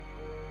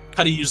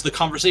Cuddy used the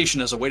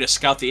conversation as a way to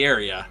scout the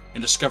area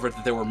and discovered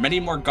that there were many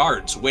more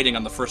guards waiting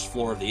on the first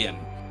floor of the inn.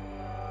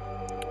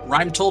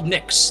 Rhyme told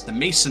Nix the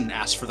Mason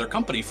asked for their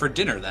company for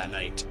dinner that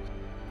night.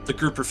 The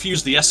group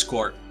refused the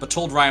escort, but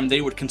told Rhyme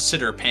they would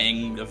consider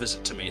paying a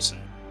visit to Mason.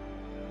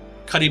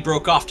 Cuddy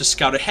broke off to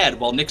scout ahead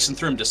while Nix and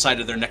Thrym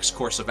decided their next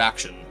course of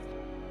action.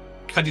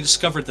 Cuddy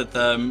discovered that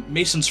the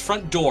Mason's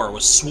front door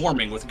was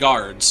swarming with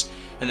guards,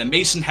 and the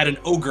Mason had an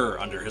ogre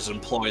under his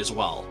employ as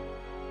well.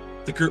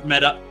 The group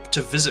met up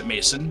to visit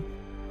Mason.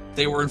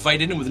 They were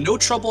invited in with no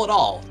trouble at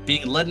all,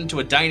 being led into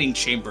a dining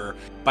chamber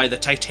by the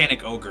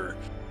Titanic ogre,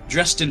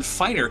 dressed in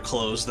finer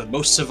clothes than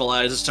most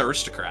civilized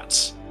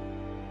aristocrats.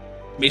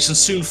 Mason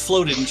soon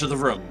floated into the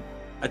room,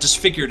 a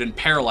disfigured and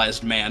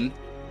paralyzed man.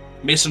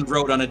 Mason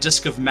rode on a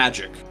disc of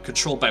magic,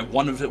 controlled by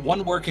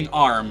one working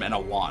arm and a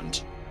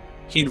wand.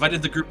 He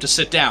invited the group to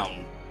sit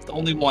down. The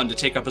only one to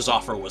take up his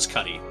offer was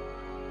Cuddy.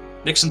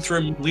 Nix and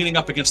Thrym leaning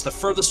up against the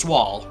furthest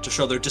wall to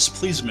show their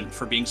displeasement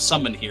for being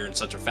summoned here in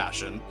such a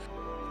fashion.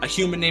 A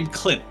human named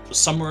Clint was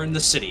somewhere in the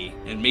city,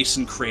 and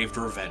Mason craved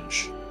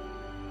revenge.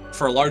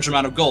 For a large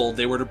amount of gold,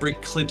 they were to bring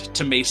Clint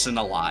to Mason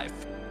alive.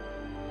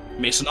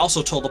 Mason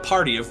also told the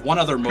party of one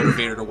other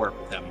motivator to work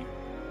with him.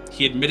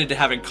 He admitted to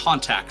having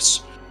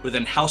contacts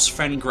within House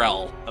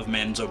Fangrel of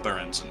Manzo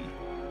Berenson.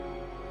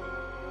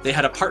 They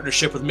had a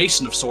partnership with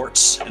Mason of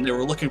sorts, and they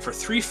were looking for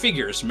 3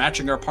 figures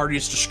matching our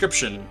party's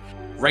description,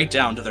 right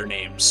down to their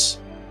names.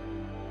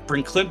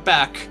 Bring Clint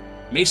back,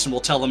 Mason will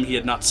tell them he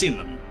had not seen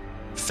them.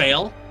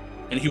 Fail,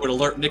 and he would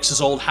alert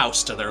Nix's old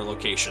house to their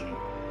location.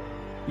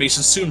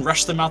 Mason soon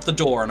rushed them out the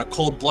door on a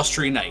cold,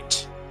 blustery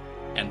night.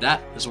 And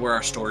that is where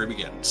our story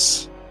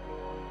begins.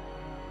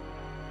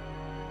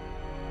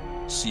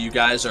 So you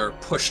guys are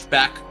pushed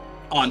back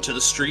onto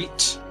the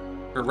street,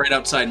 or right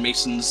outside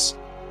Mason's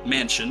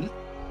mansion.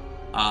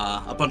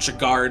 A bunch of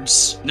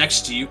guards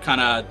next to you,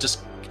 kind of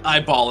just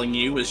eyeballing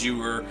you as you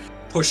were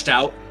pushed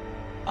out.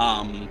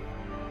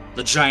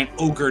 The giant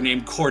ogre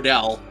named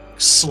Cordell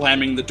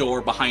slamming the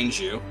door behind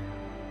you.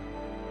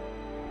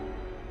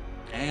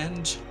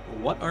 And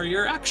what are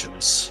your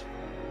actions?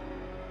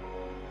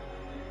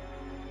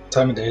 What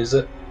time of day is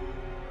it?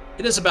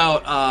 It is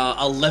about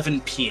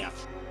 11 p.m.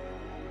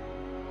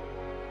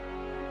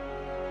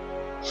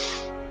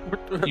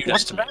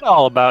 What's that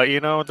all about? You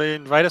know, they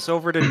invite us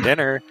over to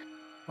dinner,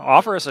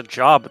 offer us a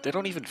job, but they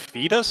don't even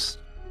feed us?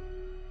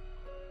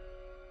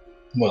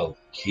 Well,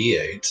 he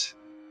ate.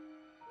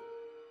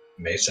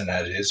 Mason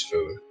had his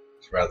food.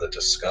 It's rather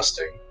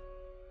disgusting.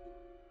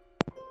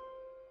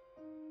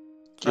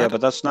 Yeah,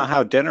 but that's not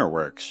how dinner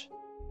works.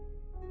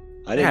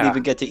 I didn't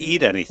even get to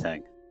eat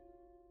anything.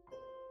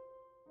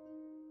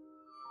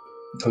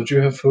 Don't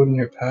you have food in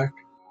your pack?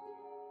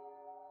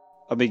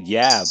 I mean,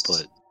 yeah,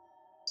 but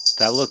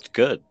that looked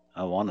good.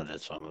 I wanted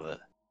some of it.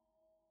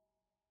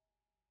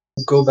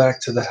 Go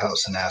back to the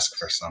house and ask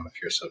for some if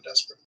you're so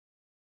desperate.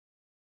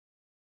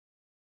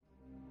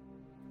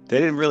 They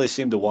didn't really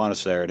seem to want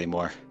us there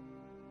anymore.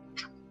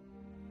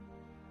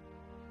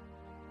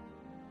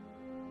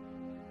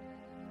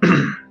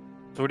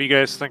 So what do you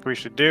guys think we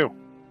should do?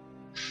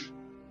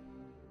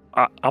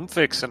 I'm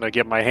fixing to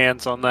get my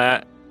hands on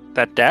that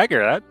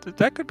dagger.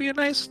 That could be a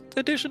nice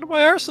addition to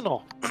my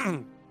arsenal.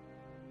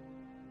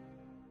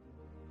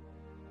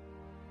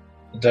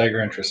 The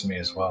dagger interests me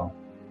as well.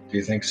 Do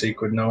you think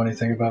Zeke would know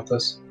anything about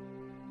this?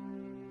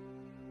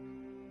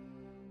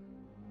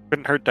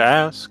 Couldn't hurt to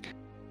ask.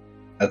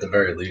 At the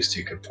very least,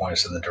 you could point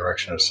us in the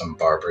direction of some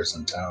barbers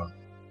in town.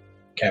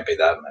 Can't be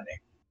that many.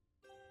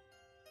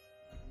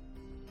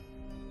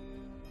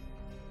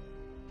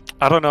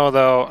 I don't know,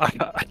 though.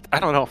 I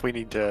don't know if we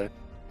need to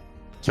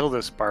kill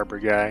this barber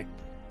guy.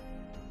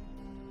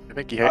 I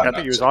think he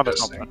was onto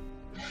something.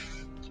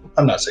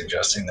 I'm not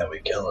suggesting that we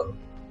kill him.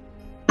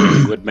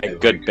 It would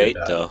make good bait,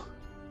 though.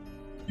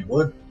 You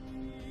would?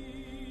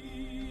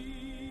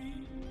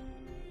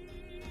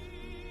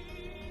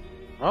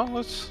 Well,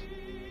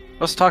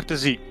 let's talk to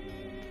Zeke.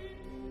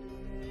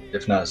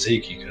 If not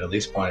Zeke, you could at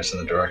least point us in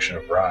the direction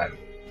of Rhyme.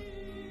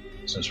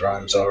 Since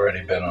Rhyme's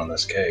already been on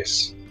this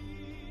case,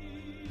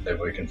 maybe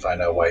we can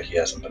find out why he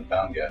hasn't been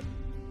found yet.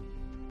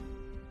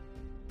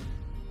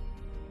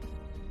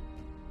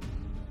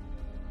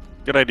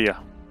 Good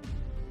idea.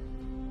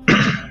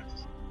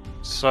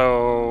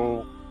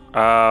 So,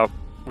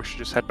 we should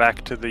just head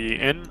back to the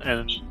inn,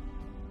 and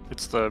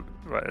it's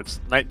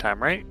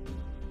nighttime, right?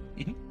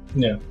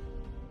 Yeah.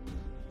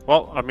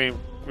 Well, I mean,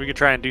 we could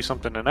try and do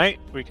something tonight.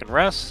 We can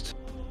rest.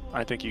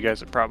 I think you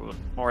guys are probably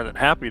more than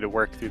happy to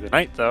work through the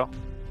night, though.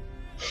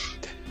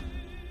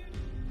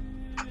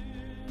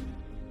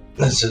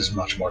 This is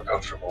much more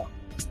comfortable.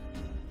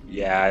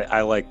 Yeah,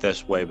 I like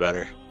this way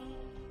better.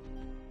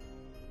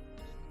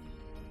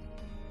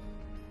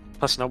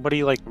 Plus,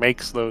 nobody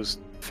makes those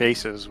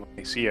faces when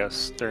they see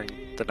us during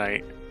the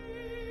night.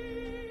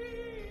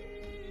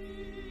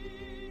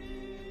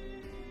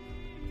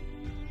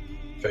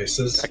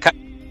 Faces?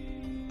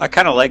 I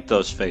kind of like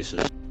those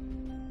faces.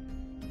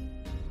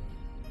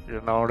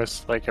 You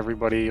notice,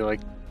 everybody,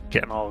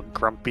 getting all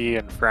grumpy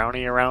and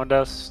frowny around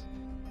us?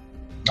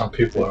 Some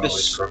people are This-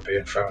 always grumpy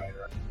and frowning.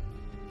 Right?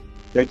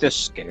 They're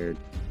just scared.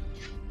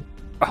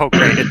 Oh,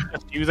 great. It's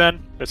just you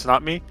then? It's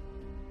not me?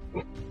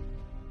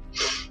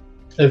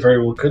 It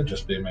very well could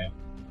just be me.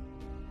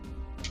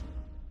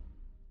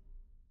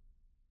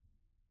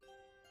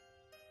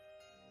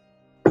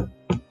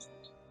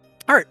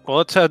 All right. Well,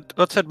 let's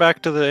head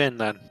back to the inn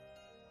then.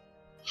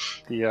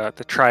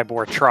 The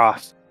Tribor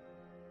Trough.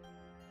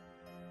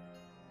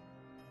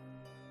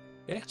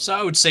 Yeah, so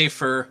I would say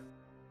for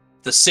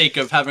the sake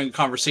of having a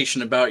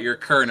conversation about your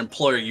current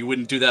employer, you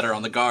wouldn't do that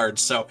around the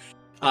guards. So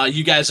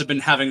you guys have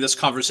been having this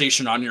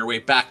conversation on your way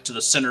back to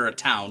the center of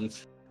town,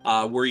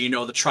 where you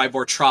know the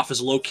Tribor Trough is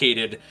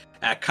located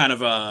at kind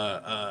of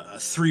a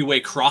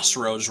three-way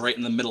crossroads right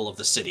in the middle of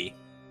the city.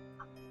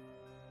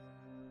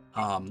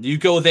 You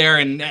go there,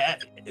 and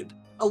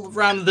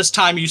around this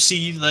time you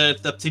see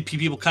the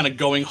people kind of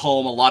going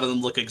home. A lot of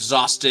them look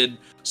exhausted.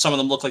 Some of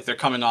them look like they're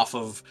coming off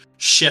of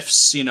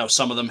shifts. You know,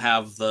 some of them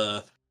have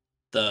the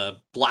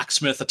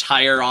blacksmith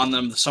attire on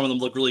them. Some of them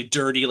look really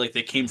dirty, like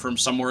they came from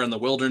somewhere in the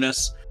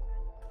wilderness.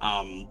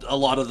 A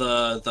lot of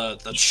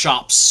the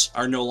shops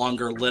are no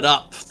longer lit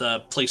up.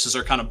 The places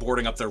are kind of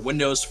boarding up their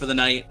windows for the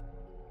night.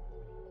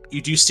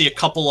 You do see a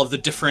couple of the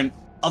different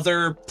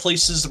other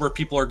places where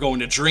people are going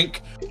to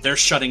drink. They're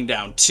shutting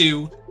down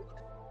too.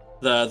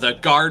 The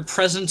guard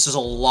presence is a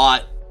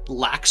lot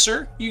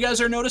laxer, you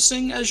guys are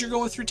noticing as you're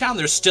going through town.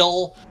 There's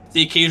still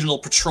the occasional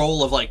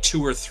patrol of like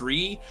 2 or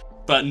 3,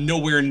 but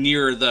nowhere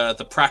near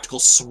the practical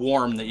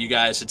swarm that you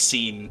guys had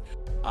seen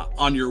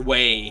on your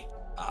way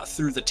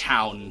through the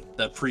town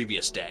the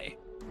previous day.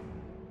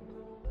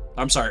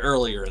 I'm sorry,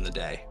 earlier in the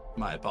day.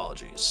 My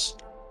apologies.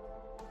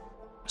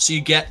 So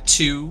you get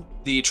to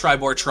the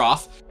Tribor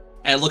Trough,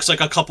 and it looks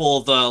like a couple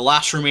of the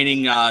last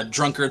remaining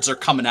drunkards are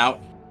coming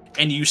out,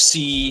 and you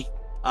see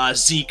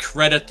Zeke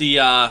right at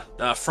the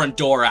front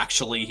door,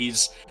 actually.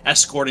 He's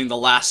escorting the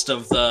last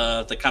of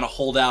the kind of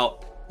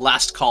holdout,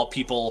 last call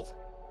people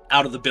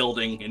out of the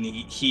building, and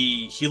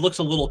he looks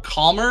a little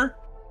calmer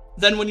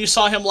than when you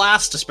saw him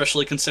last,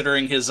 especially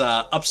considering his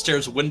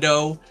upstairs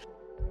window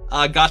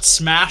got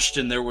smashed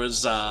and there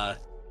was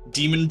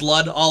demon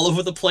blood all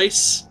over the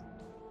place.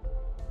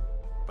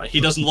 But he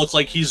doesn't look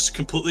like he's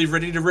completely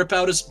ready to rip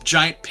out his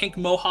giant pink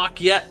mohawk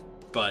yet,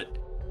 but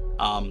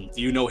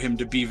you know him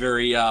to be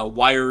very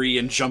wiry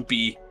and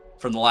jumpy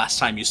from the last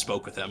time you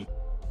spoke with him.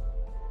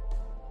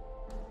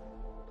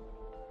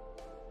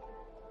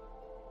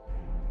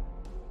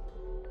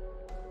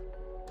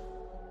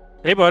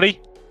 Hey, buddy.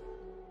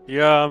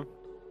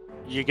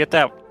 You get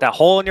that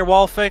hole in your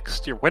wall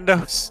fixed? Your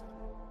windows?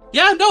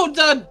 Yeah, no,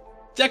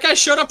 that guy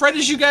showed up right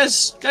as you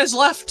guys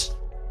left.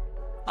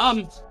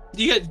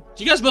 You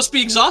guys must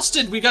be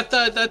exhausted. We got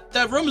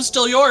that room is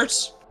still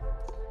yours.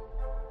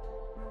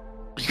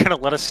 You gonna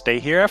let us stay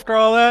here after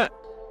all that?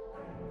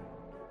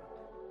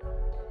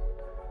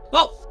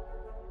 Well,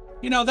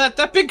 you know,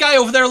 that big guy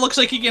over there looks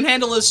like he can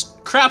handle his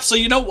crap, so,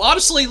 you know,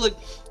 honestly, like,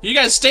 you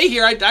guys stay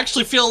here, I'd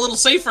actually feel a little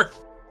safer.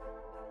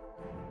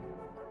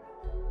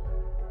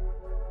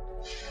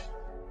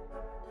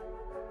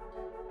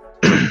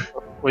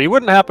 Well, you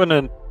wouldn't happen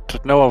to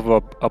know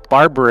of a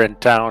barber in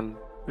town.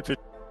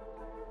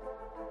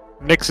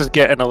 Nix is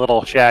getting a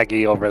little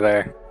shaggy over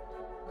there.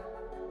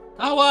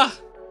 Oh,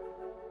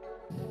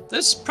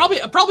 there's probably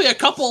a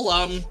couple,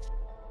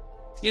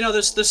 you know,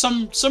 there's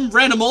some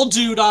random old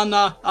dude on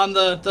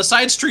the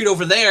side street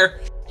over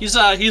there. He's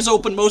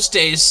open most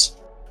days.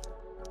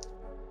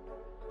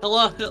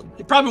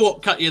 He probably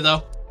won't cut you,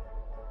 though.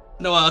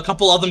 You know, a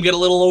couple of them get a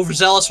little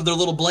overzealous with their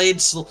little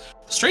blades.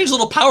 Strange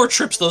little power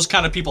trips those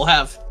kind of people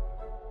have.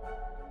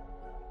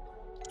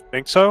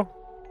 Think so?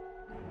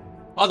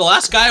 Oh, the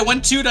last guy I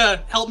went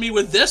to help me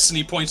with this, and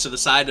he points to the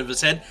side of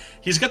his head.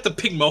 He's got the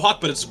pink mohawk,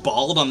 but it's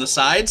bald on the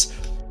sides.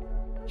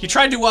 He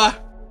tried to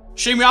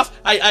shave me off.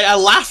 I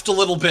laughed a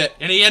little bit,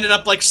 and he ended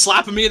up like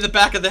slapping me in the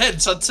back of the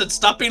head. So I said,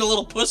 "Stop being a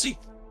little pussy."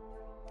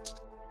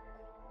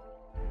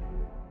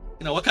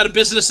 You know, what kind of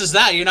business is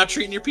that? You're not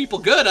treating your people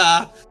good.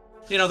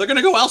 You know, they're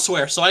gonna go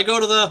elsewhere. So I go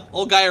to the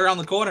old guy around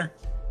the corner.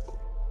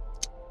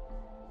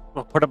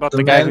 Well, what about The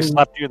the guy who man-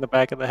 slapped you in the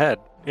back of the head?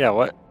 Yeah,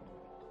 what?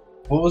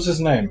 What was his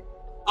name?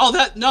 Oh,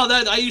 that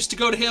I used to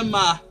go to him.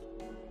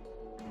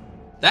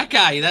 That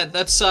guy.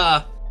 That's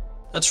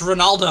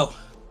Ronaldo.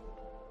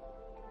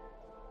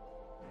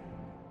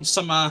 He's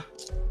some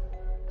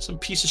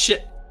piece of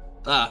shit.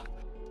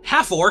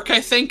 Half orc,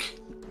 I think.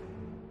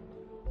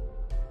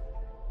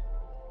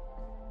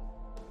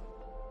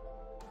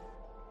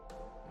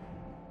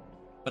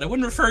 But I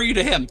wouldn't refer you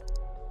to him.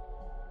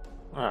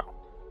 Oh.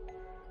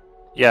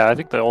 Yeah, I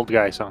think the old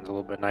guy sounds a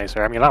little bit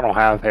nicer. I mean, I don't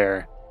have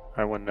hair.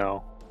 I wouldn't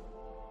know.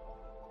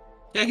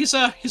 Yeah, he's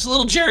a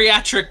little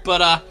geriatric,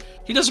 but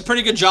he does a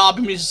pretty good job.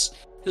 I mean,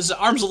 his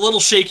arm's a little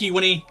shaky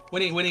when he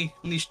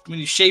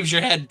shaves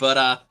your head, but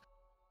I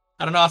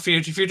don't know if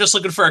you're just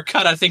looking for a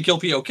cut. I think you'll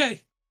be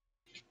okay.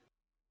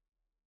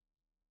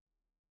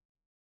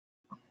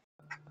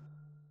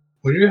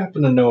 Would you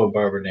happen to know a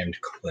barber named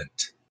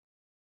Clint?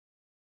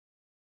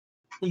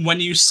 when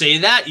you say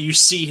that, you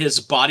see his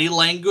body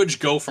language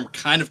go from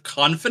kind of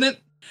confident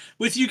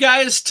with you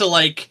guys to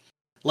like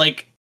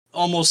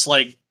almost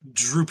like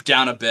droop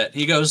down a bit.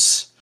 He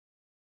goes,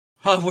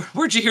 oh,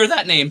 where'd you hear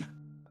that name?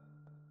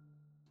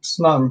 It's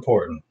not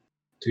important.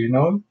 Do you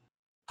know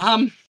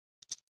him?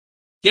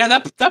 Yeah,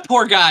 that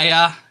poor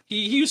guy.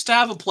 He used to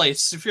have a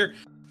place. If you're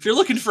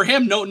looking for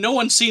him, no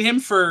one's seen him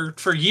for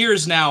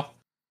years now.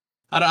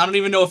 I don't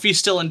even know if he's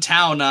still in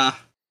town.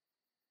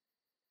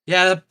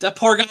 Yeah, that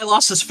poor guy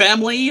lost his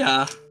family.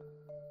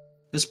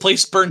 His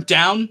place burnt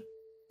down,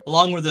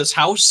 along with his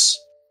house.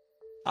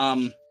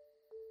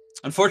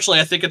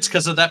 Unfortunately, I think it's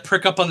because of that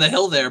prick up on the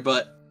hill there.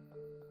 But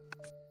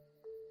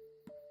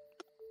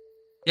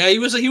yeah, he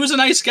was a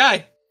nice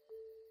guy.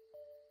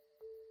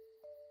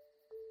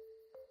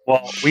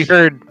 Well, we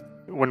heard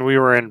when we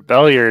were in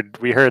Belliard,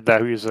 we heard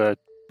that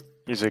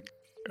he's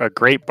a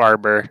great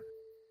barber.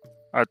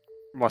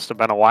 Must have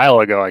been a while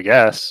ago, I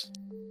guess.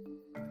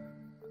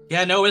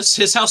 Yeah, no,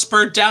 his house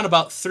burnt down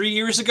about 3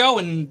 years ago,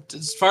 and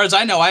as far as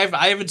I know,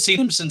 I haven't seen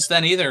him since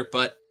then either.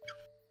 But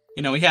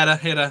he had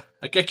a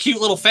cute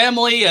little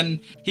family, and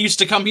he used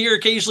to come here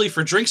occasionally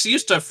for drinks. He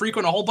used to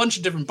frequent a whole bunch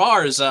of different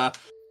bars.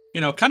 Kind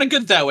of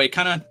good that way,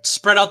 kind of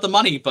spread out the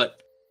money. But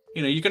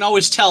you can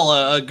always tell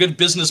a good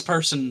business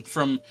person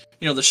from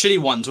the shitty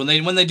ones when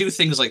they do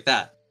things like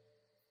that.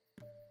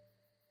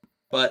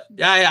 But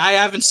I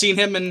haven't seen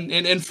him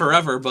in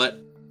forever. But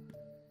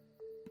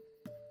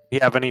you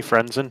have any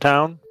friends in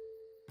town?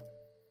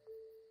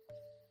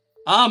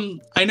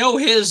 I know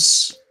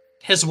his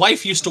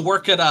wife used to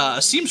work at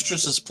a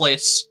seamstress's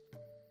place.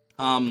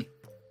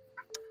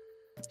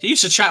 He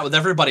used to chat with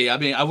everybody. I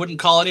mean, I wouldn't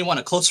call anyone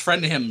a close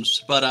friend of him,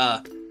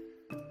 but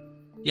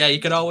yeah, you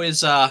could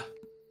always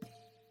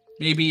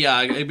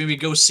maybe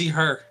go see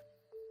her.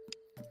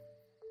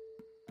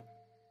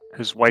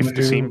 His wife,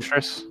 the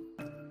seamstress?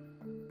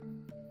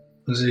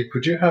 Zeke,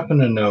 would you happen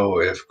to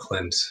know if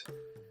Clint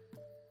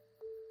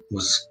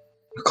was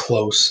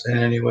close in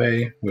any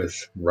way with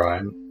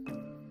Rhyme?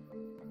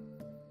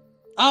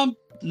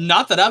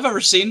 Not that I've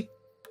ever seen.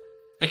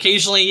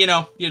 Occasionally,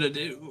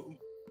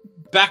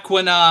 back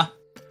when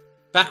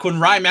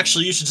Rhyme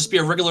actually used to just be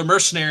a regular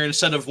mercenary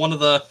instead of one of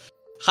the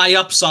high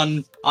ups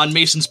on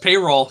Mason's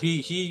payroll,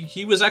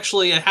 he was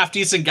actually a half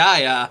decent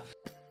guy.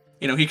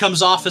 He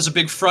comes off as a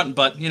big front,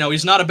 but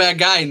he's not a bad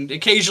guy. And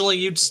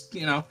occasionally,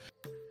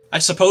 I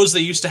suppose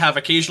they used to have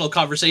occasional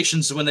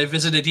conversations when they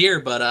visited here,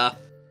 but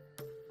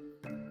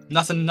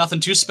nothing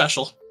too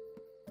special.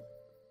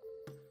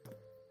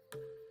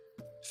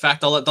 In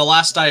fact, the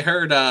last I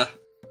heard,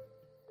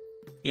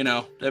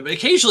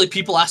 occasionally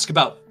people ask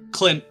about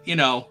Clint,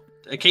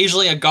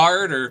 occasionally a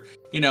guard or,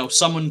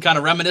 someone kind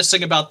of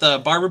reminiscing about the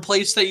barber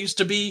place that used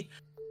to be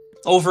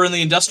over in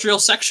the industrial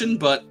section,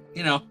 but,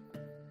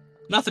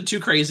 nothing too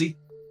crazy.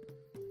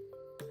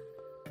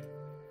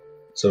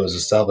 So his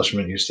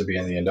establishment used to be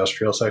in the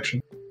industrial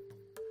section?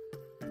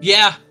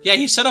 Yeah,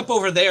 he set up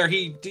over there.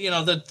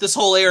 This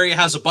whole area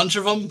has a bunch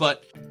of them,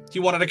 but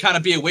he wanted to kind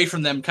of be away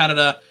from them, kind of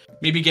to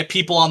maybe get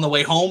people on the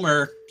way home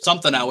or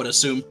something, I would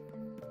assume.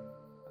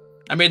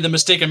 I made the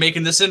mistake of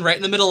making this right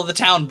in the middle of the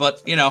town,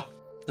 but,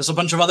 there's a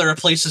bunch of other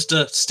places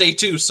to stay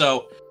too,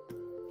 so,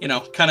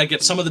 kind of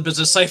get some of the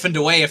business siphoned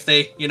away if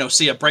they,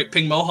 see a bright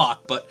pink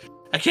mohawk, but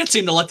I can't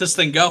seem to let this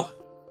thing go.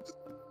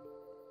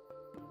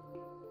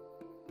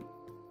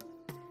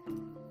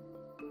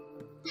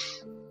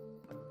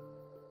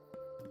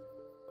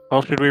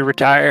 Well, should we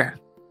retire?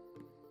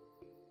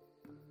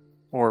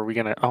 Or are we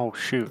gonna... Oh,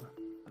 shoot.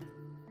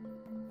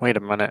 Wait a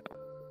minute.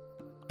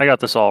 I got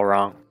this all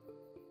wrong.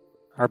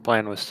 Our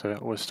plan was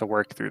to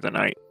work through the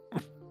night.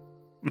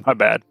 My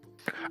bad.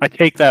 I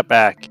take that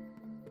back.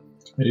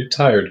 Are you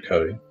tired,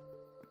 Cody?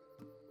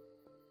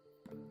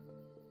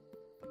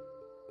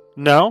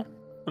 No.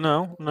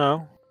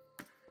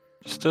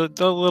 Just a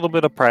little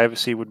bit of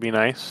privacy would be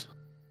nice.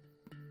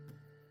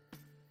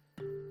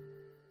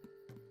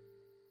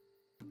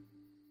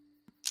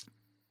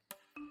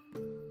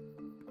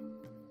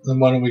 Then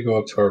why don't we go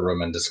up to our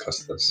room and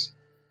discuss this?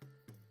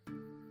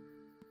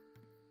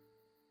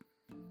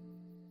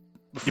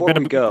 Before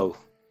we go,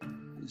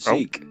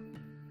 Zeke,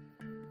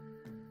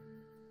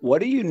 what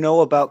do you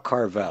know about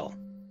Carvel?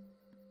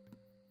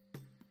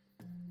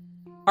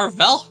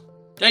 Carvel?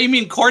 Yeah, you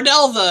mean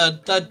Cordell,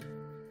 the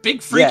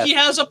big freak he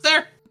has up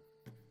there?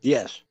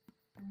 Yes.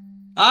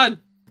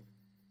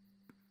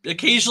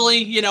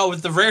 Occasionally,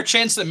 with the rare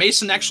chance that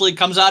Mason actually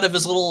comes out of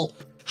his little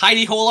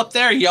hidey hole up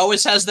there, he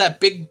always has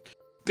that big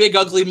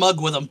ugly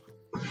mug with him.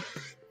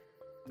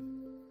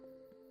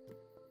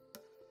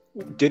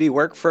 Did he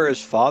work for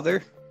his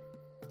father?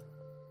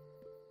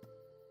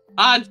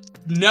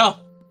 No.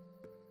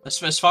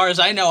 As far as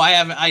I know,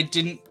 I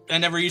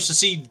never used to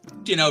see,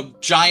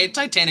 giant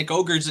Titanic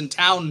ogres in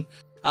town,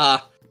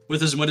 when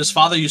his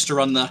father used to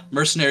run the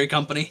mercenary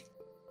company.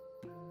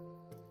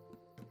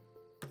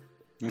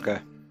 Okay.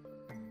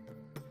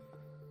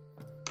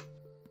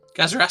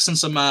 Guys are asking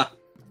some,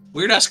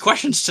 weird-ass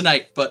questions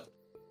tonight, but...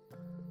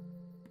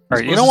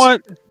 Alright, you know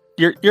what?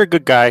 You're a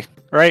good guy,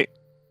 right?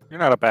 You're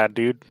not a bad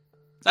dude.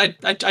 I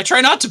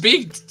try not to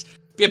be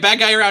a bad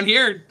guy around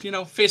here. You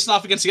know, facing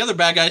off against the other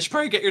bad guys, you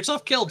probably get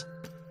yourself killed.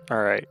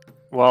 All right.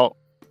 Well,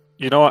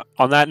 you know what?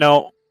 On that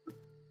note,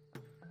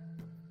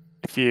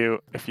 if you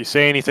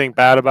say anything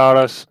bad about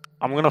us,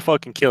 I'm gonna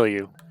fucking kill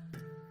you.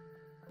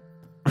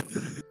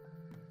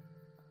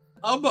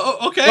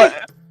 Okay.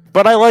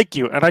 But I like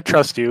you and I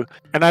trust you,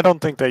 and I don't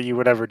think that you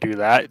would ever do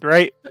that,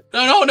 right?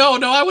 No.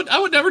 I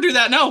would never do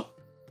that. No.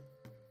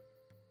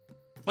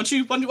 Once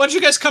you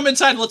guys come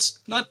inside, let's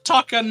not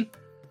talk on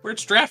where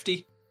it's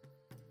drafty.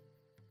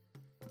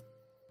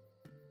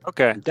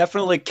 Okay.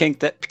 Definitely keep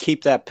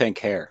that pink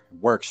hair.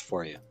 Works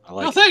for you. I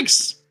like Oh, it.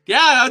 thanks.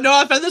 Yeah, no,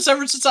 I've had this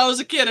ever since I was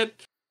a kid.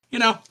 It, you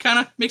know, kind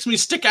of makes me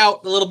stick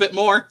out a little bit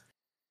more.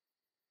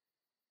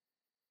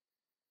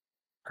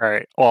 All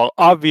right. Well,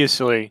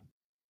 obviously,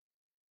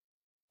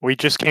 we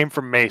just came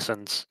from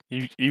Masons.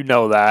 You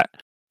know that,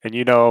 and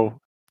you know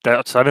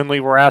that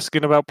suddenly we're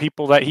asking about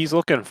people that he's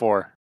looking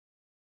for.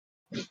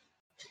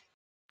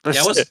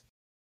 Yeah,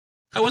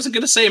 I wasn't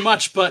gonna say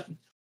much, but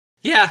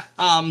yeah,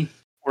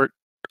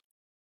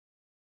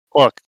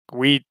 Look,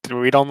 we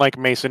don't like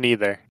Mason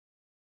either.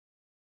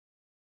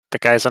 The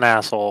guy's an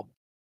asshole,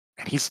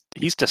 and he's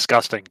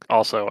disgusting.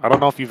 Also, I don't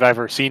know if you've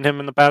ever seen him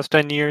in the past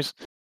 10 years,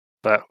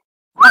 but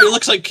he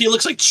looks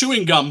like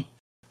chewing gum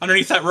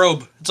underneath that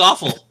robe. It's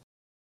awful.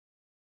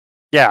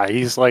 yeah,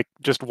 he's like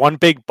just one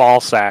big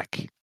ball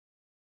sack.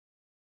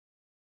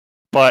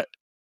 But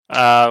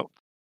I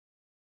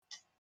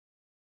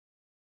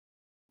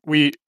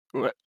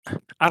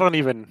don't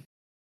even.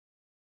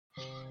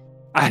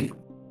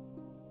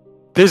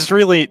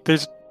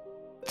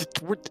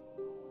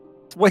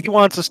 What he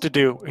wants us to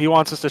do. He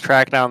wants us to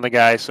track down the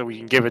guy so we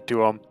can give it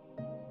to him.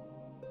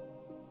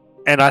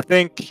 And I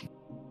think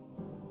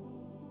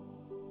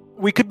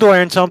we could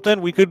learn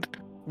something. We could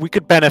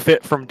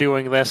benefit from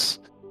doing this.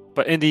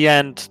 But in the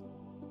end,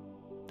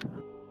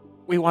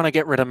 we want to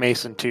get rid of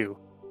Mason too.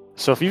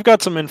 So if you've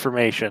got some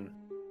information,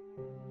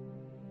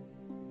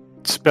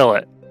 spill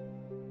it.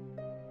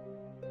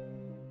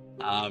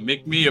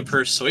 Make me a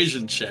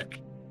persuasion check.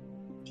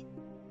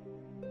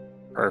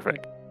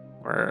 Perfect.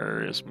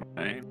 Where is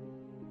mine?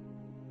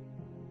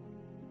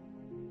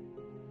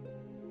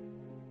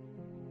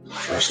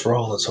 First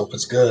roll, let's hope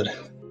it's good.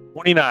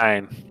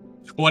 29.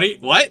 20?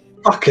 What?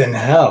 Fucking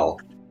hell.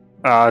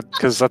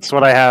 Because that's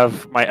what I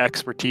have, my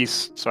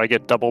expertise, so I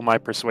get double my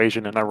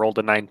persuasion, and I rolled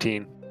a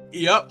 19.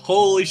 Yep.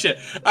 Holy shit.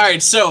 All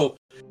right, so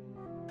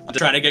I'm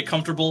trying to get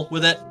comfortable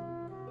with it.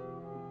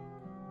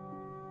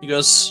 He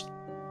goes,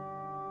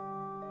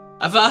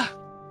 I've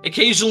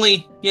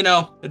occasionally, you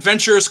know,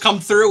 adventurers come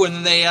through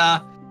and they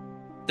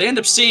end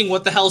up seeing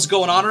what the hell's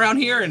going on around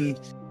here, and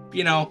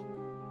you know,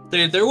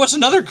 there was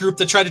another group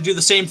that tried to do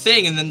the same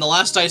thing, and then the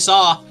last I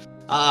saw,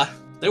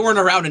 they weren't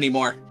around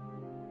anymore.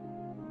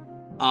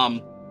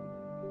 You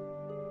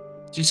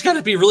just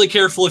gotta be really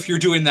careful if you're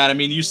doing that. I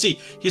mean, you see,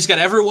 he's got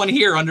everyone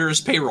here under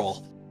his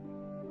payroll.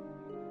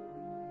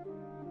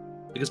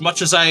 Like, as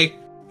much as I,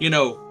 you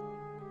know,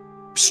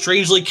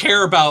 strangely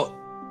care about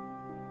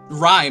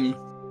Rhyme,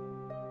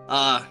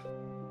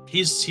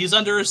 he's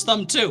under his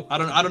thumb too. I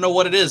don't know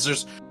what it is.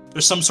 There's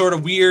some sort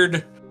of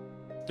weird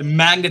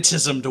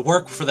magnetism to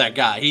work for that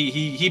guy.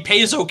 He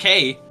pays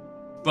okay,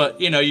 but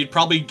you know, you'd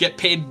probably get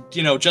paid,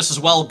 you know, just as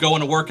well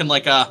going to work in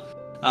like a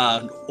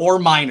ore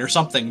mine or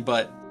something,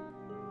 but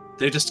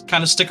they just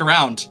kind of stick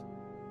around.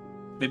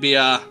 Maybe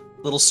a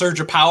little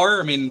surge of power.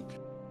 I mean,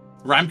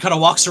 Rhyme kind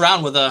of walks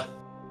around with a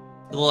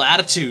little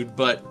attitude,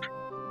 but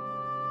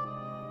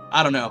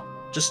I don't know.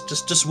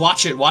 Just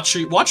watch it. Watch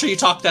who you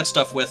talk that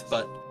stuff with.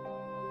 But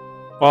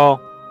well,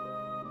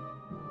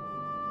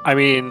 I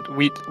mean,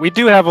 we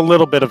do have a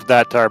little bit of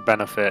that to our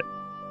benefit.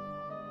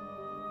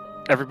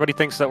 Everybody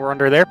thinks that we're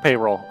under their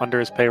payroll, under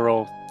his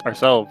payroll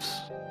ourselves.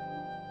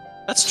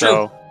 That's true.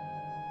 So,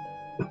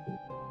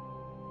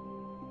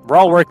 we're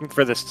all working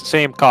for this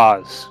same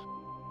cause.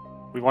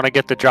 We want to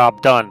get the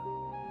job done.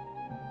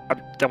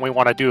 Then we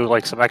want to do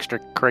like some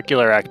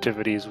extracurricular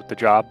activities with the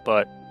job,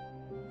 but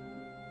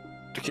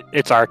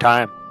it's our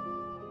time.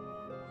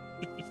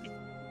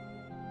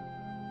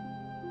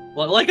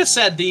 Well, like I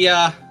said,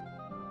 the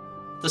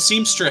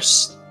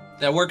seamstress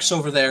that works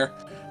over there,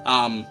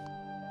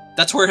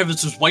 that's where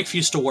his wife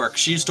used to work.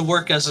 She used to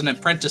work as an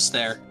apprentice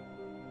there.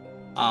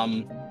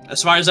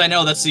 As far as I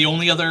know, that's the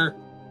only other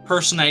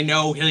person I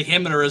know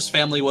him or his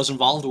family was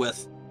involved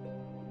with.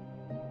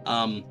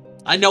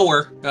 I know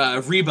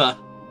her, Reba,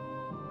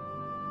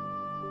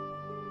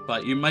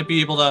 but you might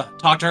be able to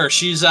talk to her.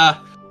 She's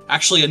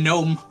actually a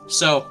gnome,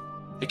 so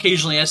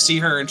occasionally I see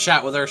her and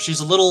chat with her. She's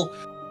a little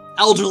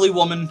elderly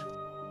woman,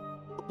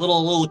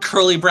 little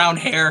curly brown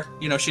hair.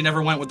 You know, she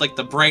never went with like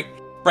the bright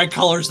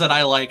colors that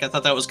I like. I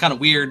thought that was kind of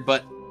weird,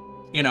 but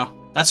you know,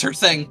 that's her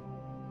thing.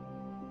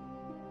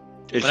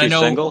 Is she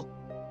single?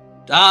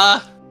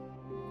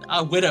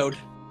 Widowed,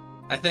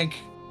 I think.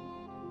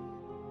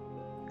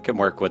 Can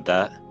work with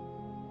that.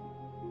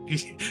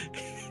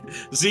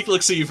 Zeke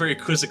looks at you very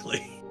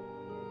quizzically.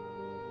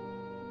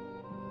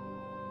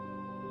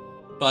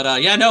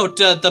 But yeah, no,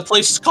 the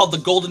place is called the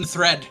Golden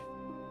Thread.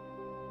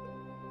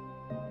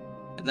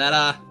 And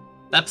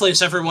that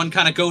place, everyone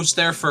kind of goes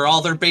there for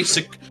all their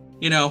basic,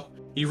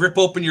 you rip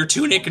open your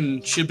tunic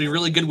and she'll be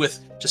really good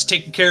with just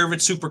taking care of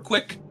it super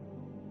quick.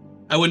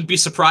 I wouldn't be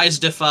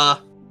surprised if,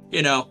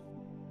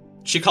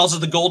 she calls it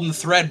the golden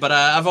thread, but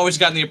I've always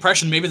gotten the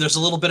impression maybe there's a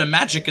little bit of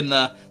magic in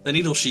the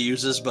needle she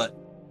uses, but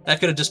that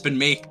could have just been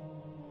me.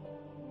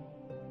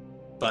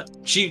 But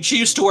she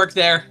used to work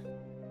there.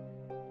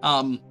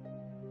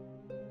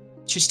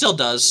 She still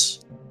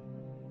does.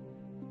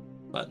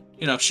 But,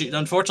 she,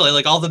 unfortunately,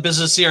 like all the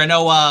business here, I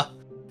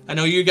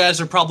know you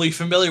guys are probably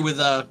familiar with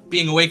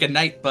being awake at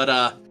night,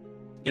 but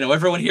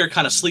everyone here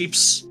kind of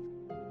sleeps.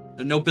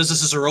 No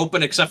businesses are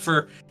open except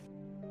for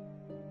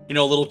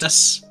little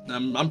tests.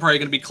 I'm probably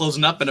going to be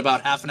closing up in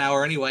about half an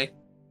hour anyway.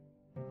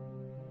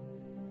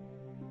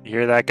 You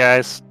hear that,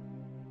 guys?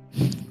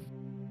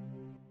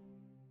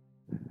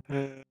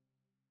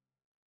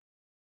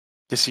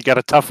 Guess you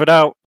gotta tough it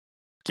out.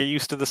 Get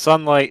used to the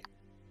sunlight.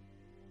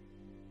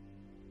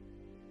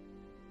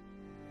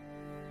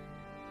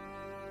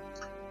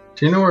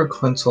 Do you know where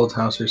Clint's old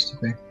house used to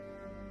be?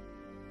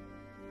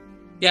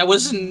 Yeah, it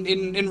was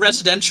in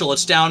residential.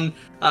 It's down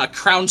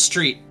Crown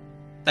Street.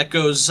 That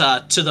goes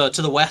to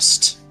the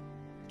west,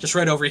 just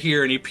right over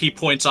here, and he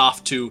points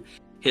off to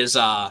his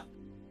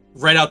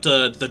right out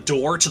the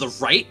door to the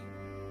right.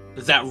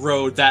 That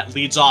road that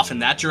leads off in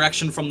that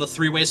direction from the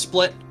three-way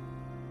split.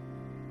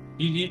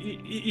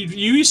 You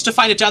used to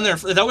find it down there.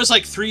 That was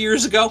like 3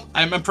 years ago.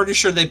 I'm pretty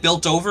sure they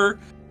built over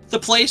the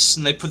place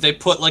and they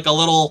put like a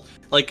little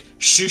like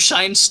shoe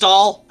shine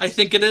stall. I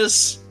think it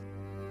is.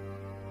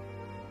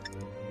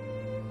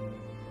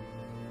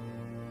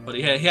 But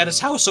he had his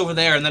house over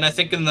there, and then I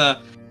think in the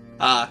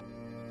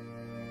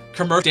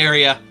commercial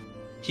area,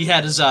 he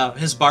had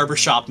his barber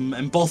shop,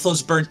 and both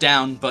those burnt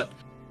down. But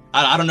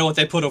I don't know what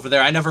they put over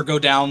there. I never go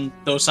down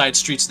those side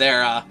streets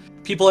there.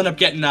 People end up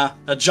getting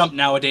a jump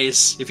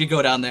nowadays if you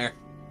go down there.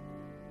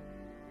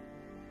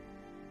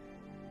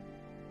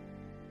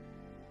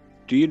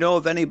 Do you know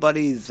of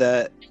anybody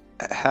that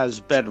has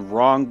been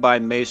wronged by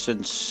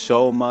Mason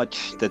so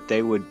much that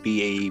they would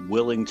be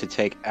willing to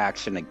take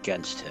action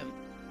against him?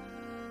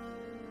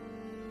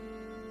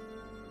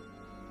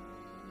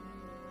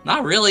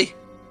 Not really.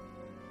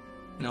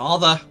 All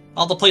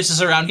the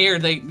places around here,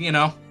 they,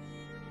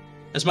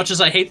 as much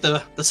as I hate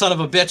the son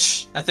of a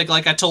bitch, I think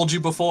like I told you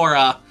before,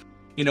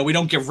 we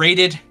don't get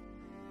raided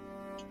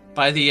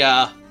by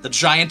the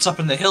giants up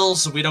in the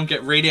hills. We don't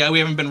get raided. We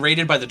haven't been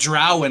raided by the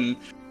drow in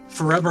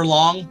forever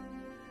long.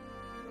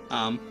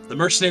 The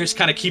mercenaries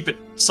kind of keep it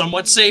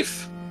somewhat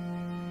safe.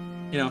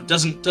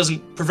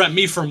 Doesn't prevent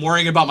me from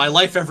worrying about my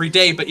life every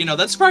day, but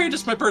that's probably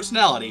just my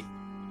personality.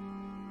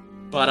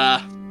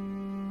 But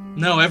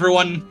no,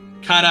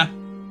 everyone kind of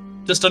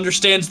just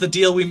understands the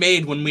deal we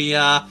made when we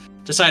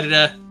decided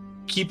to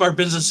keep our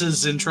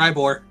businesses in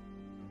Triboar.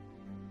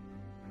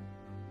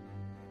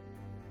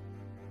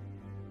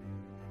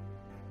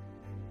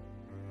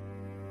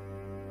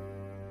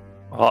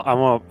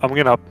 Well, I'm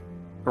gonna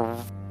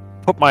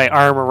put my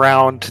arm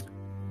around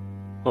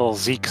little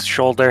Zeke's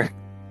shoulder,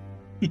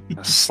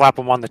 slap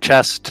him on the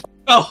chest.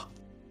 Oh,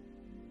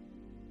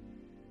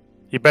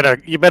 You've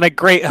been a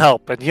great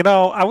help, and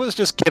I was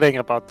just kidding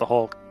about the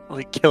whole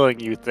killing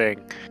you thing.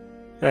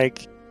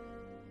 But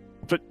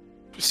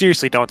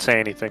seriously, don't say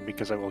anything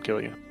because I will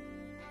kill you.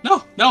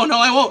 No,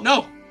 I won't.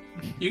 No,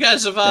 you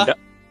guys have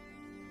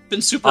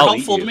been super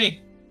helpful to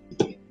me.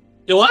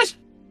 You what?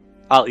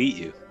 I'll eat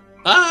you.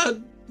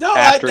 No,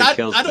 I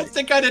don't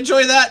think I'd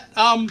enjoy that.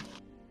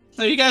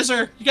 No, you guys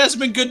have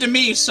been good to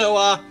me, so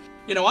I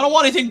don't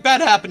want anything bad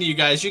to happen to you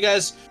guys. You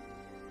guys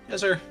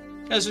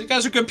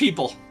are good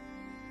people.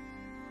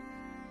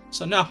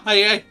 So no,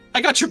 I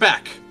got your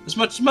back as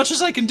much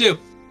as I can do.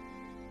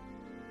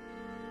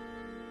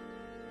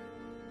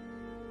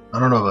 I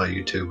don't know about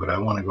you two, but I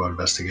want to go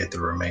investigate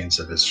the remains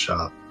of his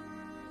shop.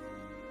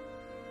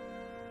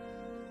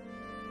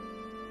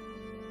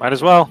 Might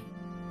as well.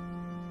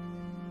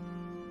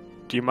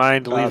 Do you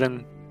mind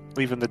leaving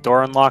the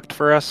door unlocked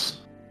for us?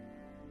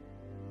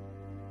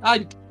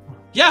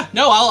 Yeah,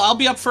 no, I'll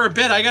be up for a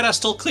bit. I gotta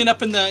still clean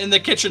up in the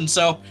kitchen,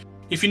 so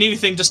if you need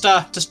anything, just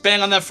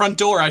bang on that front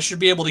door. I should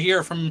be able to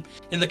hear from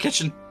in the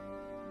kitchen.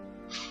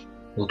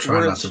 We'll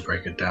try not to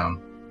break it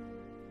down.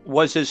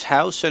 Was his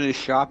house and his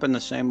shop in the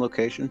same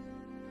location?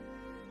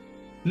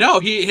 No,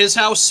 his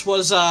house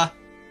was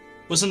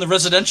in the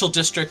residential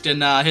district,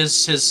 and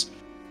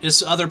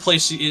his other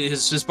place,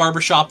 his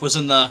barber shop was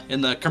in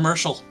the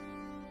commercial.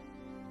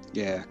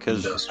 Yeah,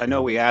 because I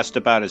know we asked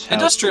about his house,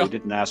 Industrial. but we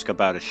didn't ask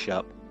about his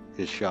shop.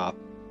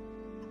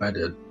 I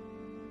did.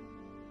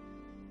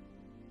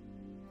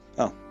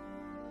 Oh.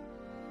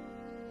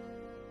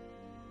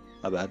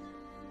 Not bad.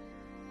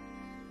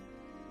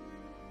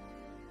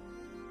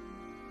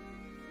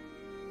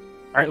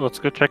 Alright, let's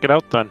go check it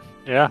out then.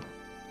 Yeah.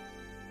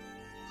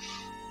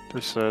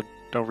 There's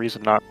no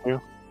reason not to.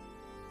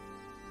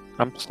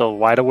 I'm still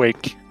wide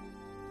awake.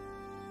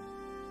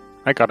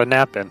 I got a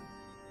nap in.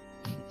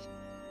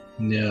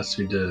 Yes,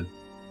 we did.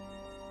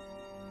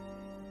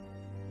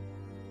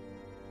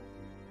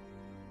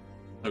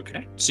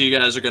 Okay. So you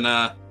guys are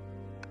gonna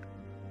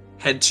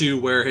head to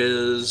where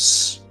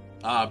his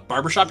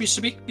barbershop used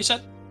to be, you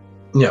said?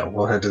 Yeah,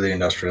 we'll head to the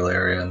industrial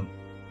area. And...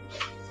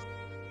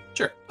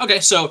 Sure. Okay,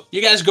 so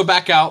you guys go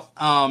back out.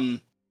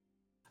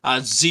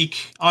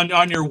 Zeke,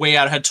 on your way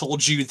out, had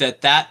told you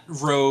that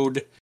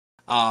road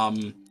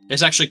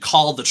is actually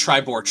called the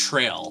Tribor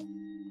Trail.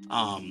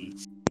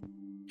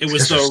 It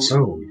was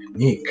so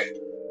unique.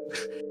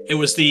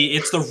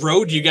 It's the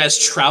road you guys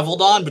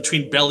traveled on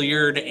between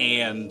Belliard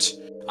and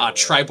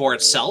Tribor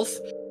itself.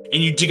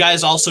 And you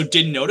guys also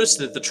did notice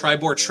that the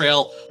Tribor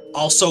Trail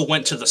also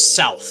went to the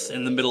south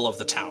in the middle of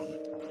the town.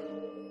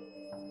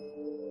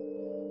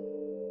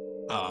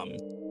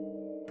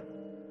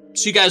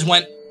 So you guys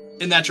went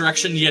in that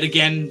direction yet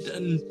again,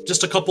 and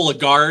just a couple of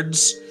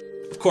guards,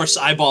 of course,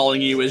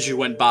 eyeballing you as you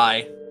went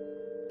by.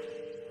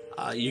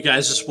 You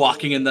guys just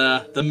walking in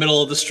the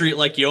middle of the street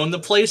like you own the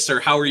place, or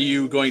how are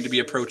you going to be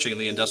approaching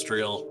the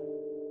industrial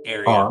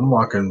area? Oh, I'm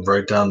walking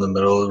right down the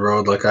middle of the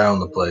road like I own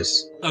the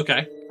place.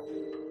 Okay.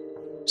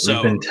 So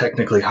we've been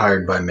technically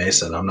hired by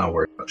Mason. I'm not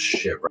worried about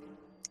shit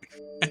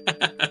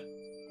right.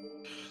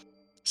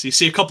 So you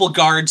see a couple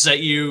guards that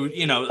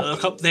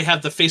they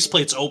have the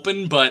faceplates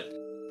open, but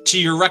to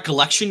your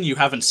recollection, you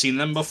haven't seen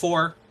them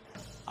before.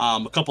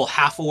 A couple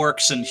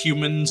half-orcs and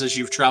humans as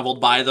you've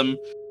traveled by them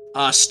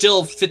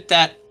still fit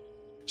that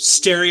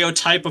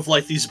stereotype of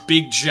like these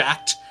big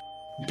jacked,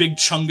 big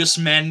chungus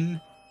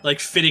men, like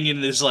fitting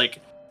in this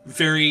like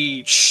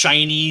very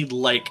shiny,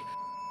 like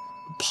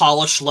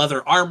polished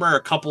leather armor.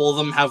 A couple of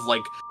them have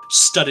like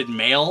studded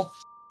mail,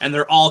 and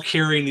they're all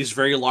carrying these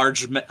very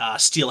large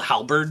steel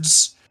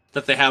halberds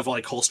that they have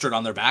like holstered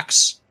on their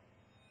backs.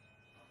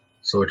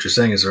 So what you're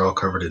saying is they're all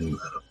covered in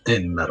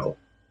metal.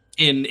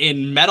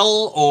 In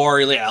metal,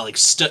 or like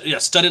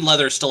studded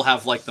leather still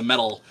have like the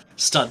metal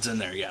studs in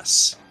there,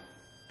 yes.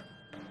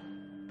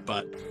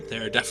 But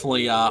they're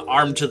definitely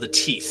armed to the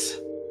teeth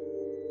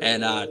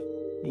and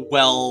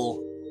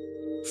well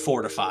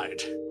fortified.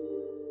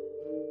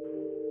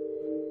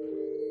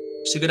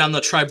 So you go down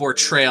the Tribor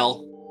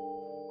Trail,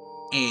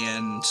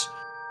 and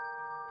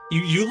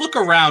you look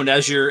around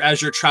as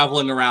you're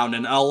traveling around,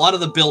 and a lot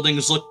of the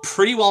buildings look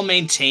pretty well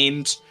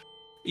maintained.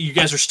 You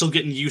guys are still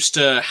getting used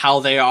to how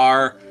they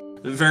are.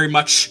 Very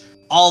much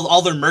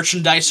all their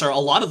merchandise, are a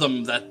lot of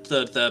them that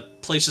the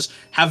places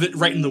have it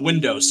right in the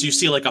windows. So you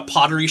see like a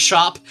pottery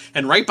shop,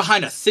 and right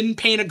behind a thin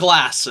pane of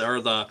glass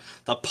are the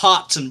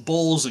pots and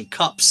bowls and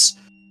cups.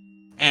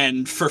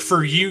 And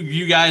for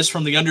you guys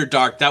from the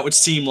Underdark, that would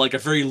seem like a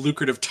very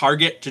lucrative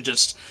target to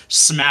just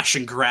smash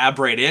and grab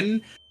right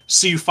in.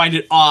 So you find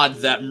it odd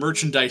that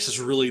merchandise is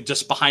really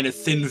just behind a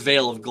thin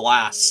veil of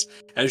glass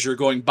as you're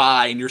going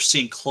by, and you're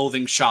seeing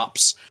clothing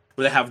shops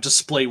where they have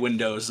display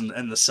windows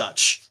and the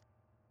such.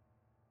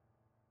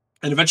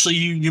 And eventually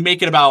you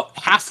make it about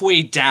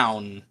halfway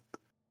down,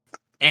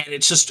 and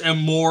it's just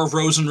more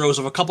rows and rows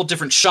of a couple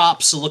different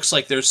shops. It looks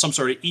like there's some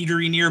sort of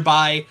eatery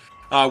nearby,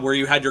 where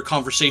you had your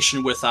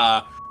conversation with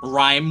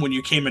Rhyme when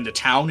you came into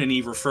town, and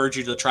he referred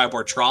you to the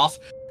Tribor Trough.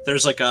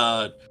 There's like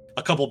a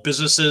couple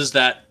businesses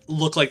that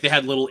look like they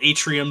had little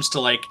atriums to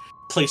like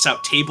place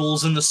out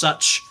tables and the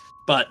such,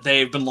 but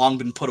they've long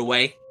been put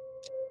away.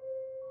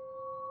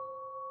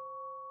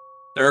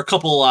 There are a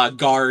couple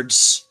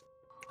guards,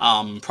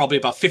 probably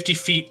about 50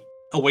 feet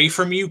away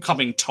from you,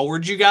 coming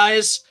towards you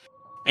guys,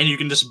 and you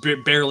can just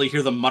barely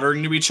hear them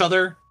muttering to each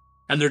other,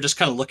 and they're just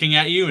kind of looking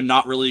at you and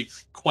not really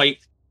quite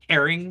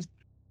caring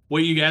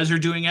what you guys are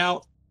doing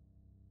out.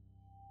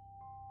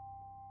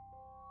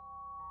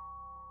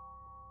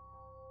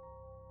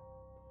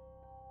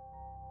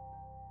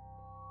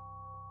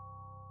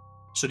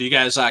 So do you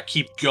guys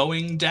keep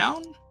going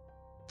down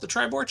the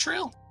Tribor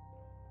Trail?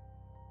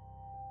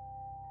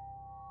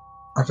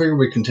 I figure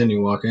we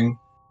continue walking.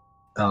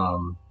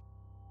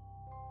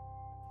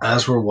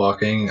 As we're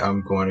walking,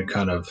 I'm going to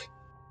kind of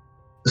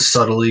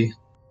subtly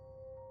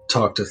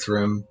talk to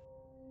Thrym.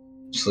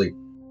 Just like,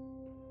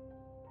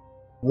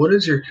 what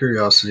is your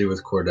curiosity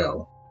with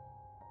Cordell?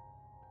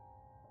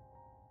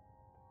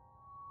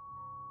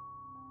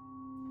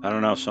 I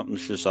don't know,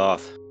 something's just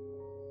off.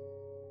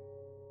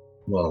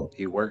 Well,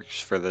 He works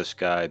for this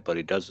guy, but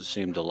he doesn't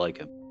seem to like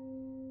him.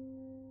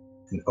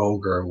 an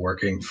ogre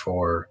working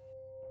for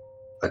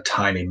a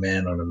tiny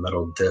man on a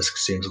metal disc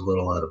seems a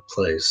little out of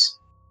place.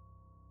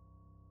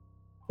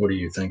 What are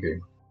you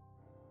thinking?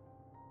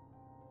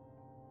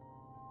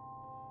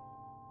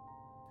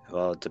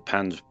 Well, it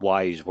depends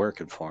why he's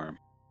working for him.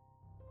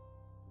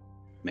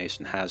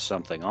 Mason has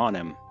something on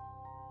him.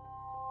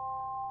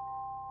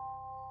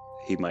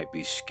 He might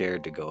be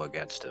scared to go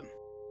against him.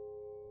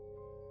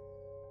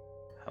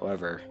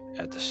 However,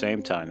 at the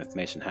same time, if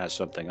Mason has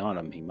something on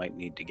him, he might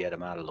need to get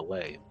him out of the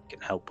way. We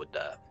can help with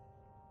that.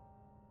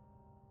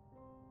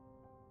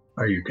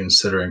 Are you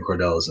considering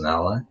Cordell as an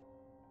ally?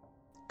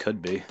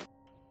 Could be.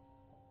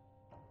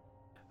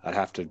 I'd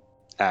have to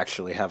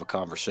actually have a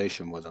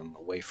conversation with him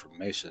away from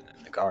Mason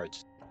and the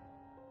guards.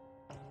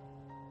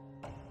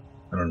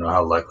 I don't know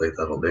how likely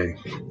that'll be.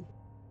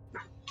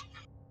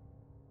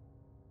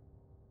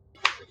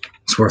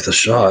 It's worth a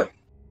shot.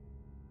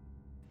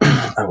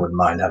 I wouldn't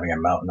mind having a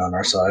mountain on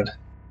our side.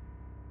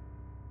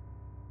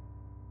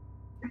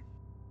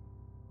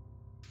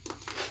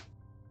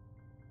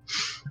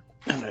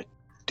 And I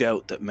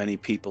doubt that many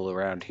people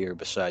around here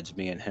besides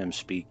me and him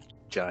speak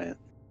giant.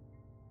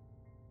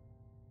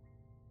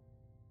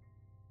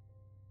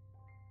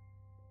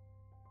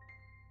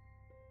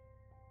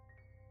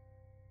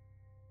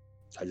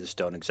 I just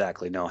don't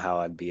exactly know how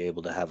I'd be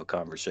able to have a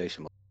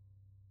conversation with him.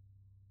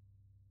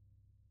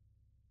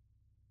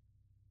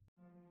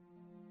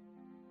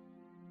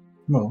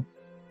 Well,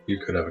 you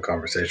could have a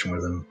conversation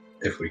with him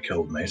if we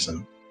killed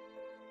Mason.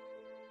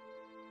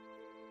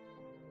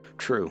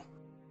 True.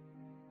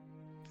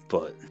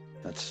 But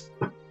that's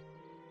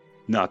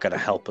not going to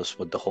help us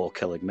with the whole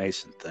killing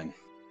Mason thing.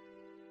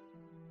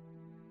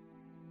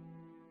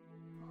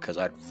 Because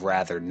I'd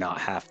rather not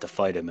have to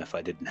fight him if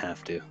I didn't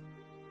have to.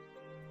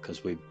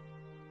 Because we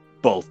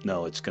both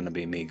know it's going to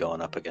be me going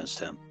up against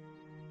him.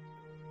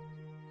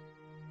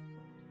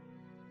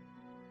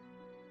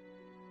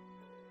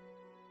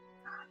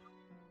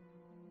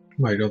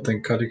 Why, you don't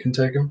think Cuddy can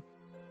take him?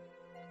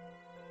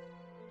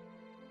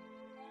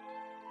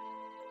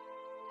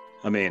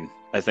 I mean,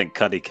 I think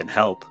Cuddy can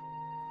help,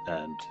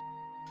 and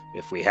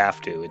if we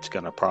have to, it's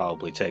going to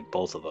probably take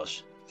both of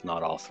us, if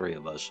not all three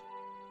of us.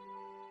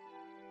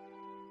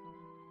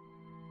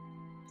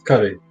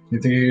 Cuddy,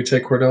 you think you could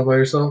take Cordell by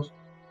yourself?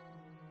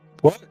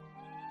 What?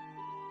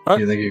 Huh?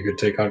 You think you could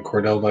take on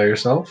Cordell by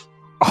yourself?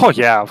 Oh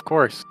yeah, of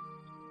course.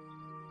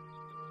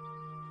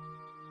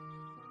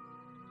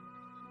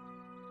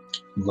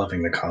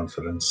 Loving the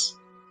confidence.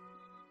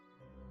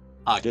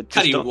 Just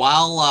Cuddy, don't-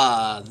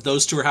 while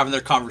those two are having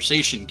their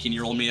conversation, can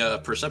you roll me a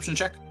perception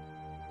check?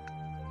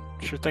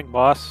 Sure thing,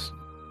 boss.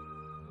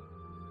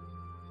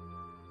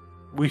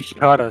 We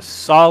got a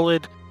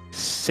solid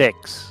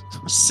 6.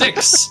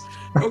 6.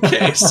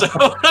 Okay, so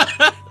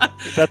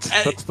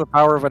That's the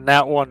power of a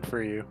nat 1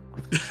 for you.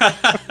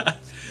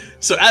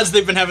 so as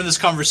they've been having this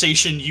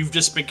conversation, you've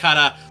just been kind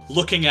of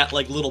looking at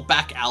like little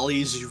back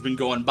alleys you've been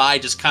going by,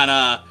 just kind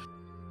of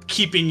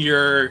keeping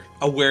your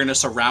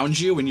awareness around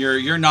you, and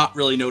you're not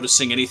really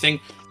noticing anything.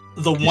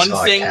 The You one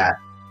saw a thing cat.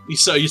 you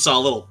saw a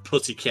little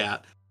pussy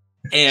cat,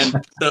 and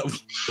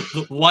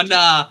the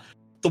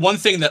one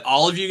thing that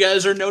all of you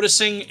guys are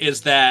noticing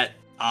is that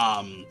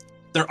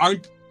there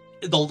aren't.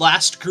 The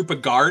last group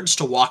of guards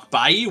to walk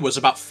by you was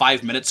about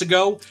 5 minutes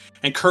ago,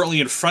 and currently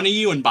in front of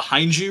you and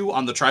behind you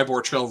on the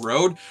Tribor Trail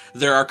Road,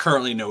 there are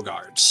currently no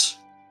guards.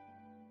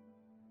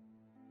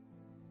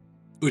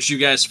 Which you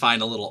guys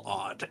find a little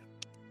odd.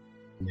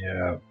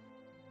 Yeah.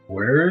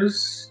 Where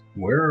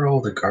are all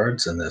the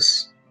guards in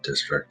this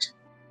district?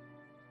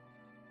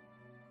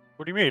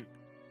 What do you mean?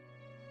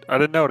 I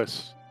didn't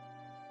notice.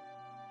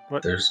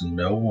 What? There's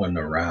no one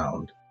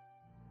around.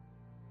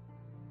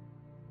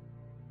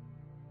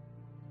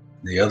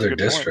 The other Good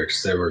point.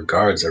 districts, there were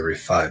guards every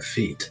 5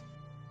 feet.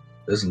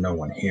 There's no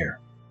one here.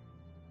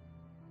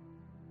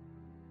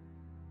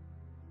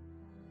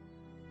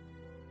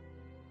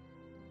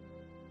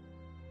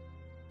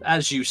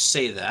 As you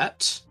say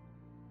that,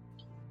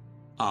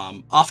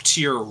 off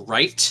to your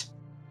right,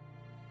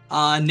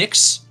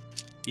 Nyx,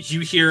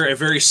 you hear a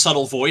very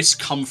subtle voice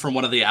come from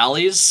one of the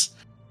alleys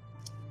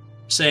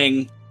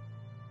saying,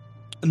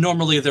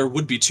 normally there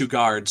would be 2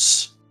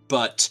 guards,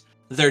 but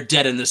they're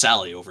dead in this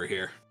alley over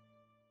here.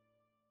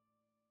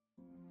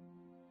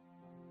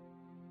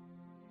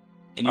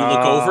 And you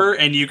look over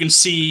and you can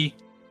see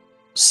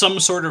some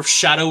sort of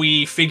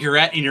shadowy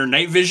figurette in your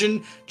night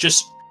vision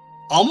just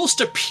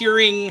almost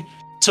appearing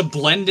to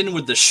blend in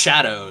with the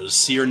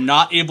shadows. You're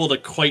not able to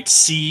quite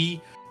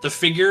see the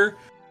figure,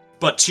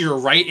 but to your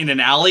right in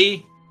an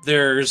alley,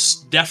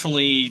 there's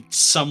definitely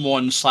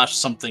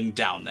someone/something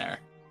down there.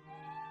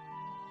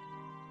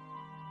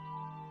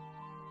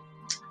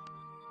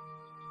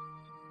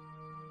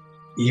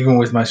 Even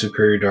with my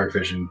superior dark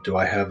vision, do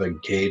I have a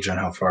gauge on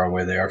how far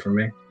away they are from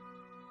me?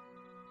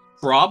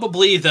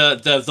 Probably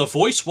the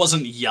voice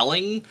wasn't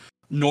yelling,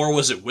 nor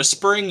was it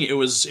whispering. It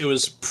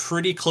was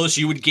pretty close.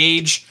 You would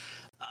gauge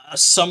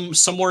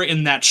somewhere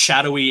in that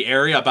shadowy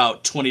area,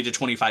 about 20 to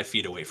 25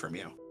 feet away from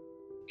you.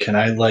 Can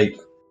I light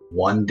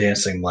one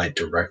dancing light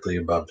directly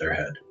above their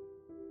head?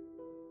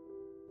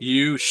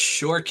 You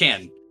sure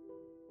can.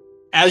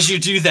 As you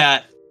do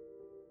that,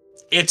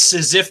 it's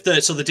as if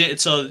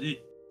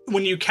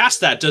when you cast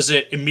that, does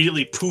it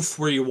immediately poof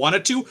where you want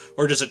it to,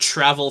 or does it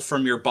travel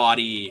from your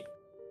body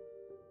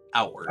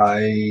outward?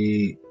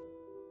 I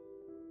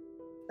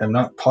am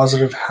not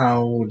positive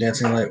how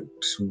dancing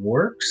lights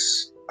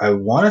works. I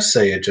want to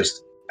say it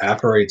just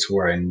apparates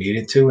where I need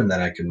it to, and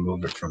then I can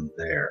move it from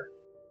there.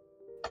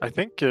 I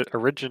think it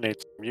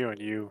originates from you,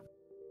 and you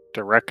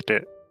direct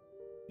it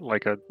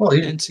like a. Well,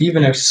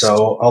 even if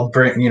so, I'll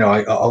bring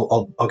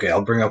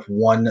I'll bring up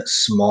one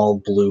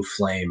small blue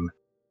flame,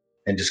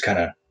 and just kind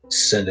of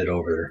send it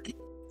over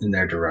in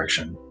their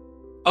direction.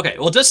 Okay,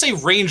 well, it does say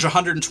range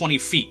 120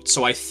 feet,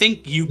 so I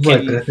think you can.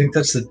 Right, but I think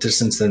that's the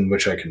distance in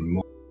which I can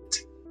move it.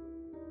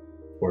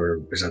 Or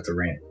is that the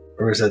range?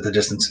 Or is that the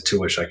distance to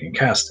which I can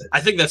cast it?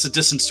 I think that's the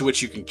distance to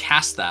which you can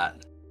cast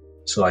that.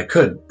 So I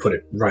could put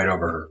it right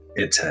over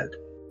its head.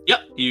 Yep,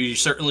 you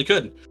certainly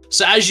could.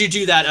 So as you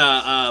do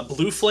that,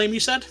 blue flame, you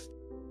said?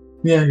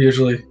 Yeah,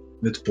 usually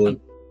it's blue.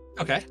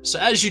 Okay, so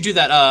as you do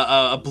that,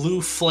 a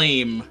blue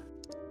flame.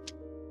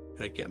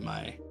 Gotta get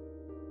my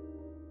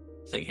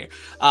thing here.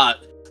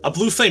 A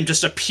blue flame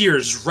just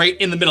appears right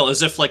in the middle,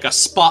 as if like a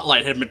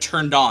spotlight had been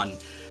turned on.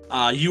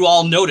 You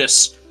all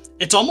notice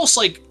it's almost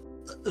like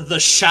the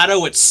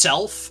shadow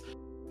itself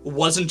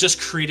wasn't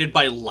just created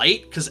by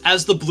light, because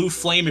as the blue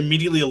flame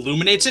immediately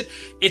illuminates it,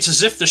 it's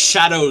as if the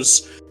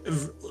shadows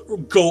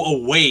go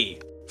away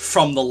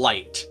from the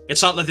light.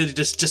 It's not that they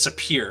just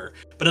disappear,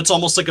 but it's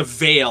almost like a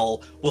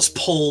veil was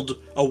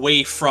pulled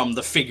away from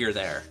the figure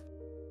there.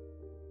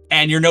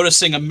 And you're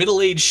noticing a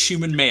middle-aged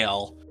human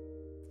male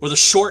with a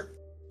short,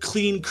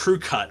 clean crew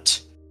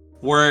cut,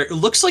 where it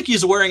looks like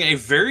he's wearing a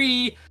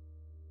very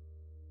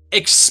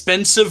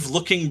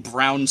expensive-looking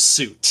brown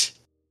suit.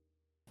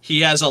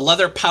 He has a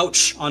leather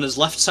pouch on his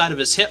left side of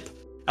his hip,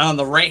 and on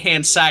the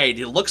right-hand side,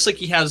 it looks like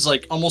he has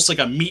like almost like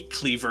a meat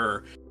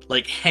cleaver,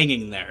 like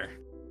hanging there.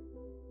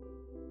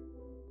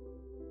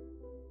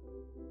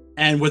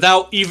 And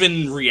without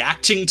even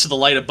reacting to the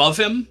light above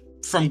him,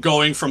 from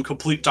going from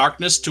complete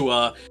darkness to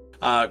a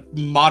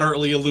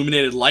moderately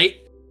illuminated light,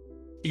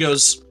 he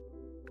goes,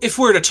 "If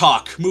we're to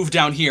talk, move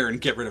down here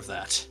and get rid of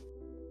that."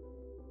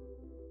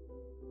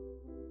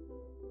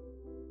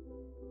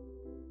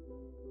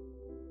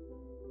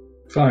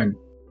 Fine.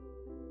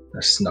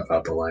 I snuff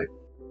out the light.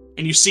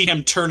 And you see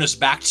him turn his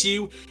back to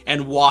you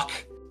and walk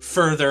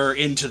further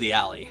into the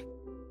alley.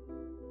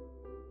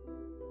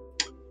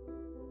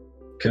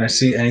 Can I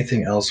see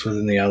anything else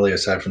within the alley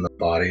aside from the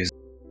bodies?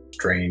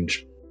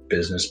 Strange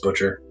business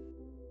butcher.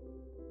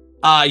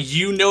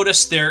 You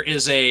notice there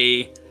is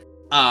a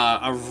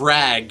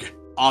rag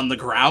on the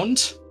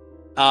ground,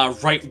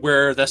 right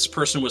where this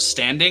person was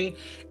standing,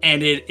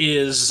 and it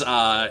is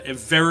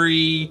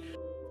very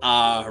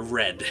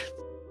red.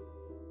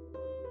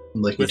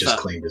 Like he just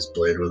cleaned his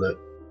blade with it.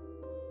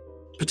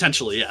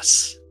 Potentially,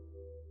 yes.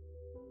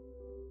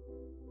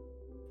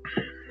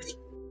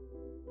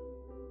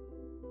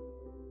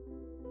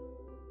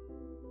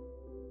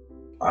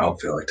 I don't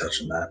feel like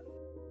touching that.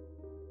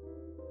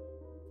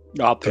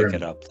 I'll pick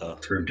it up, though.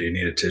 Through, do you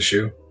need a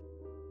tissue?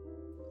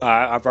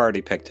 I've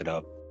already picked it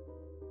up.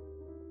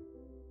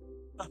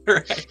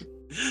 Alright.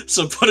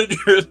 So put in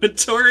your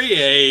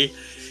inventory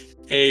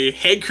a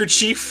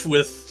handkerchief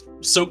with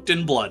soaked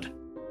in blood.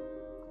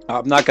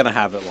 I'm not going to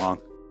have it long.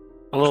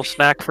 A little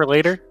snack for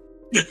later?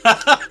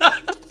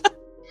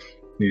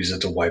 Use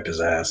it to wipe his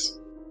ass.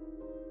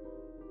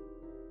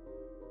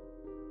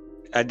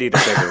 I need a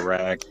bigger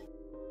rag.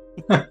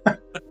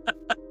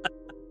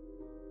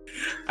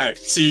 Alright,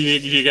 so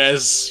you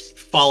guys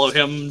follow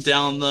him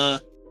down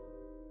the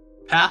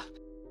path?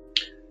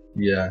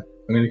 Yeah,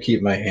 I'm going to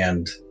keep my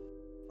hand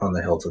on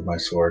the hilt of my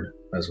sword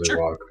as we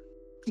walk.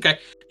 Okay.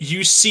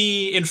 You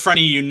see in front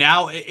of you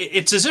now,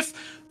 it's as if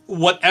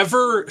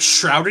whatever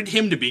shrouded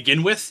him to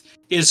begin with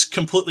is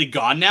completely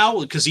gone now,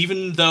 because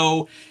even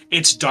though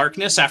it's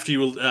darkness after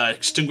you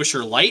extinguish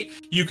your light,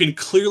 you can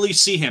clearly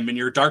see him in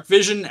your dark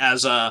vision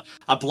as a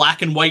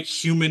black and white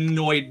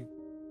humanoid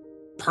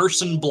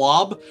person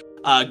blob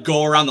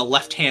go around the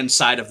left-hand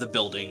side of the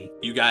building.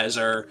 You guys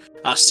are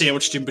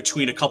sandwiched in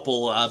between a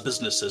couple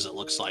businesses, it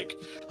looks like.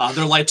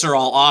 Their lights are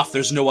all off,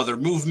 there's no other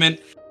movement.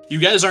 You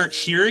guys aren't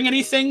hearing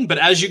anything, but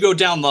as you go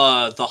down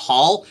the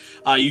hall,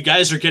 you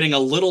guys are getting a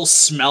little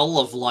smell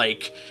of,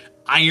 like,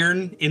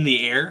 iron in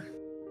the air.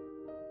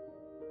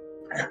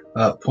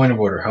 Point of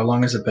order, how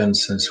long has it been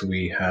since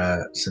we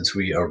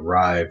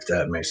arrived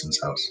at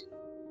Mason's house?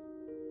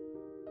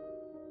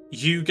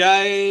 You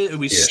guys,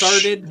 we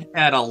started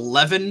at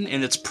 11,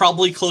 and it's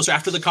probably closer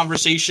after the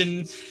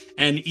conversation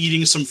and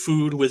eating some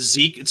food with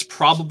Zeke. It's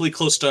probably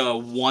close to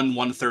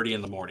 1:30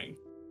 in the morning.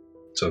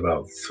 So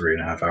about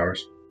 3.5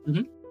 hours?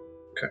 Mm-hmm.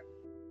 Okay.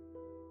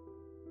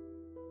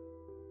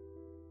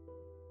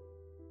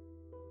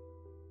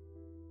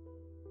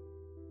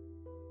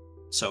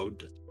 So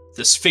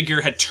this figure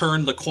had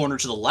turned the corner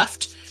to the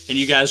left, and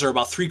you guys are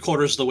about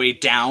 3/4 of the way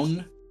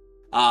down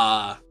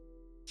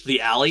the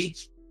alley.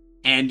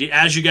 And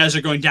as you guys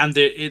are going down,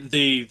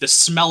 the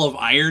smell of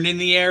iron in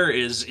the air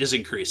is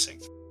increasing.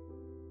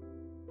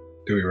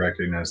 Do we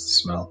recognize the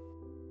smell?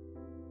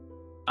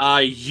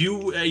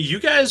 You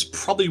guys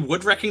probably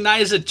would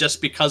recognize it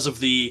just because of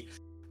the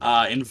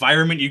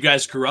environment you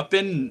guys grew up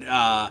in.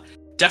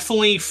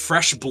 Definitely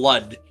fresh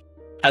blood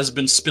has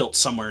been spilt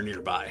somewhere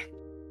nearby.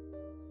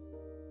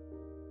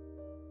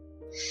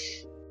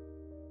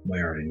 We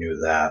already knew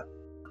that.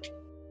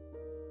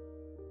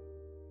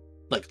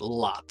 Like,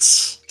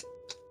 lots.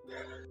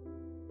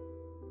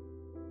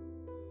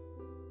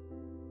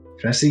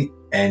 Can I see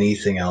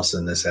anything else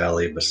in this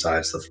alley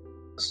besides the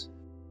f***s?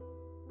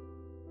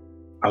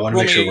 I want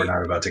to make sure we're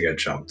not about to get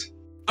jumped.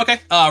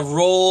 Okay,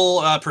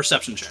 roll a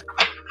perception check.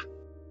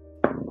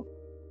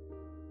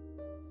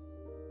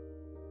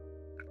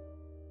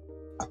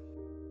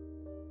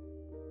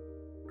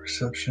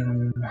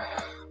 Perception.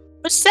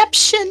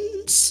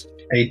 Perceptions!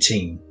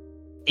 18.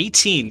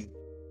 18.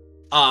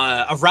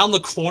 around the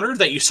corner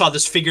that you saw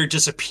this figure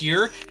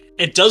disappear,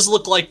 it does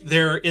look like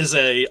there is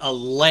a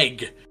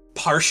leg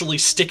partially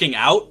sticking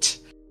out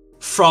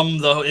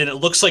and it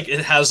looks like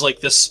it has like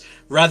this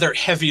rather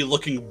heavy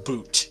looking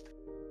boot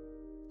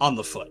on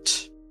the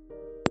foot.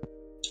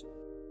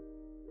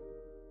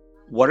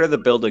 What are the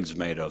buildings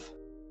made of?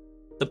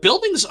 The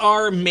buildings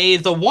are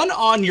made, the one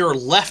on your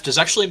left is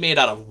actually made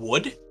out of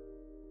wood.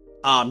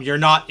 You're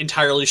not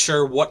entirely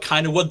sure what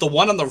kind of wood. The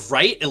one on the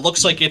right, it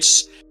looks like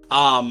it's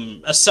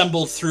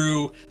assembled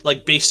through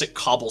like basic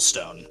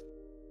cobblestone.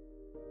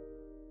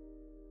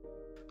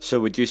 So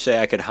would you say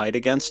I could hide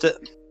against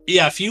it?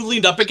 Yeah, if you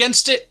leaned up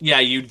against it, yeah,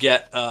 you'd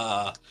get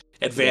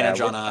advantage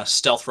Yeah, on a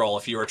stealth roll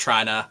if you were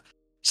trying to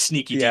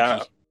sneaky deaky.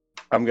 Yeah,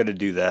 I'm gonna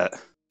do that.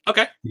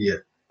 Okay. Yeah,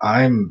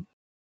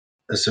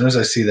 as soon as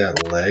I see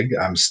that leg,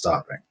 I'm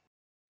stopping.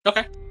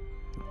 Okay.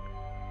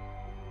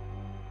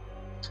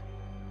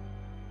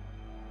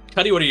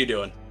 Cuddy, what are you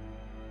doing?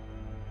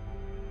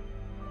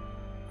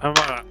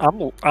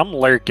 I'm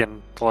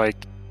lurking like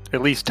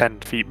at least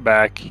 10 feet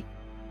back.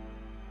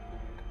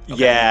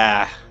 Okay.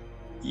 Yeah.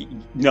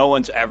 No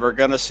one's ever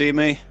gonna see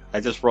me.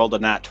 I just rolled a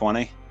nat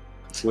 20,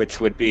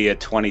 which would be a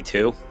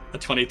 22. A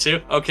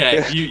 22?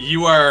 Okay.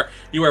 you are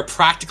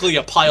practically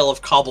a pile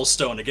of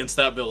cobblestone against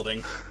that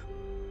building.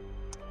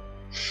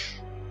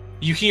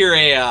 You hear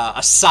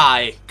a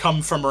sigh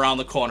come from around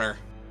the corner.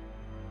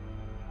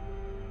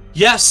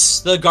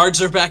 Yes, the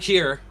guards are back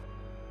here.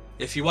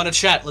 If you want to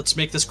chat, let's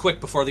make this quick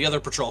before the other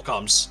patrol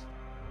comes.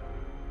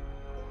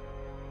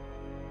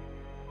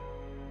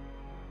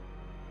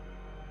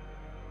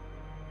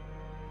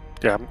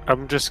 Yeah,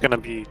 I'm just gonna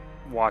be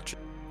watching,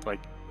 like,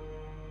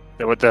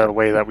 with the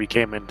way that we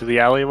came into the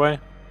alleyway.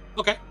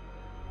 Okay.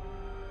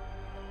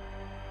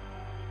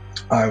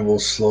 I will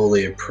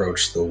slowly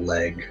approach the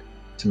leg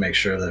to make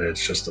sure that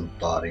it's just a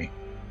body.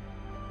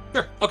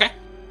 Sure. Okay.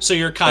 So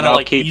you're kind And of I'll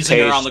like keep easing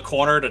pace. around the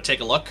corner to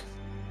take a look?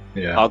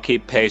 Yeah. I'll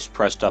keep pace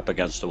pressed up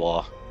against the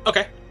wall.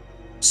 Okay.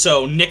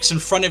 So Nyx in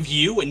front of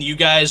you, and you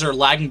guys are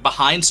lagging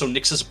behind, so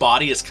Nyx's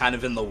body is kind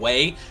of in the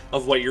way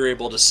of what you're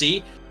able to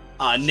see.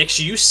 Nyx,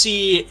 you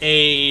see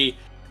a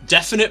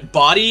definite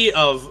body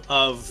of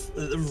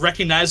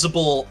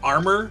recognizable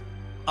armor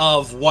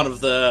of one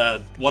of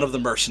the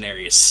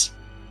mercenaries.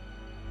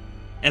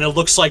 And it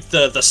looks like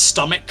the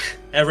stomach,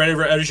 right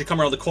as you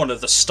come around the corner,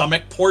 the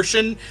stomach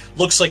portion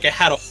looks like it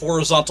had a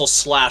horizontal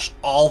slash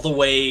all the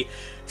way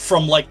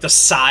from like the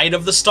side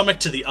of the stomach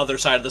to the other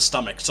side of the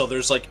stomach. So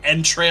there's like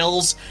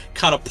entrails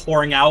kind of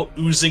pouring out,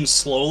 oozing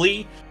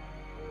slowly.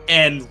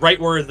 And right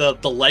where the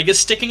leg is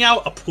sticking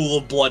out, a pool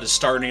of blood is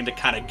starting to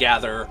kind of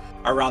gather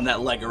around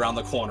that leg around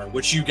the corner,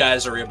 which you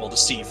guys are able to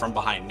see from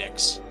behind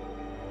Nyx.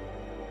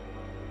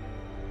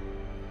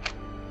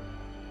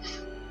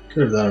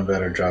 Could have done a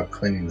better job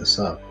cleaning this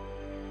up.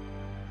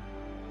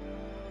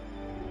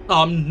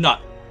 I'm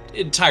not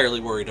entirely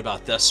worried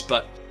about this,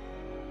 but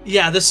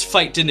yeah, this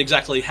fight didn't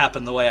exactly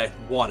happen the way I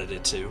wanted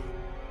it to.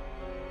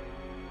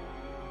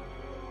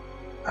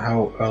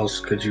 How else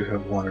could you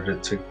have wanted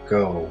it to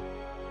go?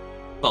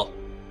 Well,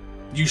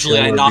 usually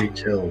Kill I or knock. be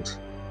killed.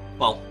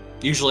 Well,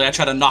 usually I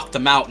try to knock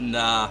them out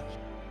and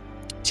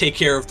take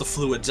care of the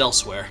fluids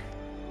elsewhere.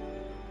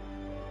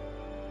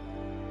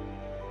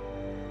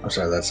 I'm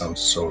sorry, that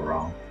sounds so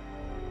wrong.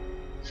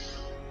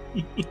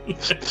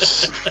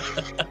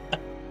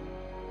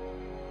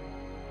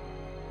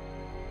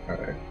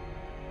 Alright.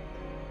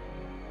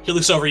 He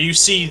looks over. You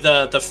see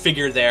the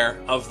figure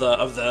there of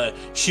the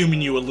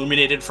human you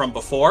illuminated from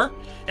before,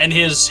 and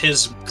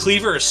his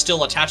cleaver is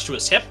still attached to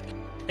his hip,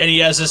 and he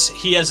has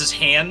his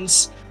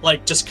hands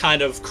like just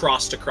kind of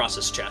crossed across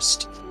his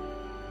chest.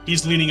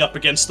 He's leaning up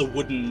against the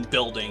wooden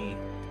building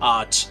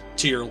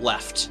to your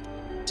left,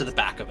 to the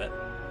back of it.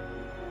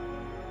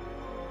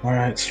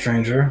 Alright,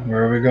 stranger,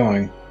 where are we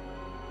going?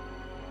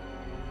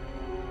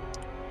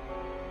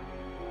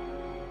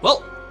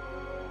 Well,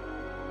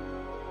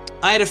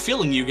 I had a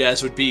feeling you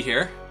guys would be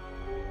here.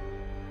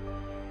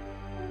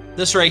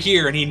 This right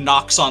here, and he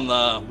knocks on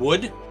the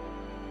wood,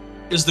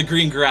 is the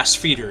Green Grass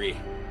Feedery.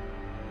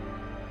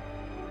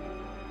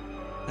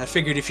 I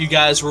figured if you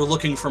guys were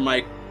looking for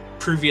my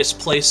previous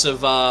place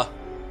of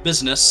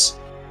business,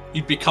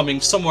 you'd be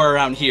coming somewhere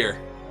around here.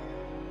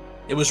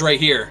 It was right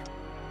here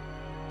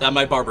that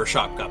my barber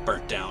shop got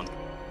burnt down.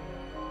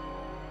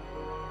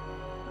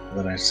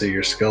 Then I see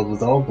you're skilled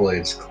with all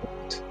blades,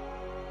 Clint.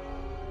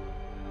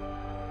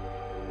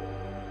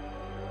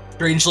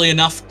 Strangely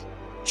enough,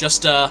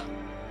 just a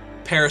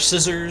pair of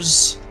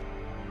scissors,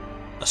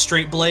 a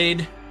straight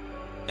blade,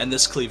 and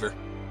this cleaver.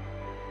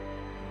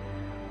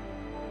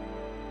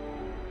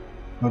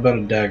 How about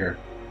a dagger?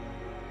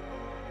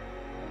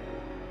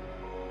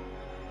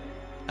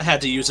 I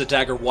had to use a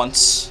dagger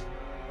once.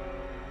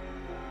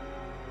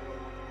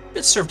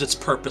 It served its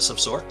purpose of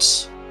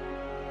sorts.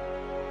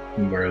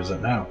 And where is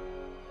it now?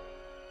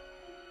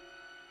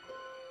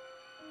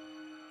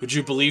 Would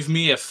you believe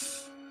me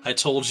if I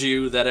told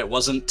you that it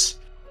wasn't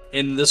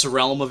in this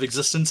realm of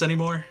existence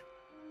anymore?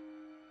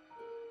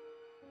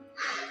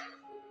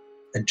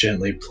 I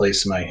gently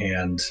place my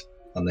hand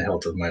on the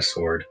hilt of my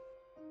sword.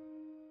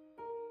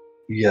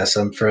 Yes,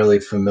 I'm fairly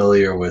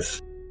familiar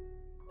with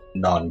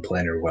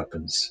non-planar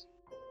weapons.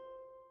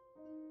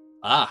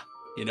 Ah,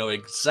 you know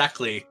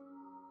exactly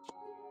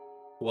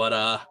what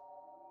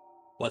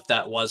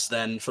that was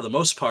then, for the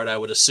most part, I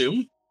would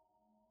assume.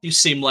 You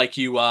seem like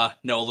you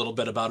know a little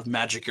bit about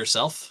magic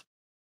yourself.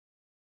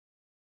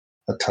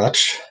 A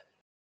touch?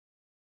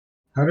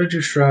 How did you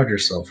shroud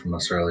yourself from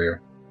us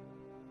earlier?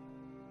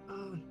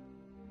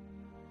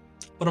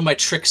 One of my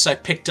tricks I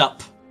picked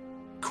up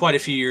quite a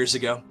few years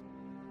ago.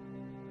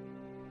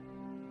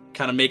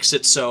 Kind of makes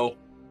it so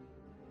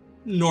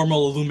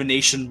normal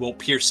illumination won't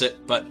pierce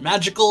it, but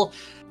magical,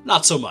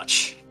 not so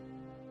much.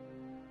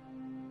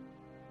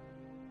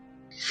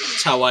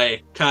 That's how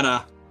I kind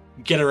of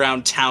get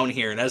around town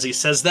here. And as he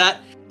says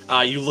that,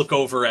 you look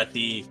over at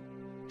the...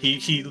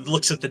 He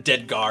looks at the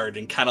dead guard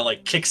and kind of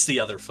like kicks the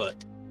other foot.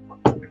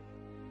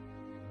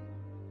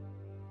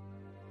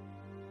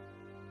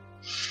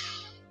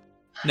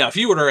 Now, if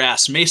you were to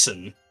ask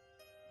Mason,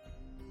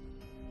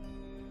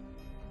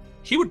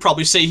 he would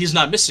probably say he's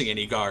not missing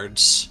any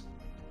guards.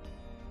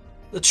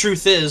 The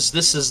truth is,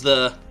 this is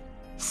the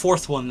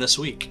 4th one this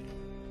week.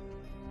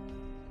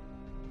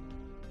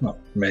 Well,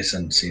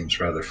 Mason seems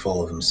rather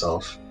full of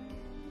himself.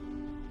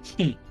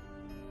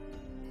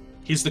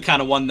 He's the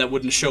kind of one that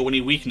wouldn't show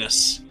any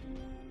weakness,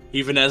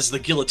 even as the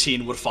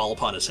guillotine would fall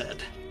upon his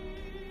head.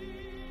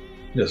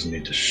 He doesn't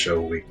need to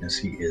show weakness,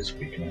 he is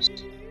weakness.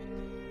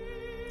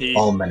 He,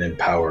 All men in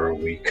power are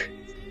weak.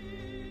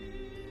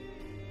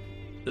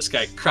 This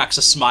guy cracks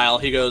a smile.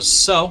 He goes,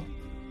 "So,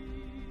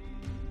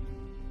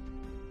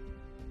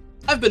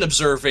 I've been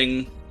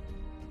observing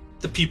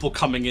the people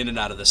coming in and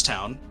out of this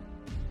town.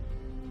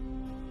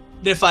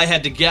 If I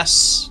had to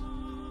guess,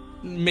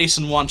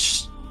 Mason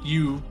wants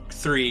you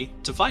 3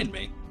 to find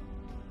me."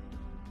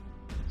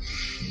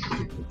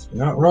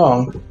 You're not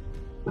wrong.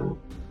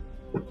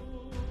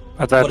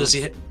 But then What does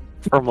he...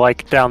 from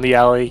like down the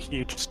alley,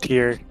 you just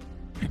hear,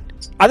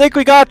 "I think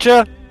we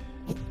gotcha."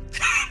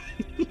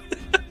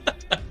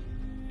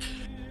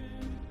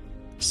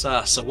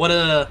 So what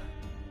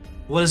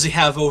does he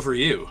have over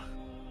you?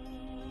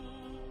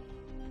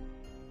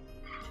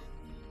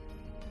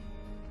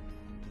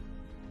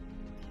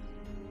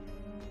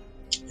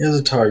 He has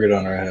a target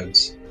on our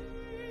heads.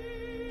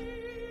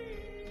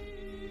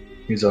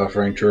 He's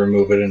offering to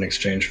remove it in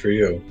exchange for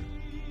you.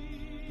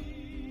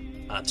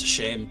 It's a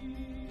shame.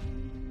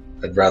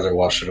 I'd rather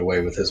wash it away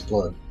with his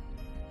blood.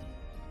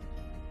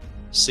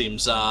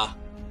 Seems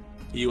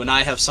you and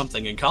I have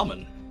something in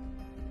common.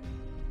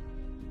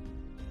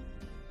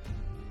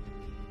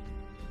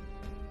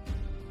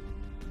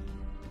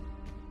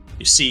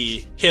 You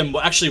see him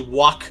actually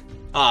walk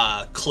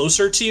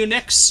closer to you,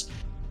 Nyx,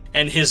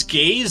 and his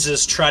gaze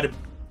is try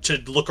to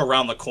look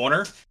around the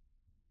corner.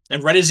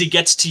 And right as he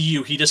gets to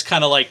you, he just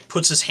kind of like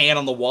puts his hand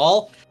on the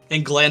wall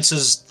and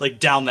glances like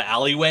down the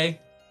alleyway.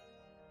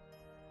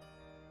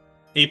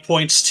 He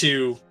points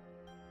to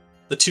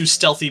the 2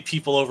 stealthy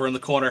people over in the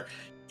corner.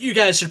 You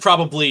guys should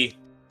probably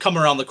come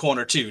around the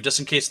corner too, just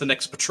in case the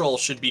next patrol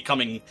should be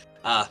coming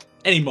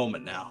any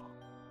moment now.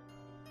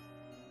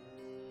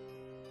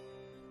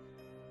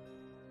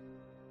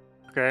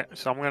 Okay,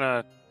 so I'm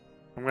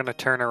gonna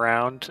turn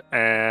around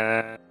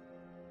and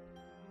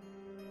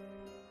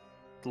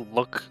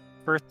look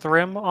for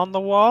Thrym on the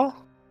wall.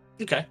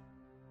 Okay.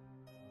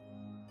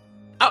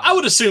 I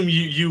would assume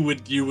you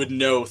would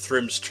know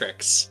Thrym's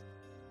tricks.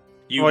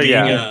 You Well, being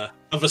yeah.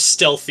 Of a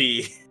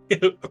stealthy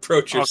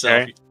approach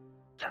yourself. Okay.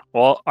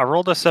 Well, I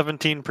rolled a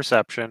 17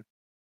 perception,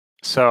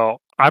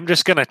 so I'm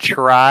just gonna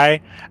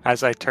try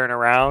as I turn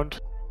around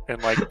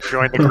and like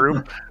join the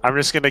group. I'm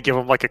just gonna give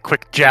him like a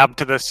quick jab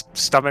to the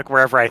stomach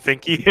wherever I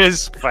think he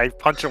is. If I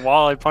punch a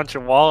wall, I'm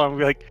gonna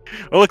be like,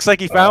 "It looks like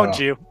he found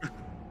you."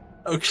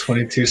 Okay.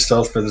 22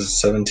 stealth for the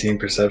 17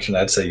 perception.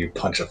 I'd say you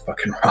punch a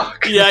fucking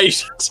rock. Yeah, you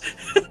should.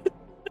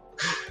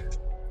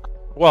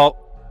 Well,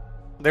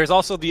 there's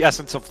also the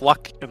essence of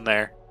luck in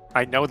there.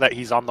 I know that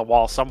he's on the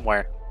wall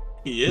somewhere.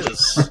 He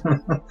is.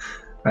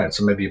 Alright,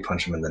 so maybe you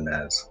punch him in the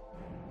nads.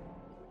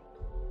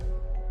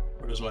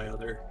 Where's my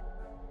other?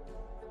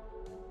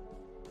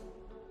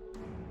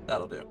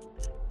 That'll do.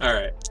 All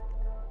right.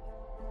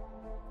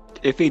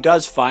 If he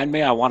does find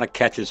me, I want to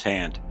catch his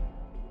hand.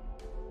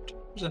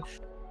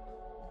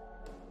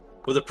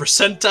 With a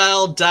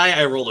percentile die,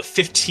 I rolled a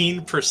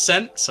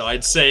 15%, so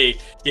I'd say,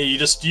 yeah, you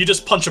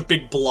just punch a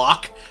big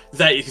block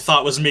that you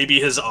thought was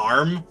maybe his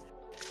arm,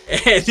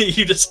 and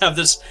you just have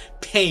this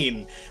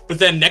pain. But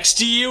then next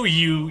to you,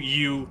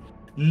 you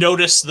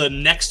notice the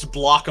next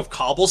block of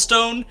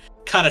cobblestone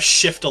kind of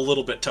shift a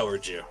little bit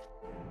towards you.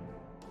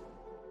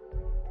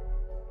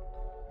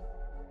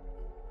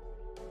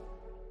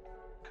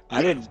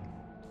 I didn't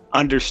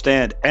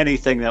understand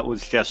anything that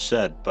was just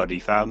said, but he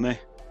found me.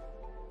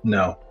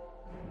 No.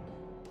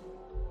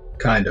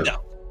 Kind of. No.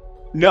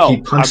 No,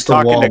 He punched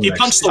I'm the wall. talking He to,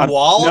 punched the I'm-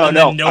 wall no, and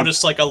no, then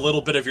noticed like a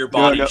little bit of your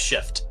body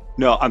shift.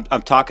 No,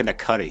 I'm talking to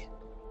Cuddy.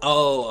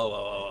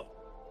 Oh.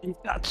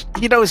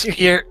 He knows you're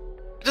here.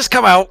 Just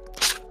come out.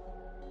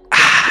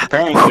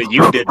 Apparently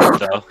you didn't,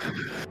 though.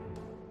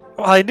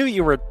 Well, I knew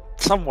you were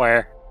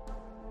somewhere.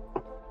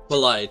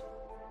 Well, I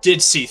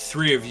did see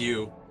 3 of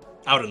you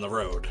out in the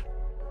road.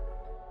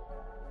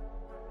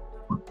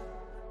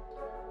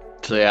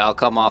 So yeah, I'll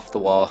come off the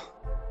wall.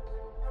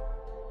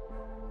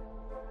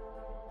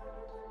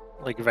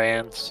 Like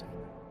Vans.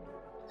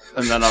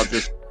 And then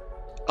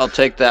I'll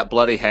take that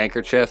bloody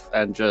handkerchief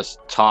and just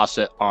toss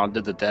it onto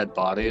the dead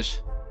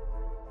bodies.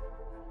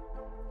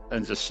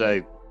 And just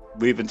say,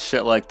 leaving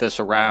shit like this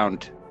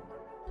around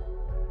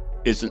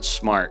isn't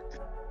smart.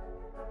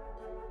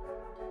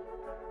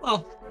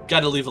 Well,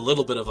 gotta leave a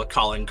little bit of a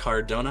calling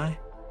card, don't I?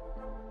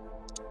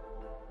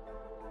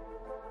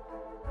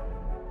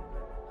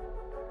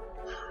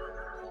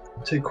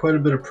 I take quite a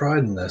bit of pride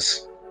in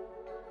this.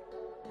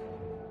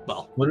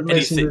 Well, What did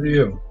Mason do to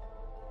you?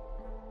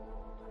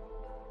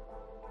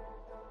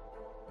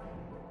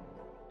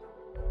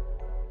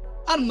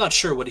 I'm not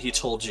sure what he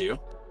told you.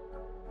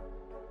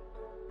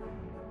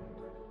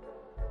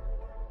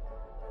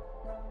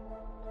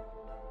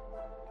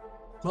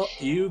 Well,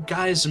 you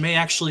guys may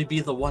actually be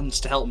the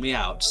ones to help me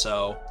out,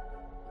 so...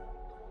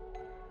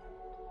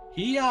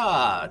 He,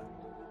 not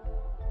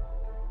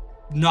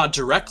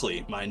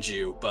directly, mind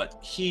you, but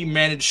he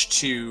managed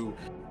to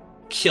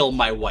kill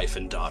my wife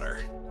and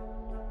daughter.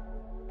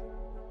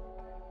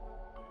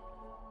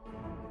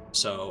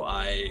 So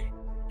I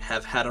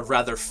have had a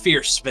rather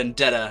fierce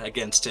vendetta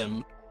against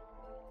him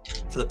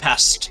for the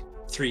past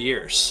 3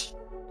 years.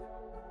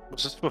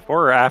 Was this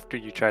before or after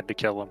you tried to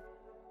kill him?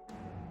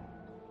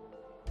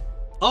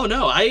 Oh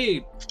no,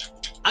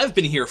 I've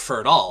been here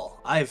for it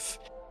all.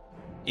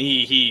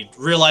 He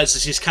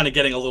realizes he's kind of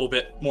getting a little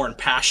bit more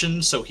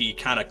impassioned, so he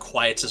kind of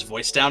quiets his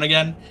voice down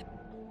again.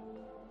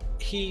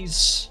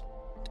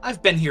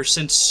 I've been here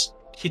since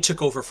he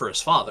took over for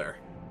his father.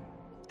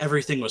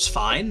 Everything was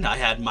fine. I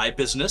had my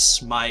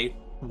business, my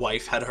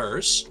wife had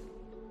hers.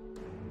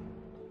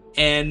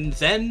 And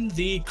then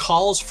the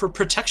calls for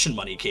protection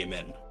money came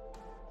in.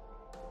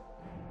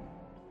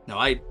 Now,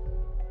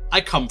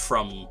 I come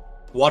from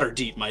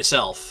Waterdeep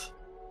myself,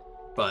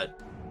 but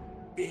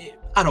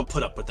I don't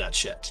put up with that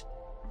shit.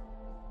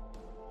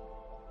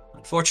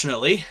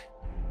 Unfortunately,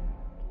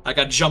 I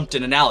got jumped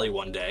in an alley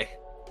one day.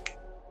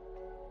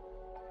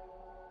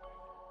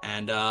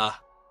 And,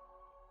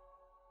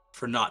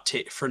 for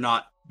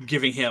not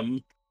giving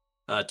him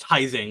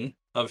tithing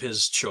of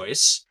his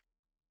choice.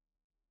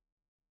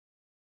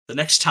 The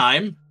next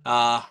time,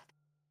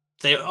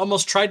 they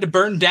almost tried to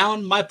burn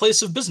down my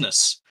place of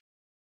business,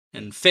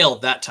 and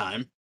failed that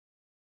time.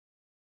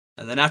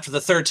 And then after the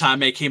 3rd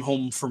time, I came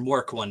home from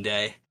work one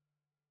day,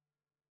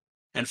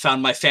 and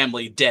found my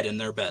family dead in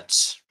their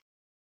beds.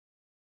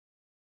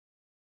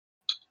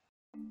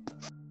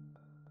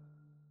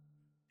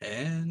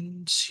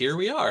 And here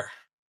we are.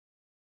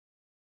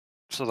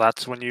 So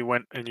that's when you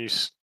went and you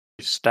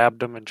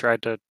stabbed him and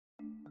tried to,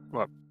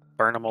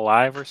 burn him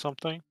alive or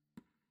something?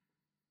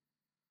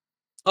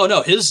 Oh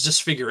no, his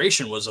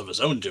disfiguration was of his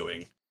own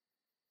doing.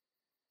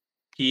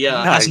 He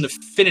Nice. has an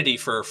affinity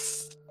for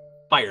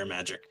fire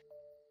magic.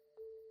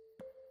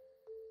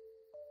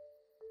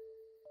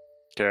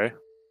 Okay.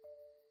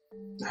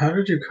 How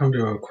did you come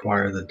to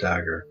acquire the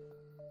dagger?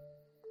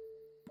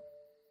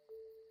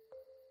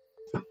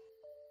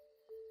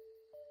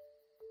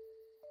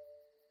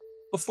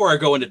 Before I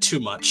go into too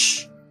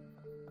much,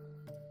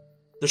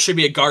 there should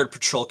be a guard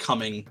patrol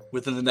coming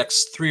within the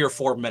next 3 or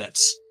 4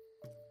 minutes.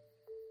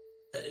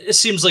 It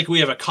seems like we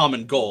have a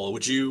common goal.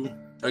 Would you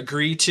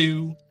agree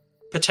to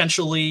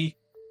potentially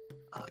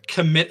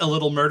commit a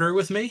little murder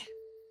with me?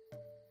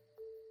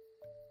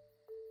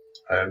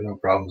 I have no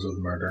problems with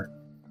murder.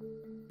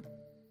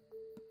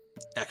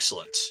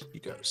 Excellent. He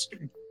goes,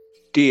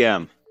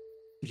 DM,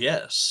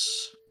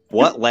 yes.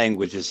 what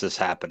language is this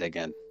happening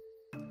in?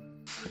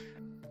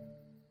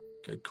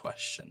 Good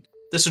question.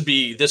 This would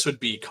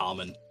be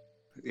common.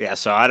 Yeah,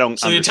 so I don't.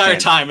 So the entire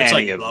time it's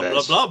like any of blah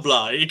this. blah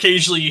blah blah.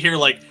 Occasionally you hear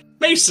like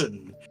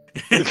Mason.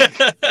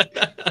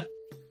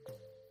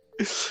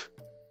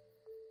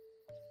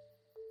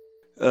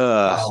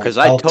 Because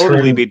I'll I'd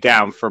totally turn- be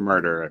down for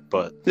murder,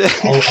 but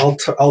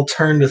I'll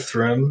turn to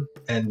Thrym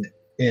and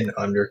in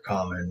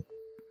Undercommon.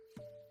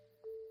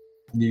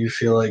 Do you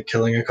feel like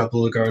killing a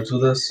couple of guards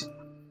with us?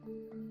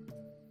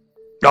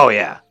 oh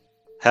yeah,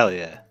 hell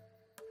yeah.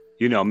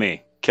 You know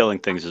me, killing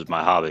things is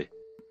my hobby.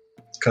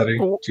 Cuddy,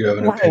 do you have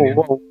an opinion?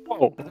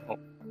 Whoa.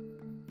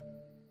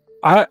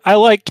 I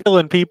like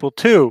killing people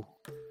too.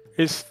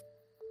 It's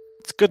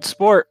good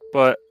sport,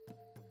 but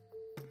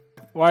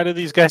why do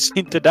these guys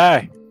need to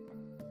die?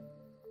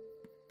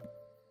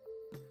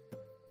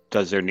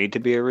 Does there need to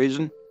be a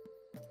reason?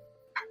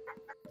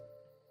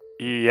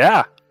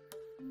 Yeah.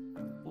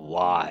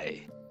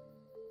 Why?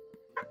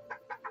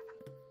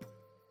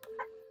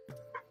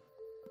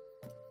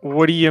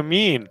 What do you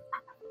mean?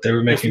 They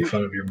were making you-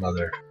 fun of your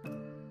mother.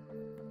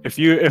 If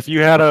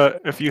you had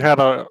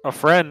a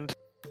friend,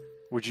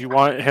 would you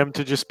want him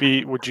to just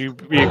be? Would you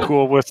be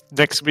cool with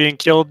Nyx being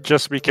killed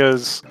just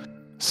because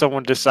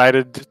someone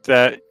decided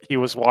that he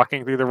was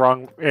walking through the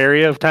wrong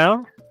area of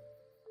town?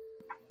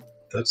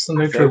 That's the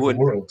nature They of would- the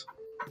world.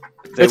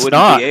 They It's wouldn't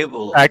not, be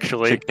able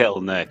Actually, to kill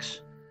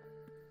Nyx.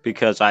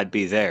 because I'd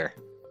be there.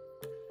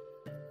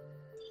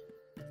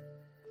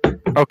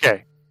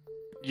 Okay.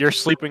 You're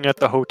sleeping at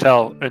the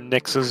hotel, and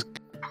Nix is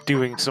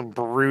doing some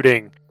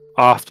brooding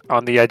off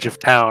on the edge of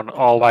town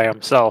all by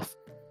himself.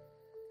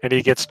 And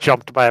he gets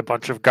jumped by a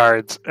bunch of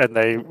guards, and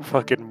they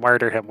fucking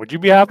murder him. Would you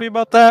be happy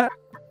about that?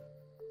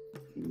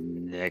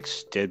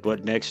 Nix did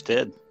what Nix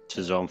did. It's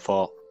his own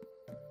fault.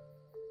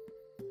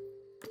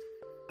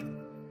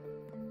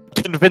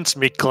 Convince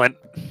me, Clint.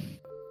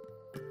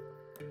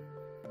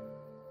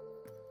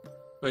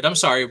 Wait, I'm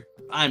sorry.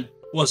 I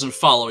wasn't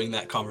following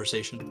that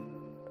conversation.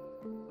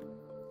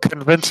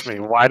 Convince me.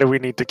 Why do we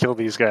need to kill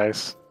these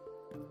guys?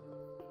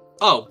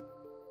 Oh,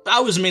 I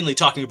was mainly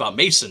talking about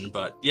Mason,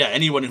 but yeah,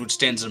 anyone who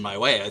stands in my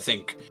way, I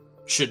think,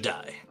 should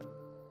die.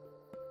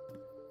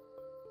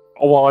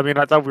 Oh, well, I mean,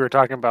 I thought we were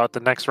talking about the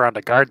next round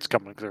of guards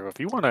coming through. If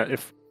you want to,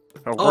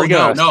 Oh,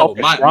 no.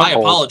 My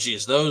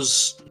apologies.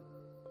 Those...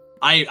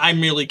 I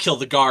merely killed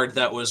the guard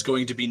that was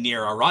going to be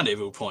near our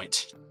rendezvous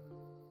point.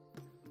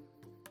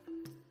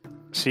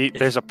 See,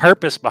 there's a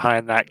purpose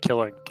behind that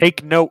killing.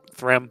 Take note,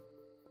 Thrym.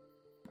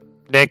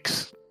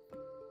 Nix.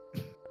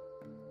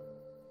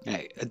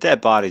 Hey, a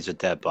dead body's a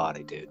dead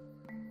body, dude.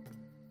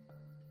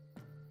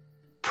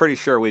 Pretty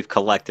sure we've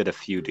collected a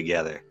few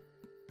together.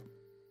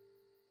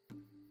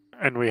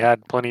 And we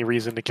had plenty of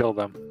reason to kill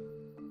them.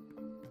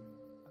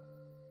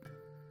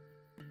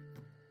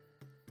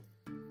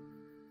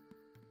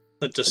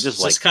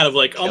 Just kind of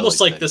like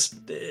almost like this.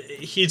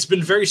 He's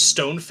been very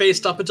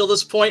stone-faced up until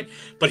this point,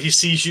 but he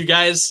sees you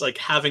guys like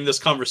having this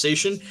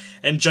conversation,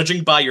 and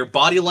judging by your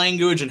body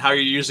language and how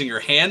you're using your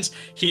hands,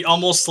 he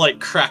almost like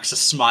cracks a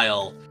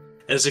smile,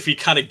 as if he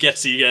kind of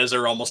gets that you guys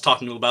are almost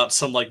talking about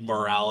some like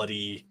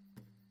morality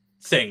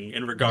thing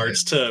in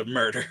regards to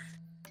murder.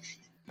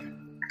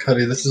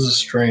 Cuddy, this is a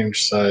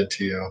strange side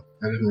to you.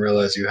 I didn't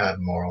realize you had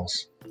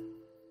morals.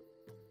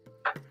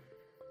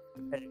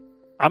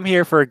 I'm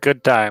here for a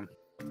good time.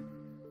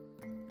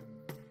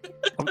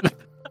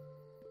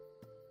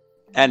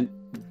 And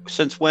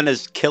since when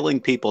has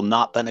killing people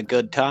not been a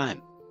good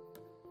time?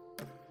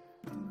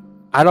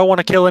 I don't want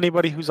to kill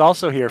anybody who's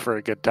also here for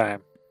a good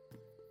time.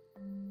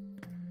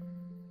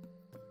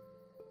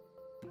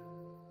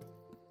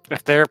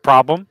 If they're a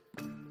problem,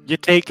 you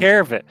take care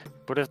of it.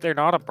 But if they're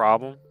not a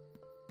problem,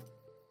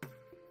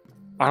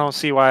 I don't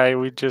see why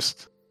we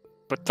just...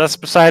 But that's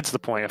besides the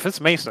point. If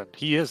it's Mason,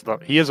 he is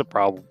a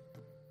problem.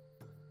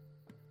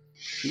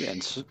 Yeah,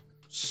 and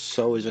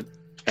so is it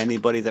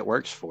anybody that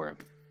works for him.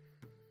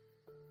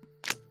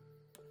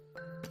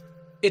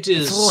 It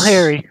is It's a little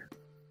hairy.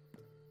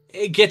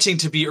 Getting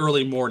to be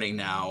early morning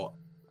now.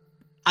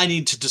 I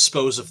need to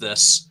dispose of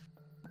this,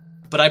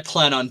 but I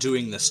plan on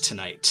doing this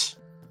tonight.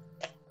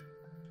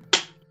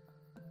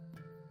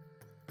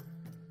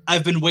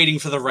 I've been waiting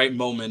for the right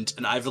moment,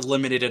 and I've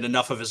eliminated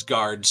enough of his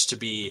guards to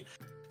be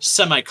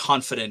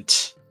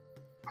semi-confident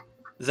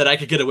that I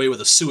could get away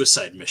with a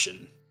suicide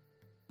mission.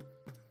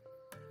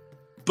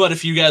 But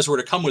if you guys were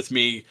to come with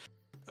me,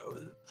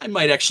 I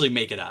might actually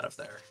make it out of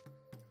there.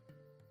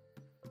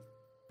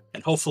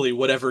 And hopefully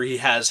whatever he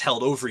has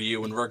held over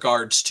you in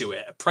regards to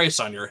a price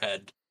on your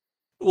head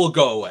will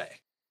go away.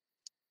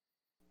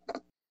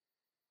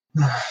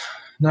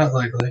 Not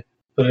likely,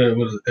 but it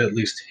would at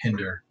least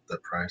hinder the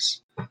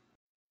price.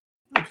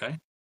 Okay.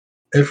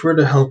 If we're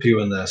to help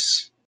you in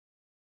this,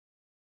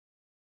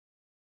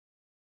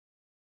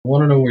 I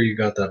want to know where you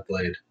got that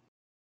blade.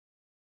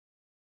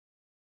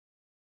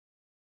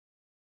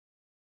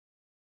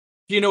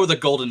 Do you know where the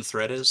golden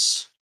thread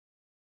is?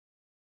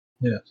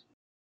 Yes.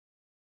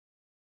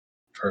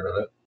 Heard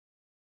of it.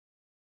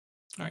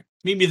 All right.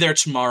 Meet me there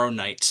tomorrow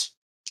night.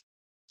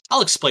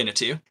 I'll explain it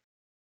to you.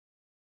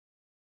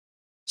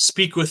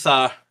 Speak with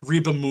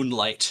Reba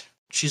Moonlight.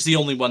 She's the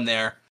only one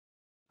there.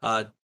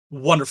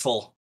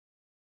 Wonderful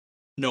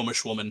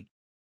gnomish woman.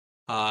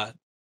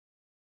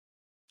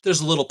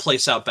 There's a little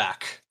place out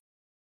back.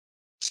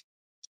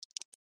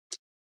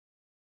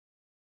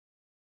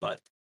 But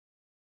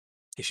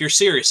if you're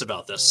serious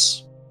about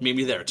this, meet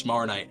me there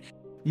tomorrow night.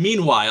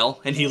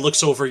 Meanwhile, and he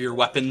looks over your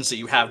weapons that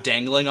you have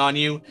dangling on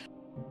you,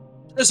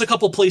 there's a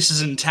couple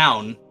places in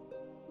town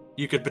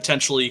you could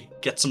potentially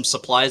get some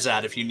supplies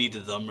at if you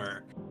needed them,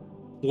 or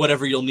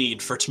whatever you'll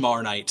need for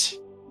tomorrow night.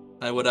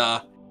 I would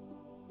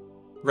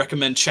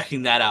recommend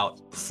checking that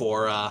out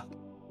before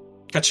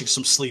catching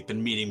some sleep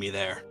and meeting me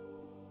there.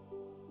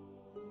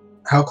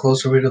 How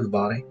close are we to the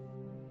body?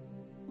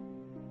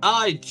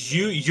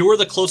 You're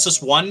the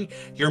closest one.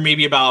 You're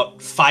maybe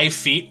about 5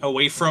 feet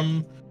away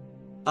from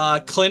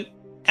Clint.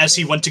 As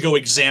he went to go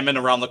examine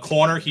around the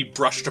corner, he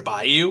brushed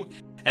by you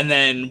and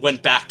then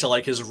went back to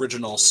like his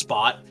original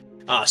spot.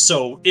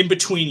 So in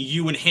between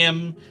you and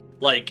him,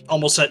 like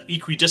almost at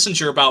equidistance,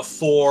 you're about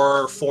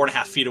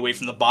 4.5 feet away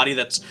from the body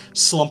that's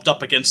slumped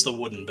up against the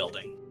wooden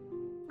building.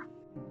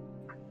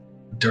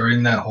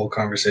 During that whole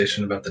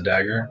conversation about the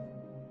dagger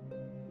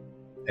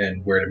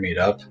and where to meet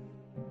up,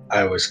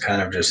 I was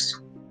kind of just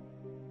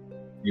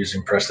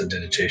using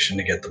prestidigitation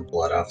to get the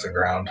blood off the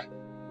ground.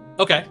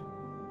 Okay.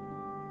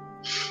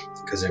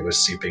 Because it was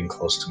seeping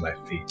close to my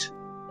feet.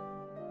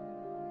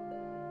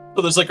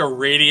 So there's like a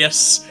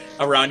radius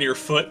around your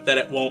foot that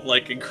it won't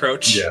like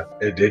encroach. Yeah,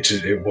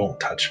 it won't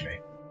touch me.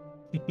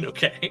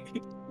 Okay.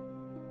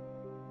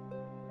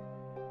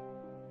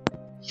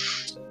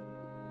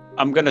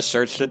 I'm gonna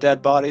search the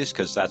dead bodies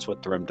because that's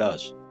what Thrym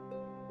does.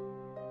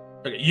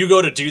 Okay, you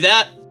go to do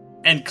that,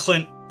 and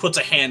Clint puts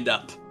a hand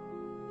up,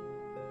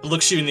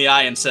 looks you in the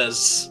eye, and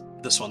says,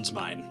 "This one's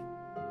mine."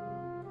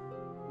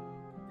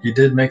 You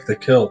did make the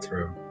kill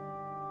through.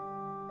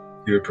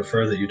 You would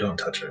prefer that you don't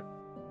touch it.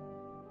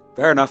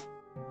 Fair enough.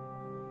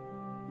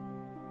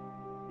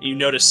 You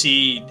notice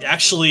he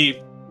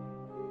actually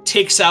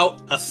takes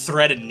out a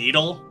thread and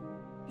needle.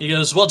 He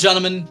goes, "Well,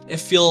 gentlemen,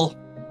 if you'll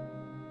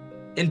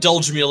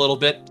indulge me a little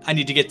bit, I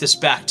need to get this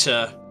back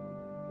to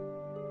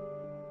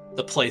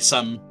the place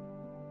I'm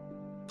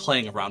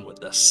playing around with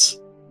this."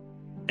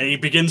 And he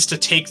begins to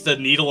take the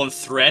needle and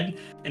thread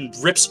and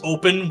rips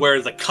open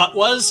where the cut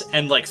was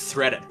and like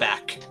thread it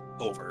back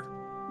over.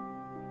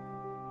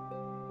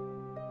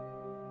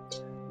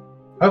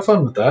 Have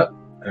fun with that.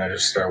 And I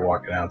just start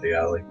walking out the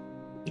alley.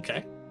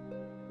 Okay.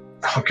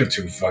 I don't give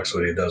two fucks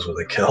what he does with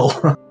a kill.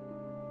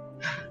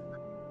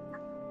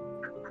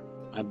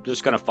 I'm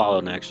just gonna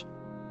follow next.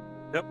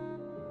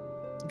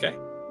 Okay.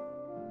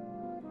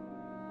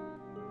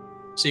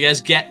 So you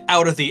guys get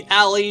out of the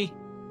alley.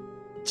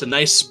 It's a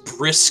nice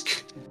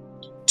brisk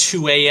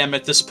 2 a.m.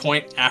 at this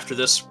point after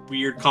this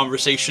weird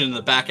conversation in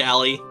the back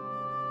alley.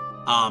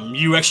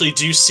 You actually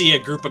do see a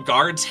group of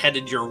guards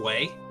headed your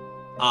way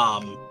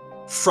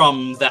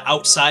from the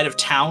outside of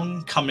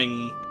town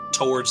coming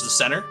towards the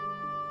center.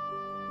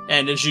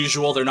 And as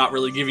usual, they're not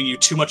really giving you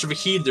too much of a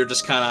heed. They're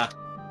just kind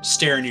of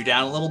staring you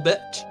down a little bit.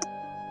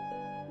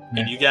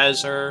 Yeah. And you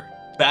guys are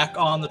back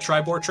on the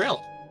Triboar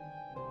Trail.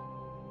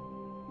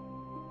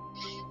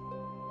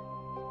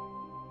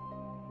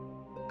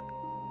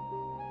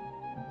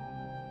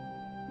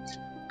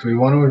 Do we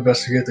want to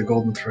investigate the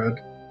golden thread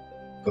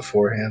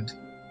beforehand?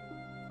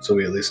 So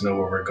we at least know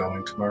where we're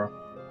going tomorrow?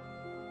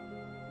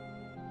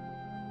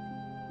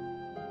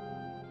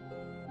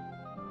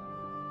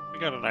 We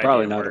got an idea.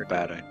 Probably not where- a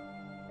bad idea.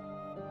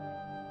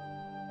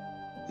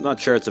 I'm not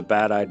sure it's a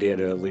bad idea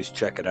to at least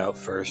check it out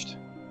first.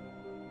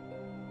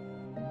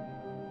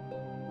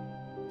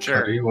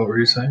 Sure. Cuddy, what were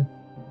you saying?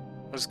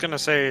 I was gonna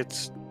say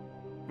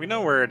we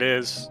know where it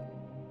is.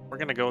 We're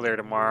gonna go there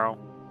tomorrow.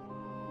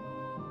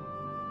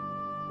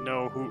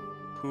 Know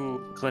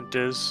who Clint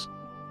is,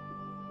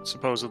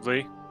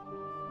 supposedly.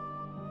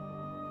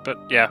 But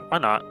yeah, why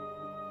not?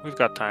 We've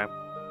got time.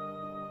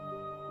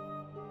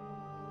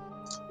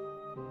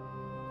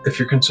 If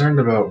you're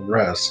concerned about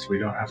rest, we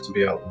don't have to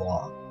be out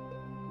long.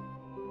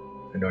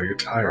 I know you're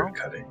tired, No.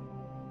 Cuddy.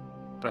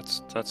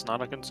 That's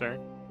not a concern.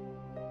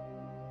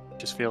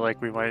 Just feel like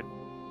we might.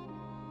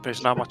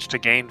 There's not much to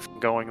gain from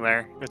going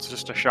there. It's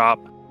just a shop.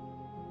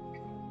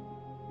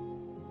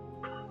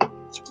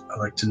 I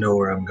like to know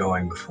where I'm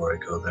going before I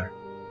go there.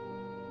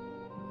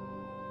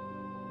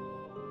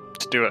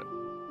 Let's do it.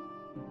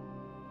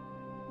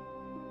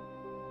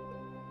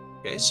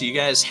 Okay, so you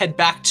guys head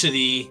back to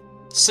the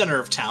center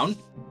of town.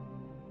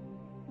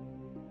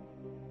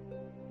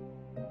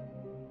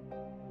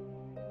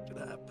 Did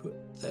I put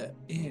that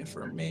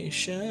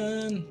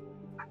information?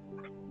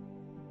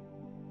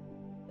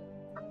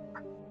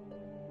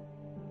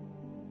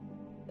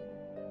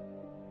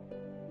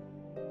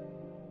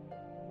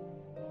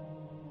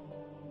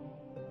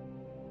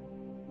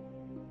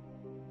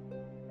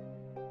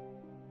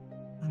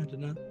 I did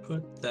not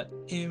put that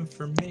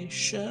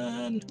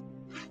information.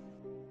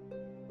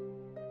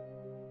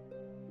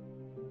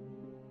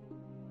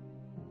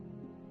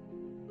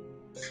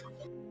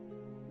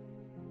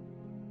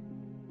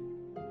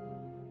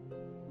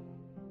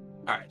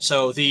 All right,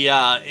 so the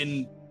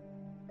in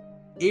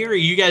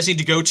area you guys need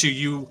to go to,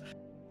 you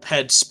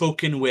had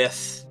spoken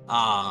with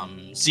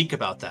Zeke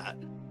about that,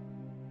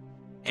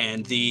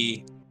 and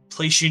the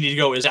place you need to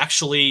go is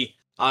actually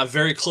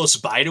very close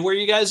by to where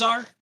you guys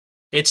are.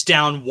 It's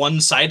down one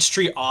side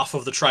street off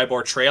of the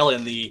Triboar Trail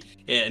in the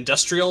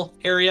industrial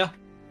area.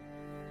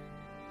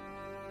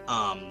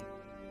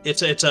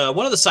 It's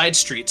one of the side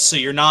streets, so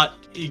you're not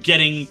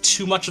getting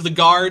too much of the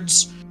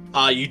guards.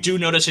 You do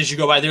notice as you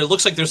go by there, it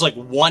looks like there's like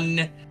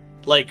one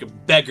like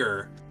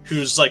beggar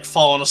who's like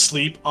fallen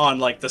asleep on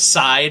like the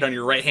side on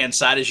your right hand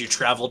side as you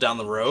travel down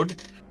the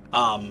road.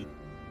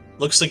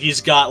 Looks like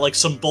he's got like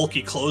some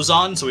bulky clothes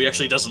on, so he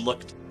actually doesn't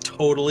look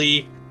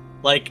totally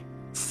like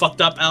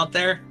fucked up out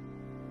there.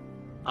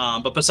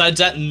 But besides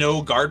that,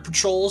 no guard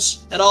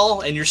patrols at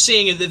all. And you're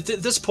seeing at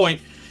this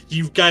point,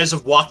 you guys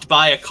have walked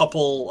by a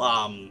couple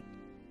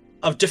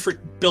of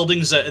different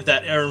buildings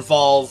that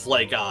involve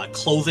like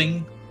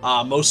clothing.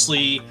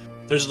 Mostly,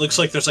 looks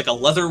like there's like a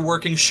leather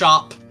working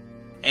shop,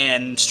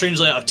 and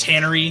strangely a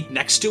tannery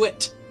next to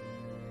it.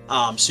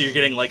 So you're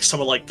getting like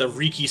some of like the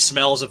reeky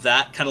smells of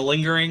that kind of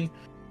lingering.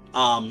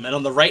 And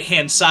on the right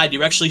hand side,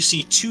 you actually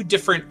see two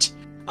different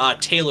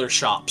tailor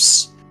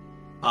shops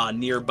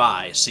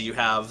nearby. So you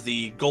have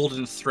the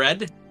Golden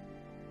Thread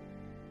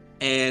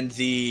and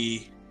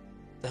the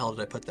hell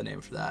did I put the name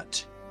for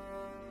that?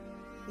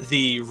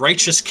 The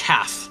Righteous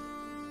Calf.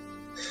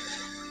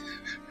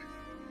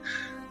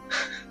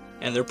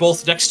 and they're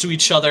both next to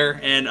each other.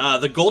 And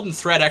the golden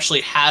thread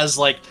actually has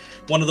like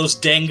one of those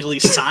dangly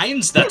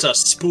signs that's a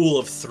spool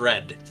of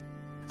thread.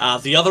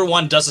 The other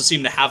one doesn't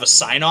seem to have a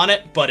sign on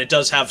it, but it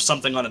does have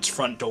something on its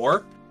front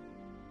door.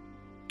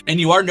 And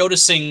you are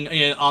noticing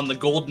on the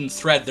golden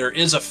thread there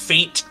is a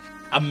faint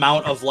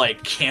amount of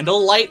like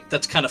candle light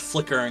that's kind of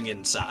flickering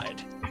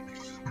inside.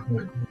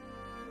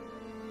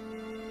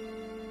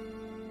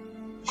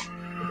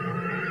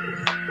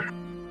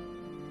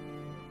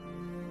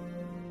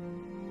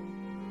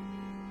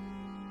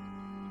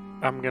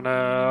 I'm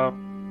gonna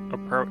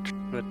approach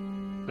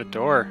the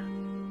door.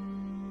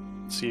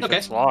 See if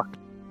it's locked.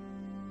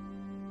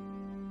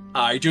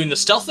 Are you doing the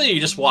stealthy, or are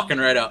you just walking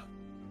right up?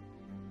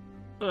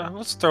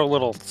 Let's throw a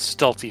little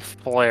stealthy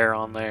flair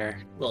on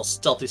there. Little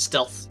stealthy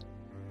stealth.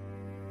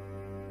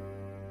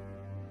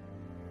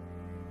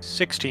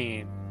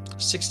 16.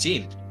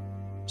 16.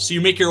 So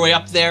you make your way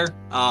up there.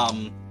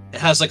 It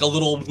has like a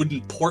little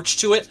wooden porch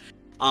to it.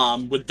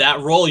 With that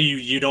roll,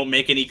 you don't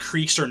make any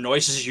creaks or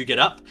noises as you get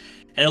up.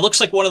 And it looks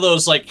like one of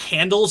those like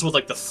handles with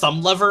like the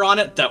thumb lever on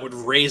it that would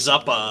raise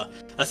up a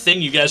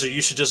thing. You guys are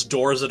used to just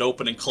doors that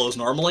open and close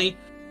normally.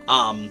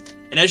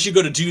 And as you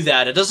go to do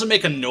that, it doesn't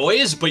make a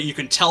noise, but you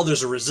can tell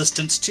there's a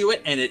resistance to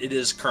it, and it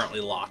is currently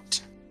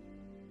locked.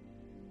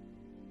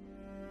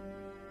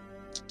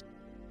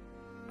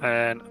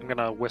 And I'm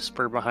gonna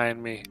whisper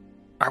behind me,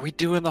 are we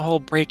doing the whole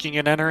breaking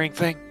and entering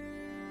thing?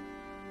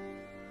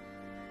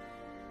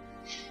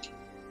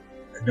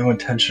 No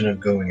intention of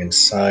going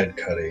inside,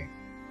 Cuddy.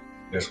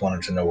 Just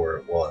wanted to know where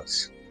it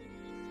was.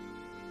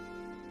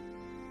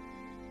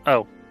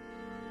 Oh.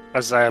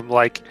 As I'm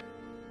like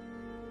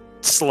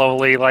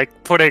slowly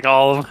like putting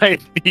all of my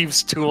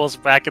thieves' tools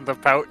back in the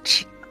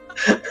pouch.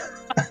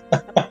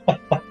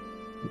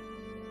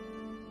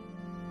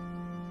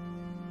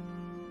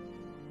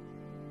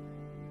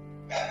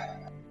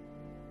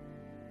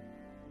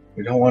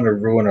 We don't want to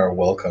ruin our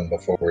welcome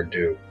before we're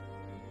due.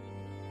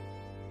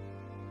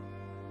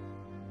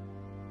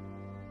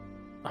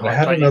 And I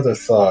had another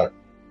thought.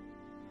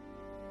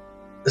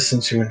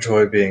 Since you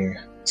enjoy being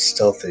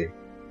stealthy,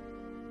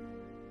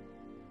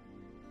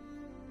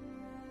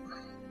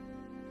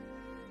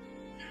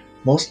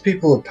 most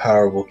people of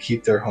power will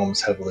keep their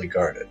homes heavily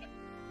guarded.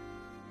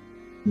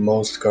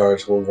 Most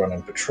guards will run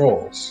on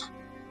patrols.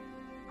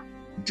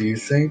 Do you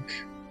think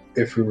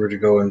if we were to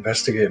go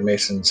investigate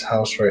Mason's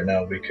house right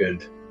now, we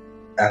could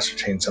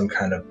ascertain some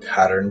kind of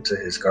pattern to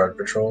his guard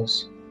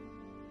patrols?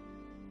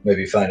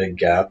 Maybe find a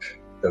gap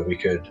that we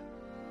could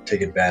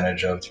take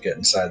advantage of to get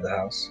inside the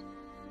house?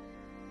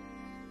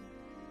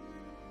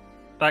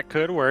 That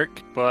could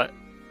work, but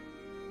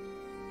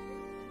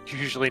you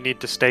usually need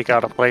to stake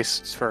out a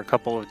place for a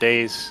couple of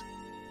days.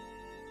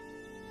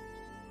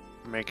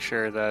 Make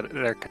sure that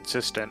they're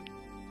consistent.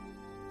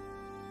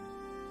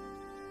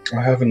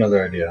 I have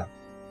another idea.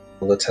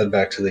 Well, let's head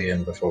back to the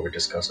inn before we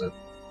discuss it.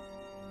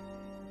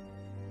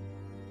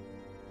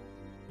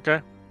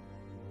 Okay.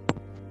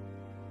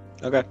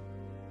 Okay.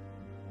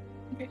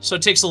 So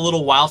it takes a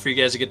little while for you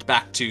guys to get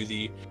back to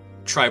the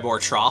Tribor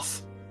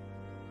Trough.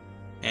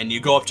 And you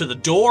go up to the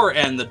door,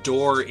 and the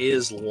door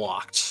is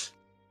locked.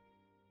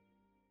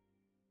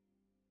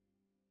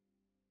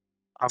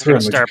 I'm Thrym, gonna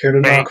would you start care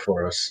to bang- knock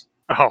for us?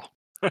 Oh,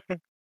 Yeah,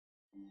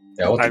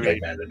 I want the I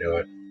big mean- man to do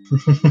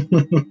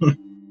it.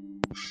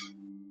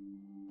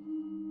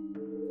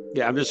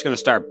 Yeah, I'm just gonna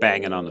start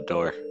banging on the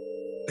door.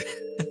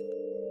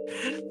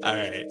 All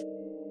right.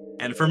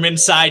 And from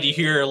inside, you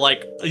hear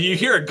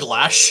a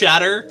glass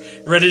shatter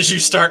right as you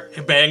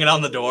start banging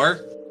on the door.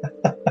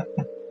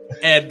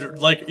 And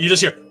like you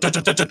just hear dut,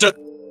 dut, dut, dut, dut,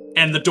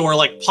 and the door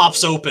like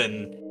pops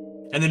open,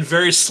 and then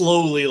very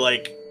slowly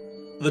like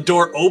the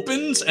door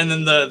opens, and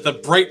then the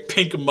bright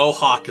pink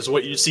mohawk is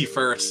what you see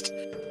first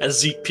as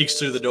Zeke peeks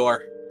through the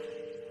door.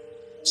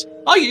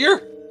 Oh,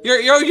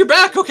 you're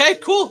back. Okay,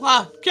 cool.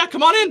 Yeah,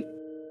 come on in.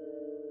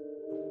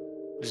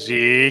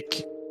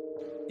 Zeke,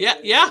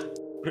 Yeah.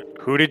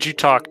 who did you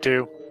talk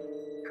to?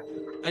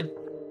 I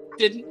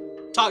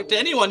didn't talk to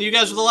anyone. You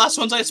guys were the last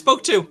ones I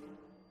spoke to.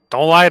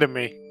 Don't lie to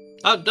me.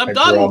 I'm I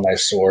done. draw my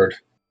sword.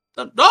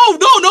 No, I'm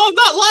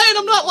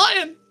not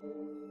lying.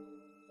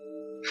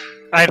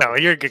 I know,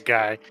 you're a good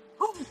guy.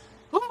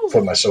 Oh,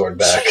 Put my sword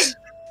back. jeez.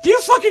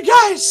 You fucking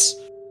guys!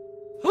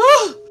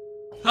 Oh,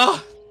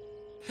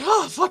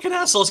 fucking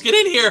assholes, get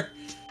in here!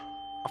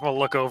 I'm gonna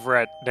look over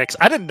at Nix.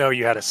 I didn't know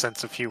you had a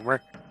sense of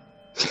humor.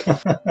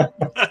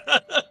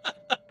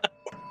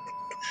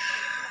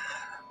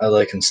 I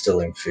like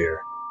instilling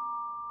fear.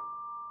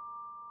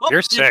 Well,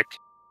 You're sick.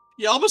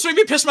 You almost made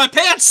me piss my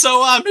pants,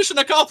 so mission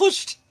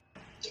accomplished.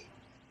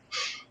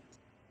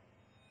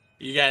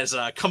 You guys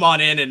come on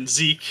in, and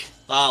Zeke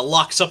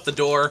locks up the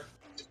door.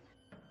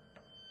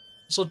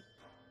 So,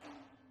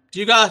 do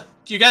you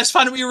guys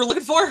find what you were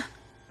looking for?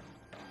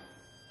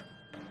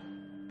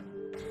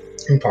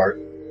 In part.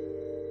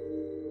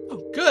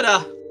 Oh, good.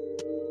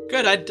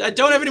 Good. I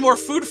don't have any more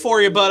food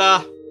for you,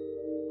 but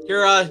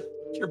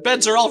your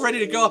beds are all ready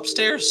to go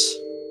upstairs.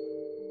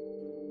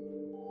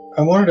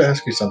 I wanted to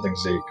ask you something,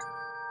 Zeke.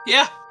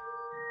 Yeah.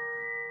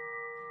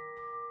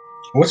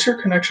 What's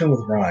your connection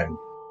with Rhyme?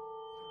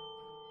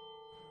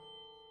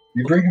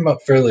 You bring him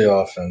up fairly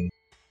often.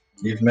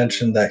 You've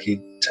mentioned that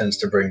he tends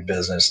to bring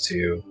business to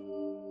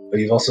you, but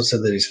you've also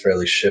said that he's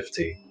fairly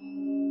shifty,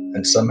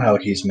 and somehow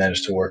he's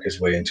managed to work his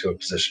way into a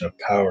position of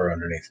power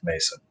underneath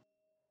Mason.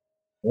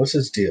 What's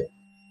his deal?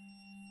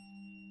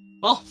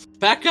 Well,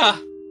 back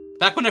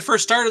when I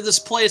first started this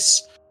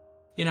place,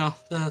 you know,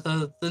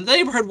 the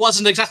neighborhood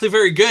wasn't exactly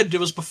very good. It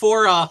was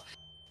before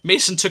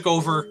Mason took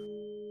over,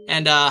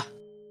 and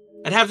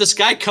I'd have this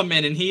guy come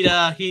in, and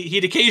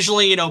he'd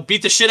occasionally, you know,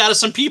 beat the shit out of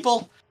some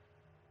people,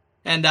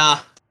 and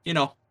you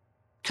know,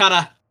 kind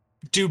of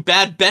do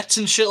bad bets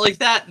and shit like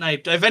that. And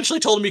I eventually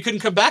told him he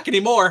couldn't come back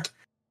anymore.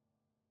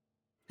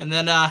 And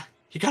then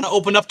he kind of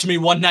opened up to me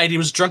one night. He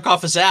was drunk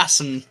off his ass,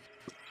 and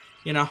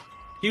you know,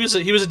 he was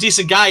a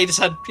decent guy. He just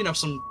had, you know,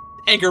 some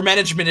anger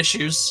management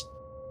issues.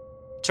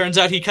 Turns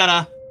out he kind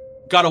of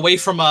got away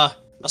from a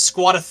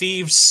squad of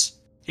thieves.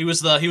 He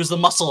was the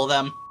muscle of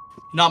them.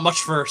 Not much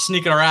for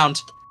sneaking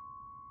around.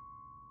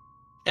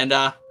 And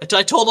I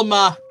told him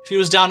if he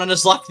was down on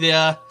his luck,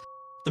 the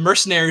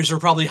mercenaries were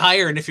probably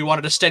hiring if he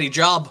wanted a steady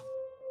job.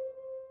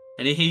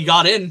 And he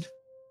got in,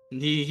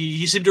 and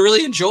he seemed to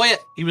really enjoy it.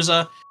 He was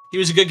a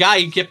good guy.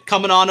 He kept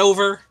coming on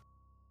over.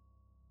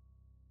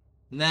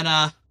 And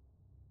then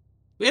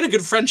we had a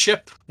good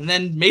friendship. And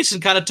then Mason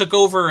kind of took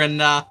over, and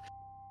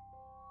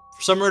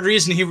for some weird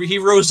reason he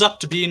rose up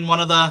to being one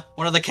of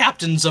the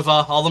captains of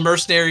all the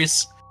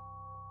mercenaries.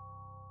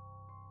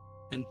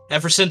 And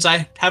ever since,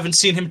 I haven't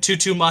seen him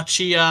too much.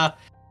 He kind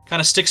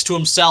of sticks to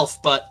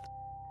himself, but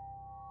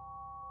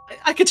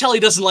I could tell he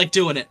doesn't like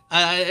doing it.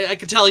 I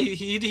could tell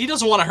he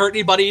doesn't want to hurt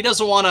anybody. He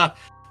doesn't want to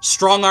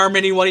strong arm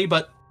anybody,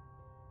 but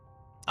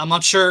I'm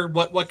not sure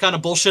what kind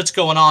of bullshit's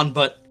going on,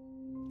 but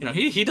you know,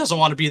 he doesn't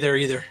want to be there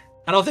either.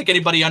 I don't think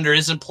anybody under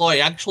his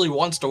employ actually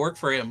wants to work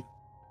for him.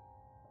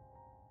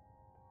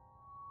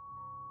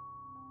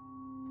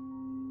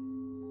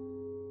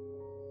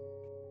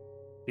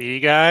 You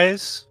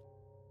guys,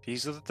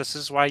 this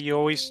is why you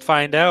always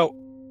find out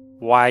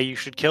why you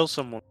should kill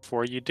someone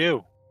before you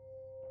do.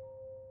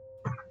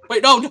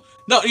 Wait, no,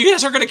 you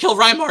guys aren't gonna kill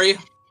Rhyme, are you?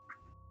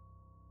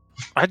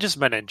 I just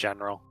meant in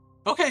general.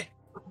 Okay.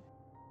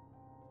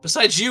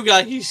 Besides you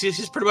guys,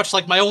 he's pretty much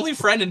like my only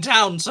friend in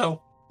town,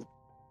 so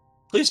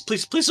please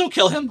don't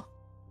kill him.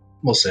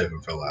 We'll save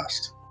him for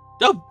last.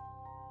 No.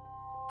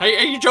 Are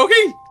you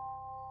joking?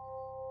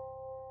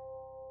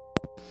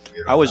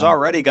 I was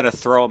already gonna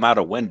throw him out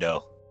a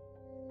window.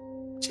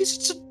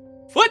 Jesus,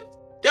 what?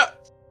 Yeah.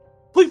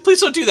 Please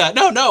don't do that.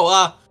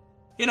 No.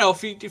 You know,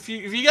 if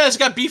you guys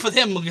got beef with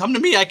him, come to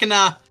me. I can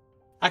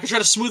try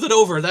to smooth it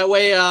over. That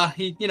way,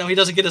 he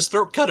doesn't get his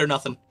throat cut or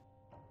nothing.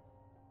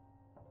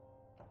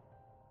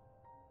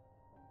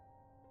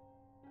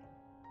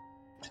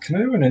 Can I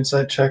do an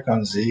insight check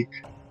on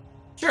Zeke?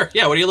 Sure.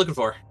 Yeah. What are you looking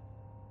for?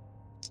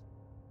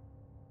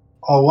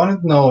 I want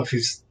to know if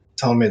he's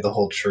telling me the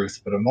whole truth,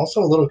 but I'm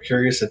also a little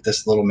curious if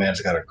this little man's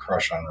got a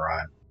crush on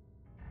Ryan.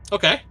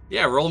 Okay.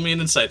 Yeah. Roll me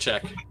an insight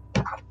check.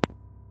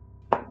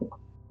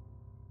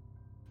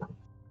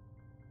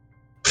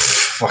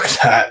 Fuck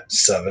that.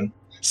 7.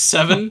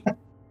 7.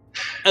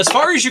 As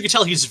far as you can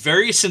tell, he's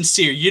very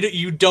sincere.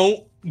 You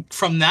don't,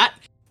 from that,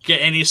 get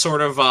any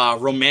sort of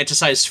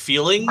romanticized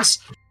feelings,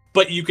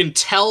 but you can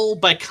tell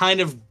by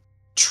kind of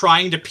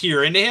trying to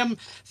peer into him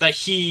that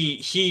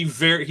he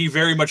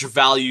very much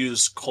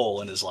values Cole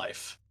in his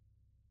life,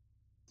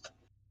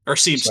 or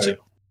seems to.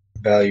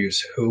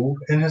 Values who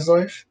in his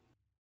life?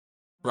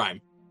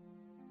 Rhyme.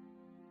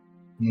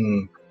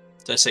 Hmm.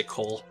 Did I say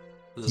Cole?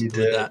 You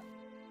did. That?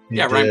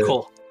 Yeah, Rhyme did.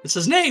 Cole. It's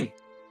his name.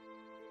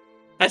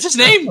 That's his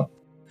name.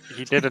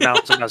 He did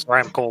announce him as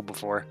Rhyme Cole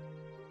before.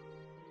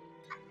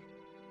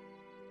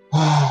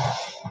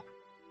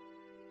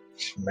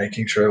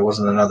 Making sure it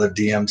wasn't another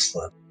DM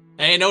slip.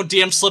 Hey, no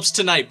DM slips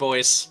tonight,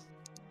 boys.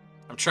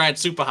 I'm trying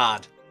super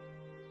hard.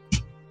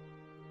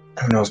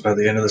 Who knows, by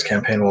the end of this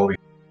campaign we'll be...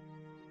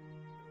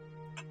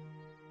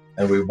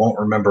 And we won't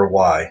remember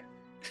why.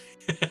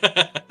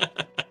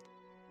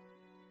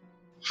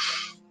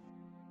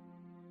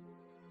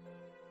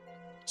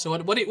 So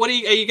what are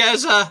you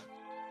guys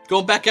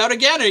going back out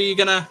again, or are you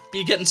gonna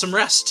be getting some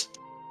rest?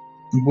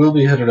 We'll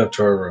be headed up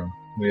to our room.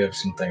 We have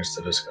some things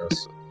to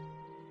discuss.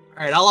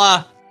 Alright,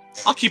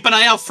 I'll keep an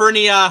eye out for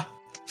any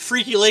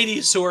freaky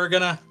ladies who are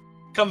gonna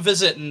come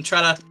visit and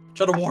try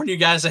to warn you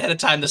guys ahead of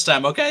time this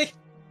time, okay?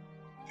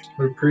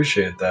 We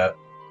appreciate that.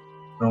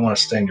 I don't want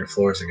to stain your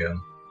floors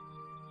again.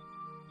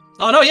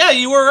 Oh no, yeah,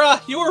 you were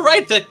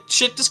right. That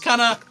shit just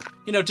kind of,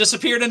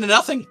 disappeared into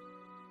nothing.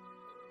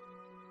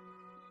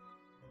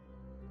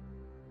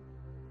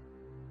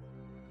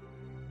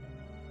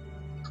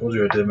 Told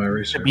you I did my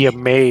research. Be a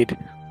maid.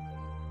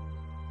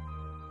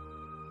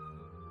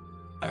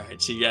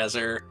 Alright, so you guys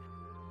are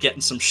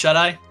getting some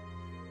shut-eye?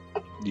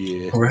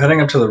 Yeah. We're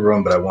heading up to the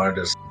room, but I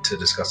wanted to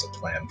discuss a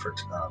plan for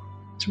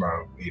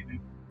tomorrow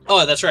evening.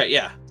 Oh, that's right,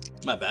 yeah.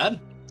 My bad.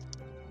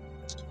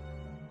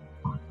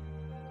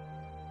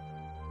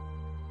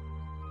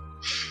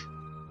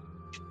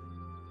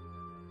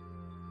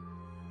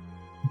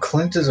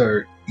 Clint is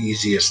our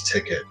easiest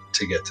ticket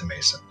to get to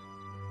Mason.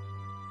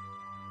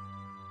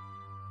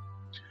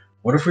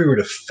 What if we were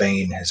to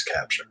feign his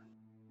capture?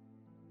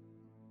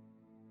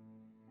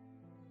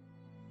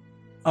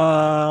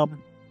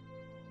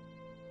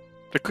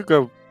 It could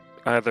go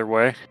either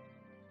way,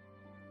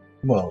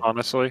 Well,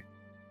 honestly.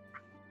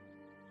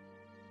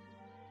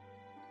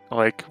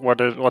 Like,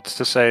 what's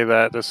to say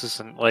that this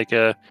isn't like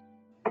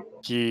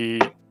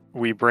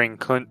we bring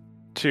Clint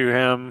to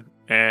him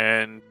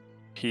and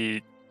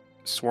he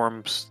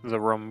swarms the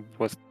room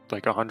with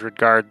like 100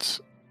 guards.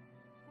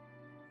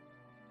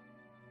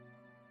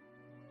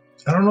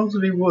 I don't know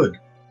that he would.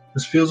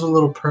 This feels a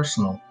little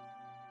personal.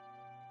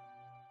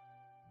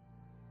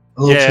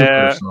 A little too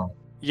personal.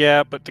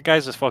 Yeah, but the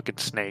guy's a fucking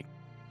snake.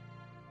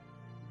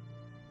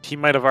 He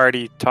might have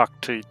already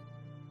talked to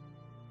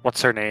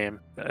what's her name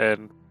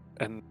and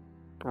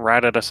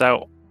ratted us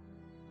out.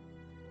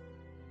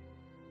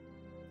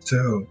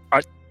 So,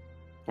 What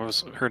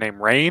was her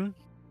name? Rain?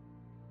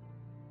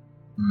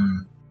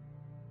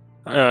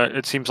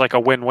 It seems like a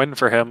win-win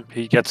for him.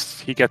 He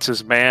gets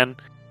his man,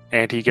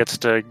 and he gets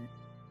to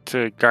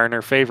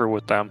garner favor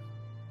with them.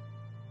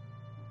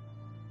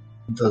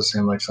 it does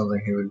seem like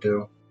something he would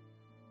do.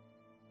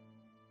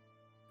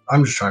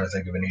 I'm just trying to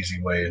think of an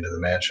easy way into the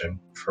mansion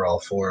for all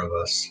four of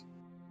us.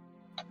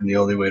 And the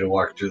only way to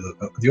walk through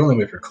the only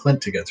way for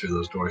Clint to get through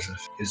those doors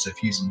is if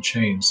he's in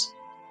chains.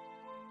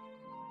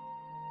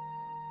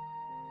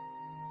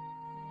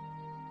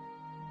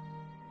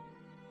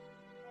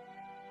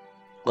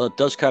 Well, it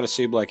does kind of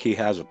seem like he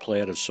has a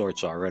plan of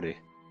sorts already.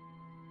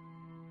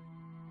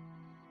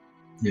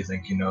 You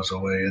think he knows a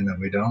way in that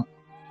we don't?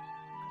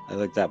 I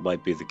think that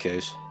might be the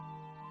case.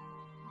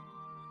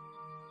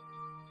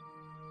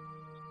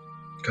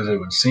 Because it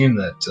would seem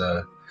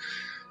that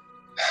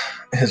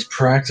his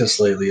practice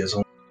lately is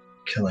only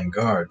killing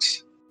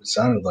guards. It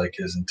sounded like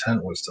his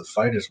intent was to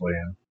fight his way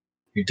in.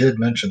 He did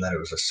mention that it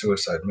was a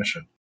suicide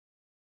mission.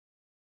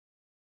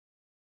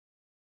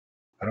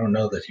 I don't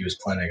know that he was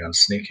planning on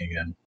sneaking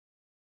in.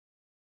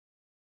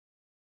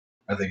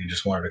 I think he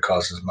just wanted to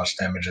cause as much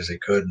damage as he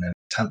could in an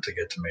attempt to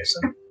get to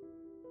Mason.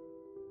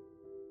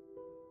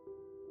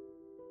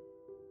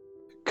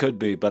 Could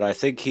be, but I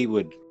think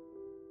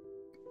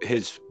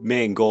his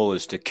main goal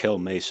is to kill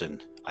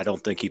Mason. I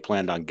don't think he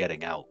planned on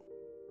getting out.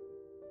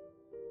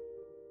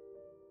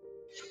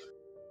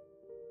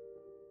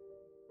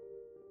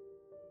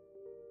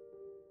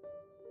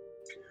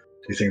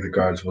 Do you think the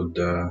guards would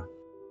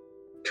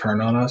turn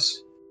on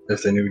us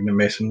if they knew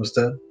Mason was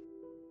dead?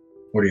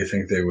 Or do you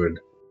think they would?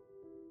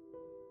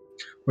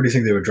 Or do you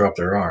think they would drop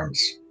their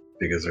arms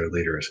because their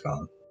leader is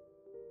gone?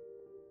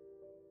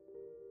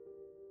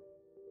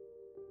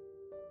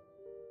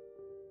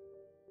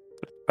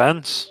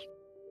 Depends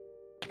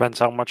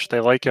how much they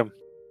like him,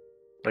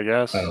 I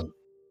guess.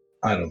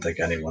 I don't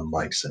think anyone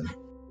likes him.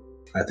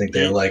 I think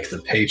they like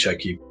the paycheck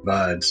he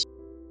provides.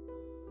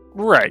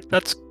 Right.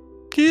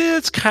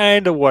 It's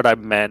kind of what I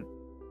meant.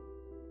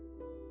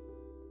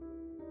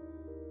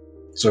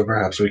 So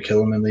perhaps we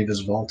kill him and leave his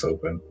vault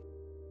open.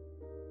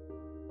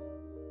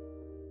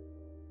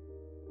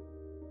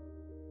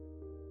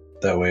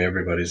 That way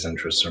everybody's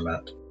interests are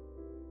met.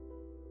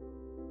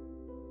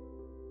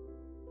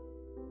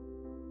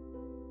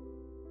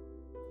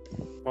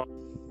 Well,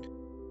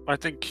 I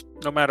think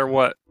no matter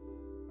what,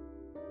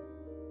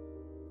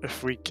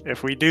 if we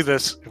do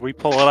this, if we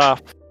pull it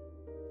off,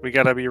 we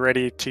gotta be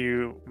ready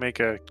to make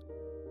a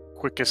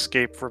quick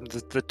escape from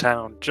the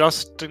town,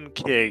 just in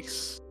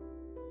case.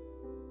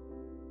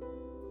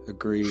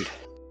 Agreed.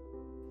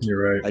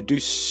 You're right. I do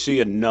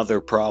see another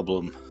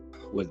problem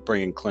with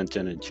bringing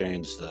Clinton in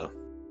chains, though.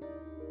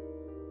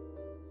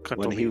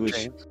 When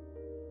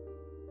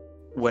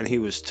he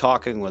was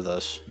talking with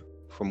us,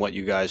 from what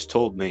you guys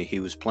told me, he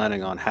was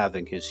planning on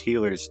having his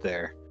healers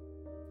there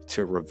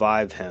to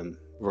revive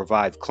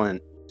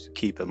Clint, to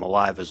keep him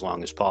alive as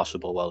long as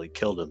possible while he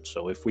killed him.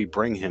 So if we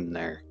bring him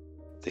there,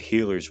 the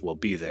healers will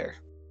be there.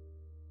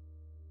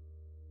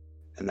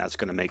 And that's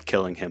going to make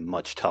killing him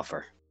much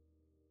tougher.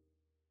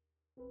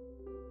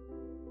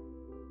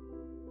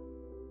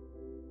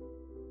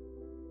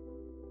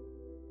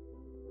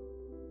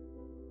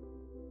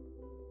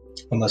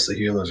 Unless the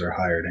healers are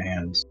hired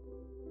hands.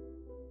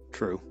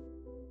 True.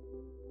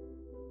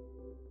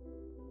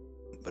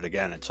 But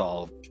again, it's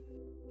all...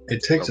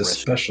 It takes a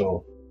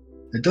special...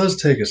 It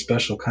does take a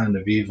special kind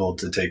of evil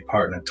to take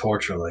part in a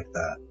torture like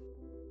that.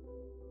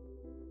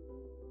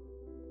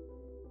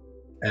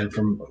 And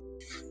from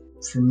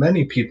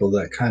many people,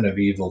 that kind of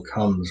evil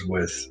comes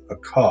with a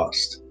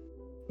cost.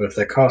 But if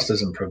that cost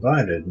isn't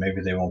provided,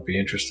 maybe they won't be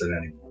interested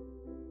anymore.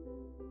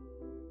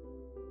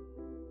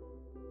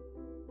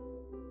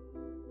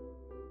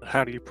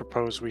 How do you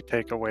propose we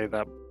take away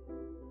that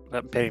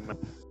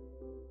payment?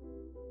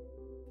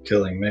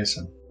 Killing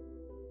Mason.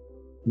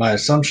 My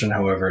assumption,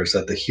 however, is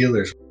that the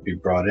healers will be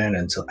brought in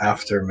until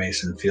after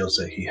Mason feels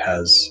that he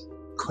has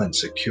Clint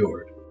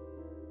secured.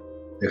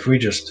 If we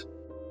just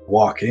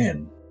walk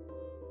in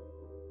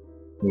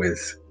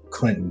with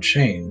Clint in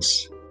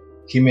chains,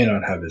 he may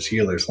not have his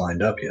healers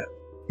lined up yet.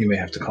 you may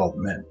have to call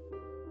them in.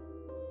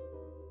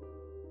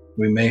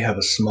 We may have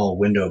a small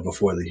window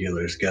before the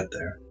healers get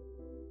there.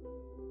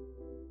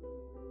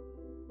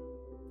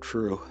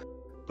 True.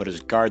 But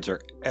his guards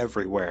are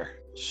everywhere,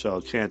 so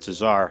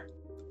chances are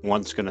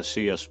one's going to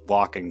see us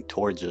walking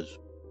towards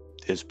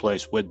his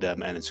place with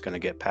them, and it's going to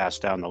get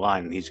passed down the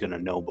line, and he's going to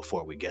know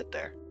before we get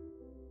there.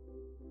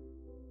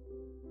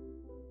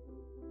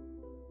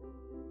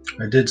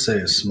 I did say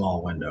a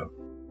small window.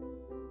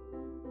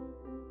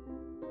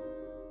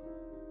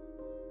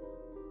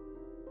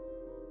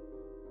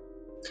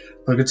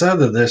 Look, it's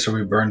either this or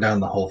we burn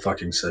down the whole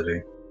fucking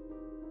city.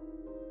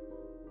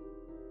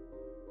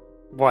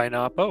 Why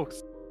not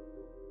both?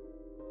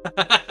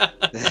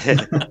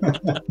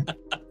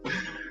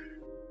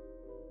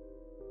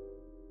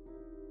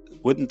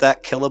 Wouldn't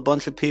that kill a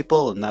bunch of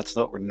people, and that's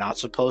what we're not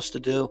supposed to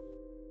do?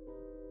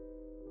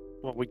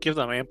 Well, we give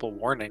them ample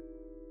warning.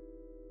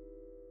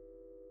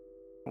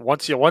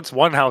 Once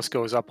one house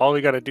goes up, all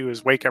we got to do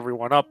is wake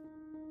everyone up.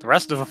 The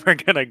rest of them are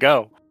gonna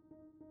go.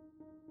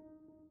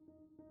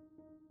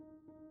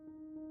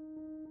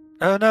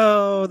 Oh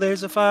no!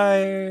 There's a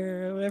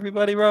fire!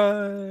 Everybody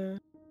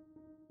run!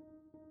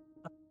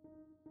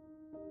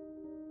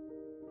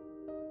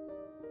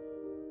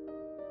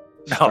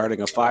 No.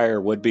 Starting a fire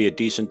would be a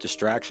decent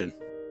distraction.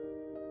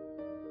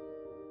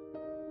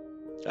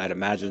 I'd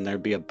imagine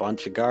there'd be a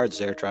bunch of guards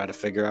there trying to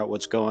figure out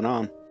what's going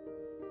on.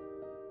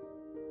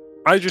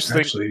 I just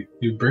think Actually,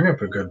 you bring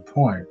up a good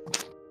point.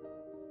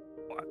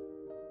 What?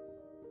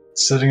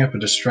 Setting up a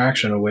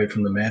distraction away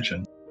from the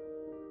mansion.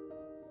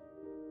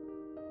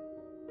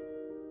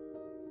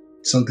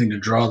 Something to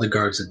draw the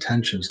guards'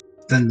 attention,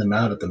 thin them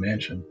out at the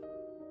mansion.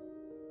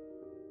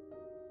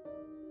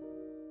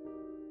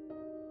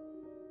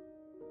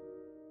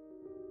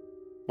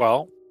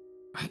 well,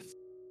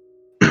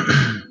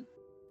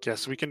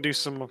 guess we can do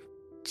some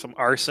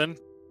arson.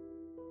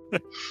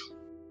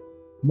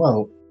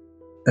 Well,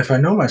 if I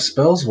know my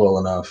spells well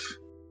enough,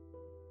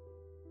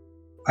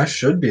 I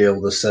should be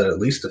able to set at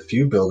least a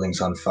few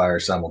buildings on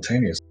fire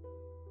simultaneously.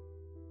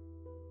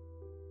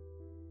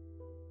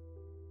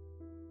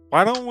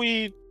 Why don't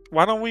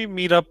we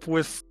meet up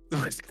with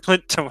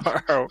Clint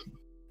tomorrow,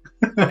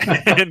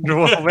 and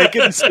we'll make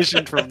a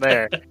decision from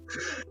there.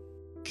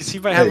 Because he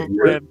might have Hey, a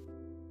plan.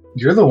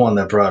 You're the one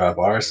that brought up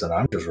arson.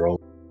 I'm just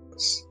rolling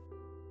this.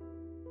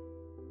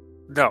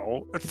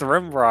 No,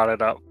 Thrym brought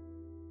it up.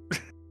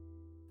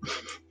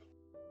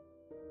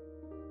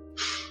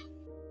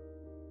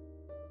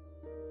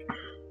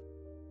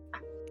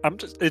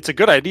 It's a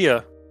good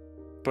idea,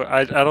 but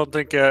I don't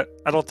think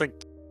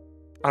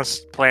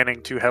us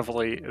planning too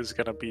heavily is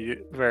going to be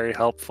very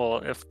helpful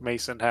if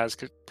Mason has a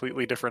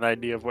completely different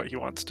idea of what he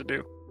wants to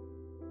do.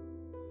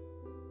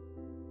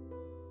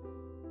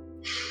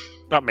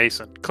 Not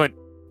Mason, Clint.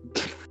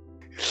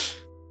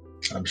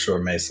 I'm sure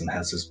Mason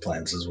has his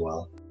plans as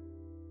well.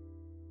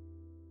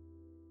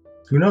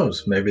 Who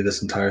knows? Maybe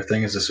this entire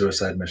thing is a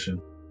suicide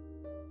mission.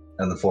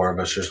 And the four of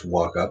us just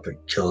walk up and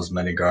kill as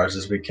many guards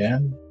as we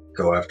can.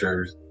 Go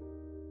after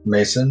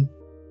Mason.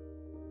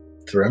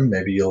 Thrym,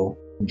 maybe you'll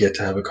get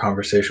to have a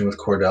conversation with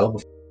Cordell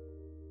before.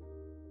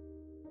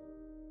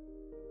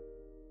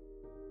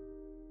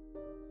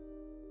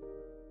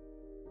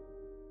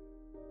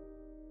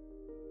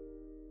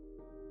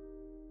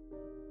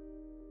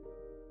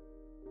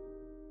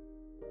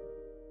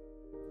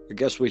 I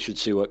guess we should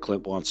see what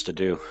Clint wants to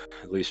do.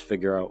 At least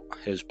figure out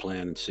his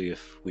plan and see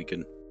if we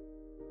can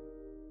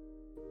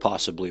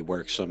possibly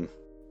work some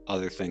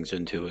other things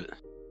into it.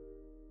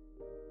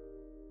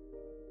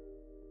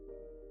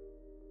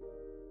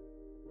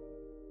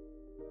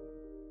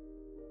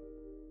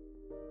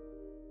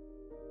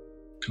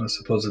 I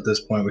suppose at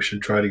this point we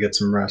should try to get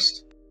some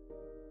rest.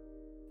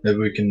 Maybe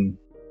we can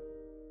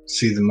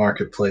see the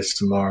marketplace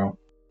tomorrow.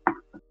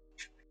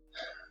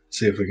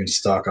 See if we can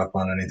stock up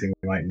on anything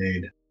we might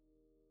need.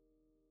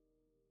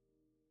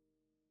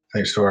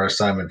 Thanks to our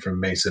assignment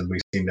from Mason, we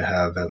seem to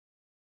have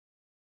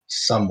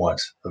somewhat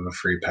of a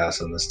free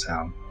pass in this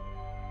town.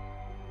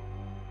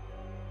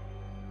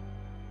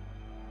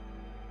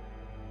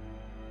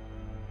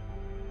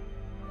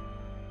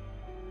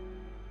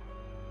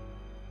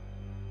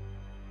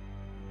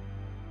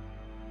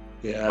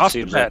 Yeah, that Off to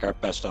seems bed. like our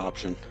best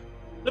option.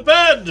 The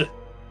bed!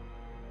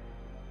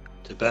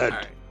 To bed.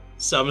 Alright.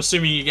 So I'm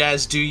assuming you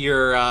guys do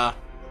your, the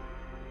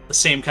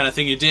same kind of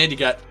thing you did. You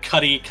got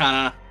Cuddy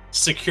kind of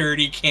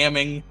security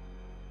camming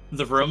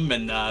the room,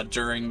 and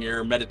during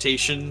your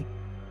meditation,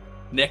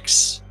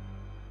 Nyx,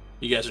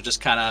 you guys are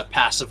just kind of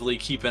passively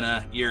keeping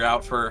an ear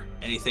out for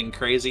anything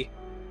crazy.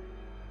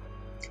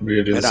 We're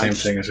gonna do the And same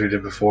thing as we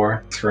did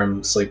before.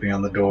 Thrym sleeping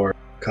on the door,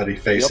 Cuddy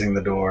facing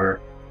the door,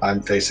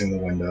 I'm facing the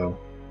window.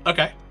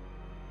 Okay.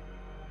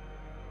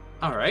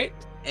 Alright.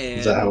 And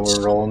Is that how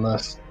we're rolling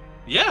this?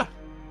 Yeah.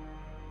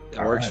 It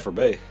All works right. for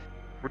me.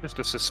 We're just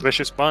a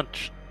suspicious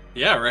bunch.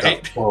 Yeah,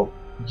 right? Well,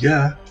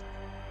 yeah.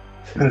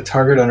 Had a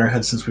target on our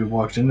head since we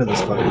walked into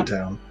this fucking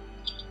town.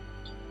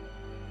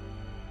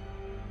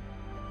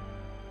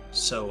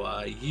 So,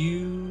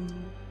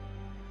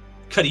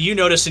 Cuddy, you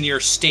notice in your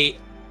state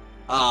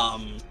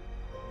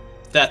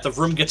that the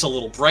room gets a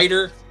little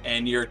brighter,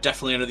 and you're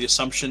definitely under the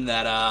assumption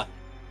that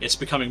it's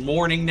becoming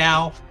morning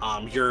now.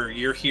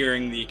 You're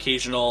hearing the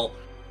occasional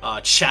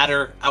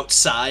chatter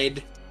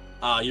outside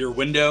your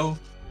window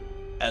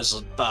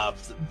as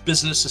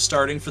business is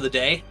starting for the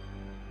day.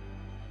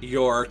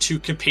 Your two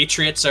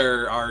compatriots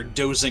are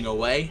dozing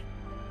away.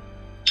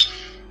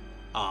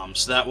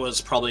 So that was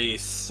probably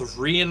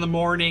 3 in the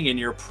morning, and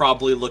you're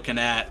probably looking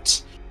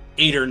at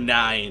 8 or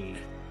 9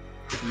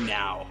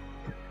 now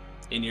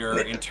in your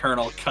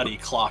internal Cuddy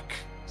clock.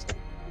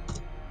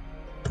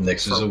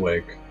 Nyx is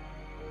awake.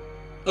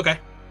 Okay.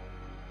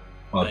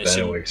 Well, I've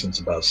been awake since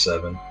about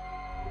 7.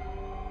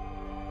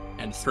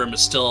 And Thrym is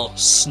still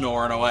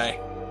snoring away.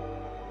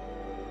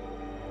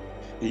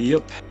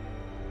 Yep.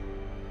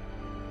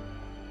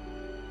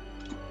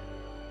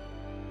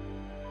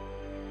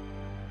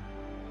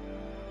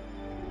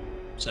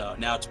 So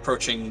now it's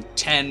approaching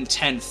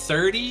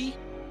 10:30.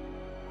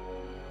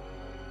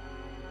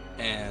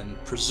 And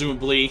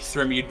presumably,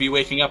 Thrym, you'd be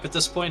waking up at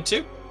this point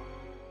too?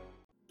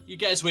 You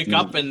guys wake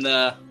up, and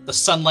the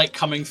sunlight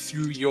coming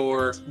through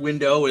your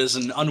window is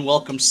an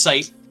unwelcome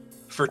sight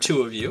for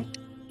two of you.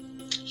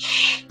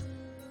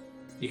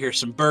 You hear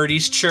some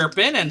birdies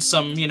chirping and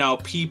some,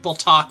 people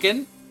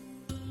talking.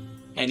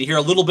 And you hear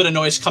a little bit of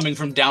noise coming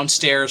from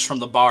downstairs from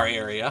the bar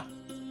area.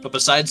 But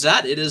besides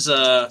that, it is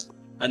a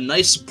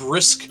nice,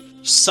 brisk,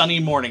 sunny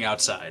morning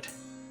outside.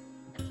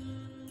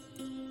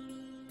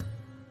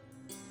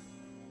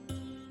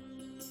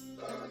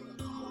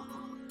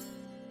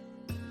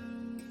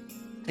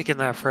 Taking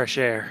that fresh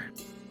air.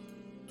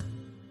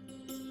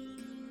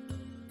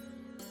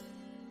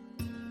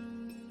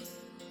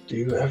 Do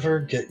you ever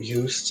get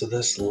used to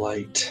this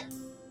light?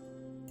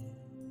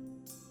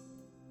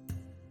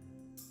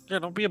 Yeah,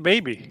 don't be a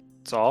baby.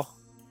 That's all.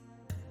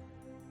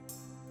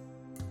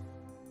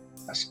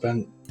 I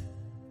spent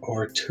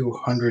over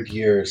 200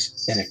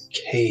 years in a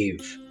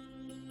cave.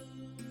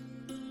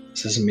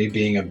 This isn't me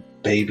being a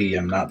baby.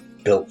 I'm not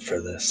built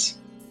for this.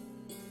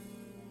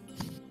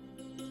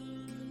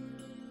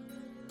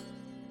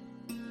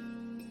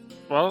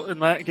 Well, in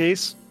that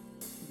case,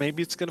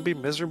 maybe it's going to be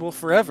miserable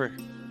forever.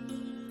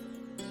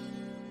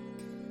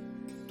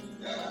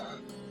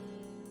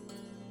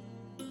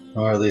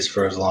 Or at least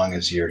for as long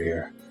as you're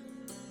here.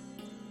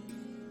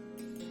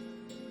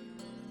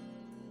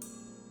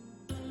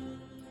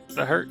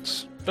 That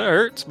hurts. That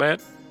hurts, man.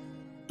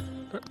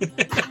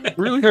 It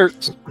really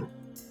hurts.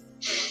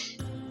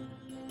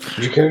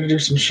 Would you care to do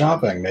some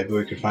shopping? Maybe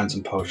we could find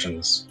some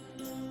potions.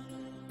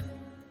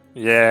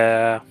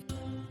 Yeah.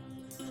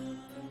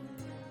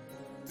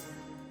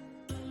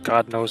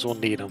 God knows we'll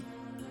need them.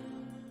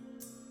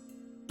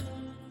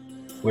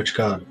 Which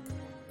god?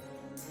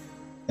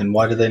 And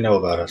why do they know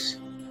about us?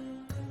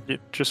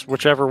 Just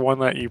whichever one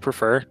that you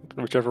prefer.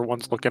 Whichever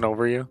one's looking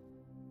over you.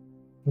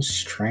 What a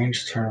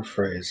strange turn of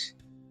phrase.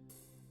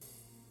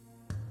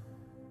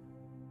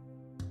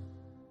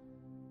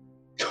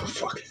 Oh,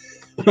 fuck.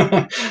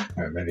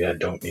 Alright, maybe I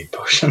don't need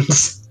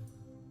potions.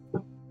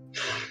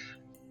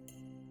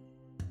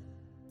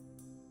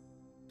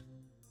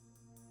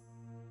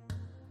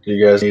 Do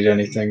you guys need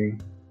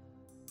anything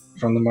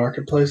from the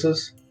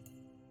marketplaces?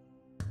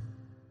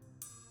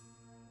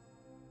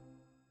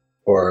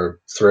 Or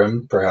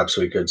Thrym, perhaps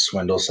we could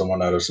swindle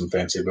someone out of some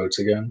fancy boots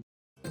again?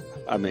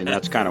 I mean,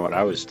 that's kind of what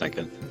I was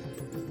thinking.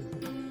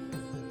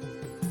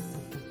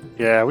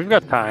 Yeah, we've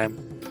got time.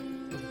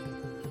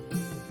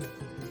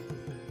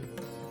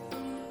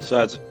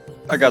 Besides,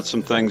 I got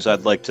some things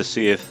I'd like to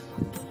see if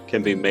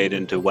can be made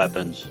into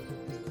weapons.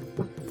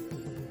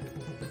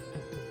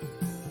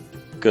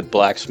 Good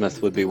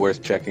blacksmith would be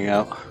worth checking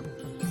out.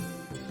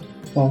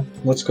 Well,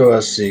 let's go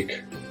ask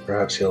Zeke.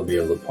 Perhaps he'll be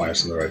able to point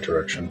us in the right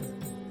direction.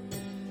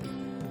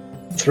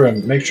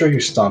 Thrym, make sure you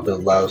stomp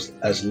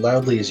as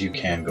loudly as you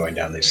can going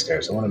down these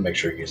stairs. I want to make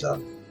sure he's up.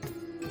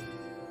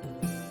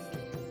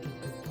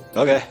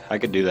 Okay, I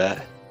could do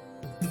that.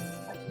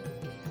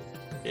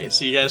 Okay,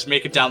 so you guys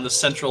make it down the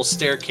central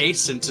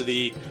staircase into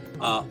the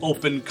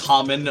open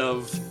common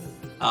of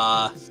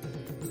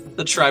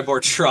the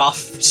Tribord Trough,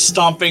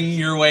 stomping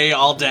your way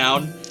all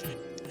down.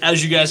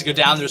 As you guys go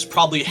down, there's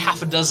probably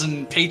half a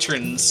dozen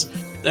patrons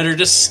that are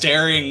just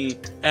staring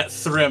at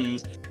Thrym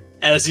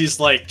as he's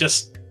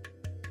just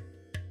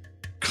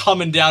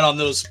coming down on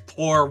those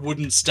poor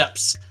wooden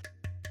steps,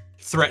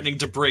 threatening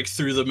to break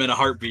through them in a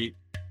heartbeat.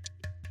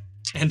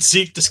 And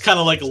Zeke just kind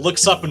of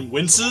looks up and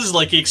winces,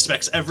 like he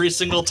expects every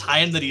single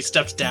time that he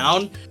steps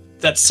down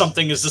that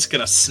something is just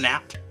gonna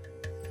snap.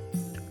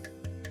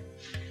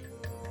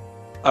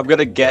 I'm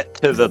gonna get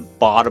to the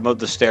bottom of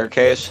the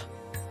staircase,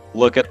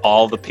 look at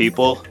all the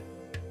people,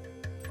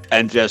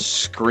 and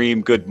just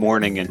scream good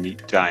morning in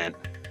giant.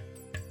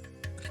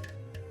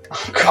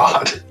 Oh,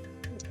 God.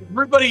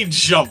 Everybody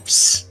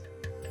jumps.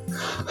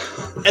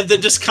 And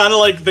then just kind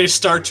of they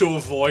start to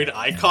avoid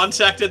eye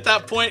contact at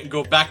that point and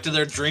go back to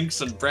their drinks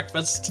and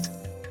breakfast.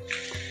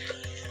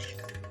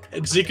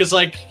 And Zeke is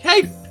like,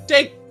 "Hey,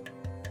 Dave,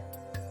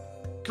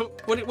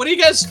 what are you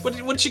guys?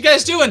 What you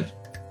guys doing?"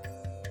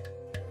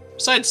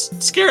 Besides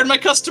scaring my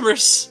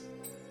customers.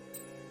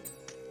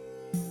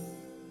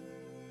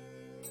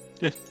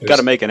 Got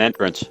to make an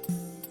entrance.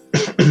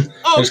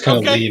 Oh, I just kind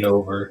of okay. lean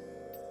over.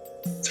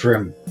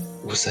 Thrym,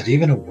 was that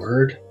even a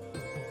word?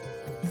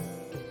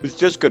 It's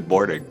just good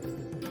morning.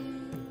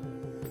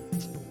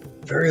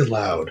 Very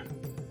loud.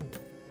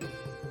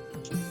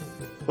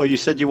 Well, you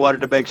said you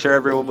wanted to make sure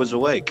everyone was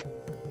awake.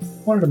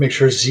 I wanted to make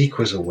sure Zeke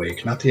was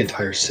awake, not the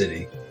entire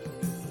city.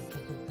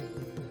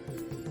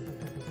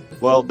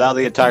 Well, now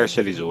the entire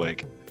city's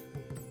awake.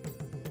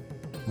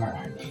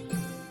 Alright.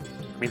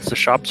 Means the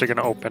shops are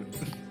gonna open.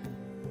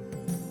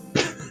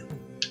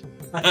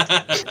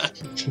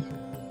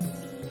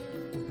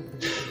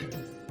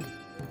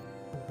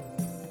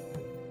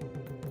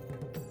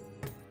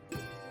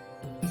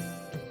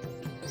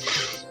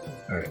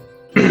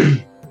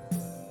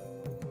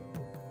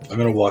 I'm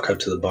gonna walk up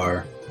to the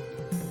bar,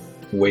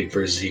 wait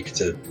for Zeke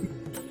to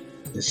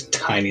his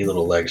tiny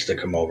little legs to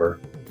come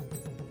over.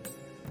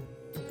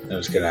 I'm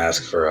just gonna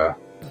ask for a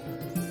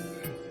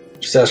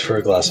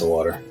glass of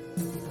water.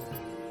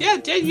 Yeah,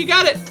 you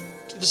got it.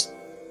 Just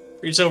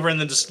reaches over and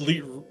then just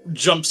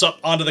jumps up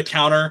onto the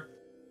counter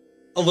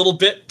a little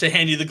bit to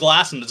hand you the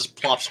glass, and just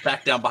plops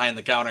back down behind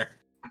the counter.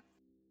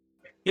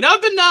 You know,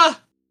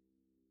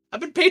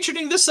 I've been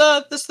patroning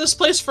this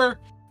place for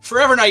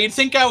forever now. You'd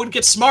think I would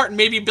get smart and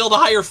maybe build a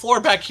higher floor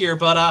back here,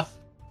 but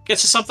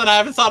guess it's something I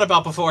haven't thought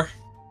about before.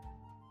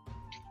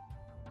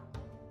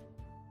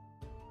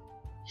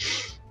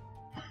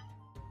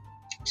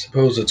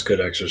 Suppose it's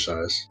good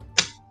exercise.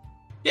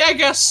 Yeah, I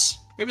guess.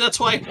 Maybe that's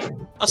why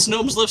us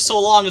gnomes live so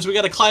long, is we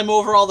gotta climb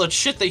over all the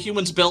shit that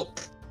humans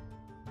built.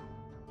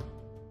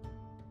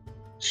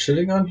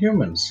 Shitting on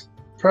humans.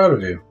 Proud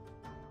of you.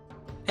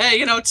 Hey,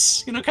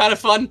 it's, kind of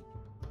fun.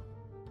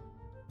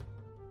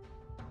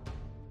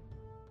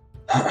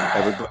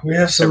 We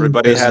have some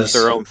Everybody has business.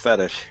 their own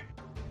fetish.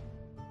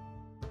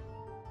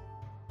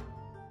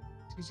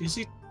 Is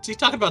he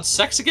talking about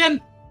sex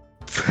again?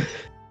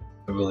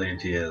 I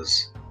believe he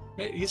is.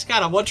 He's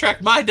got a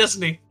one-track mind,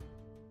 doesn't he?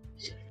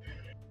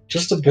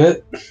 Just a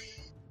bit.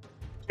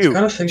 Ew,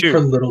 Gotta think ew. for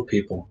little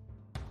people.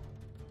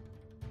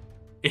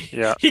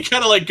 Yeah. He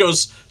kind of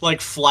goes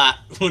flat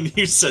when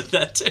you said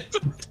that to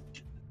him.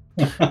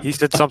 He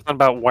said something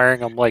about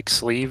wearing them like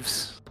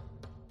sleeves.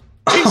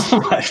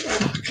 Oh my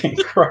fucking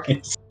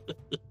Christ.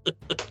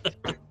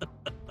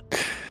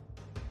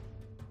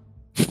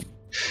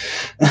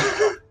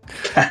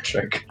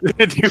 Patrick.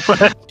 Did you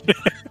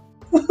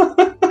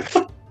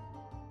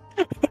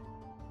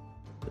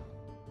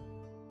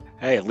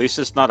Hey, at least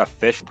it's not a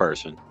fish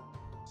person.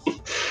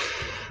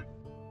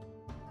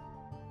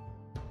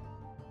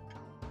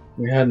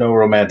 We had no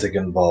romantic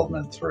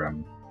involvement through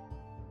him.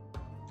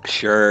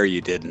 Sure, you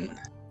didn't.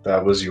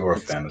 That was your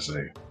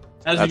fantasy.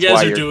 As That's you guys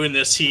why are you're doing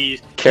this,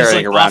 he's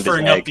carrying around his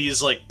offering up egg.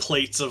 these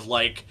plates of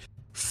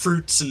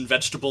fruits and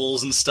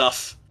vegetables and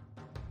stuff,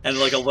 and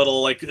a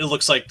little it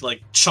looks like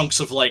chunks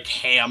of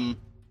ham,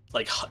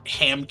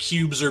 ham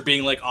cubes are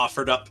being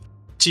offered up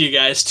to you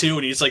guys too,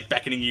 and he's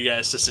beckoning you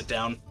guys to sit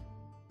down.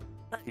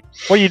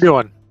 What are you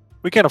doing?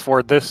 We can't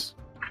afford this.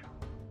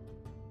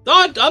 No,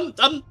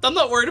 I'm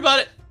not worried about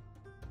it.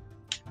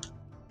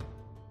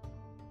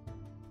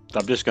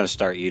 I'm just gonna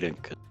start eating.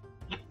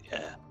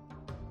 Yeah.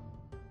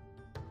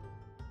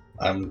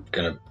 I'm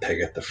gonna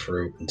pick at the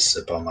fruit and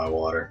sip on my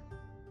water.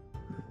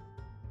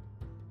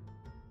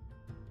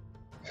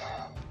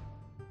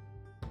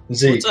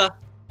 Zeke,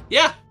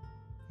 Yeah.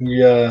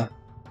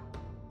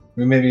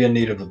 we may be in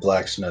need of a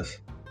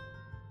blacksmith.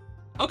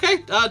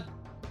 Okay.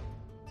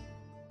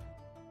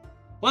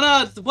 One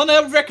I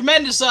would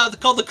recommend is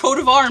called the Coat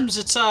of Arms.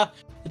 It's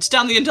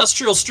down the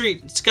industrial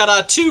street. It's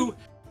got two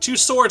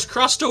swords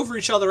crossed over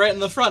each other right in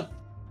the front.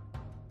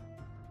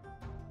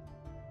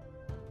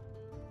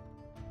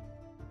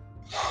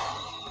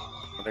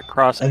 They're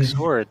crossing And-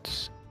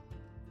 swords.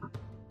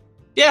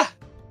 Yeah.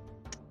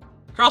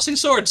 Crossing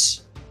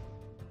swords.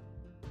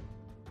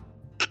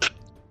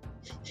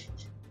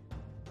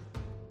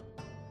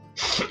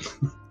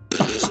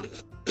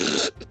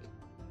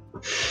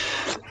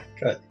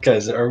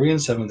 Guys, are we in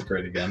 7th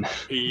grade again?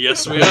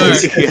 Yes, we are.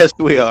 Yes,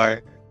 we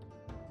are.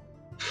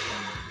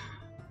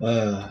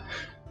 Are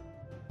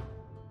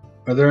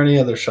there any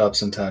other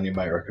shops in town you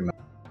might recommend?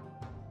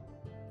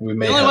 We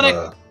may The only have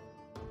one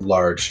a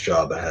large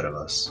job ahead of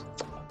us.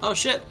 Oh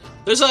shit!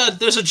 There's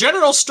a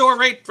general store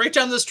right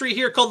down the street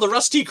here called the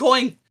Rusty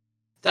Coin.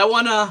 That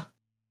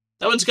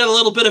one's got a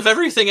little bit of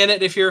everything in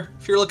it. If you're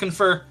looking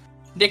for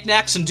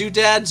knickknacks and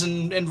doodads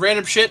and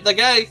random shit, the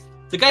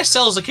guy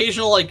sells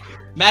occasional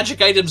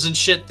magic items and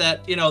shit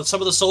that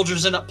some of the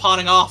soldiers end up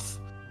pawning off.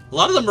 A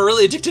lot of them are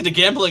really addicted to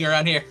gambling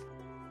around here.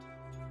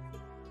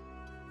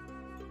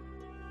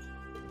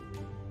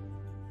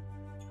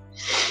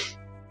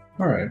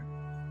 All right.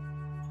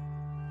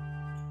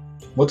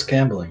 What's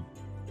gambling?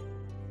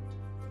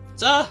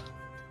 It's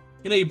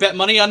you bet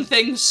money on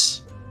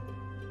things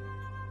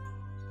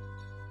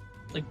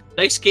like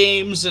dice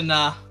games and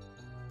the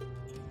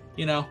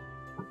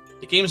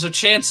games of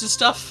chance and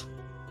stuff.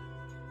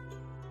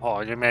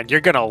 Oh, man,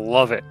 you're gonna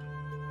love it.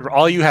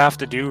 All you have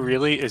to do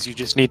really is you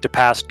just need to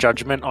pass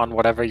judgment on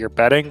whatever you're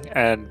betting,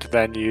 and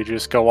then you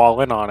just go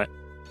all in on it.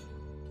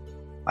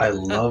 I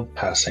love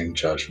passing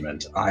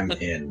judgment. I'm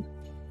in.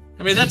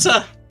 I mean, that's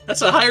a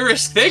high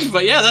risk thing,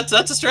 but yeah,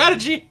 that's a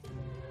strategy.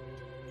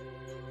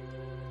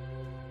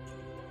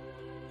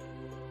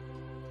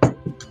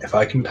 If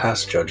I can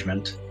pass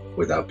judgment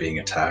without being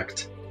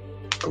attacked,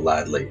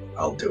 gladly,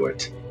 I'll do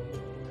it.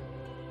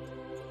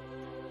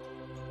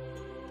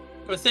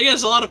 But the thing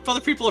is, a lot of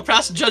other people are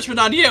passing judgment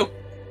on you.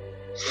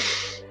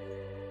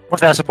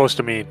 What's that supposed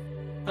to mean?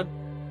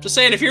 Just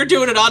saying, if you're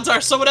doing it, odds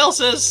are someone else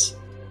is.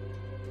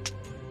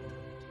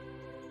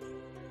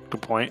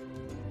 Good point.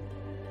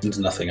 It's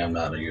nothing I'm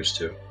not used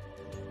to.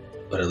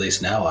 But at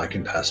least now I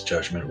can pass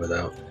judgment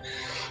without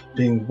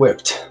being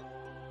whipped.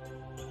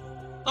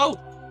 Oh,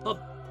 well,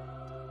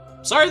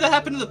 sorry that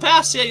happened in the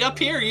past. Yeah, up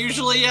here,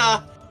 usually,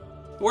 the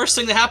worst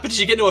thing that happens is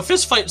you get into a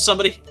fist fight with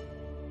somebody.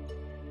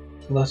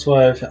 Well, that's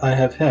why I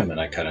have him, and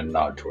I kind of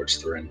nod towards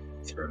Thrin.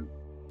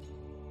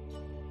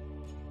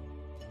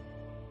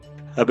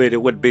 I mean,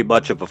 it wouldn't be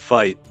much of a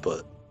fight,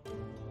 but...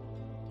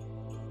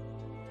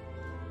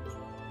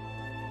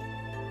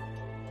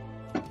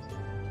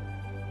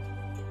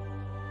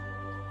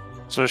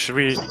 So should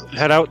we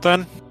head out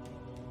then?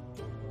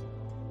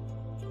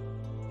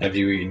 Have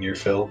you eaten your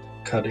fill,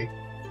 Cuddy?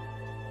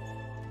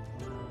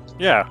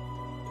 Yeah.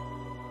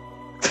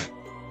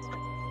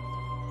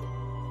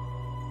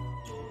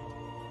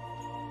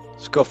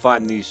 Let's go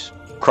find these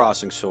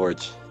crossing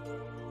swords.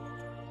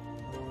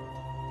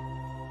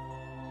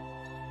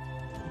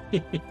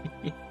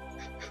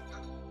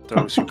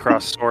 Those who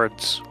cross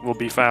swords will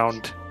be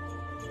found.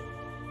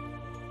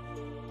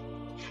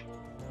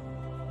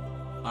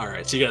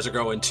 Alright, so you guys are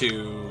going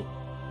to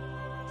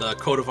the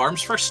coat of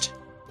arms first?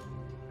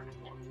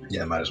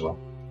 Yeah, might as well.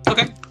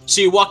 Okay.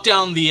 So you walk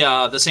down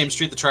the same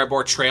street, the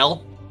Tribord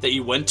Trail, that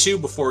you went to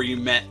before you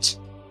met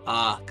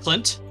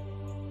Clint.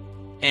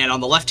 And on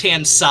the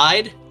left-hand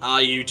side,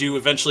 you do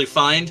eventually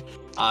find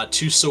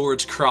two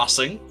swords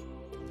crossing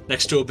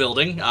next to a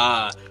building.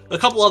 A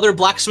couple other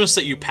blacksmiths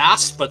that you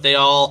passed, but they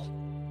all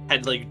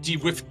had like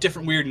with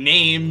different weird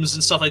names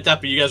and stuff like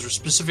that. But you guys were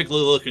specifically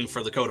looking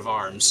for the coat of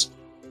arms,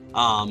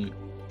 and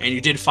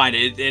you did find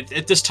it.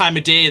 At this time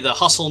of day, the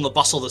hustle and the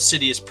bustle of the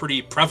city is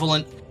pretty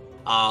prevalent.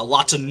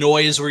 Lots of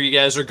noise where you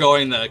guys are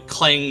going, the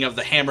clanging of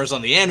the hammers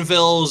on the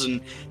anvils, and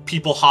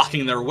people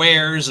hawking their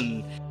wares,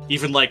 and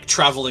even like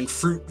traveling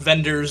fruit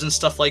vendors and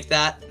stuff like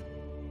that.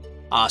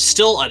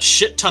 Still a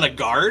shit ton of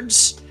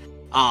guards.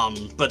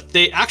 But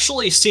they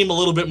actually seem a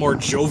little bit more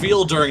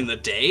jovial during the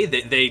day.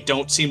 They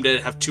don't seem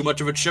to have too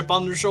much of a chip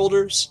on their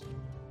shoulders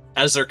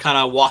as they're kind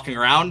of walking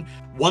around.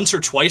 Once or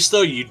twice,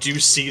 though, you do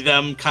see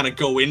them kind of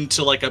go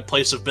into like a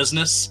place of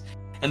business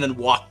and then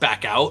walk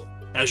back out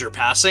as you're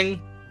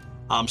passing.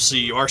 So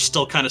you are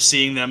still kind of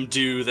seeing them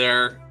do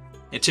their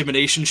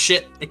intimidation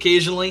shit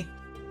occasionally.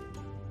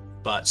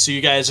 But so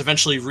you guys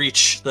eventually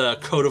reach the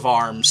coat of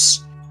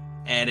arms.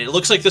 And it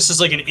looks like this is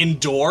like an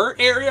indoor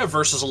area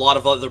versus a lot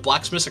of other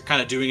blacksmiths are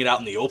kind of doing it out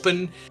in the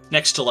open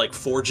next to like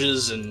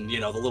forges and, you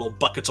know, the little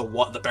buckets of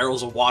the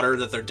barrels of water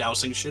that they're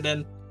dousing shit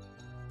in.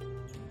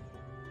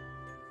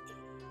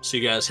 So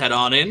you guys head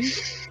on in.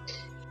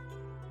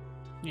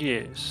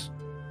 Yes.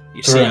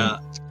 You see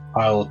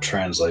I'll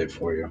translate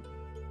for you.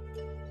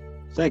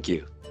 Thank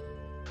you.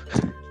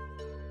 You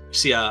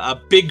see a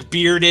big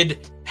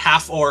bearded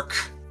half-orc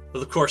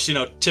with, of course, you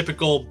know,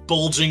 typical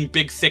bulging,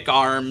 big, thick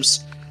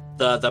arms.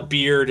 The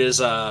beard is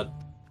a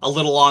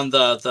little on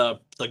the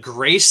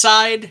gray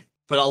side,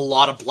 but a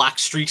lot of black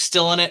streaks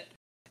still in it.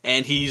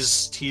 And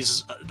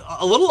he's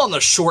a little on the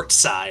short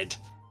side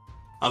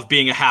of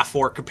being a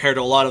half-orc compared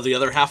to a lot of the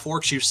other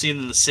half-orcs you've seen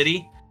in the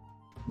city.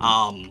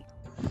 And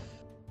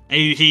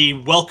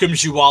he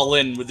welcomes you all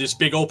in with his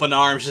big open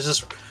arms. He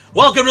says,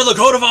 "Welcome to the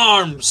coat of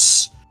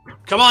arms!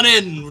 Come on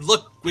in,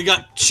 look, we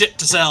got shit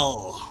to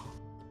sell."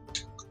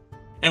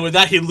 And with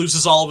that, he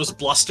loses all of his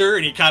bluster,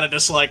 and he kind of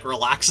just, like,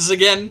 relaxes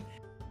again.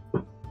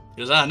 He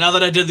goes, now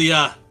that I did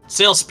the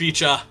sales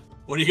speech,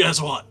 what do you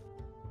guys want?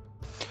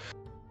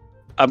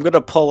 I'm going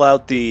to pull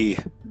out the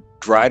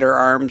Drider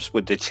arms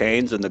with the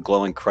chains and the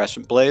glowing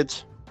crescent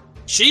blades.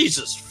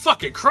 Jesus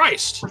fucking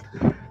Christ!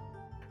 And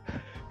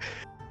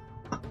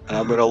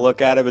I'm going to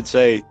look at him and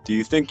say, do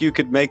you think you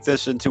could make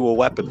this into a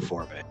weapon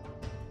for me?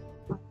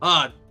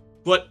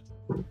 What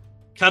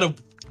kind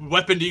of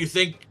weapon do you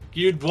think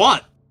you'd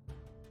want?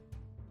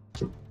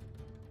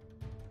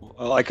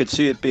 Well, I could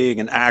see it being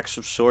an axe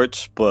of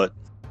sorts, but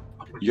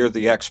you're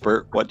the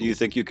expert. What do you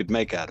think you could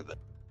make out of it?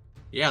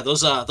 Yeah,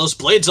 those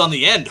blades on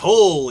the end.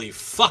 Holy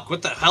fuck,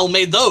 what the hell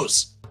made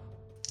those?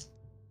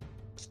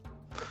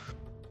 It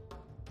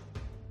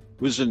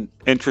was an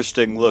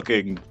interesting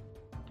looking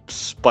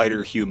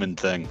spider human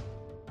thing.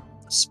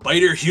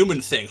 Spider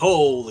human thing.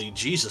 Holy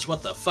Jesus,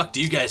 what the fuck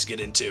do you guys get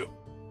into?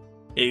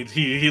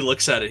 He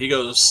looks at it. He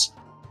goes,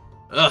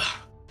 ugh,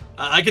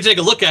 I could take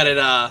a look at it.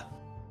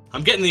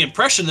 I'm getting the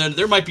impression that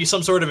there might be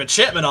some sort of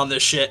enchantment on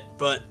this shit,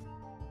 but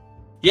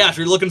yeah, if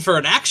you're looking for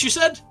an axe, you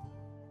said?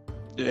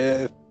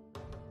 Yeah.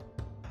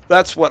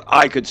 That's what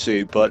I could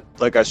see, but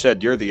like I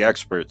said, you're the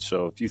expert,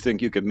 so if you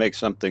think you could make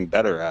something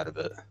better out of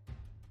it.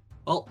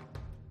 Well,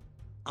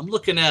 I'm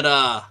looking at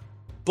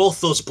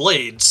both those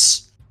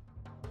blades.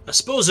 I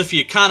suppose if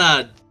you kind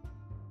of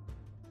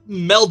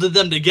melded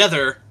them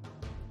together,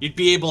 you'd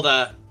be able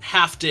to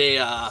haft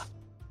an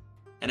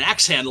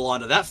axe handle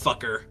onto that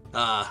fucker.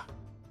 I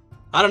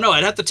don't know.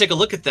 I'd have to take a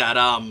look at that.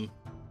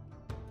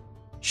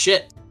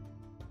 Shit.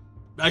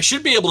 I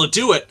should be able to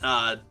do it.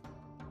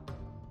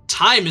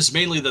 Time is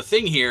mainly the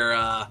thing here.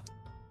 I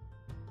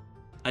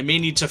may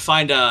need to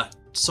find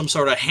some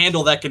sort of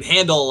handle that can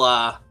handle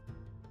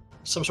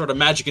some sort of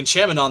magic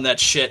enchantment on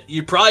that shit.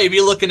 You'd probably be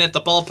looking at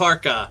the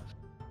ballpark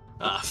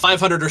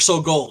 500 or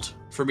so gold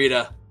for me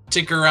to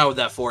tinker around with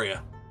that for you.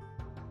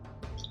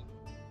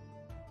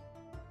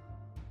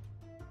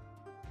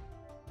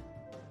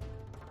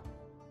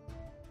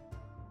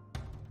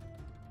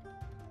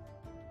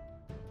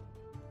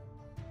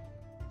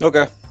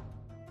 Okay.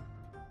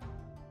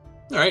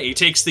 All right, he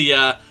takes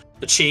the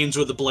chains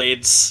with the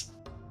blades.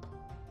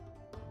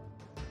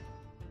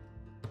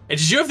 And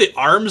did you have the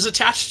arms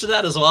attached to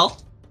that as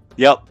well?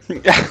 Yep.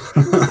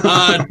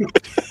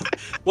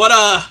 What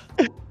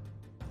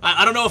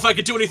I don't know if I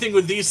could do anything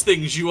with these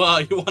things. You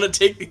want to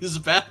take these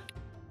back?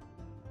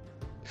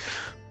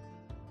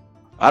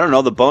 I don't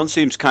know. The bone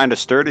seems kind of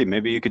sturdy.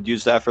 Maybe you could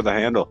use that for the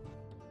handle.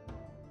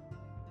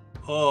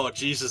 Oh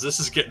Jesus, this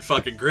is getting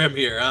fucking grim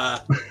here.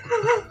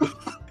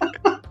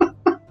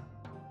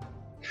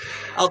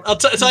 I'll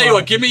tell you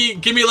what. Give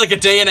me like a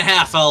day and a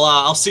half.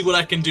 I'll see what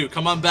I can do.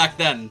 Come on back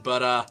then.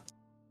 But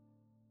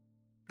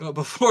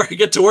before I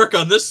get to work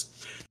on this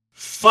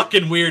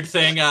fucking weird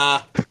thing, you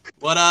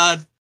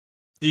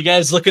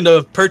guys looking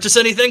to purchase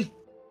anything?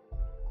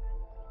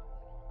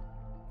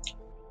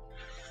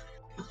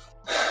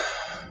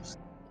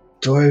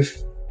 Do I...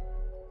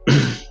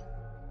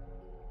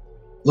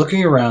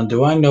 Looking around,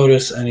 do I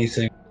notice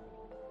anything?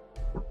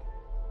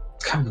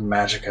 Kind of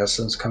magic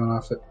essence coming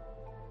off it.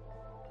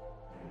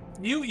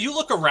 You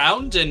look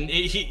around, and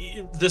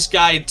this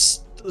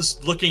guy's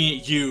looking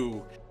at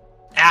you,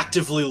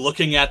 actively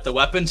looking at the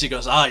weapons. He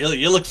goes,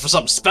 you're looking for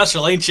something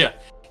special, ain't you?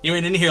 You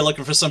ain't in here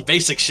looking for some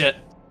basic shit.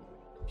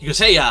 He goes,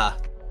 hey,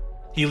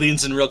 he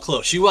leans in real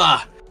close. You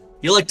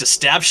like to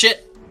stab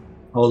shit?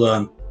 Hold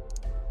on.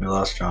 We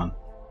lost John.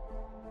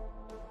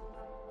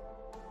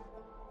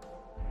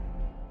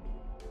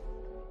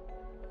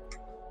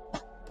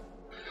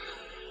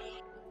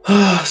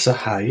 So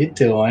how you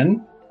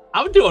doing?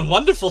 I'm doing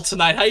wonderful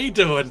tonight. How you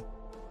doing?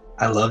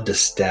 I love to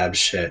stab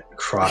shit,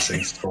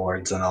 crossing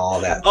swords and all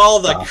that. All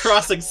the stuff.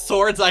 crossing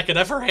swords I could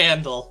ever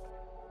handle.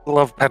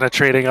 Love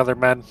penetrating other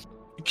men.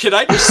 Can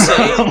I just say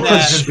that?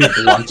 Let's just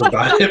be blunt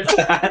about it,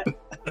 Pat.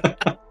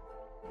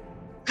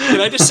 Can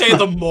I just say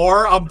the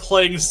more I'm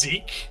playing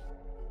Zeke,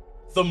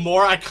 the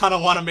more I kind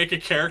of want to make a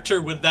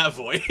character with that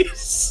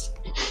voice.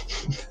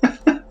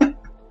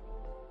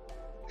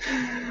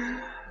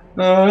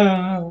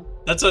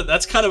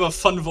 That's kind of a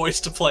fun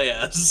voice to play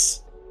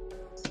as.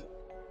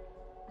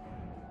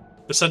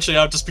 Essentially,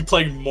 I would just be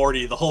playing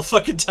Morty the whole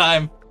fucking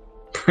time.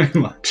 Pretty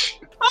much.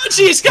 Oh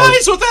jeez,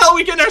 guys, what the hell are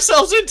we getting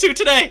ourselves into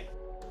today?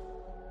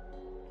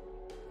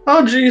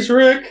 Oh jeez,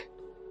 Rick.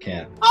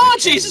 Can't. Oh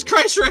Jesus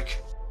Christ,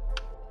 Rick.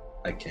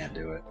 I can't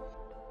do it.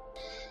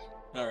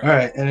 All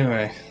right.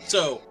 Anyway.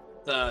 So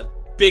the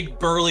big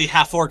burly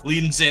half orc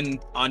leans in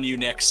on you,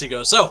 Nix. He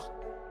goes, "So,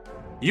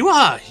 you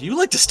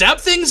like to stab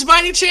things by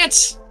any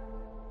chance?"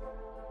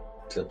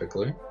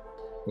 Typically.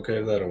 We'll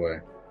give that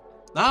away.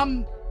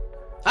 I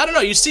don't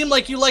know. You seem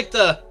like you like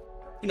the,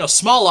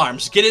 small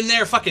arms. Get in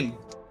there, fucking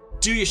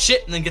do your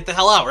shit, and then get the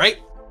hell out, right?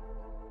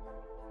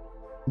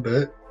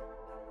 But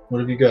what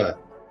have you got?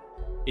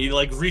 He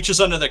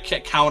reaches under the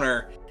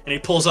counter and he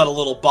pulls out a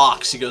little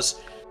box. He goes,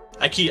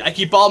 I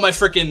keep all my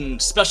freaking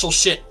special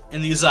shit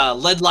in these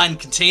lead-lined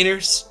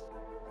containers,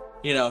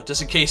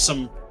 just in case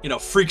some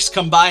freaks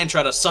come by and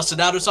try to suss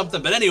it out or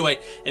something. But anyway,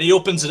 and he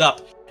opens it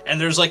up,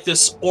 and there's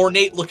this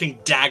ornate-looking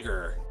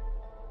dagger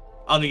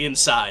on the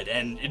inside,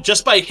 and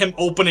just by him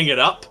opening it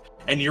up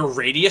and your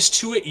radius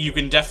to it, you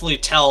can definitely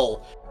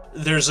tell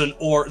there's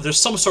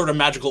some sort of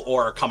magical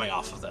aura coming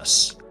off of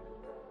this.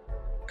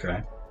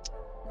 Okay.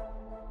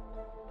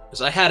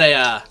 Because I had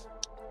a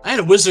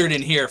wizard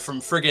in here from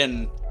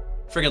friggin'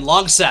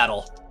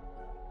 Longsaddle,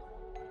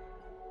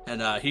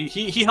 and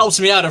he helps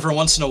me out every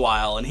once in a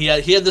while, and he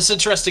had this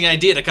interesting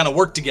idea to kind of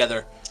work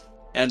together,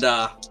 and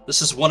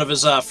this is one of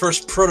his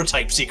first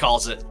prototypes, he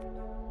calls it,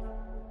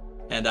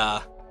 and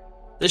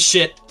this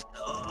shit,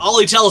 all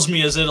he tells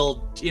me is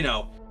it'll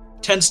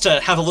tends to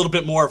have a little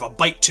bit more of a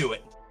bite to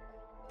it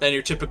than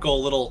your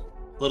typical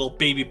little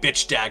baby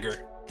bitch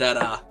dagger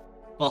that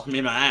well,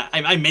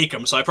 I make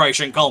them, so I probably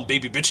shouldn't call them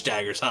baby bitch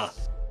daggers, huh?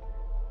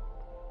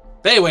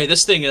 But anyway,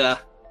 this thing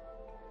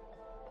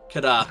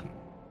could have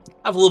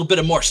a little bit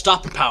of more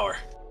stopping power.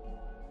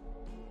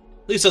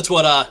 At least that's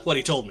what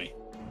he told me.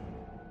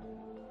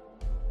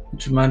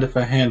 Would you mind if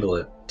I handle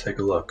it? Take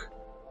a look.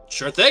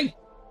 Sure thing.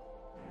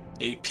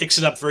 He picks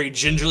it up very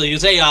gingerly. He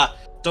goes, "Hey,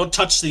 don't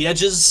touch the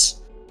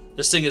edges.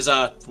 This thing is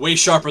way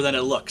sharper than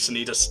it looks, and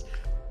he just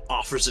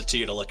offers it to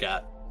you to look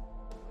at.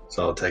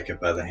 So I'll take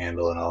it by the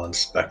handle and I'll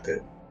inspect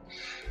it.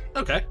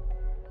 Okay.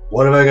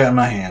 What have I got in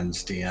my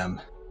hands, DM?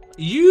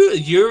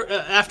 You're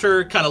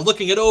after kind of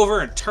looking it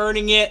over and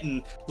turning it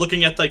and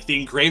looking at like the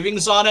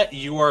engravings on it,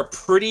 you are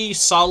pretty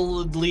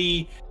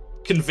solidly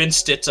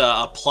convinced it's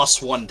a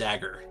 +1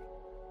 dagger.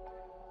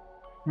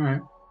 All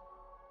right.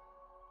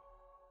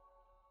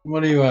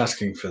 What are you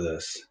asking for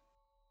this?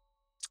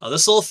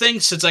 This little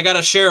thing, since I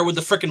gotta share it with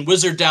the frickin'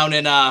 wizard down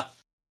in up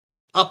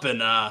in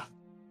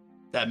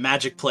that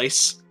magic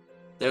place,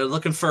 they're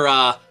looking for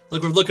we're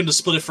looking to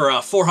split it for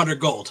 400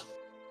 gold.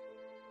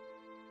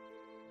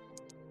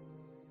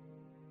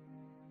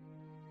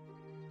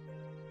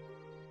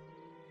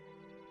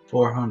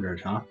 $400,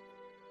 huh?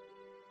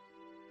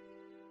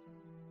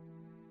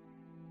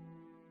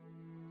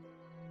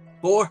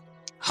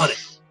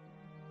 $400.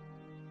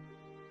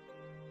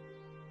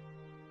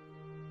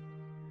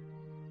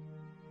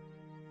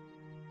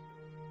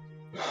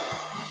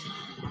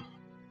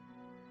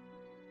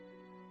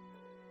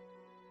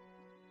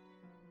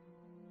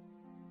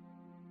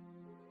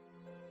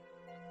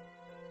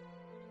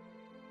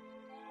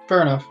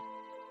 Fair enough.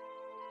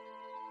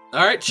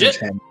 All right, shit.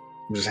 I'm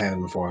just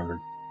handing the 400.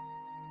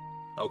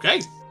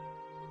 Okay.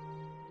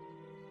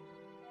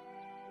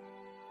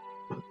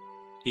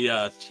 He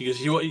goes,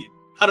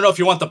 I don't know if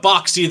you want the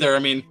box either. I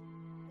mean,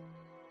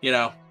 you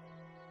know,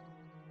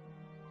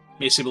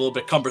 may seem a little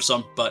bit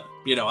cumbersome, but,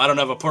 you know, I don't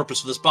have a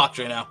purpose for this box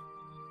right now.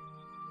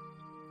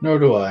 Nor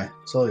do I.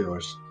 It's all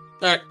yours.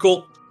 All right,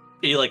 cool.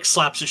 He, like,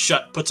 slaps it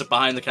shut, puts it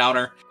behind the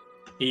counter.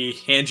 He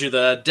hands you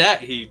the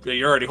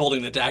you're already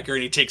holding the dagger,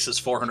 and he takes his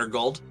 400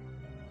 gold.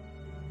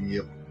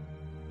 Yep.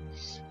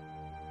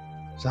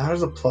 So how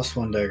does a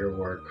 +1 dagger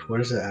work? What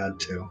does it add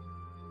to?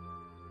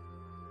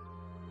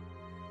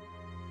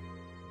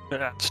 It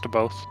adds to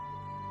both.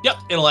 Yep,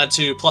 it'll add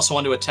to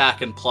 +1 to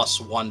attack and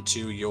 +1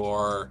 to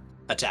your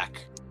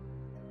attack.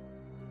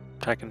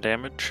 Attack and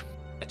damage.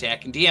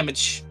 Attack and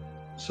damage.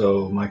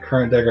 So my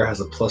current dagger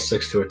has a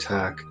 +6 to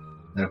attack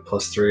and a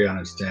 +3 on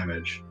its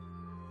damage.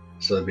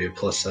 So that'd be a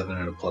 +7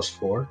 and a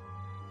 +4.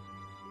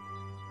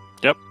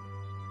 Yep.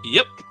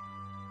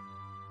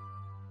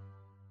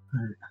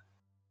 Alright.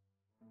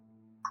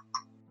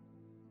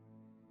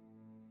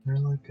 They're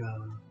like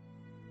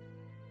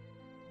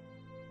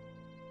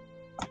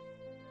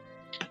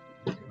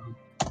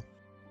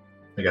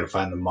I gotta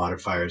find the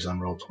modifiers on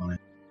Roll20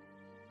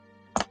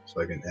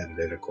 so I can edit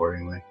it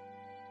accordingly.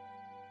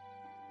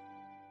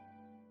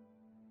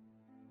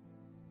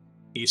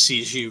 He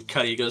sees you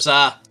cut. He goes,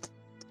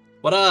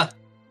 what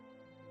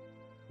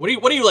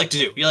do you like to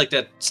do? You like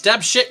to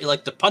stab shit? You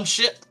like to punch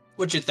shit?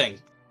 What's your thing?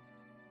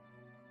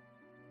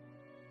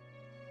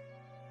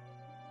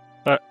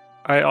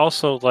 I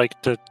also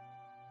like to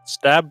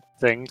stab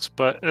things,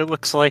 but it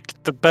looks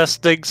like the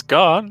best thing's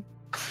gone.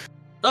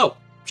 Oh,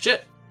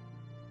 shit.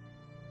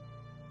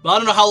 Well, I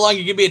don't know how long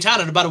you can be in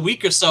town. In about a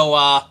week or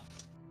so,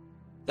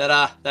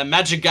 that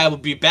magic guy will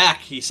be back.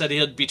 He said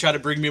he'd be trying to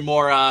bring me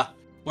more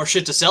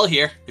shit to sell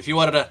here. If you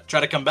wanted to try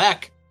to come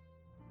back.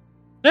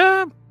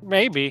 Yeah,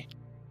 maybe.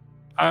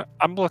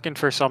 I'm looking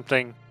for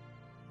something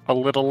a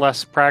little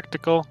less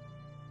practical,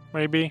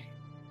 maybe.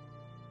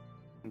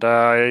 And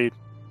I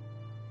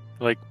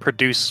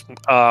produce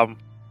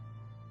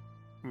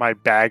my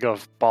bag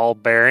of ball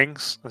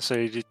bearings. I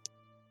say,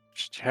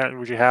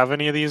 would you have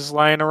any of these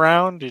lying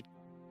around? Did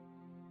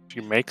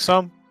you make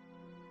some?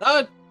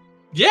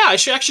 Yeah, I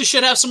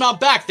should have some out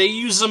back. They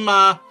use them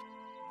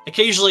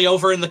occasionally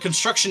over in the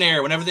construction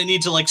area whenever they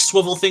need to like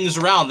swivel things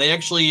around. They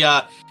actually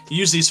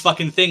use these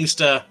fucking things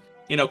to,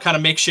 you know, kind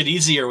of make shit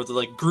easier with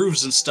like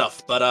grooves and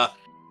stuff. But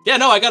yeah,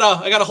 no, I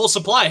got a whole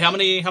supply. How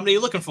many are you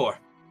looking for?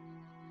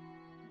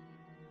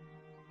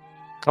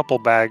 Couple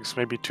bags,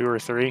 maybe 2 or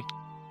 3.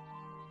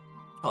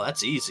 Oh,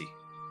 that's easy.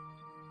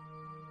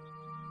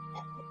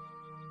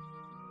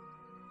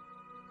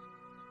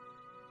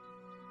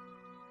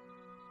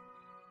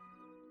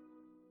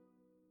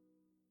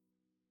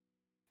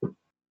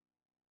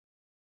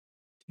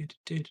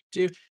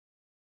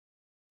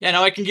 Yeah,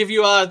 no, I can give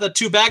you the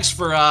 2 bags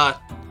for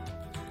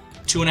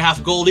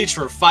 2.5 gold each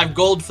for 5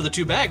 gold for the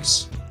 2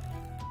 bags.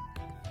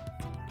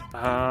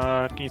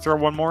 Can you throw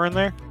one more in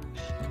there?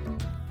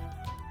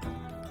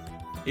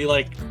 He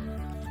like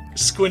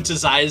squints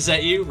his eyes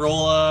at you.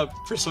 Roll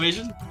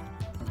persuasion.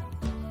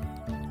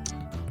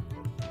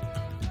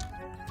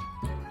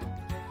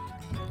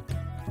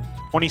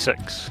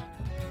 26.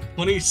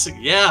 26.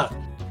 Yeah.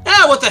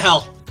 Ah, what the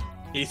hell?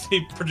 He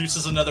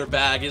produces another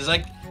bag. He's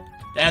like,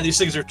 yeah, these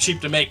things are cheap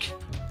to make.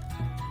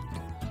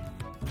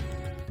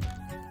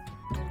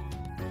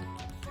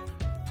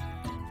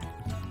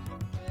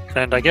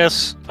 And I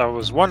guess I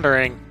was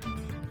wondering,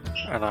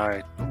 and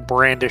I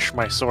brandish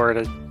my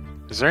sword.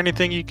 Is there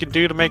anything you could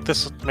do to make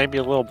this maybe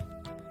a little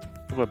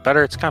bit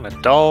better? It's kind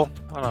of dull.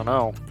 I don't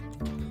know.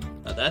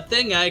 That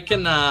thing I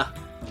can.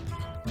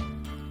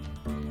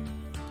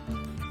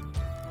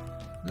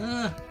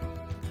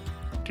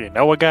 Do you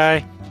know a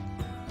guy?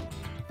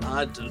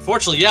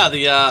 Unfortunately,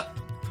 yeah.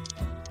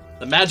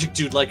 the magic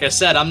dude, like I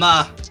said, I'm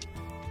not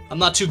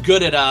too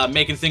good at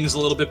making things a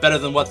little bit better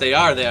than what they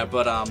are there,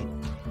 but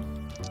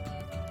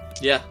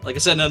yeah, like I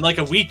said, in like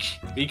a week,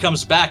 if he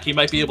comes back, he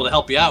might be able to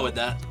help you out with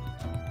that.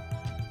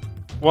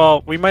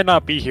 Well, we might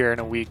not be here in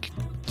a week.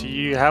 Do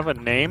you have a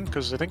name?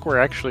 Because I think we're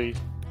actually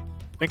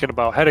thinking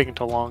about heading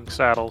to Long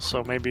Saddle,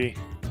 so maybe...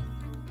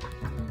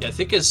 Yeah, I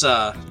think his,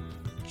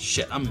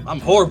 shit,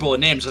 I'm horrible at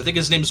names. I think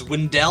his name's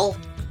Wendell.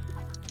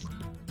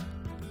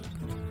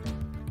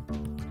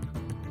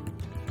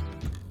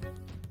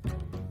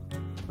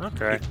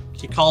 Okay.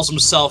 He calls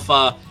himself,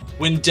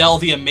 Wendell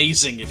the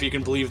Amazing, if you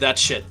can believe that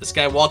shit. This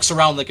guy walks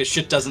around like his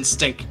shit doesn't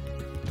stink.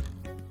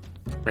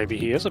 Maybe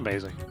he is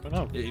amazing. I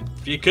don't know.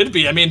 He could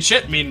be. I mean,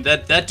 shit,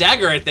 that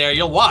dagger right there,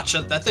 you'll watch.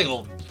 That thing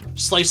will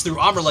slice through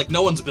armor like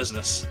no one's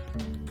business.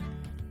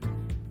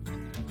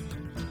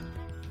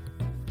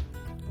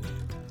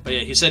 But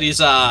yeah, he said he's,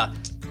 the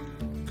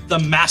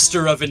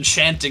master of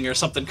enchanting or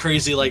something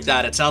crazy like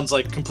that. It sounds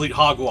like complete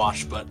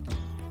hogwash, but,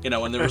 you know,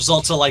 when the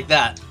results are like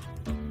that.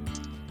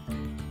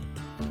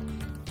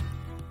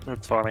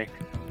 That's funny.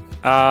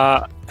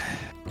 Let's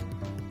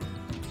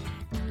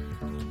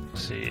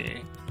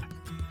see.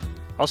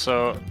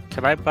 Also,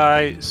 can I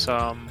buy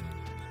some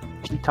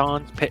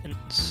pitons,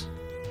 pittance?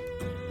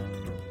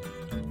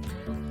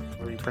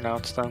 How do you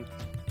pronounce them?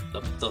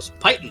 Those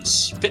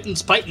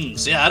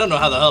pitons. Yeah, I don't know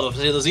how the hell to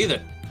say those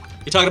either.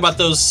 You talking about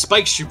those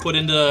spikes you put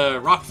into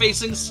rock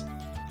facings?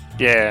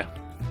 Yeah.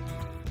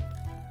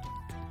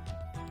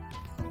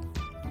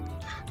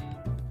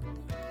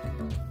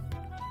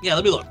 Yeah,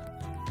 let me look.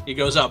 He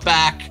goes out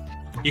back.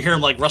 You hear him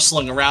like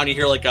rustling around. You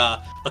hear like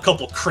a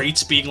couple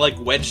crates being like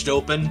wedged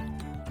open.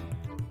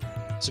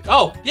 It's like,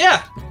 oh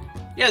yeah,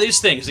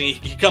 these things. And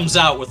he comes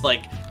out with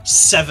like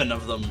 7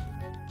 of them.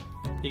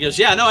 He goes,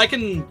 yeah, no, I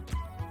can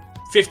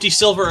 50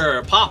 silver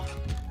a pop,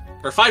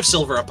 or 5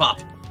 silver a pop.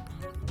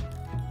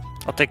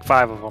 I'll take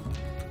 5 of them.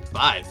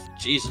 5,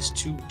 Jesus,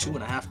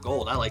 2.5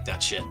 gold. I like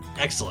that shit.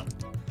 Excellent.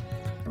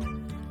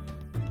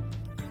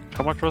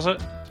 How much was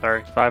it?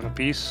 Sorry, 5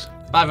 apiece.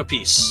 5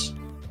 apiece.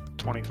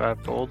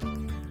 25 gold.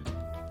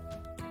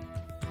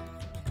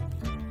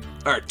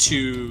 Or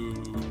 2.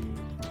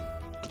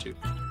 2.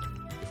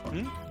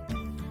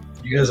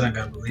 You guys aren't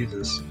gonna believe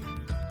this.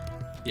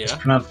 Yeah.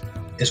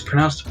 It's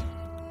pronounced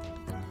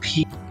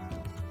Pete.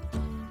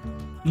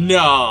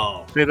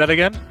 No. Say that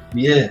again?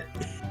 Yeah.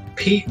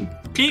 Peyton.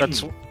 Peyton.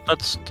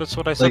 That's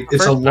what I said. Like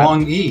it's a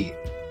long E.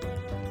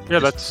 Yeah,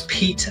 It's that's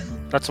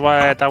Peyton. that's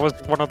why that was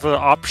one of the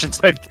options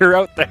I'd threw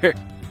out there.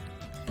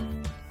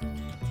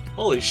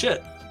 Holy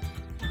shit.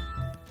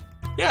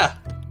 Yeah.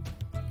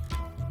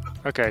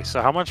 Okay,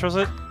 so how much was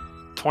it?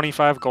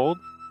 25 gold?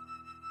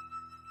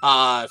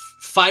 5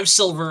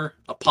 silver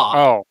a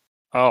pop.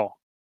 Oh.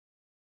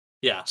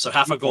 Yeah, so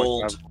half a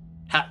gold.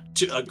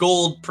 A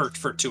gold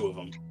for 2 of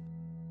them.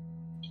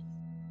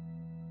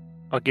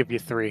 I'll give you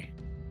 3.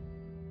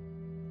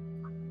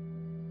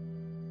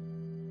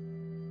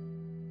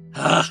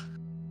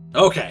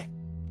 Okay.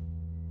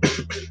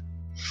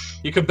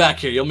 You come back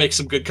here, you'll make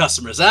some good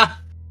customers, huh?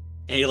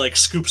 And he like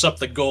scoops up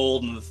the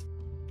gold and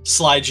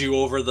slides you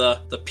over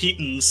the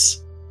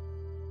pitons.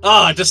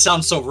 Oh, it just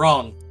sounds so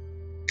wrong.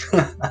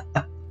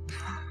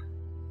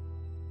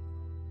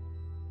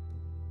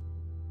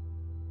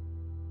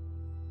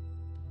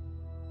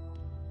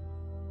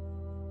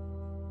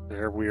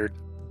 They're weird.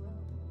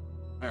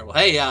 All right, well,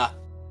 hey,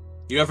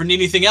 you ever need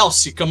anything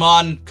else, you come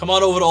on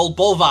over to Old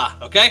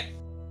Bolva, okay?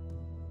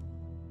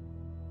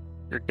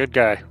 You're a good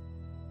guy.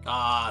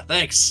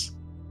 Thanks.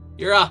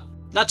 You're,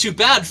 not too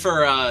bad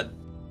for,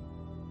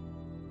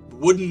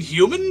 wooden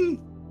human?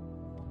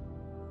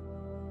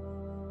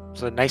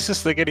 It's the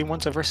nicest thing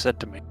anyone's ever said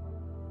to me.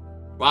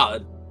 Wow,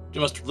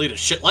 you must lead a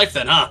shit life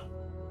then, huh?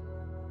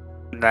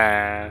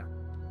 Nah.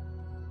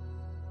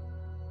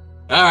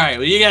 Alright,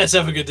 well, you guys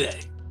have a good day.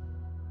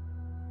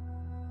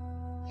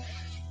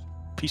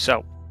 Peace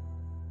out.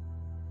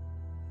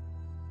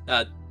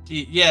 Yeah,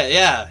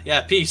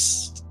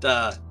 peace.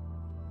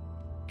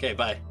 Okay,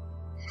 bye.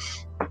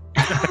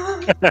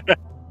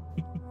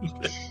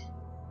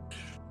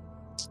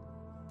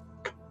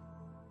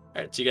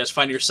 Alright, so you guys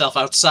find yourself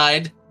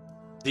outside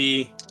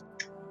the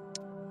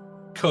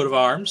coat of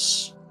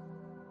arms,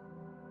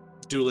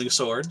 dueling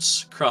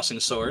swords, crossing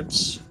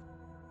swords.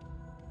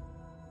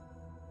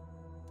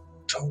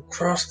 Don't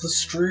cross the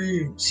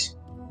streams.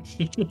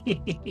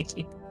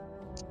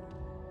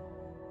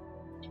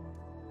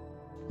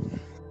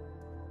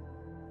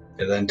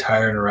 Yeah, the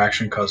entire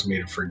interaction caused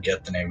me to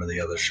forget the name of the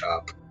other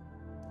shop.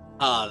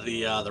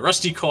 The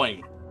Rusty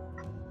Coin.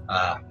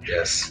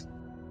 Yes.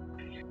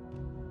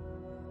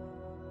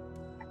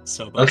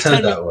 So about Let's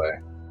head that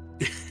way.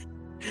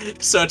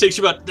 So it takes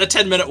you about a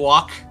 10-minute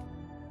walk.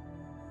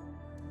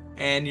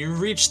 And you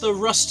reach the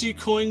Rusty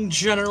Coin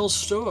General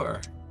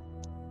Store.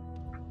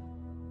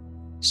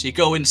 So you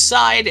go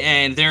inside,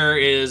 and there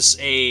is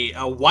a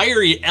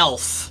wiry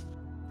elf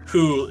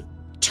who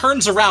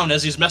turns around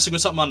as he's messing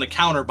with something on the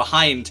counter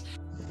behind,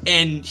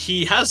 and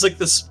he has like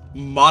this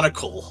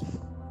monocle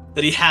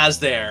that he has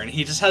there, and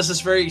he just has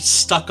this very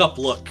stuck-up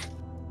look.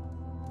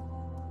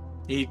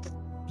 He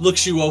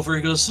looks you over,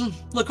 he goes,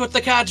 look what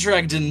the cat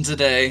dragged in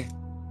today.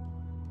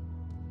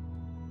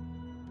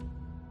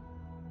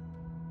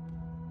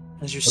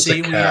 As you What's see,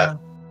 a cat?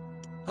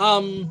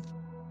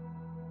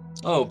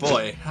 oh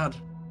boy,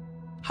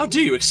 how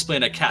do you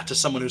explain a cat to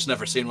someone who's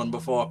never seen one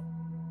before?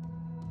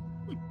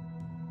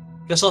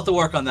 Guess I'll have to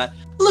work on that.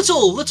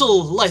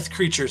 Little lithe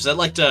creatures that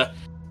like to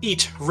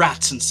eat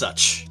rats and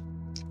such.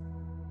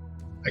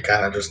 I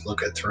kind of just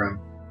look at Thrym.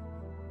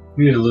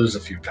 You need to lose a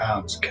few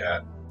pounds,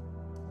 cat.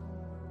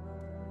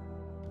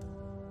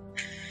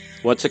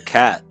 What's a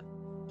cat?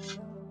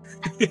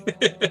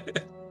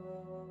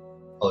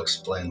 I'll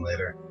explain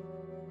later.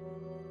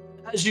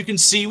 As you can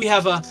see, we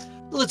have a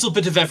little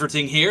bit of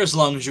everything here, as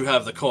long as you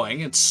have the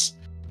coin. It's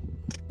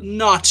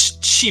not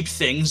cheap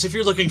things. If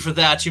you're looking for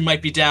that, you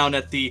might be down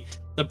at the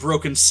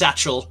Broken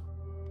Satchel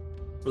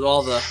with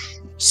all the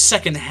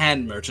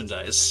second-hand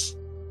merchandise.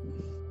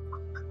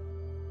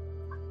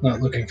 Not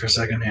looking for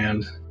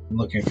secondhand. I'm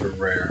looking for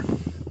rare.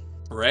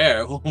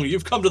 Rare?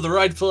 You've come to the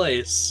right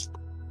place.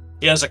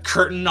 He has a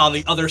curtain on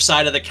the other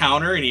side of the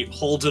counter, and he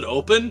holds it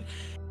open,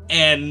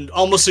 and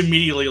almost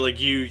immediately, like,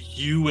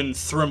 you and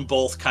Thrym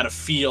both kind of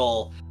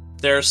feel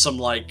there's some,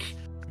 like,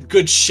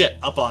 good shit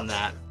up on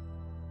that.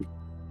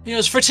 He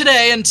goes, for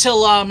today,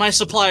 until my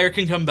supplier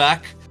can come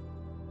back,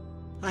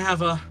 I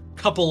have a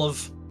couple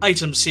of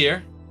items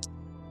here.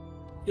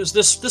 He goes,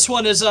 this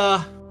one is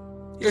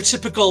your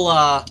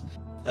typical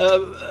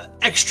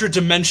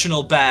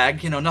extra-dimensional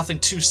bag, nothing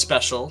too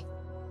special.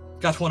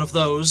 Got one of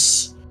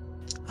those.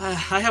 I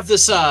have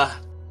this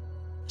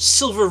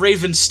Silver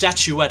Raven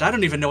statuette. I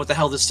don't even know what the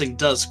hell this thing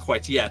does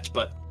quite yet,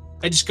 but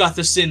I just got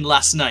this in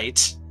last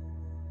night.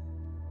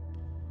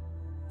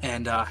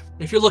 And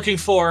if you're looking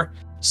for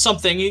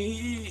something,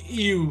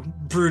 you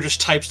brutish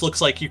types,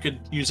 looks like you could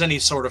use any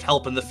sort of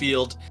help in the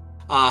field,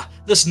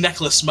 this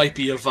necklace might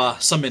be of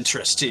some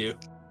interest to you.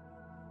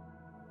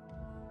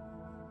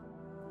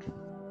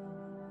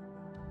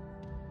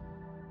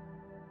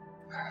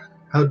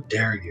 How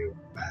dare you,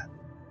 Matt?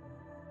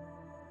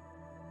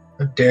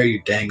 How dare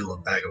you dangle a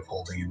bag of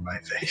holding in my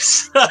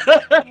face?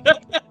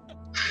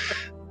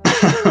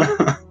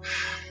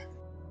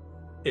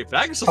 Hey,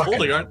 bags of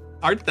holding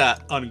aren't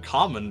that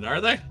uncommon,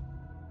 are they?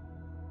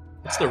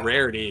 What's the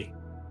rarity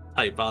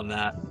type on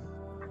that?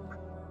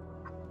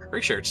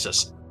 Pretty sure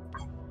it's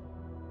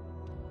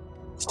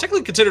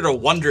technically considered a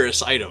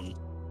wondrous item,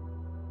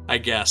 I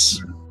guess.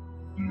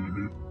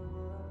 Mm-hmm.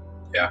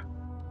 Yeah.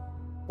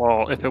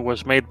 Well, if it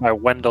was made by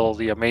Wendell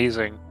the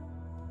Amazing.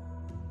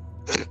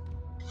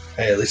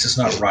 Hey, at least it's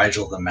not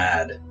Rigel the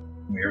Mad.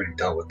 We already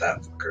dealt with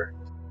that fucker.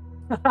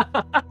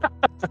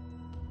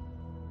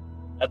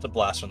 That's a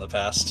blast from the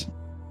past.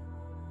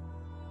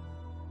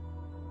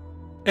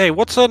 Hey,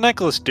 what's that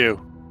necklace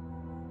do?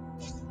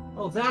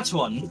 Oh, that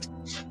one.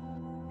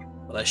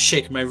 Well, I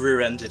shake my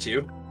rear end at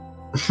you.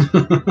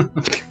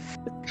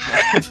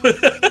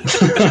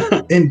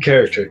 In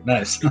character,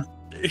 nice.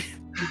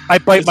 I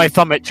bite my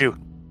thumb at you.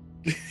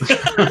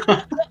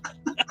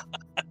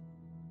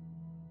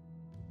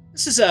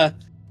 This is a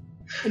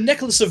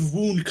necklace of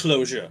wound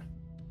closure.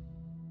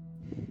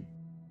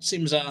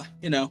 Seems,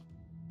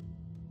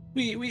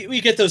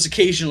 we get those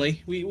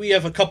occasionally. We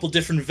have a couple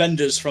different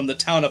vendors from the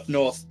town up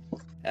north.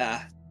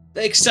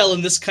 They excel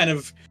in this kind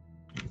of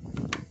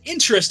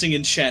interesting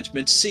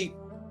enchantment. See,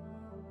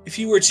 if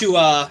you were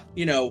to,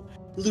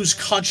 lose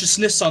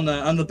consciousness on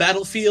the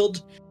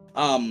battlefield,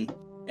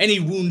 any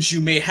wounds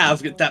you may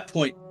have at that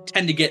point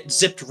tend to get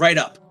zipped right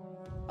up.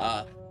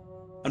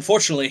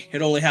 Unfortunately,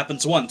 it only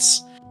happens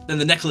once. Then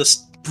the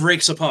necklace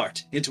breaks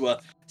apart into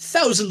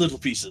 1,000 little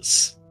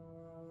pieces.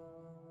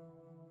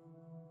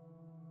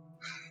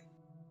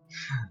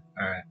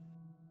 Alright.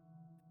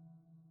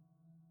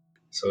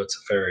 So it's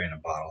a fairy in a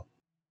bottle.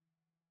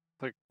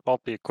 Like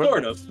faulty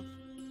equipment. Sort of.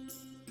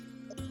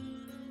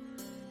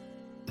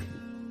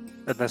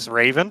 And this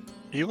raven,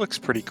 he looks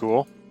pretty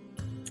cool.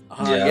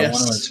 Yeah, Yes. I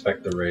want to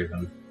inspect the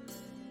raven.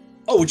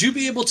 Oh, would you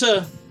be able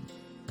to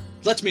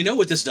let me know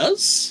what this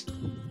does?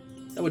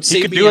 That would You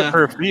save could me do it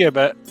for a fee, I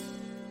bet.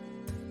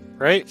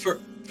 Right? for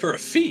a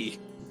fee.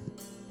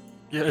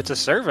 Yeah, it's a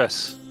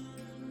service.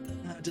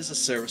 It is a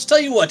service.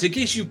 Tell you what, in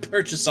case you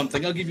purchase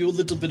something, I'll give you a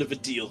little bit of a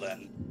deal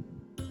then.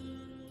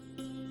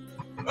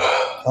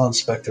 I'll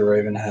inspect the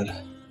raven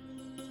head.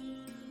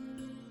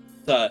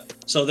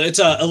 So it's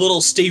a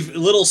little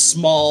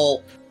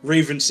small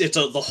raven. It's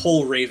the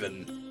whole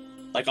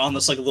raven, like on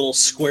this like little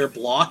square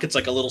block. It's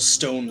like a little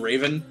stone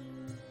raven.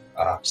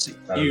 So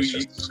That was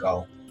just a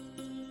skull.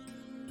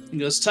 he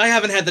goes, I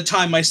haven't had the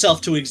time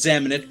myself to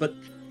examine it, but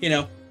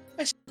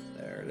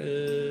there it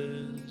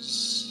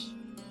is.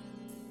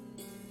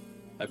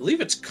 I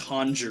believe it's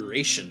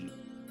conjuration.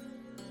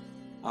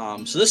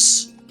 So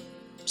this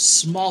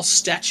small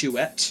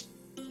statuette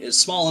is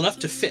small enough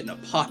to fit in a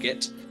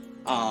pocket.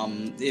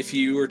 If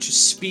you were to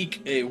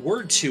speak a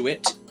word to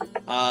it,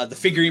 the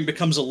figurine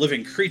becomes a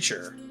living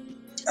creature.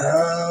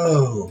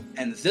 Oh.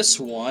 And this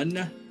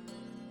one,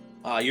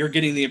 you're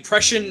getting the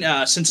impression,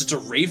 since it's a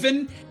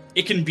raven,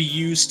 it can be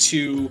used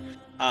to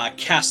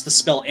cast the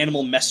spell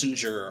Animal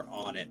Messenger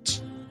on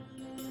it.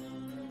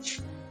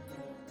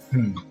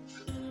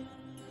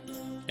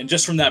 And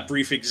just from that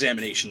brief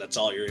examination, that's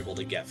all you're able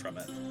to get from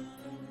it.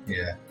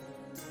 Yeah.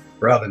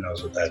 Robin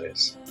knows what that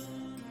is.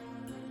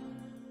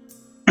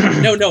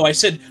 No, I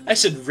said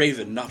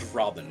Raven, not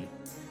Robin.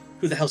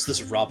 Who the hell's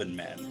this Robin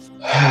man?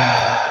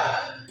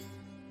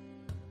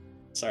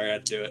 Sorry, I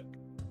had to do it.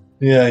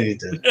 Yeah, you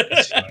did.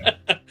 It's fine.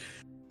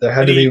 There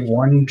had to be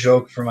one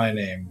joke for my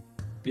name.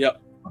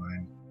 Yep.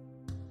 Fine.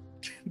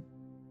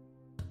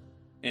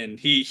 And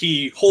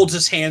he holds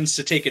his hands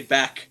to take it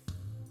back.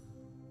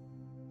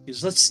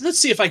 He's let's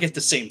see if I get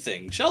the same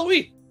thing, shall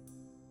we?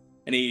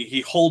 And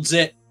he holds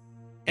it,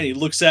 and he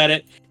looks at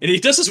it, and he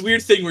does this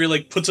weird thing where he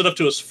like puts it up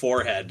to his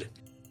forehead.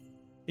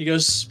 He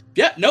goes,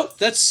 "Yeah, nope,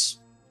 that's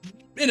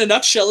in a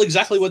nutshell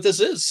exactly what this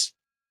is."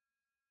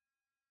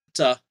 It's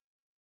a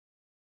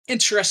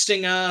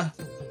interesting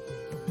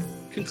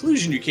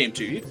conclusion you came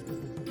to. You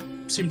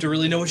seem to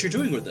really know what you're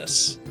doing with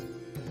this.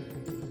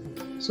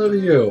 So do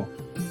you.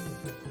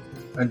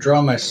 I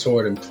draw my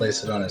sword and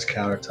place it on his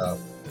countertop.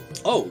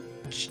 Oh,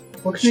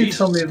 what can you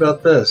tell me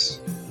about this?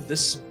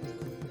 This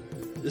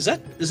is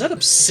that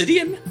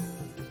obsidian?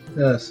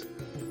 Yes.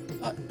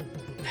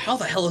 How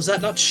the hell is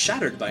that not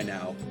shattered by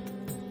now?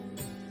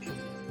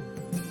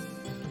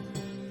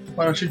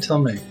 Why don't you tell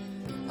me?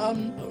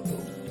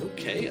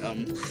 Okay.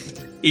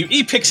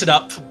 He picks it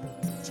up.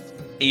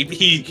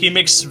 He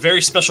makes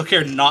very special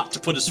care not to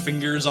put his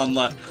fingers on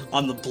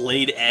the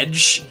blade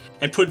edge,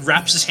 and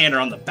wraps his hand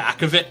around the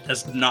back of it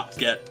as to not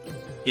get,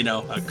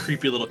 a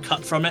creepy little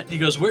cut from it. He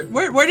goes,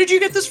 "Where did you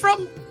get this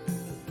from?"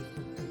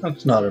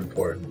 That's not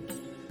important.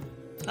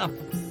 Oh,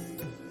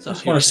 so I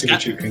just want to see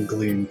what you can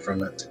glean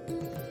from it.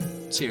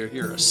 So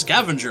you're a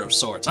scavenger of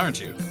sorts, aren't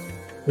you?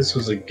 This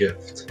was a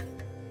gift.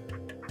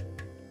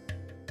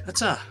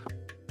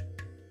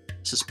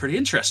 This is pretty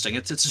interesting.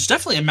 It's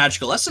definitely a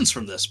magical essence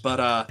from this,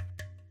 but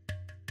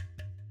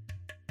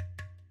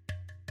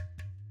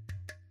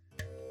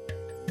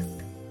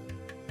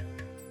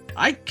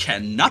I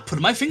cannot put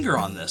my finger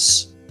on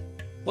this.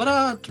 What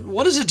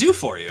does it do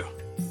for you?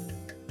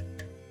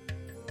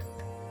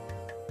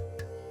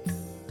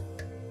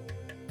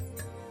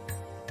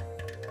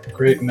 A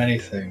great many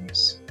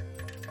things.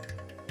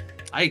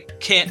 I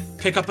can't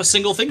pick up a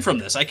single thing from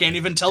this. I can't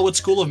even tell what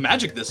school of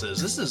magic this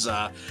is. This is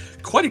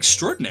quite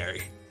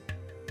extraordinary.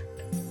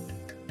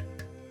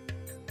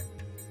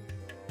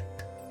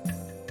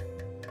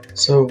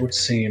 So it would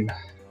seem.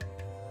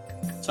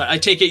 So I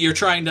take it you're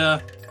trying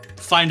to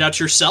find out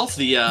yourself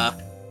the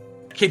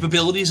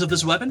capabilities of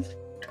this weapon?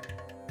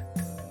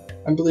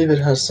 I believe it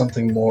has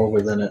something more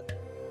within it.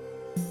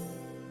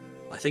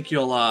 I think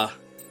you'll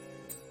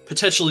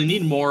potentially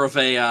need more of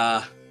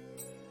a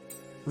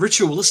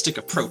ritualistic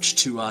approach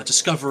to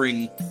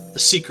discovering the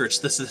secrets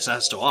this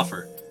has to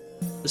offer.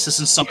 This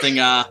isn't something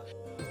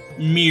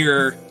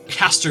mere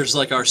casters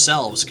like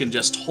ourselves can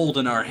just hold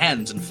in our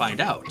hands and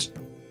find out.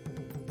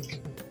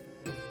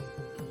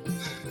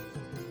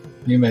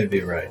 You may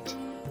be right.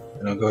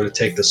 And I'll go to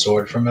take the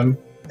sword from him,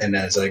 and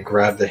as I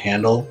grab the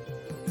handle,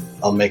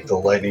 I'll make the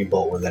lightning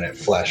bolt within it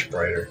flash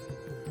brighter.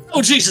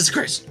 Oh, Jesus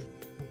Christ!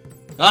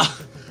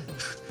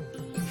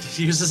 It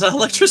uses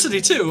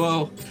electricity too.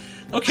 Oh,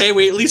 okay,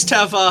 we at least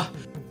have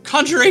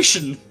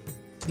conjuration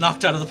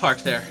knocked out of the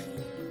park there.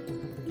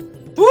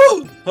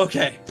 Woo!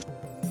 Okay.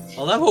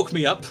 Well, that woke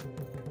me up.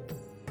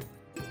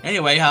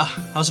 Anyway, I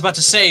was about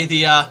to say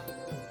the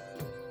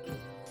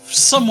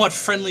somewhat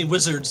friendly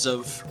wizards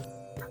of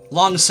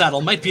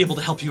Longsaddle might be able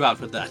to help you out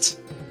with that.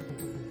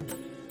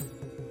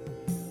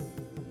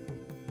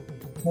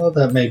 Well,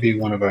 that may be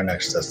one of our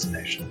next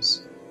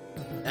destinations.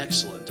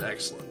 Excellent.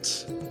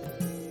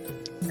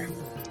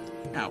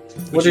 Now,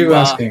 what are you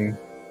asking?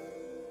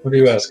 What are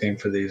you asking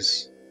for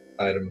these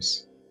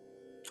items?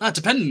 It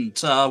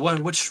depends.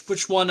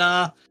 Which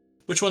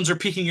ones are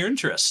piquing your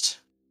interest?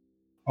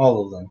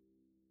 All of them.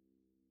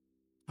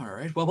 All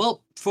right.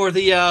 Well, for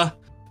the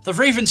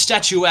Raven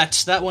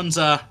statuette, that one's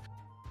a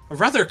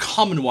rather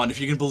common one,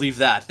 if you can believe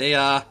that. They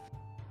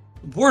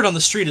word on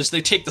the street is they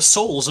take the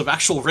souls of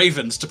actual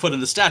ravens to put in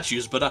the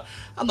statues, but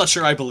I'm not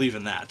sure I believe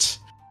in that.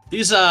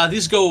 These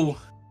go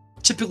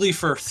typically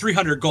for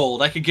 300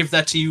 gold. I could give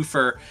that to you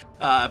for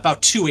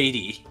about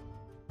 280.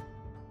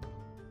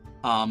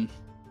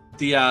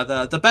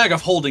 The bag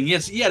of holding,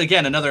 yet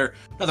again another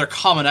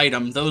common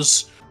item.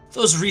 Those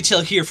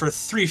retail here for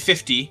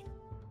 350.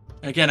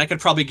 Again, I could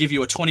probably give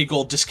you a 20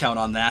 gold discount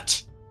on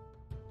that.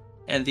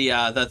 And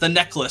the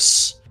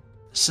necklace,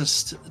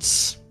 since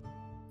it's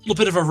a little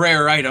bit of a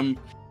rare item,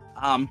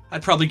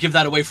 I'd probably give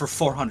that away for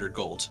 400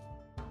 gold.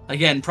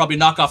 Again, probably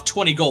knock off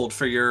 20 gold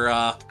for your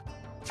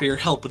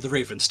help with the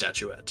Raven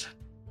statuette.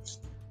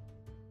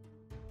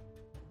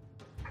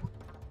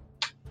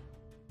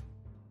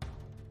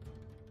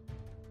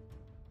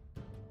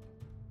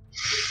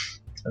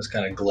 I just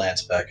kind of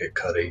glance back at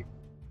Cuddy.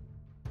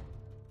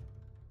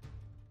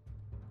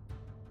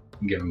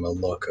 Give him a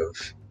look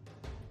of,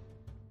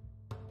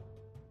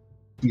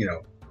 you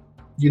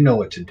know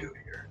what to do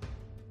here.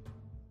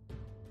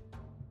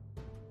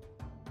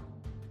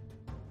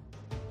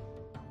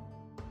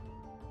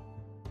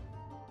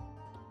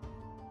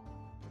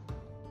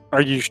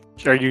 Are you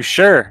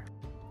sure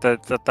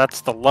that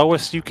that's the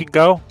lowest you can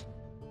go?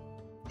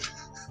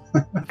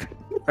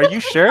 Are you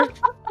sure?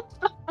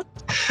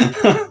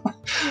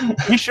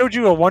 He showed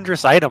you a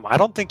wondrous item. I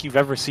don't think you've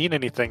ever seen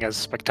anything as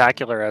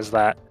spectacular as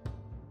that.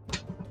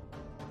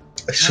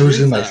 I showed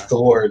you my that?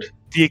 sword.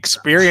 The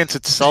experience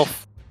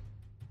itself.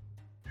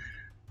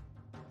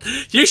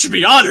 You should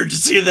be honored to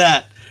see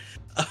that.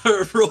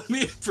 Roll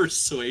me a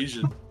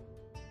persuasion.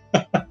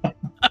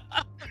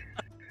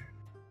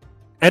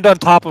 And on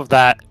top of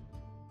that,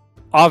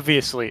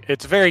 obviously,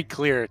 it's very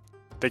clear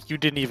that you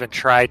didn't even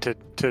try to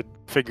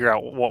figure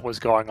out what was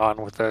going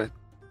on with the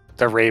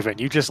Raven.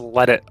 You just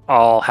let it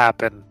all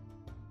happen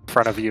in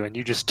front of you, and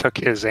you just took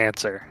his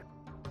answer.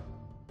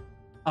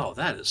 Oh,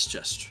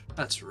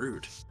 that's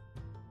rude.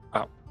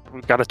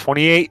 We've got a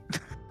 28.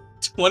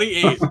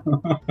 28.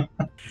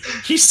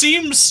 He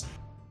seems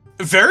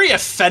very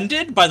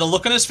offended by the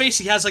look on his face.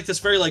 He has like this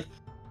very like,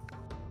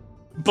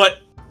 but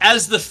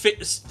as the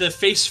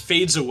face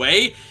fades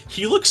away,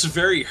 he looks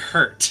very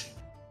hurt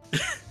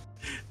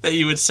that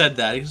you had said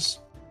that. He's,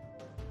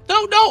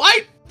 no,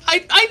 I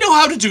know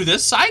how to do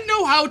this. I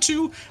know how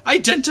to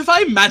identify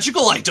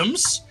magical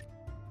items.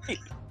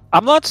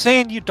 I'm not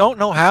saying you don't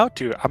know how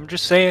to. I'm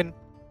just saying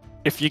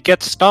if you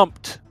get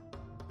stumped,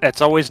 it's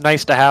always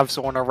nice to have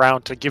someone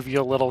around to give you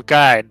a little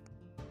guide.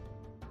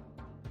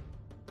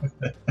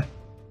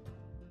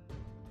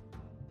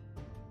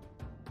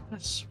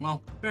 Yes,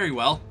 well, very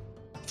well.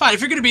 Fine,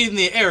 if you're going to be in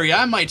the area,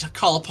 I might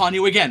call upon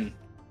you again.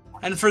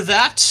 And for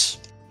that,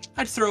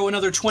 I'd throw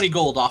another 20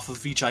 gold off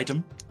of each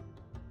item.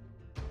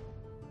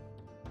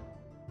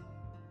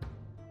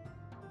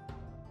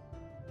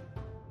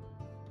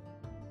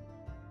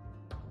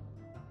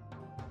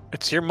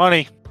 It's your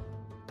money.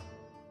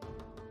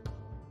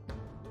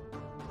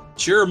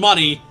 It's your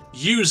money.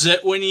 Use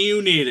it when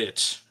you need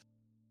it.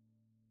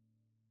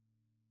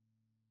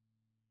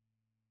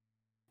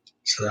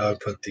 So that would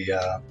put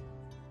the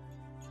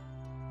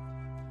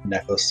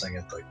necklace thing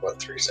at like what,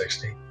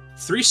 360?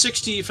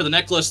 360 for the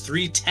necklace,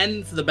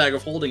 310 for the bag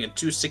of holding, and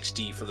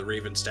 260 for the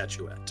raven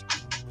statuette.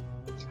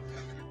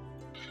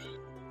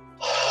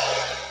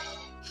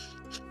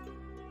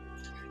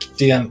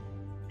 DM,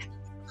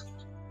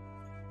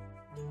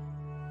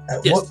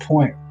 at Yes. what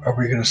point are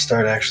we going to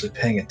start actually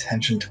paying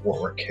attention to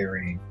what we're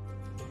carrying?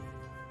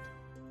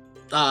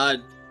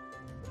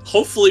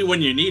 Hopefully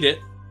when you need it.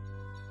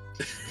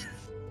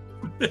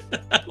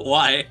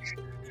 Why?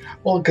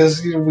 Well,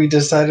 because we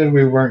decided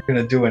we weren't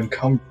going to do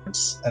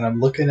encumbrance, and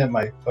I'm looking at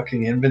my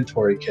fucking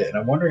inventory kit, and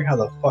I'm wondering how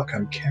the fuck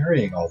I'm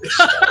carrying all this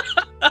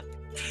stuff.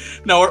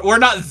 No, we're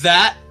not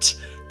that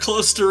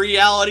close to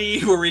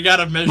reality where we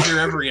gotta measure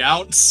every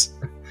ounce.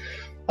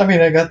 I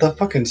mean, I got the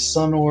fucking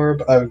sun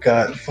orb, I've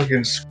got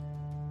fucking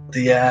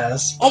the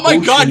ass. Oh my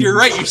god, potions. you're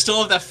right, you still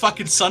have that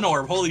fucking sun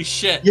orb, holy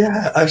shit.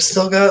 Yeah, I've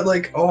still got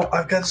like,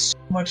 I've got so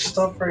much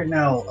stuff right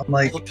now. I'm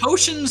like, The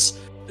potions,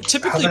 how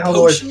typically the hell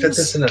potions, do I fit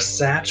this in a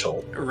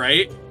satchel?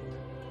 right?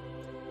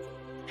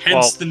 Hence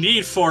Well- the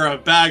need for a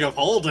bag of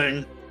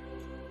holding.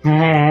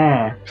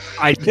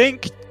 I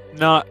think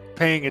not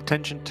paying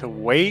attention to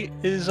weight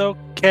is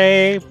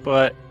okay,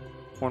 but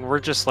when we're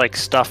just like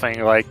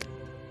stuffing like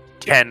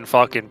 10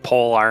 fucking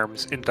pole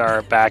arms into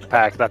our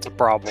backpack, that's a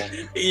problem.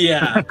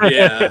 Yeah,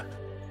 yeah.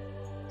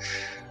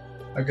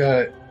 I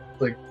got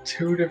like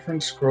 2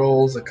 different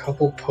scrolls, a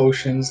couple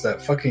potions,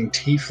 that fucking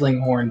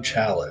tiefling horn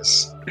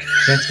chalice.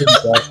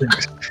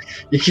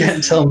 You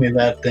can't tell me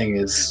that thing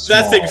is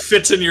small. That thing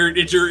fits in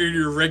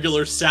your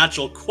regular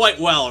satchel quite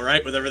well,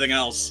 right? With everything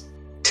else.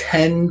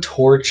 10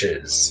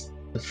 torches.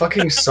 The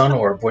fucking sun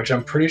orb, which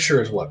I'm pretty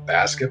sure is what,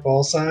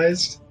 basketball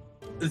sized?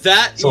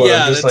 That, So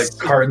yeah. I'm just that's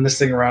like carting this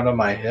thing around on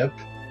my hip.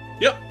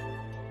 Yep.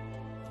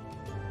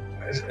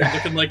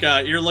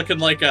 You're looking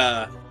like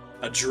a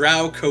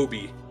drow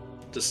Kobe.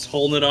 Just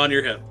holding it on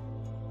your hip.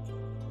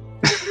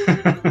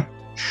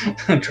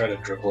 I'm trying to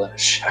dribble and it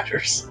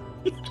shatters.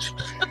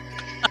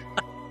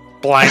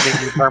 Blinding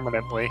you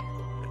permanently.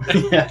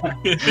 Yeah.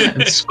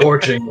 And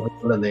scorching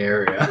everyone in the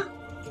area.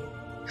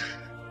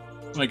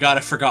 Oh my god,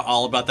 I forgot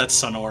all about that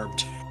sun orb.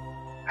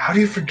 How do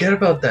you forget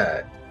about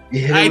that? You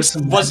hit it with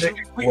some magic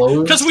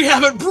blows Because we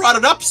haven't brought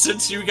it up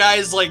since you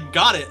guys like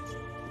got it.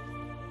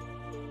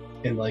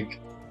 in like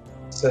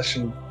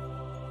session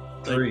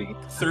 3.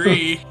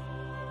 3.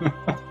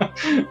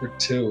 Or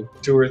 2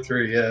 or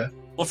 3, yeah.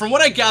 Well, from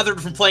what I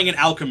gathered from playing an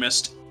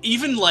alchemist,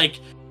 even like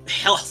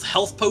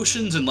health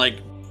potions and like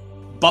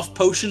buff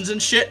potions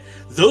and shit,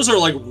 those are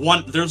like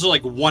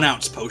 1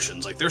 ounce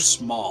potions. Like they're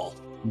small.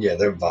 Yeah,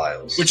 they're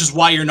vials. Which is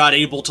why you're not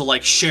able to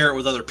like share it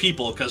with other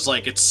people, because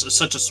like it's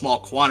such a small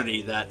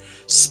quantity that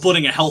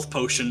splitting a health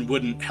potion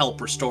wouldn't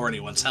help restore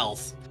anyone's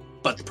health.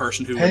 But the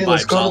person who Hey,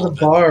 let's imbibes go all to of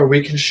the bar.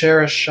 We can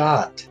share a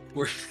shot.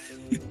 We're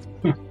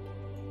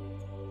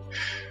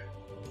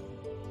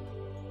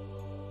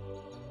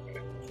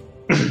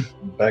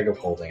Bag of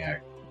Holding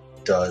Act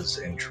does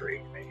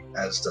intrigue me,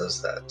 as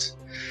does that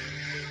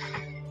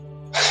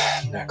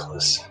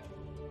necklace.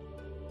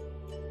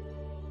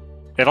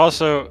 It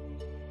also,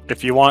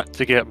 if you want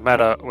to get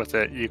meta with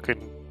it, you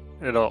can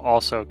it'll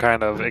also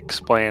kind of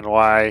explain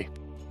why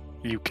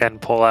you can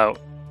pull out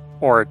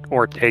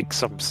or take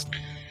some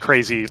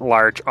crazy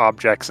large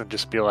objects and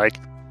just be like,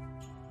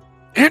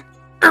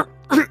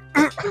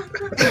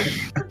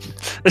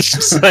 it's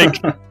just like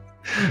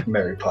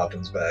Mary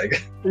Poppins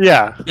bag.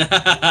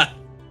 yeah,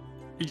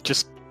 you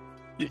just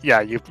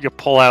you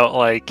pull out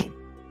like a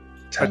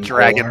 10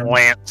 dragon polearms.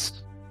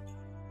 lance.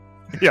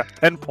 Yeah,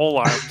 10 pole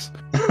arms,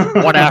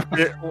 one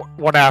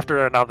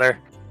after another.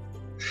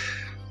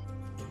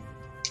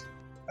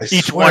 I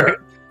Each swear,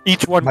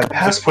 Each one. my comes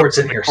passport's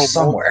in with a here kobold.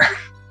 somewhere.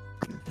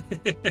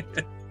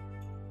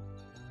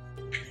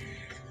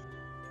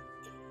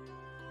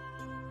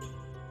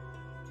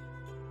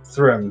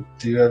 Thrym,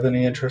 do you have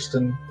any interest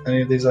in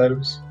any of these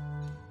items?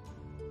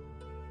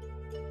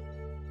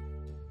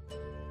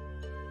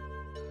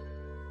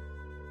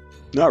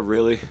 Not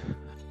really.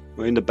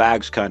 I mean, the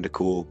bag's kind of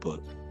cool, but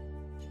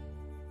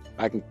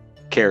I can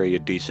carry a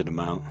decent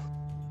amount.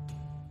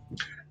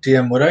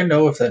 DM, would I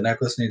know if that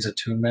necklace needs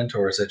attunement,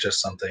 or is it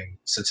just something,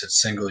 since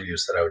it's single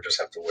use, that I would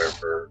just have to wear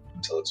for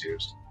until it's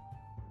used?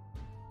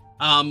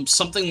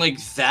 Something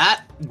like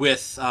that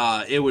with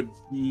it would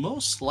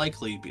most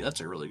likely be.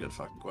 That's a really good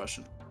fucking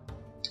question.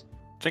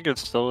 I think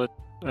it's still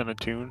an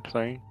attuned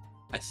thing.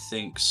 I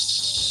think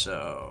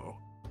so.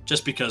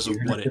 Just because of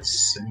what it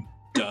Let's see.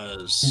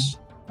 does.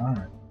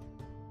 Alright.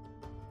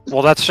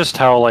 Well, that's just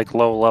how like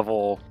low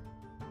level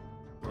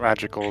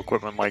magical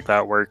equipment like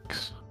that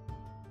works.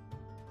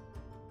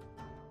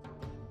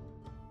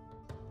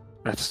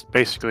 That's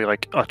basically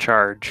like a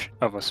charge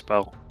of a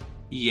spell.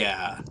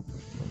 Yeah.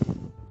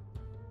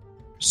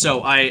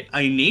 So I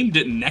named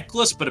it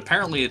necklace, but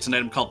apparently it's an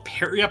item called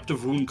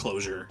Periaptive Wound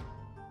Closure.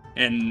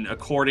 And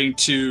according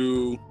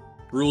to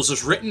rules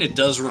as written, it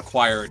does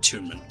require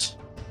attunement.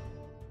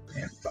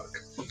 Man, fuck.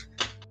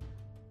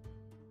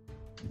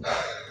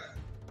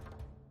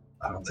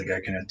 I don't think I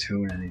can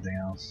attune anything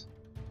else.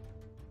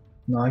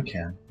 No, I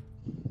can.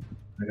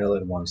 I got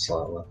like one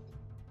slot left.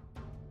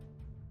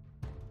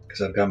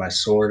 Because I've got my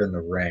sword and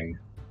the ring.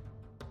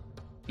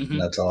 Mhm.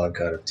 And that's all I've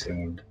got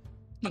attuned.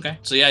 Okay,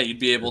 so yeah, you'd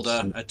be able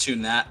to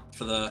attune that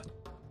for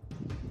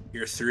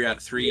your 3 out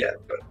of 3. Yeah,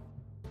 but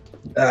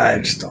I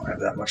just don't have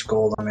that much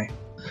gold on me.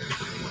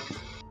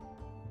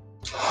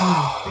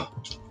 Oh,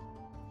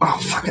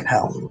 fucking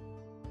hell.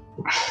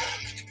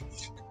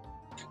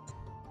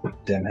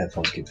 Damn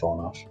headphones keep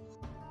falling off.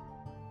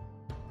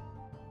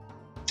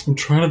 I'm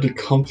trying to be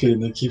comfy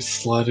and they keep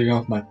sliding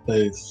off my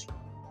face.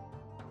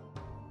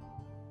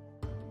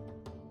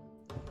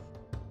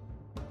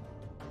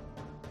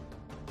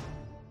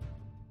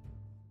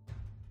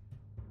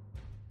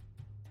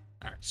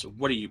 Alright, so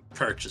what are you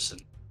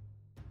purchasing?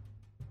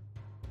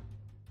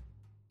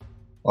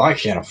 Well, I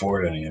can't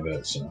afford any of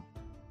it, so.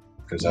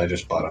 Because I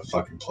just bought a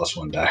fucking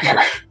 +1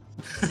 dagger.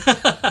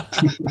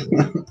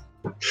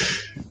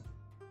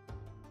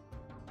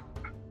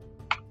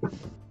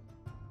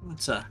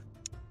 That's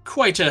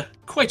quite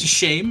a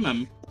shame.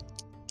 I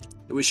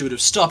wish I would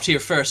have stopped here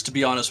first, to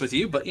be honest with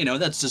you, but you know,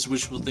 that's just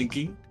wishful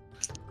thinking.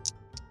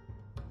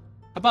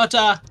 How about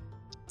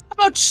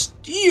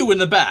you in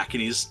the back?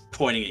 And he's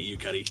pointing at you,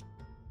 Cuddy.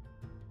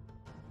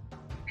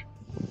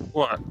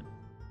 What?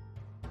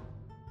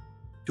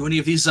 Do any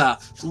of these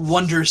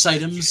wondrous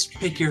items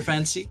pique your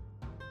fancy?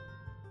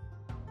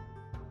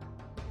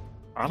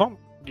 I don't.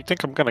 You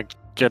think I'm gonna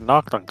get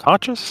knocked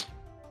unconscious?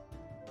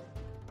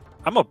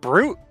 I'm a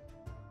brute.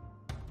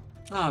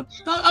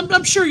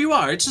 I'm sure you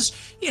are. It's just,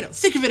 you know,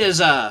 think of it as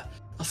a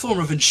form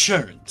of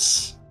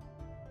insurance.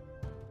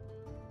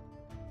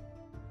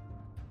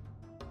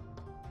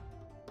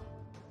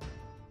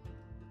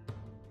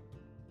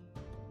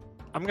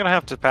 I'm gonna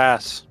have to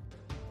pass.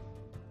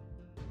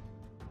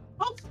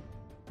 Well,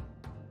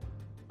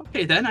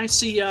 okay then. I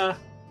see. What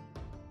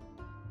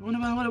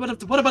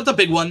about the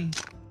big one?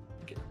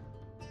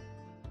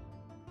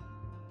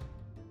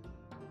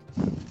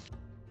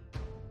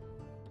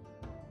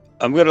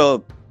 I'm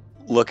gonna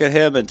look at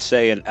him and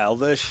say in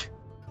Elvish,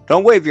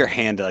 "Don't wave your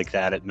hand like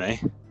that at me."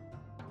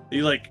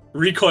 He like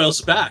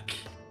recoils back.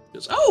 He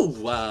goes,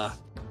 "Oh,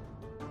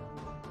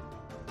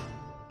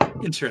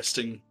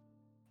 interesting.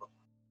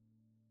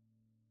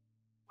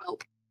 Well,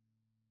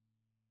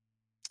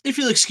 if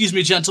you'll excuse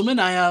me, gentlemen,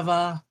 I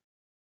have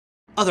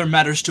other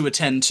matters to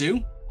attend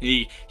to."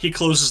 He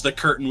closes the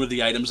curtain with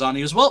the items on.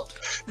 He goes, "Well,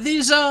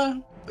 these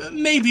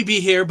maybe be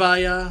here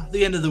by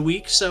the end of the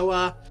week.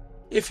 So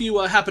if you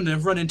happen to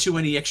run into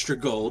any extra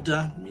gold,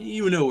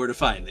 you know where to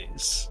find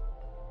these."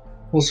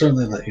 We'll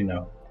certainly let you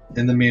know.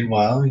 In the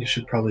meanwhile, you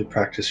should probably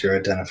practice your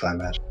identify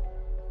magic.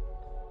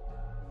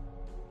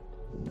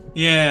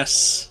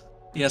 Yes,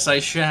 I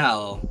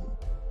shall.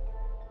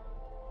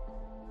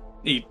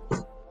 He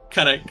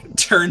kind of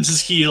turns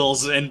his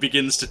heels and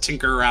begins to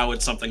tinker around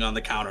with something on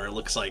the counter. It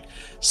looks like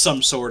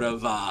some sort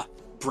of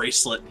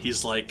bracelet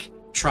he's like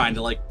trying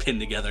to like pin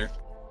together.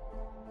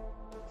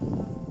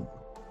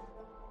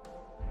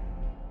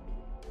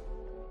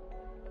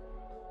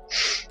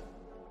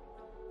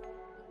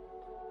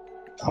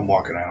 I'm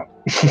walking out.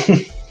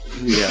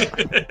 Yeah.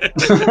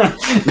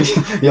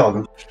 Y'all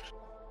go.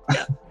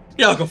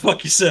 Y'all go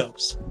fuck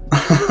yourselves.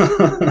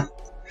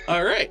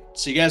 All right,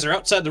 so you guys are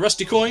outside the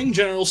Rusty Coin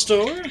General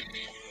Store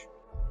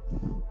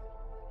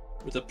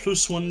with a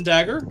 +1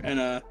 dagger and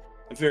a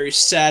very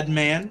sad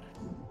man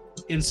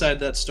inside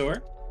that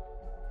store.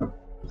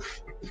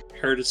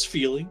 Hurt his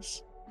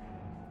feelings.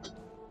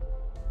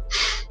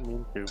 Me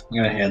too. I'm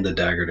gonna hand the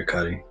dagger to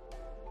Cuddy.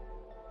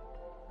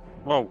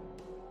 Whoa.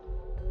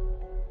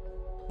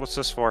 What's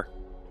this for?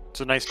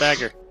 It's a nice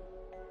dagger.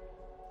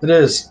 It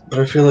is, but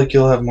I feel like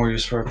you'll have more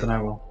use for it than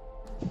I will.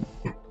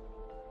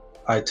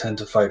 I tend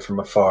to fight from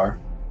afar.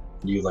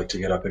 You like to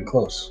get up and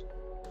close.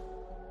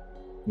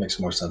 Makes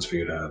more sense for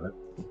you to have it.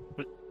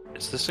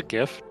 Is this a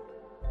gift?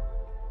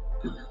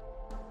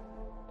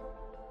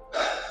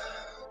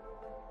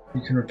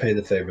 You can repay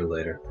the favor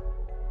later.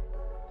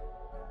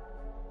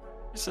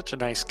 He's such a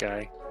nice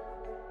guy.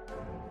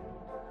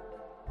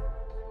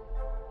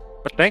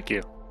 But thank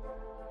you.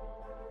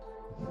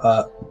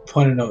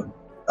 Point of note,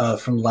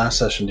 from last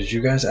session, did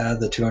you guys add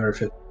the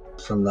 250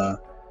 from the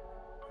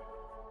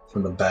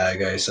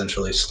bag I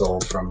essentially stole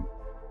from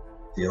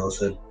the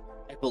Illithid?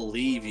 I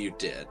believe you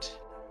did.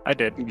 I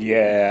did.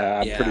 Yeah,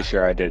 I'm Yeah. pretty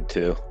sure I did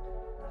too.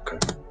 Okay.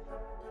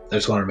 I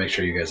just wanted to make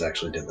sure you guys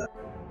actually did that.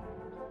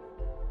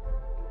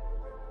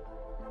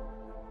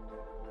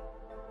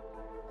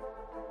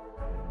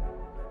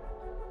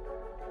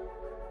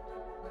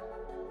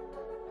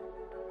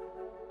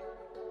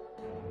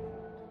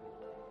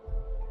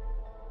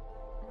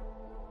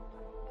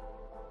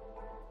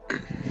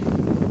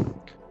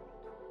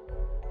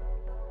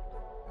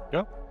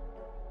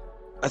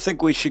 I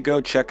think we should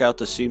go check out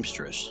the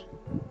seamstress.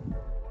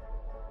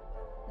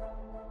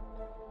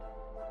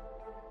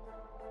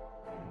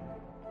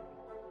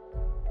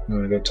 You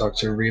want to go talk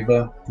to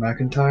Reba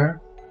McIntyre?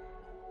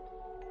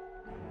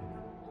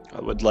 I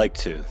would like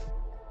to.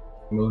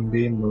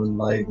 Moonbeam,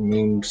 Moonlight,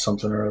 Moon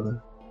something or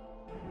other?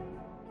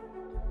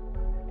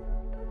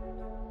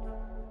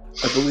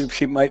 I believe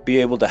she might be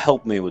able to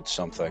help me with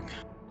something.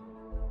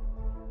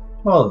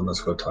 Well, then let's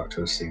go talk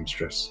to a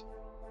seamstress.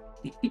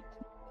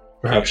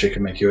 Perhaps she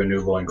can make you a new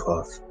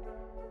loincloth.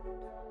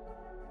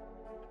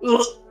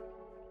 Ugh.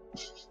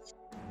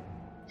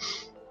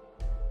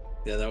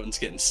 Yeah, that one's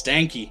getting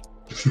stanky.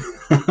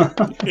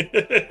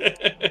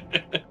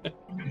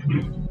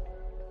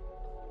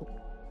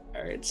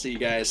 All right, so you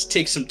guys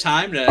take some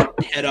time to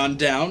head on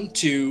down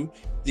to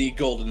the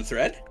Golden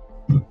Thread.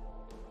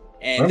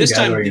 And What I'm this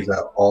time, gathering is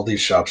that all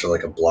these shops are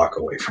like a block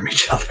away from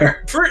each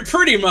other.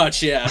 pretty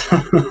much, yeah.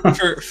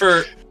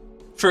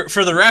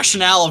 For the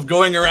rationale of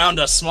going around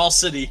a small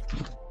city,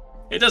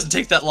 it doesn't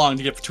take that long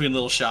to get between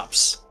little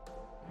shops.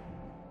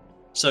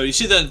 So you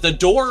see the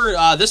door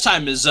this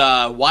time is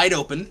wide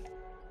open,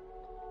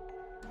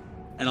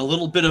 and a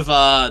little bit of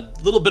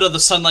the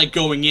sunlight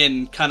going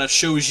in kind of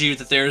shows you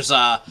that there's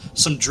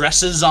some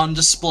dresses on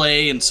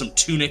display and some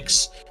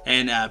tunics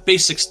and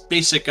basic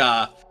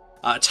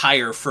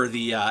attire for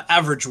the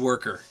average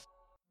worker.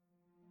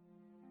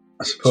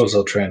 I suppose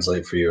I'll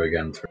translate for you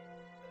again.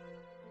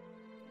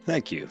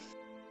 Thank you.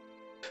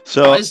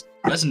 So,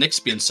 Why is Nick's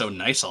being so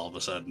nice all of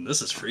a sudden?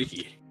 This is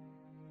freaky.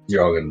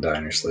 You're all gonna die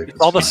in your sleep. It's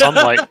all the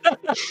sunlight.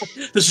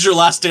 This is your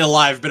last day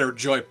alive. Better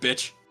enjoy it,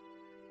 bitch.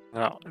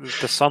 No,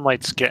 the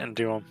sunlight's getting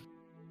to him.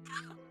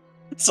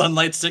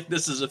 Sunlight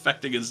sickness is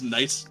affecting his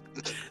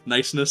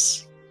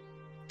niceness.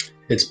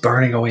 It's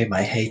burning away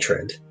my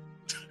hatred.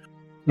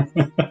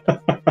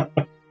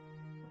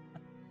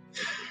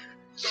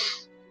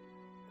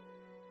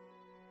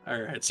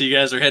 All right, so you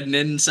guys are heading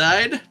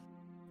inside,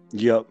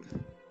 yep.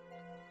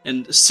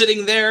 and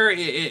sitting there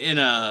in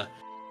a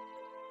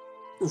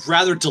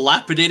rather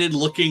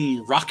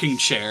dilapidated-looking rocking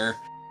chair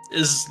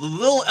is the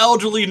little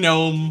elderly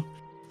gnome,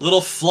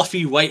 little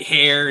fluffy white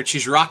hair, and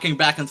she's rocking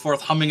back and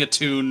forth, humming a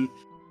tune,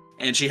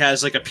 and she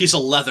has like a piece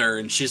of leather,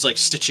 and she's like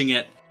stitching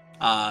it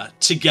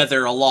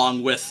together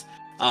along with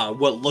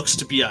what looks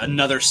to be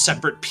another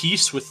separate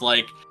piece with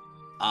like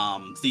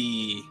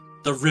the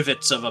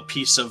rivets of a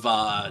piece of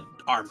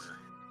armor.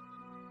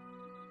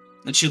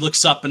 And she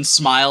looks up and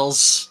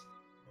smiles.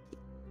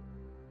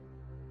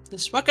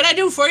 What can I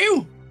do for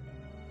you?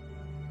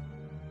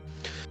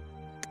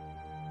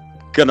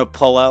 Gonna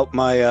pull out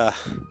my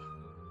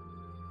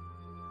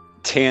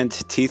tanned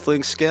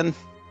tiefling skin.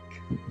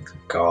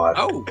 God.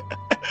 Oh.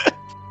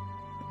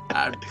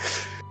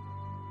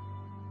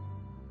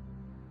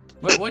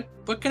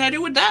 What can I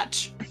do with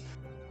that?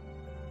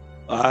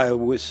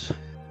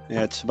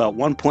 It's about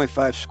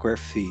 1.5 square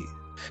feet.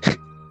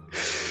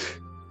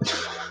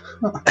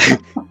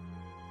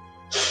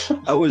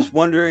 I was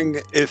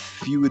wondering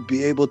if you would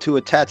be able to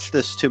attach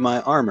this to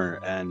my armor,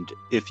 and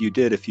if you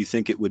did, if you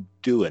think it would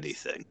do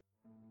anything.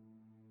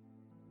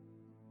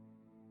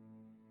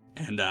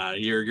 And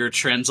you're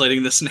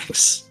translating this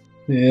next.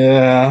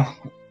 Yeah.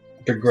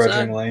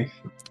 Begrudgingly.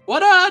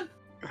 What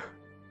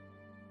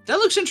that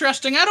looks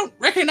interesting. I don't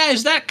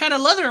recognize that kind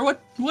of leather.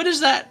 What is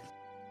that?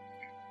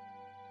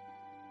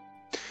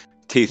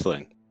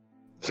 Tiefling.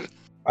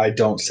 I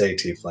don't say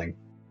tiefling.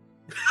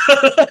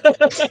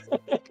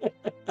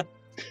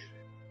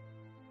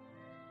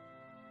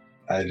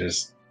 I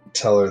just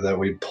tell her that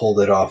we pulled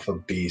it off a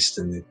beast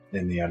in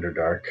the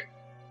Underdark.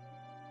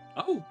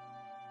 Oh.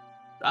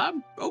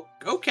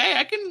 Okay,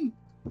 I can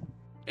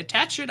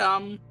attach it.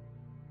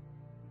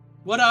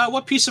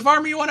 What piece of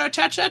armor you want to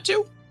attach that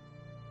to?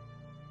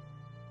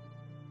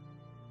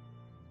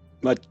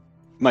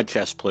 My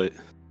chest plate.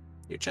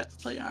 Your chest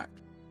plate. All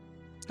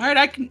right,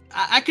 I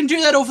can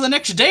do that over the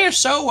next day or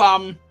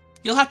so.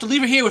 You'll have to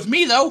leave it here with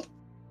me though.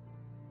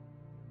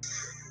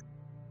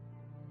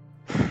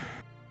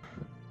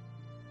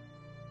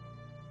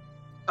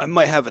 I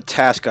might have a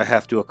task I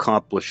have to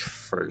accomplish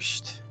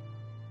first.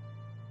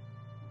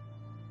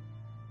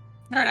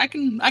 All right,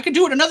 I can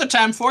do it another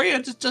time for you.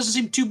 It doesn't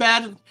seem too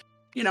bad,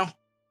 you know.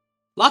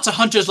 Lots of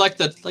hunters like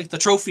the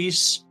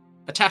trophies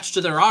attached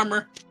to their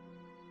armor.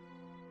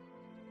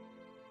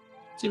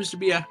 Seems to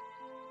be a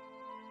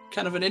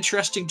kind of an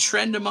interesting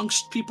trend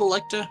amongst people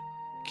like to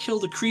kill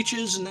the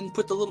creatures and then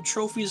put the little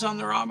trophies on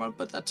their armor.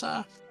 But that's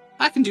I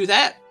can do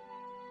that.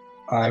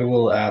 I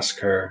will ask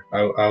her.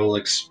 I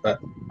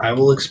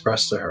will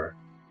express to her.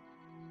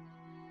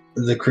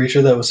 The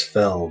creature that was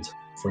felled,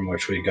 from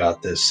which we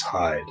got this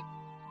hide,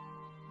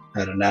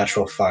 had a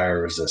natural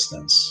fire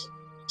resistance.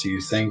 Do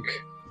you think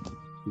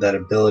that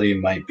ability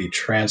might be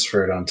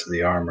transferred onto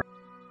the armor,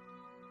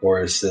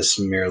 or is this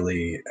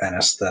merely an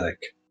aesthetic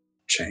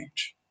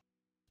change?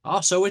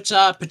 Oh, so it's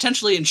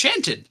potentially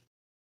enchanted.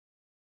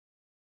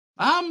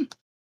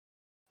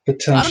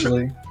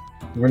 Potentially.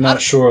 We're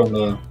not sure on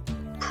the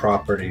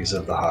properties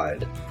of the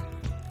hide.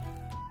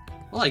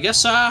 Well, I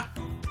guess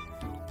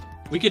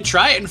we could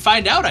try it and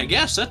find out. I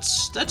guess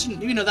that's that's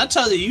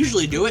how they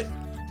usually do it.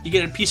 You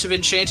get a piece of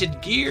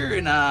enchanted gear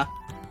and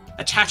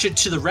attach it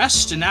to the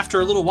rest, and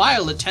after a little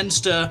while, it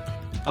tends to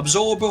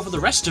absorb over the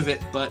rest of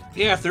it. But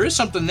yeah, if there is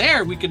something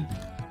there, we could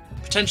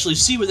potentially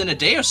see within a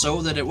day or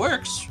so that it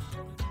works.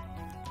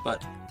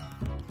 But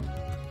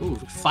ooh,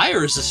 fire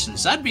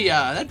resistance. That'd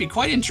be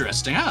quite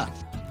interesting, huh?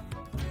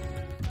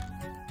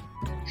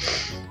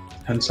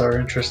 Hence our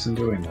interest in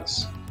doing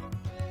this.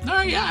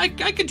 No, yeah, I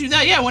could do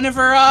that. Yeah,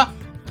 whenever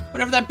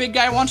that big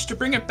guy wants to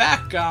bring it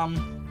back.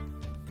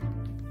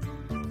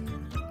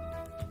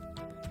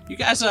 You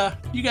guys are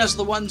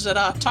the ones that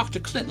talked to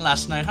Clint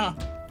last night, huh?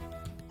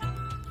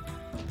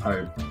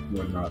 I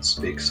would not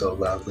speak so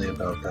loudly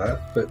about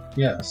that, but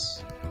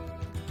yes.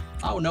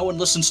 Oh, no one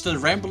listens to the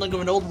rambling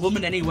of an old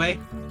woman anyway.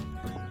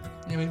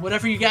 Anyway,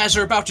 whatever you guys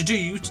are about to do,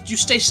 you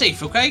stay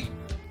safe, okay?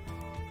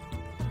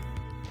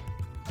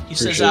 He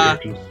Appreciate says,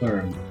 your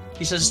concern.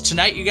 He says,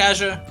 tonight you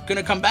guys are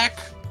gonna come back?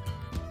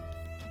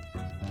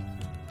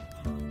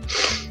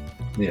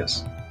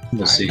 Yes.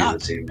 We'll see you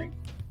this evening.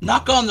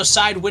 Knock on the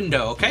side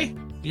window, okay?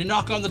 You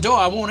knock on the door,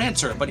 I won't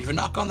answer it, but if you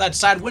knock on that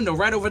side window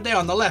right over there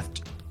on the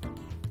left,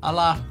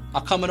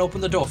 I'll come and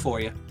open the door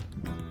for you.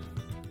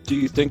 Do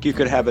you think you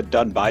could have it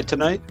done by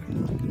tonight?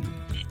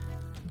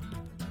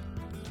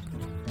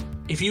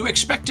 If you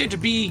expect it to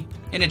be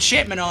an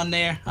enchantment on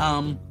there,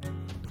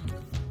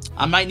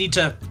 I might need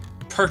to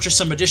purchase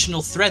some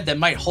additional thread that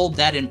might hold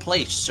that in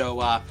place.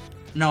 So,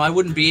 no, I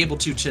wouldn't be able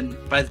to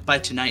by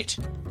tonight.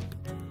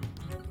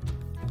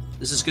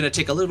 This is going to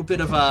take a little bit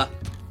of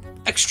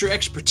extra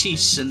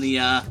expertise in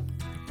the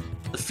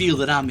field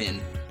that I'm in.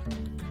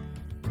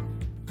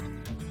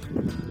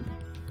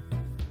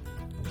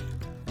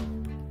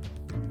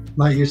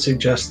 Might you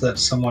suggest that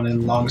someone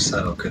in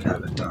Longsaddle could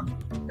have it done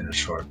in a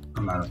short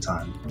amount of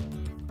time?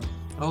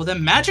 Oh,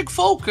 them magic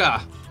folk?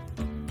 I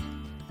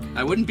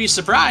wouldn't be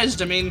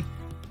surprised. I mean,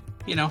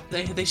 you know,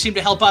 they seem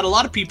to help out a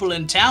lot of people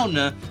in town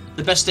the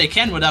best they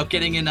can without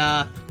getting in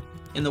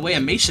the way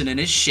of Mason and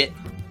his shit.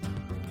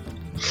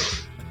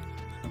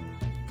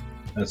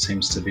 That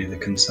seems to be the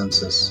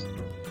consensus.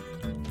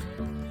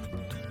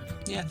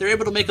 Yeah, they're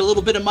able to make a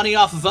little bit of money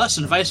off of us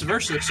and vice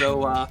versa,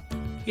 so,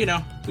 you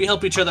know, we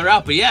help each other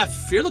out. But yeah,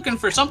 if you're looking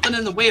for something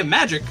in the way of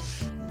magic,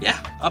 yeah,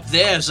 up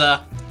there is,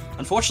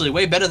 unfortunately,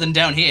 way better than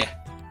down here.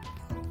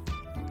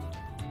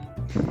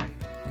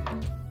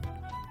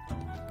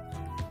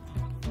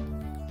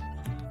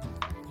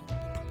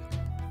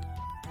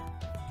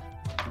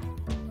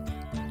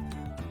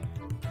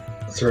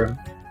 Thrym,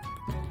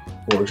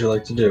 what would you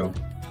like to do?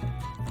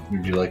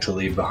 Would you like to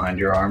leave behind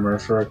your armor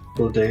for a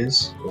couple of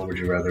days, or would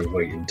you rather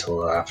wait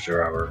until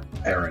after our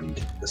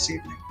errand this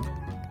evening?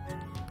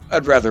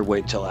 I'd rather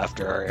wait till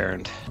after our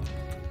errand.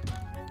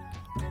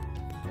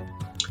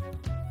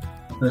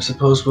 I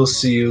suppose we'll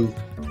see you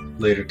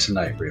later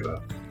tonight,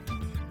 Reba.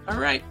 All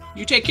right,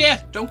 you take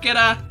care. Don't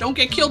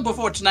get killed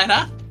before tonight,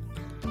 huh?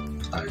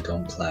 I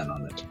don't plan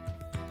on it.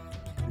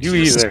 You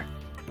either.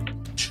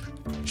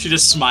 She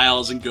just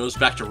smiles and goes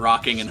back to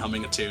rocking and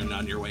humming a tune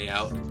on your way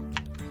out.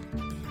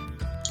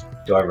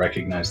 Do I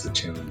recognize the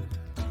tune?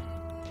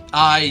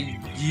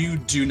 You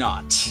do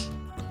not.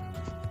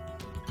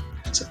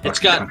 It's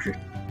got country.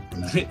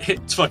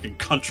 It's fucking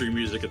country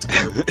music. It's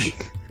garbage.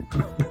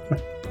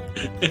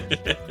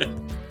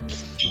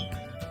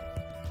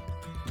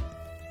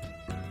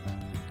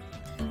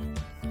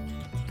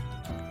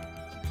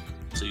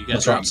 So you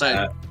guys are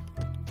outside.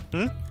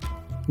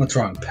 What's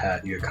wrong,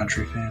 Pat? You a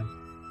country fan?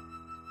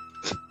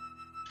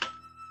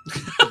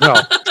 No,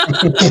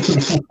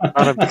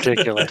 not in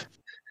particular.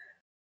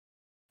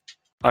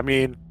 I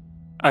mean,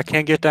 I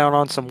can't get down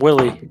on some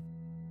Willie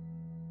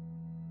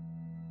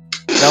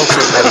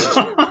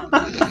Nelson.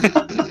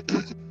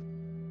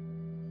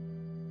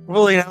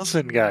 Willie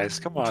Nelson, guys,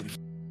 come on.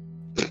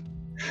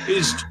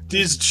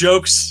 These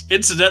jokes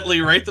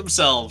incidentally write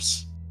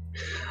themselves.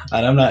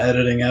 And I'm not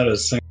editing out a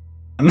single.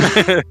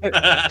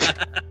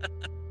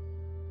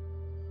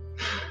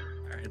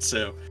 Alright,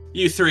 so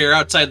you three are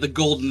outside the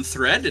Golden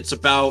Thread. It's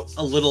about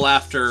a little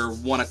after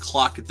 1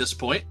 o'clock at this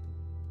point.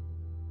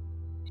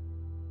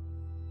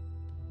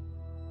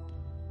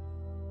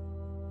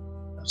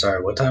 I'm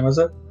sorry, what time was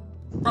it?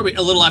 Probably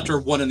a little after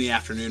 1 in the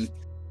afternoon.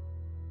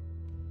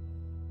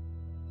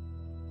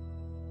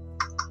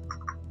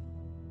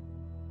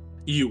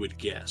 You would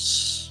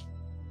guess.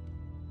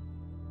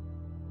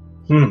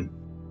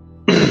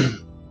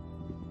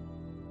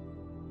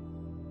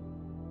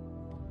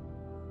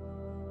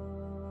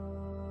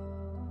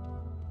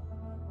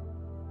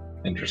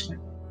 Interesting.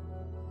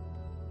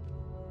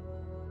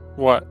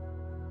 What?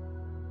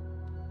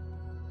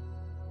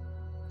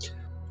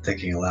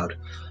 Thinking aloud.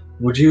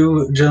 Would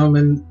you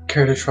gentlemen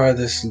care to try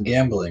this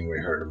gambling we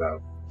heard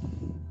about?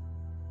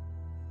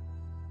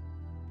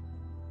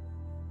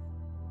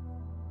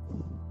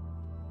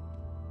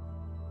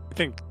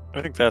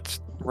 I think that's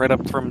right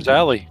up from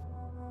alley.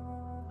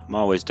 I'm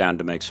always down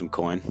to make some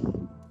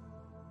coin.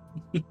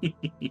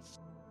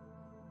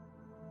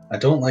 I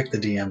don't like the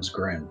DM's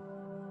grin.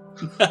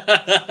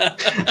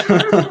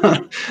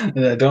 I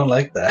don't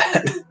like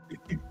that.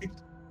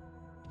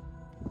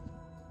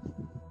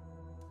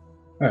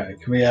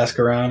 Alright, can we ask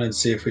around and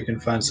see if we can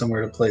find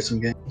somewhere to play some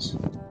games?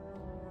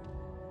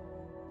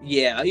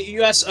 Yeah,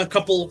 you ask a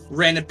couple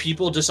random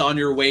people just on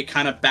your way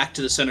kind of back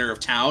to the center of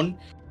town,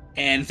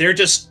 and they're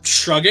just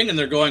shrugging and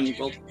they're going,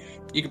 well,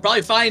 you could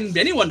probably find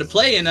anyone to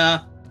play in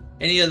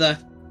any of the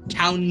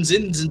town's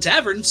inns and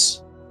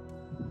taverns.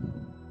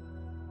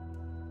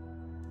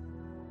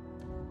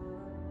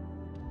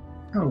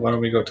 Oh, why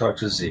don't we go talk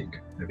to Zeke?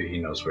 Maybe he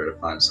knows where to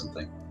find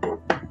something.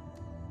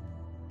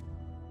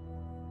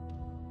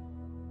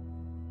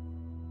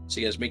 So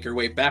you guys make your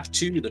way back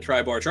to the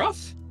Tribar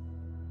Trough.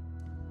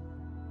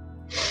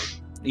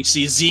 You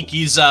see Zeke,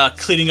 he's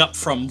cleaning up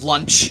from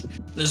lunch.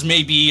 There's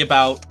maybe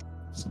about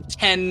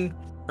 10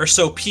 or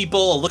so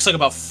people. It looks like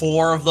about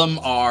 4 of them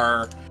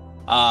are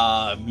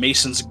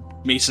Mason's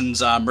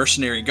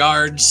mercenary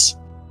guards,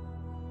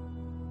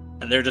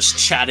 and they're just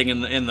chatting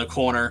in the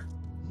corner.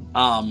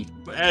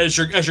 As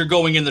you're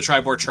going in the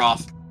Tribar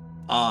Trough,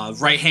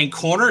 right hand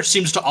corner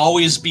seems to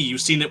always be,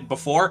 you've seen it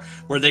before,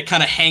 where they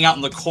kind of hang out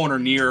in the corner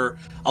near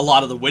a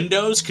lot of the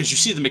windows, because you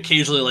see them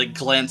occasionally like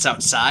glance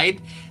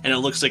outside, and it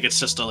looks like it's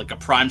just a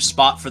prime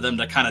spot for them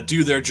to kind of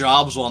do their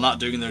jobs while not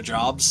doing their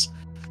jobs.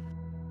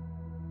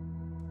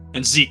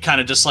 And Zeke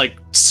kind of just like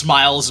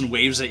smiles and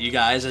waves at you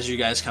guys as you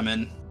guys come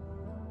in.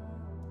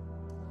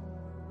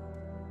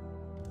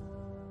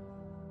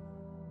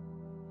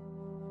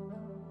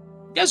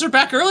 You guys are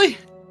back early?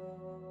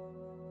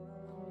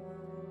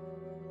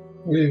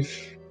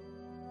 We've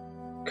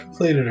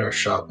completed our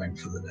shopping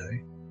for the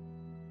day.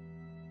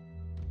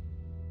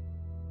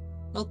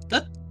 Well,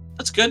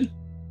 that's good.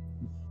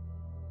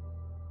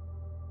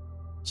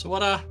 So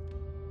what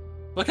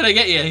can I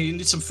get you? You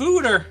need some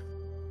food, or?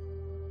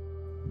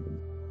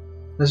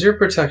 Has your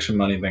protection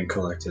money been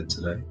collected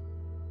today?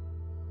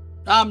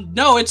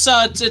 No,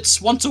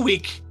 it's once a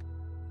week.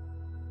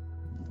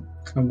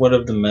 And what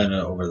of the men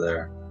over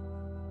there?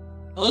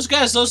 Well, those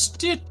guys,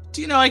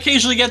 I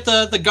occasionally get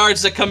the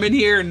guards that come in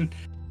here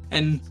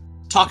and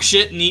talk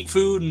shit and eat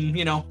food and,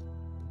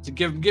 to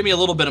give me a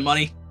little bit of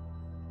money.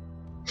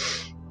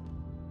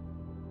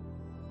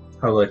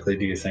 How likely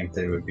do you think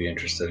they would be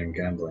interested in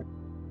gambling?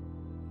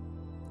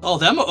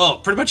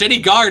 Pretty much any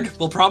guard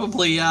will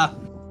probably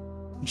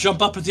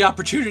jump up at the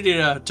opportunity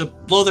to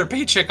blow their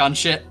paycheck on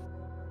shit.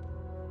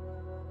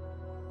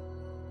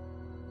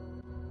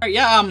 Alright,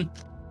 yeah,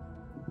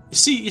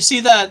 you see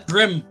that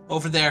Grim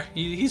over there?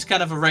 He's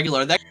kind of a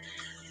regular.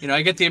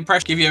 I get the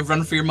impression give you a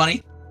run for your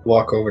money.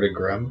 Walk over to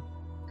Grim.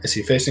 Is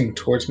he facing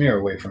towards me or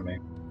away from me?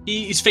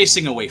 He's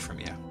facing away from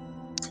you.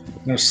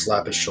 I'm gonna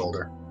slap his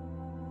shoulder.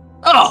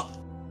 Oh!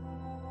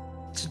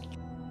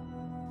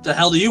 The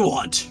hell do you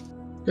want?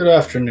 Good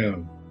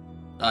afternoon.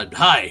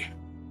 Hi.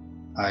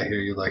 I hear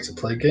you like to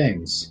play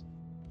games.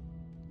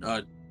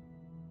 Like...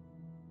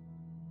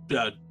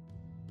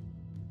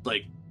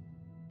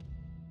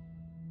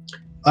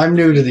 I'm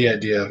new to the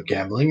idea of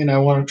gambling, and I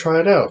want to try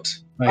it out.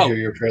 I hear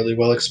you're fairly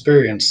well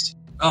experienced.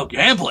 Oh,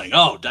 gambling?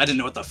 Oh, I didn't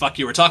know what the fuck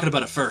you were talking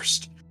about at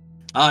first.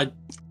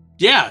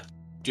 Yeah.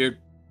 You're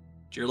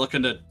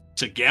looking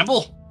to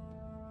gamble?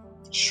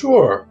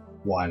 Sure.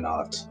 Why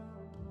not?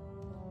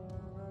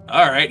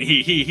 Alright,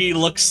 he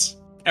looks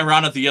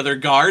around at the other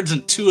guards,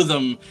 and 2 of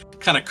them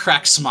kind of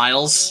crack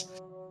smiles.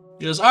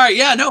 He goes, alright,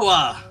 yeah, no,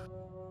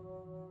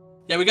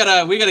 yeah, we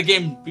got a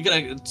game,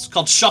 it's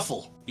called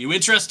Shuffle. You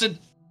interested?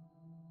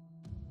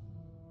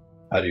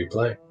 How do you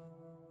play?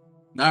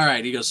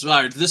 Alright, he goes,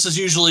 alright, this is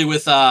usually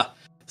with,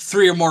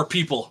 3 or more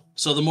people.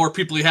 So the more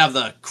people you have,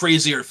 the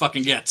crazier it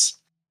fucking gets.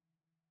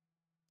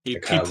 I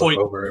kind of look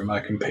over at my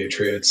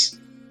compatriots.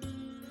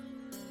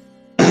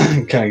 Kind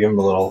of give them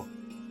a little,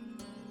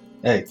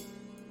 hey,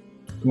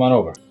 come on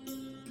over.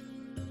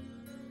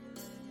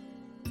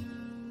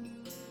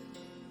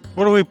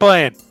 What are we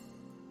playing?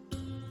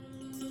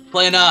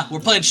 We're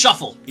playing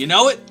Shuffle. You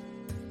know it?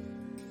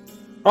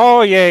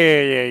 Oh,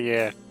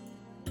 yeah.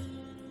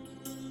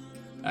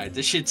 Alright,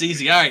 this shit's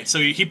easy. Alright, so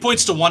he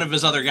points to one of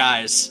his other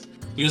guys.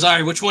 He goes,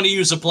 alright, which one of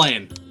you are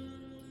playing?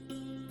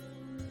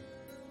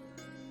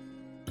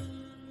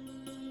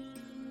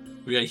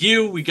 We got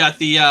you, we got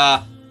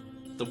the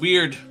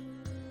weird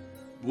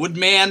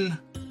woodman.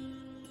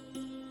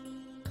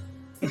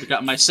 We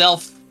got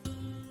myself.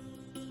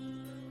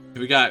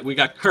 We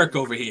got Kirk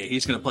over here.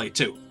 He's gonna play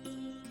too.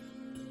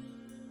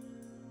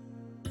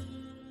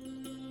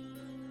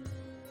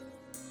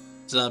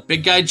 Is a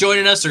big guy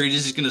joining us, or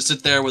he's just gonna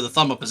sit there with a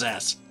thumb up his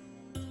ass?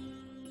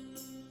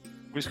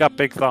 Who's got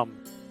big thumb?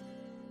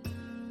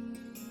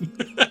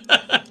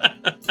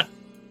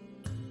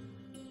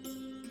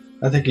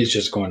 I think he's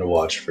just going to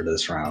watch for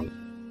this round.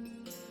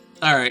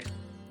 All right.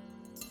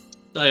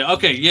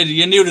 Okay,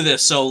 you're new to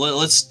this, so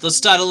let's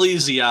start a little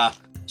easy.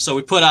 So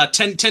we put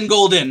 10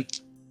 gold in.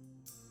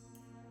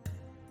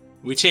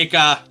 We take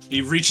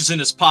he reaches in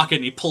his pocket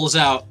and he pulls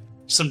out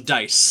some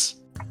dice.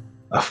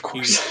 Of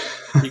course.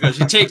 He goes,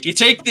 you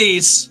take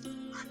these,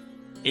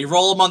 you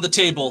roll them on the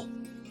table,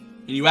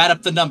 and you add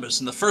up the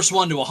numbers, and the first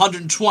one to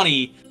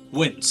 120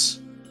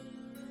 wins.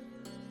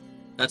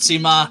 That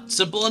seem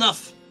simple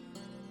enough?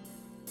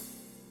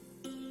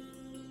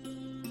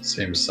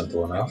 Seems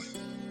simple enough.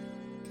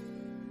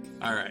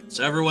 Alright,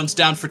 so everyone's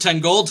down for 10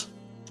 gold?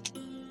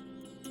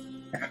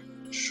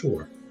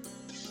 Sure.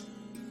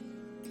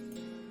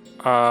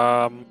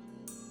 I'm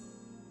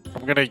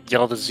gonna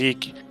yell to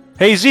Zeke.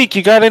 Hey Zeke,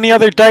 you got any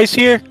other dice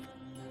here?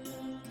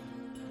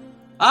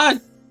 I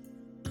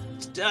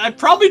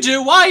probably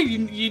do. Why?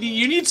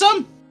 You need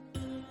some?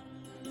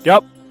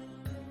 Yep.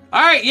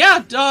 Alright,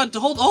 yeah,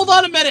 hold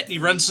on a minute. He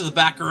runs to the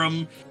back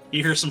room,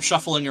 you hear some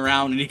shuffling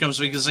around, and he comes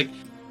back, he's like,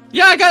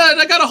 yeah, I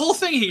got a whole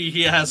thing.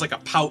 He has like a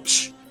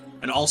pouch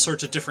and all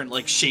sorts of different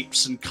like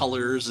shapes and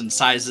colors and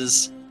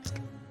sizes.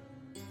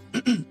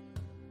 If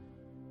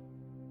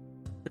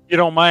you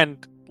don't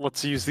mind,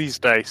 let's use these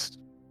dice.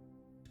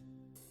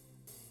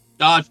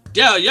 Yeah,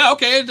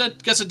 okay, I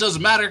guess it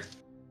doesn't matter.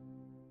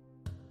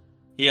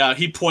 Yeah,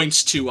 he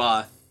points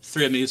to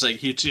 3 of them. He's like,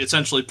 he's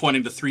essentially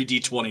pointing to 3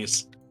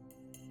 D20s.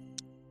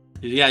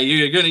 Yeah,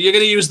 you're gonna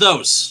use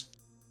those.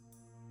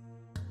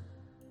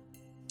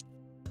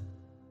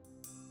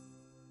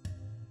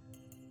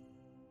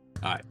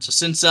 All right. So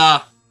since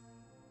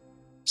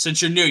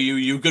you're new,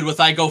 you good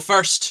with I go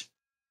first?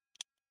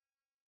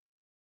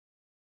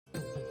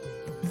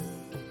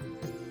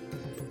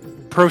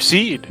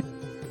 Proceed.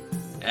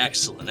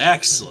 Excellent.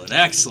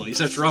 He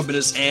starts rubbing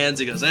his hands.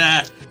 He goes,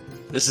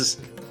 this is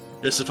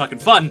fucking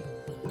fun.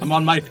 I'm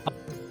on my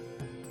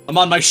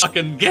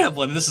fucking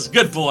gambling. This is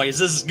good, boys.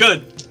 This is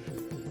good.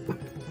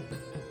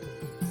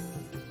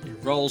 He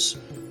rolls.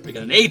 We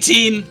got an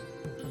 18.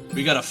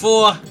 We got a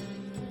 4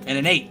 and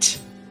an 8.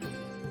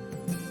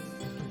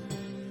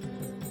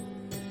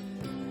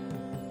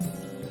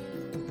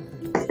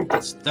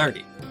 That's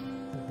 30.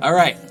 All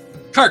right,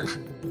 Kirk.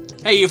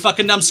 Hey, you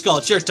fucking numbskull.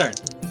 It's your turn.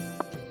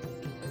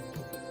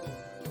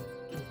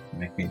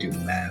 Make me do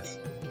math.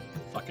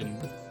 Fucking.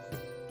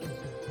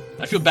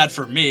 I feel bad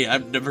for me.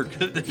 I've never.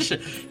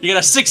 You got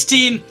a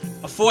 16,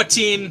 a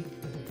 14,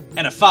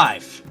 and a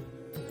 5.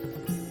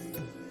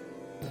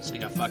 So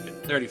you got fucking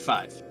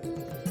 35.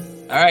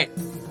 All right,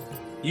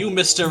 you,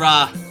 Mr.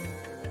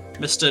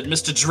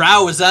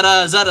 Drow. Is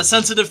that a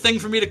sensitive thing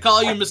for me to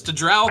call you, Mr.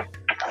 Drow?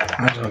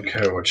 I don't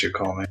care what you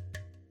call me.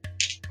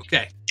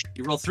 Okay,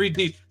 you roll 3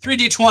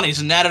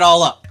 D20s and add it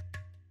all up.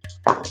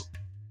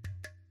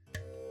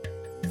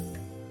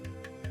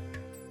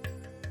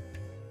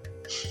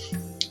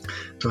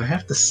 Do I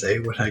have to say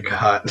what I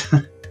got?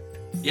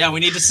 Yeah, we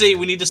need to see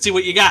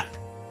what you got.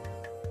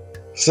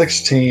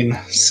 16,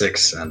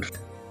 6, and...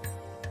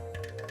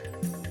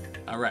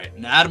 All right,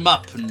 now add them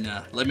up and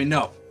let me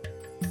know.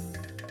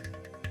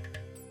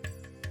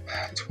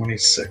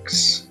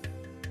 26.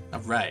 All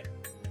right,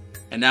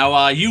 and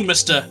now you,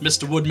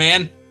 Mr.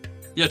 Woodman,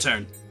 your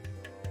turn.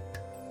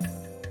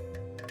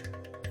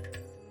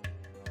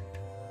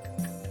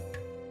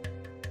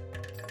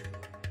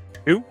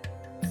 Two.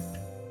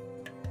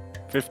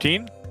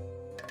 15.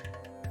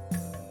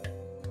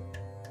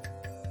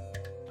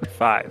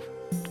 5.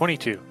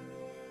 22.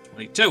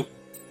 22.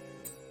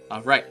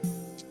 All right.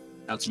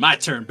 Now it's my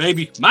turn,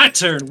 baby. My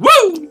turn.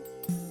 Woo!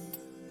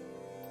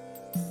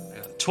 I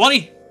got a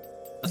 20,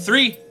 a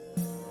 3,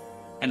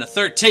 and a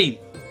 13.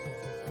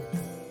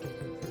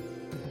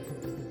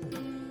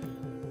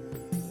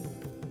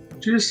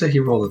 Did you just say he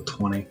rolled a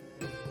 20?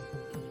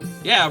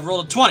 Yeah, I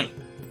rolled a 20.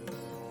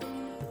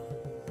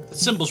 The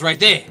symbol's right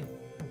there.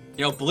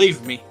 You don't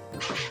believe me.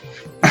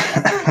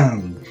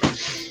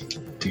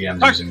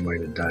 DM's using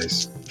weighted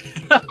dice.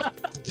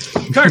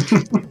 Kirk,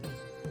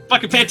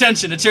 Fucking pay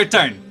attention. It's your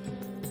turn.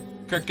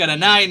 Kirk got a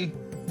 9,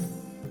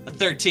 a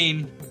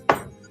 13,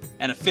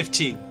 and a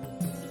 15.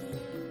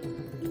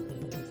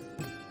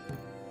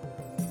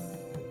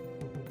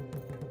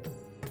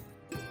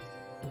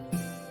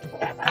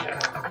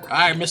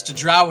 Alright, Mr.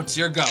 Drow, it's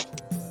your go.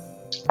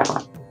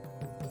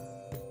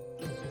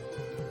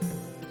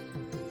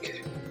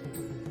 Okay.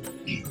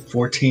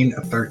 14,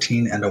 a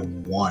 13, and a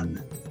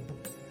 1.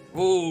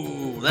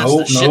 Ooh, that's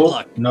the shit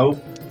luck.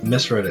 Nope.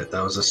 Misread it.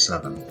 That was a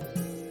 7.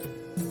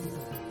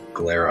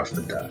 Glare off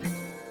the die.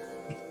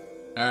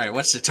 Alright,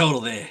 what's the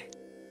total there?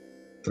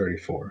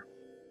 34.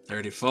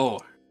 34.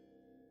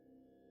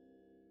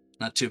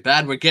 Not too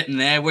bad. We're getting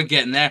there. We're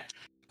getting there.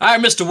 Alright,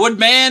 Mr.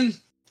 Woodman,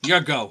 your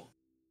go.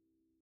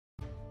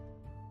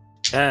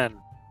 10,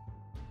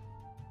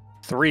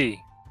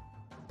 3,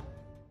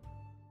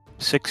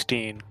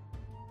 16,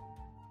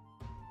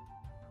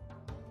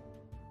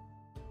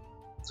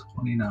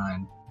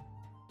 29.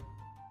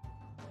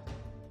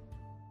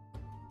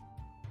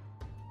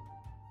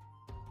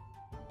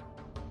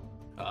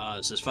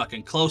 This is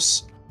fucking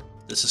close.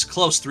 This is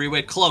close.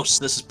 3-way close.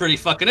 This is pretty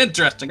fucking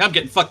interesting. I'm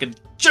getting fucking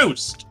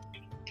juiced.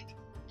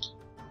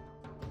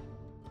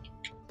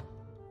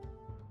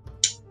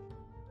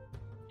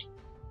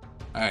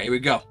 Alright, here we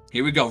go.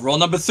 Here we go. Roll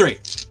number 3.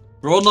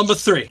 Roll number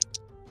 3.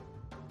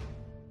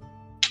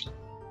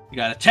 You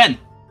got a 10,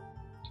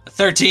 a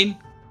 13,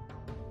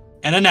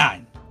 and a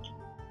 9.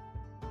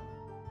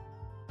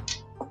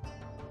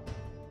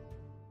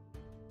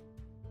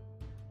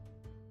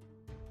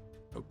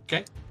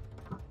 Okay.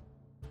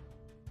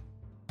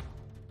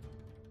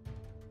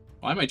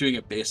 Why am I doing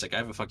it basic? I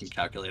have a fucking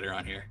calculator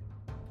on here.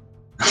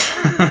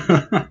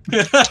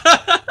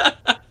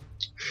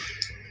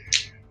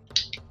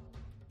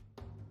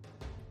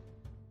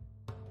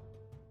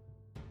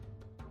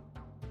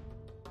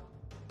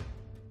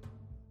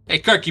 Hey,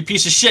 Kirk, you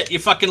piece of shit. You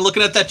fucking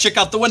looking at that chick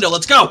out the window.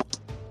 Let's go.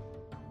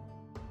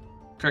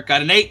 Kirk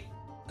got an 8,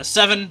 a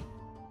 7,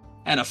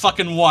 and a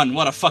fucking 1.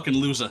 What a fucking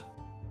loser.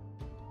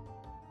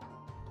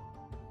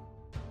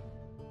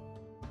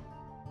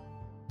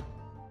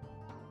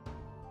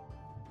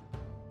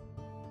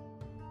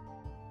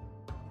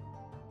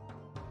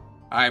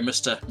 Alright,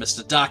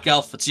 Mr. Dark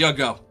Elf, it's your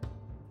go.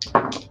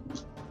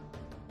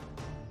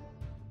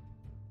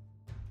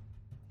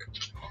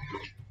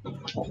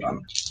 Hold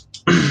on.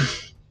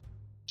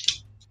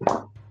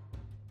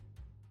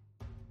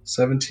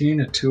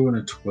 17, a 2, and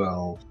a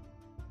 12.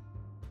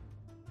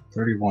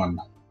 31.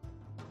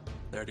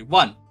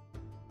 31.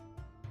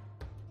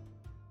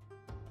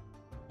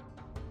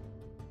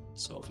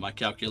 So if my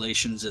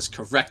calculations is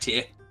correct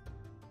here,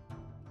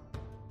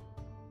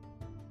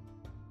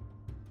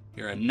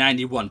 you're at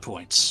 91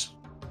 points.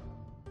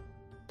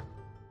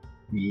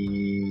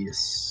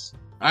 Yes.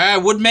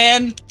 Alright,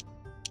 Woodman,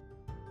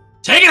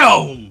 take it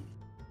home!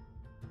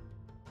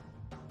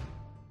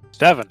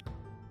 7,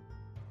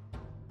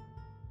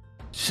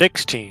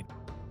 16,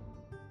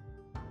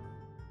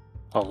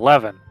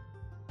 11,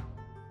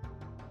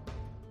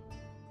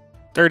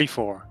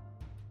 34.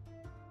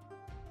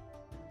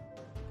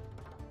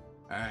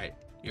 Alright,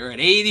 you're at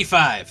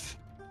 85.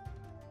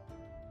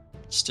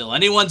 Still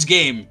anyone's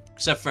game,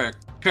 except for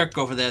Kirk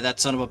over there, that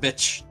son of a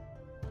bitch.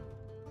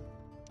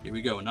 Here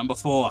we go, number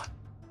 4.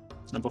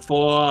 Number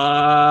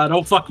 4,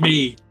 don't fuck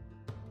me.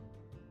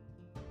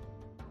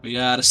 We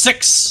got a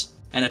 6,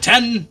 and a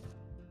 10,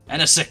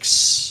 and a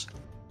 6.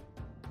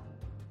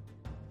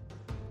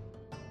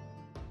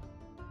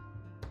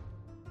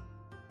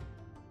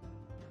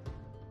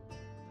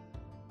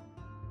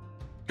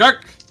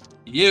 Kirk,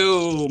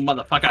 you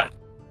motherfucker.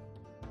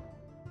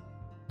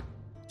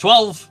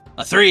 12,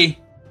 a 3,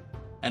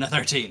 and a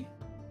 13.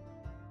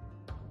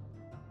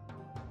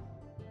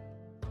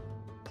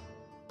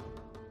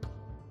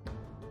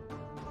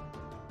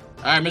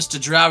 Alright, Mr.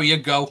 Drow, you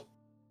go.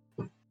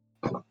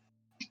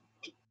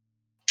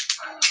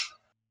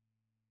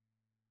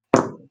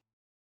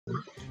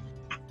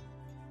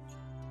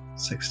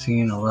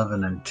 16,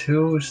 11, and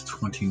 2 is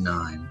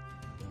 29.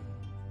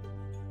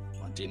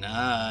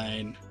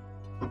 29.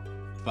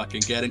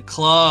 Fucking getting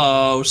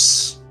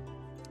close.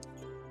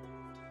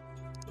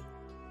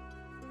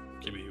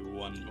 Give me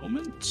one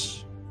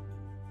moment.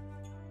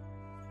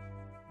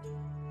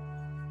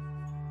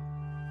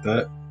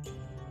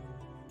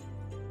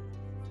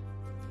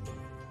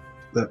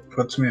 That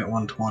puts me at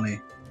 120.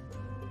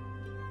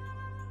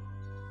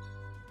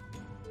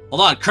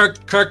 Hold on,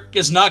 Kirk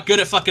is not good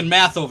at fucking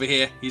math over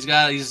here. He's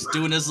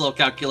doing his little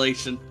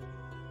calculation.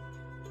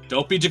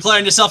 Don't be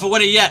declaring yourself a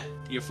winner yet,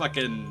 you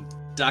fucking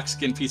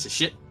dark-skinned piece of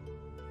shit.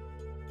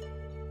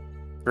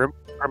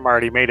 I'm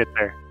already made it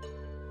there.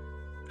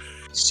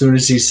 As soon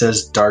as he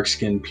says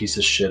dark-skinned piece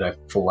of shit, I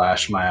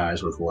flash my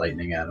eyes with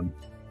lightning at him.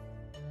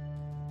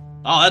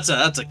 Oh,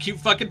 that's a cute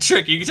fucking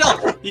trick. You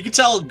can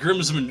tell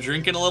Grim's been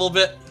drinking a little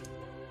bit.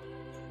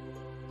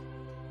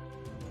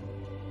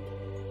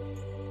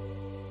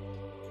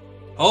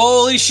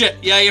 Holy shit.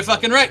 Yeah, you're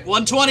fucking right.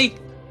 120.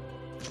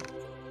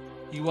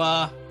 You,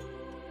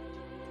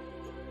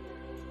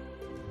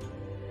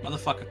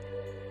 motherfucker.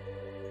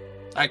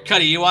 Alright,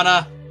 Cuddy, you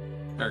wanna...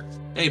 Or,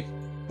 hey,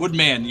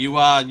 Woodman, you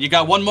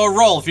got one more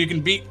roll if you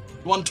can beat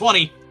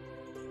 120.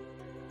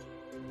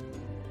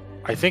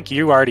 I think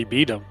you already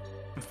beat him.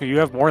 You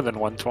have more than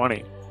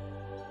 120.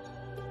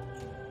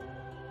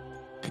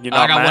 Can you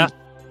not math?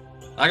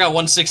 I got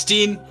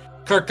 116.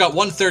 Kirk got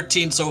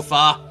 113 so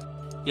far.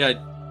 Yeah,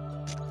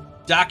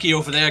 Docky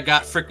over there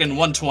got frickin'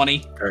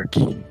 120. Kirk.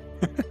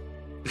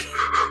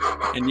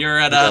 And you're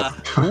at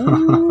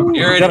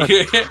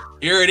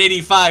you're at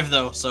 85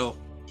 though, so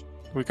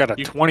We got a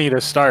 20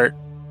 to start.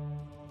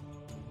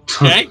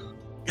 okay.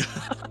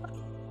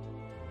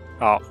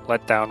 Oh,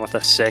 let down with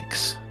a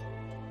 6.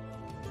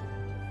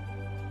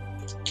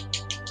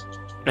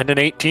 And an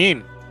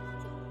 18.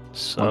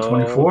 So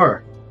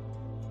 124.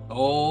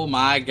 Oh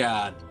my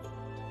god.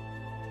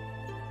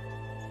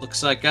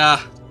 Looks like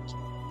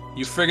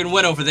you friggin'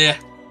 win over there.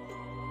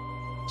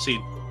 So he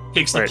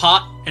takes the Wait.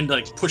 pot and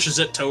like pushes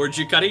it towards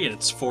you, Cuddy, and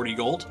it's 40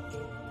 gold.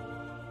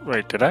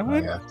 Wait, did I Oh,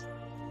 win? yeah.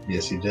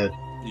 Yes, you did.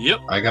 Yep.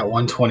 I got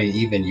 120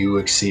 even. You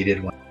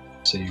exceeded one,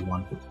 so you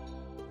won.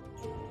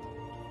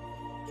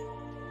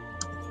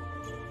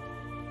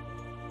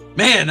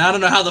 Man, I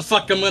don't know how the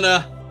fuck I'm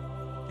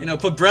gonna,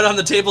 put bread on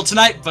the table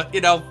tonight, but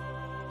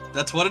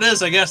that's what it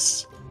is, I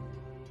guess.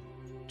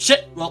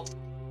 Shit, well,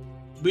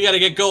 we gotta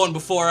get going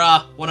before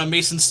one of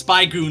Mason's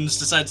spy goons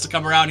decides to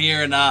come around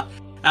here and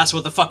ask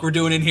what the fuck we're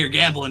doing in here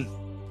gambling.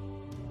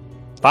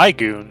 Spy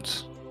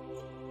goons.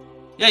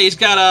 Yeah, he's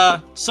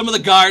got some of the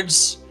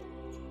guards.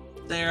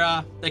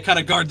 They kind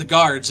of guard the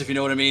guards, if you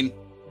know what I mean.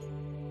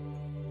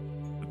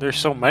 There's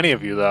so many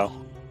of you, though.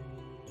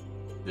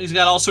 He's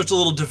got all sorts of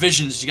little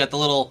divisions. You got the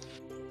little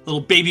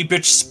baby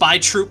bitch spy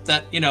troop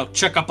that,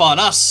 check up on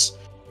us.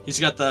 He's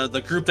got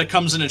the group that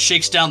comes in and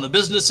shakes down the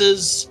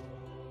businesses.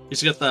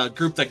 He's got the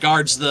group that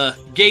guards the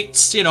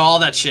gates, all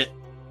that shit.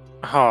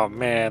 Oh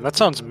man, that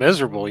sounds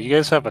miserable. You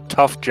guys have a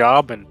tough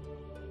job and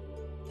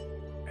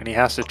he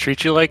has to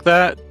treat you like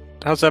that?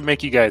 How's that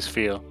make you guys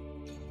feel?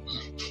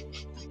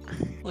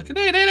 Look, it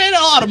ain't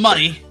a lot of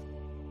money,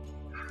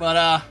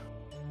 but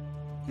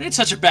it ain't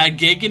such a bad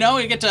gig, You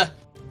get to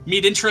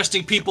meet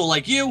interesting people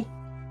like you.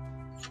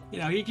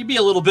 You can be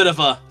a little bit of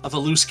a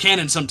loose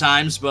cannon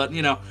sometimes, but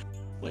no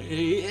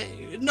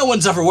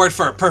one's ever worked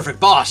for a perfect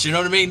boss. You know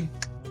what I mean?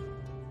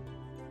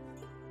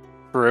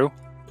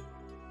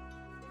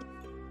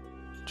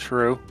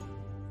 True.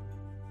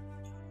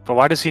 But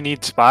why does he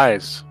need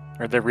spies?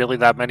 Are there really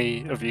that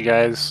many of you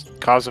guys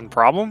causing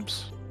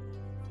problems?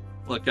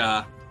 Look,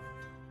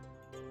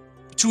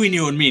 between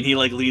you and me, and he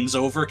leans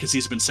over because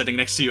he's been sitting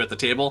next to you at the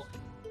table.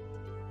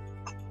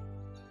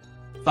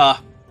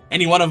 If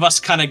any one of us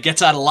kind of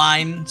gets out of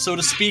line, so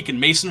to speak, and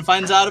Mason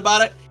finds out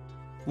about it,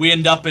 we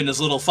end up in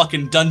his little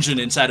fucking dungeon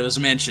inside of his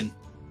mansion.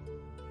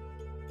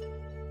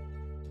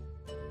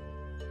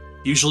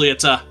 Usually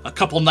it's a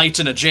couple nights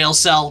in a jail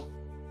cell,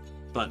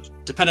 but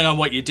depending on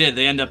what you did,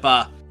 they end up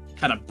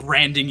kind of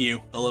branding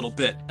you a little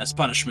bit as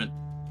punishment.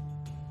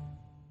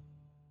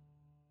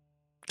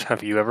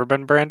 Have you ever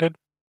been branded?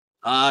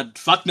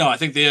 Fuck no. I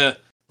think the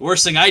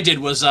worst thing I did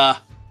was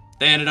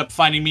they ended up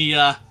finding me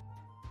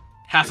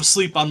half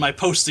asleep on my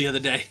post the other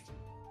day.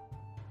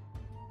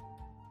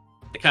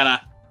 They kind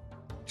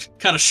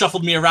of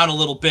shuffled me around a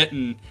little bit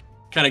and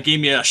kind of gave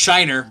me a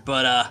shiner,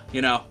 but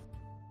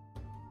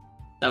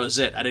that was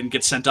it. I didn't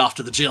get sent off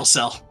to the jail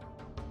cell.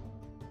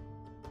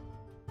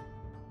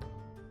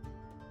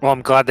 Well,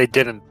 I'm glad they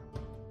didn't,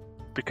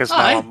 because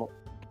now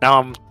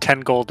I'm 10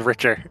 gold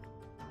richer.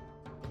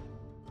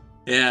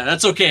 Yeah,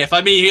 that's okay. If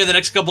I meet you here the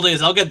next couple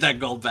days, I'll get that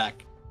gold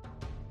back.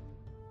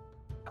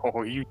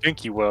 Oh, you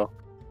think you will?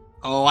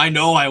 Oh, I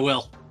know I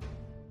will.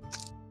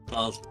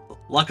 Well,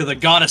 luck of the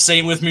goddess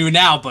ain't with me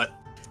now, but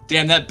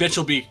damn, that bitch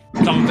will be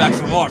coming back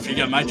for more if you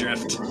get my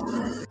drift.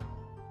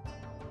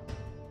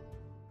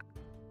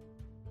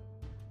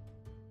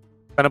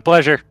 Been a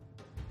pleasure.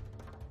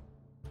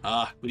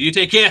 Will you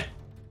take care?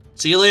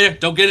 See you later.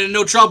 Don't get in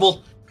no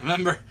trouble.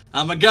 Remember,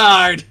 I'm a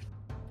guard.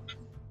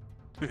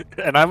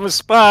 And I'm a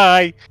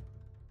spy.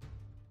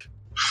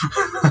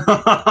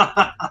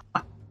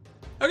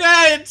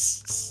 Okay,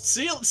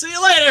 see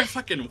you later,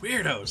 fucking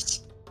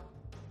weirdos.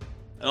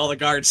 And all the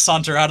guards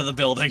saunter out of the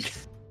building.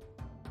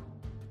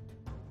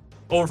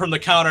 Over from the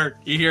counter,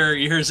 you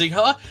hear Zeke.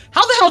 How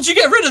the hell did you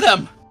get rid of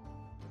them?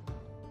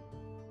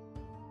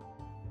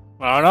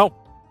 I don't know.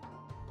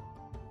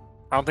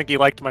 I don't think he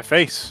liked my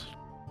face.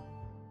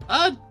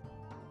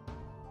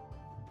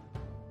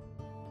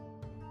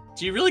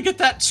 Do you really get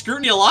that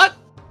scrutiny a lot?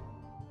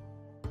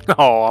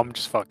 Oh, I'm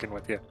just fucking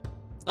with you.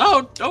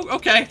 Oh,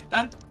 okay.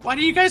 Why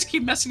do you guys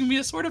keep messing with me?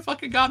 I swear to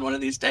fucking God, one of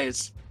these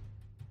days.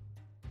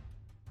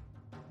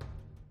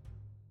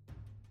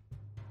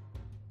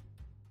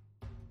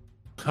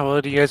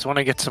 Oh, do you guys want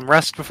to get some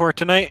rest before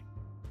tonight?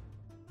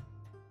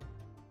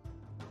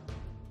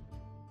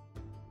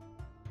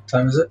 What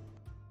time is it?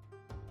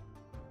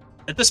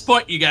 At this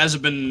point, you guys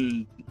have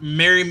been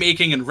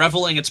merrymaking and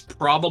reveling. It's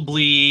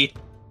probably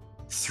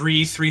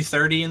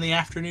 3:30 in the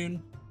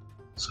afternoon.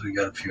 So we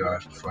got a few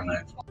hours before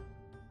nightfall.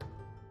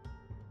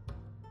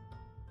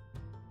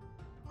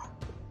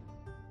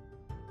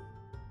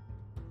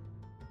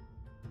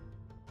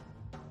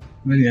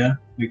 But yeah,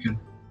 we could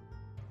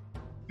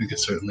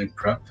certainly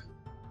prep.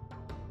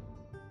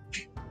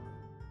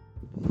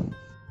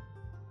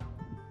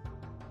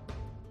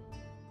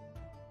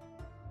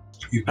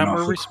 You've been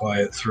awfully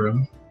quiet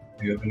through.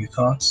 Do you have any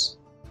thoughts?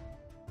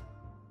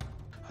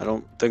 I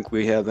don't think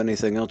we have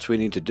anything else we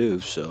need to do,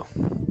 so.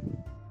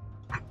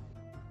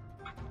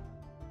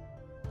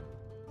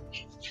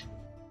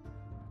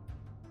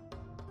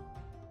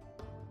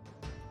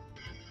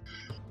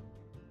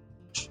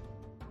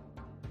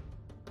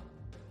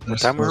 What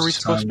time were we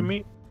supposed to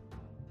meet?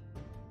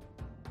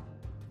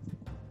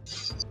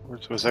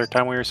 Was there a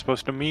time we were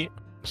supposed to meet?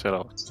 Was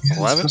it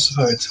 11?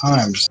 Specified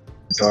time, just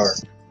dark.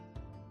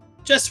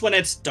 Just when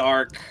it's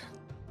dark.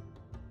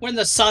 When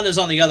the sun is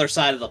on the other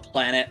side of the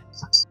planet.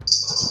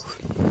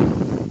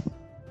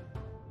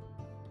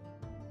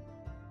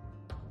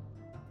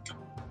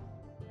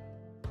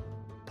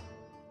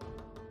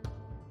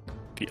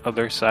 The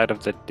other side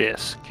of the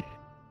disc.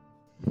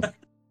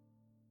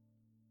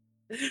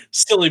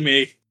 Silly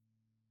me.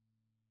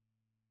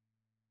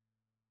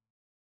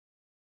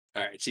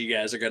 Alright, so you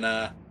guys are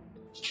gonna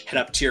head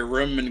up to your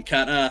room and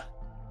kinda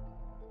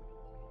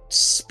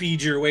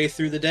speed your way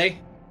through the day?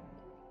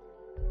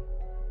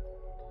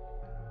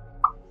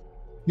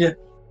 Yeah.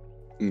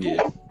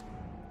 Yeah.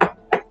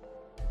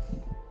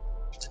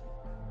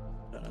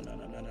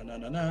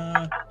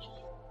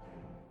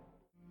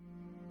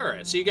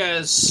 Alright, so you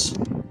guys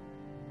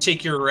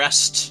take your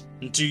rest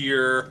and do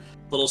your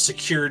little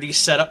security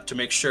setup to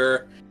make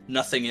sure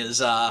nothing is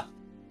gonna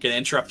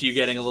interrupt you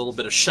getting a little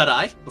bit of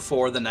shut-eye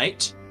before the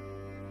night.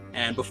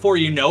 And before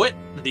you know it,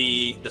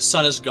 the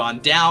sun has gone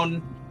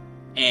down,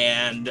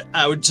 and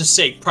I would just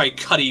say probably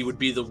Cuddy would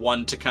be the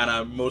one to kind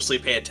of mostly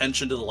pay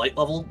attention to the light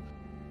level.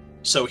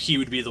 So he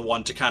would be the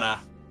one to kind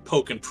of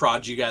poke and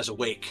prod you guys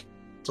awake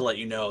to let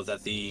you know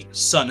that the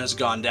sun has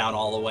gone down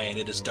all the way and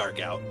it is dark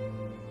out.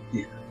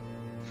 Yeah.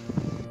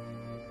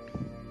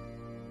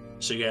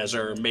 So you guys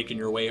are making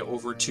your way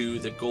over to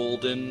the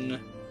Golden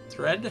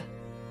Thread?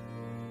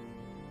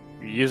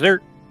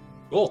 User?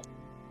 Cool.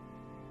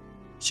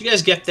 So you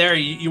guys get there,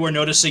 you are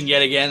noticing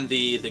yet again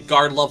the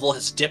guard level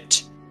has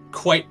dipped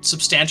quite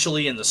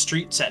substantially in the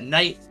streets at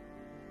night.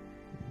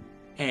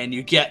 And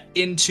you get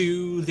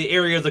into the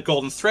area the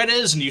Golden Thread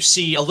is, and you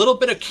see a little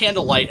bit of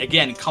candlelight,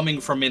 again, coming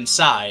from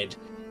inside.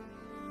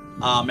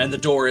 And the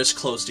door is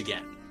closed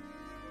again.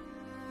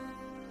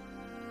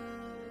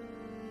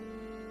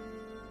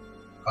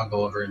 I'll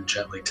go over and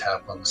gently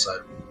tap on the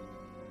side.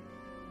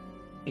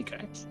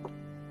 Okay.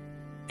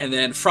 And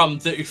then from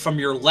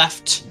your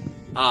left,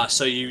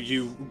 so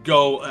you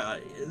go,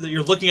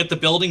 you're looking at the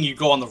building, you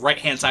go on the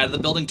right-hand side of the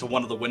building to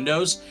one of the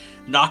windows,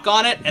 knock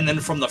on it, and then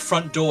from the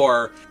front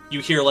door, you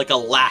hear like a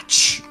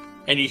latch,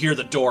 and you hear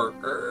the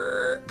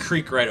door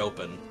creak right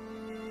open.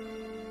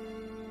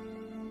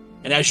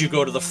 And as you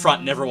go to the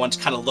front and everyone's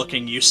kind of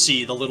looking, you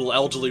see the little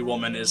elderly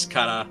woman is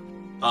kind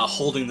of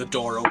holding the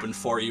door open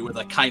for you with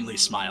a kindly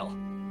smile.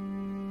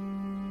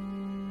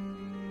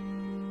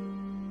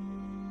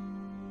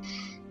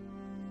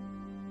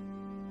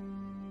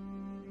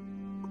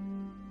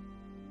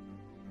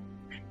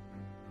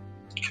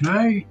 Can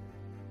I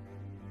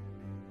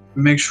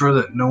make sure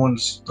that no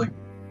one's like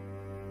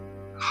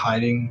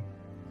hiding,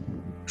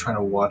 trying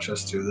to watch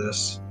us do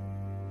this?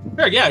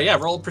 Sure, yeah.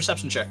 Roll a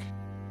perception check.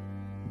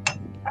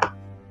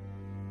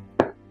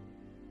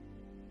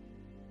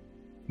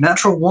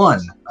 Natural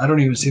 1. I don't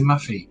even see my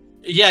feet.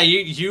 Yeah,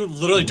 you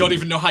literally don't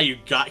even know how you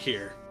got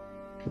here.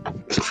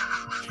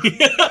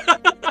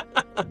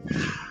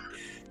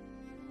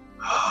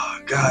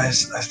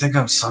 Guys, I think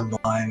I'm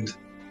sunblind.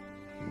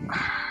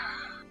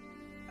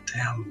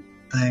 Damn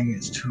thing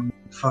is too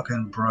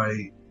fucking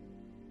bright.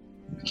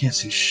 I can't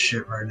see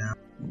shit right now.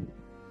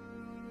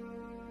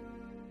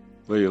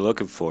 What are you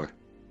looking for?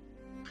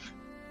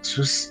 It's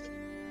just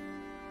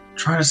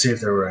trying to see if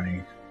there were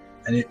any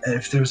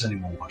if there was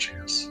anyone watching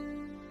us.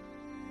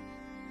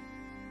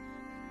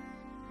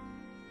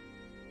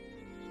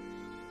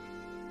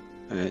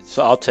 Alright,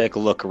 so I'll take a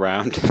look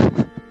around.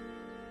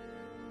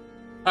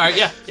 Alright,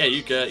 yeah,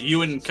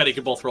 you and Cuddy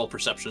could both roll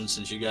perception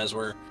since you guys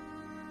were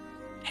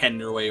heading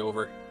your way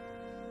over.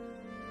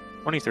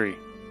 23.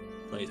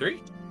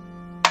 23?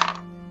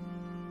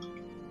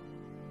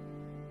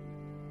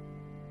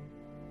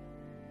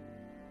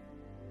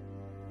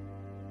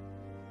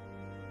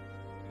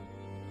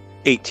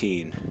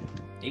 $18.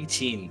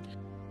 18.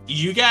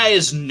 You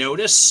guys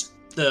notice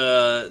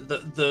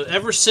the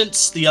ever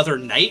since the other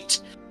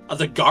night,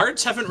 the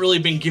guards haven't really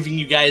been giving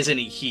you guys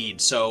any heed.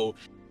 So,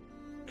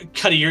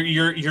 Cuddy,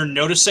 you're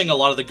noticing a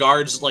lot of the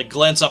guards like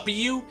glance up at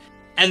you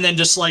and then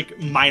just like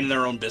mind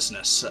their own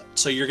business.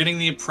 So you're getting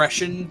the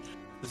impression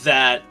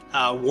that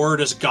word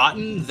has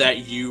gotten that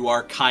you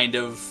are kind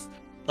of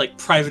like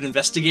private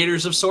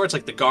investigators of sorts.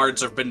 Like the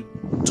guards have been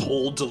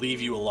told to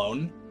leave you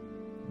alone.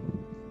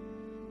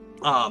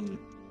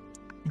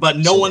 But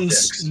no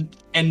one's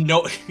and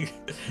no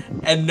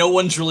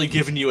one's really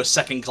given you a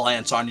second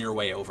glance on your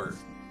way over.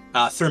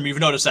 Thrym, you've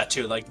noticed that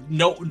too. Like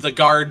the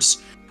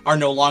guards are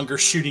no longer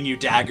shooting you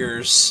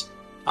daggers.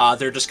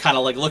 They're just kind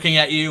of like looking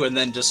at you and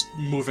then just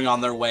moving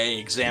on their way,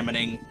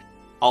 examining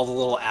all the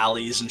little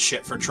alleys and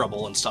shit for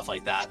trouble and stuff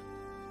like that.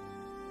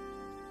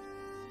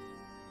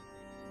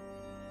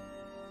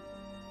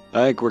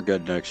 I think we're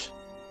good, Nix.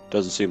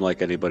 Doesn't seem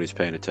like anybody's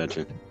paying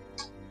attention.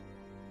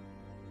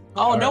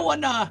 Oh, no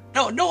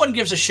one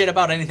gives a shit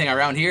about anything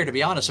around here, to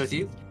be honest with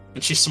you.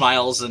 And she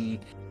smiles and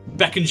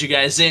beckons you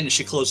guys in.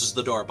 She closes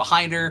the door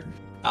behind her.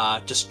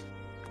 Just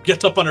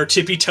gets up on her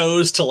tippy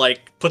toes to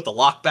like put the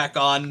lock back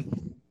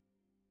on.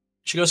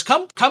 She goes,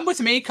 come with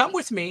me, come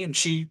with me. And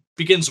she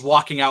begins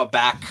walking out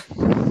back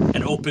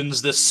and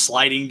opens this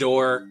sliding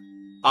door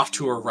off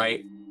to her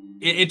right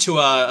into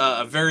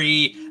a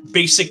very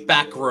basic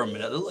back room.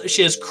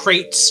 She has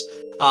crates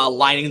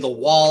lining the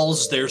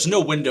walls. There's no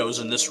windows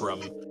in this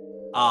room.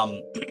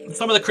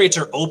 Some of the crates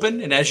are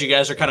open, and as you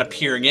guys are kind of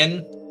peering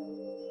in,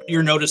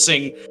 you're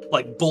noticing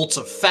like bolts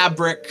of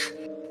fabric.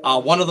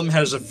 One of them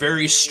has a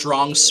very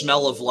strong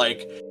smell of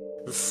like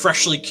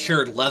freshly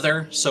cured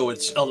leather, so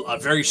it's a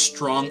very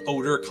strong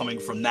odor coming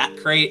from that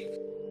crate.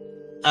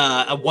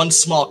 One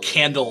small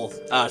candle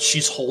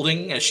she's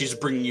holding as she's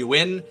bringing you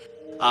in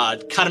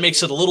kind of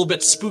makes it a little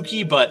bit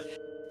spooky, but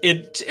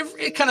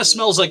it kind of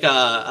smells like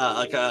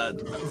a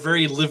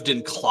very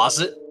lived-in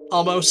closet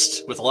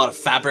almost, with a lot of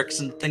fabrics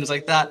and things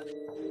like that.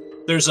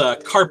 There's a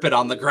carpet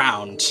on the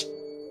ground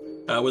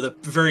with a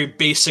very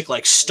basic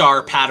like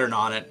star pattern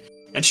on it,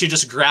 and she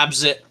just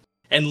grabs it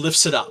and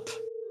lifts it up.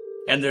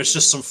 And there's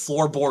just some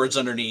floorboards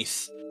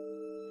underneath.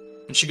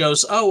 And she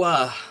goes,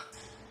 well,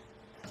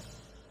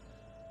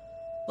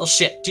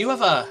 shit, do you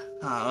have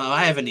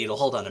I have a needle,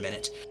 hold on a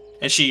minute.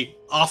 And she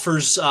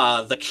offers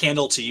the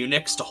candle to you,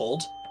 Nix, to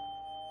hold.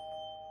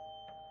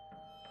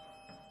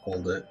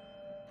 Hold it.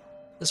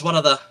 It's one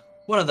of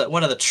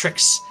the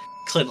tricks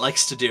Clint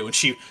likes to do. And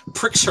she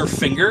pricks her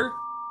finger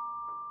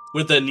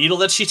with the needle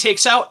that she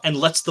takes out and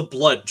lets the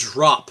blood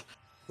drop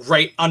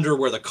right under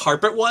where the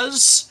carpet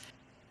was.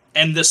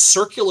 And this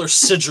circular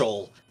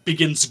sigil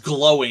begins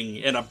glowing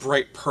in a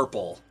bright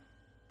purple.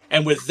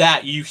 And with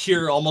that, you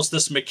hear almost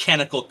this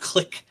mechanical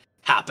click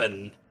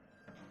happen.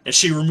 And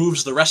she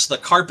removes the rest of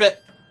the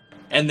carpet,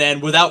 and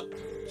then without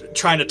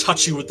trying to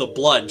touch you with the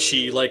blood,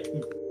 she, like,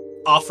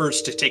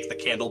 offers to take the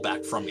candle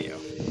back from you.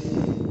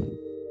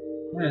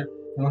 Yeah,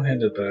 I'll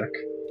hand it back.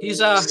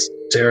 He's,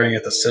 staring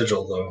at the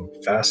sigil, though.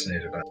 I'm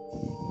fascinated by it.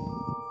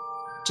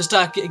 Just,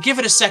 give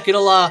it a sec,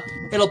 it'll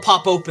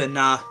pop open,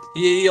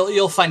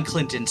 you'll find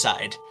Clint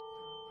inside.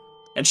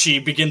 And she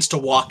begins to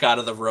walk out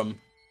of the room.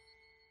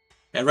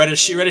 And right as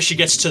she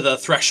gets to the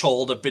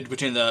threshold, a bit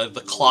between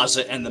the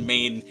closet and the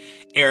main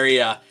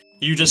area,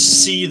 you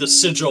just see the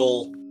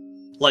sigil,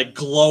 like,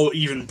 glow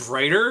even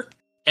brighter,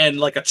 and,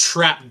 like, a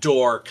trap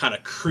door kind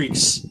of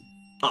creaks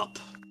up.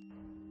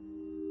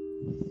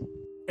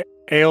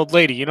 Hey, old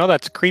lady, you know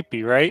that's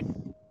creepy, right?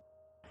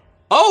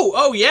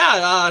 Oh,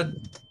 yeah,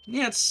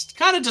 yeah, it's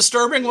kind of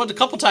disturbing a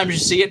couple times you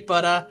see it,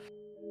 but,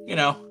 you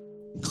know,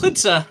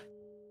 Clint's a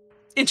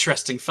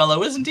interesting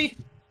fellow, isn't he?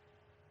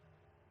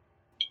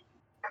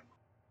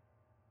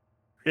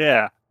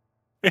 Yeah.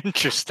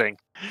 Interesting.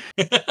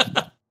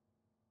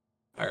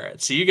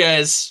 Alright, so you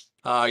guys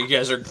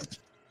are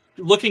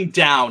looking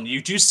down.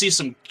 You do see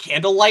some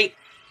candlelight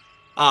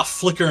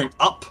flickering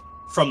up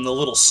from the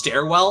little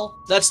stairwell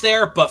that's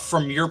there, but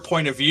from your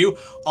point of view,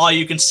 all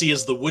you can see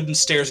is the wooden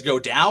stairs go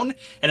down,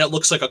 and it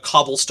looks like a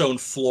cobblestone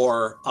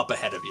floor up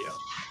ahead of you.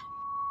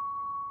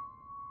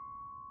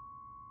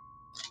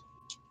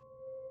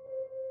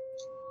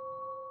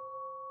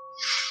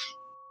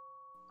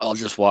 I'll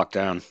just walk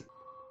down.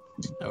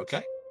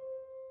 Okay.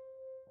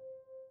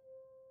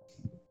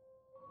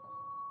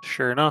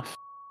 Sure enough.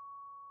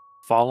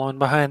 Following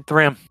behind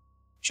Thrym.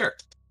 Sure.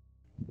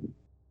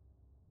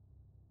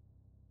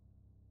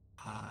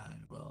 I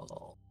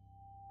will...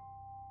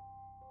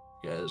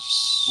 You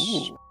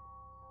guys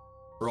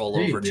roll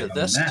Hey, over we to have a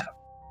this. map.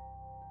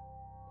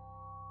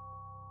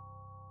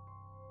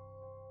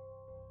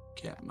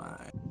 Get my...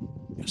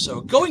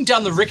 So, going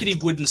down the rickety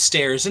wooden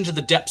stairs into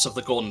the depths of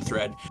the Golden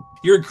Thread,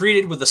 you're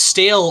greeted with a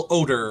stale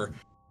odor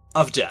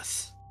of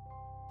death.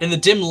 In the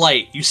dim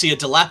light, you see a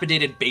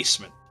dilapidated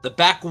basement. The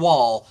back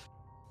wall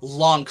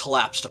long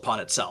collapsed upon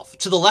itself.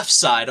 To the left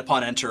side,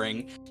 upon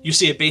entering, you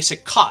see a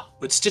basic cot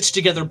with stitched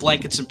together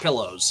blankets and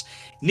pillows.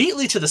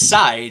 Neatly to the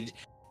side,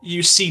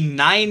 you see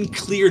 9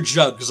 clear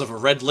jugs of a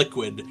red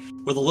liquid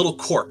with a little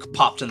cork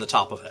popped in the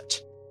top of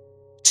it.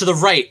 To the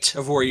right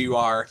of where you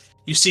are,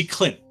 you see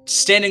Clint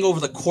standing over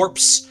the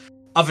corpse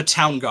of a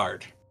town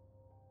guard.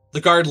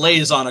 The guard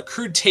lays on a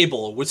crude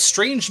table with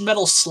strange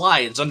metal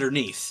slides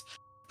underneath.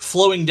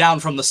 Flowing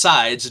down from the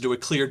sides into a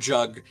clear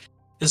jug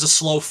is a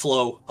slow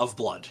flow of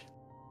blood.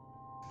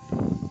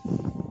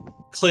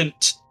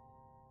 Clint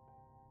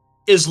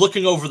is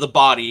looking over the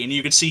body, and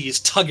you can see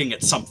he's tugging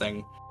at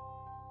something.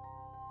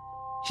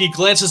 He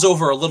glances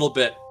over a little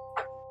bit.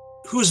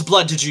 Whose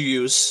blood did you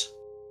use?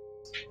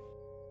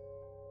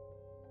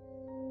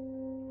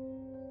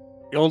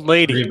 The old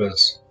lady.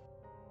 Reba's.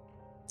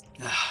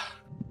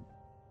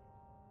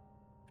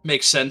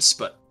 Makes sense,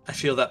 but I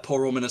feel that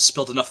poor woman has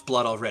spilled enough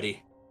blood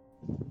already.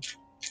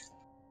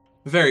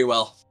 Very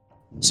well.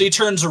 So he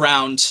turns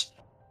around,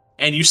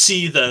 and you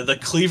see the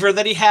cleaver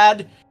that he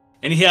had,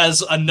 and he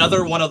has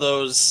another one of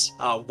those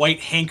white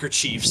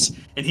handkerchiefs,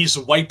 and he's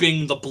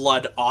wiping the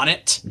blood on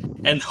it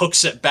and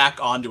hooks it back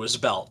onto his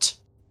belt.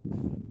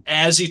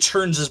 As he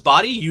turns his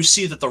body, you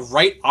see that the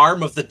right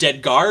arm of the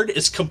dead guard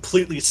is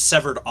completely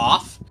severed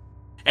off,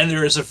 and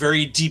there is a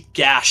very deep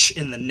gash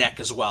in the neck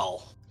as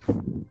well.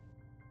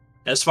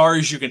 As far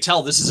as you can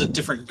tell, this is a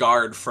different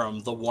guard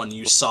from the one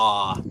you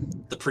saw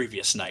the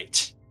previous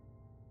night.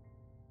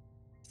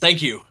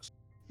 Thank you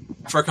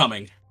for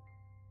coming.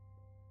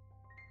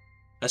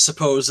 I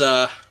suppose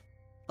a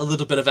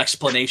little bit of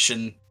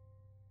explanation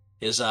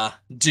is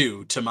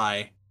due to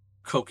my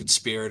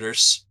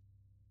co-conspirators.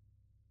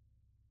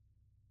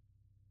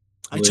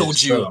 I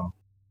told you. So.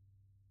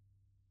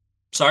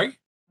 Sorry?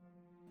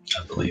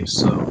 I believe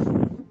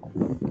so.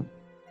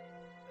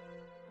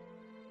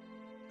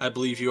 I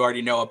believe you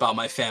already know about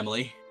my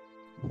family.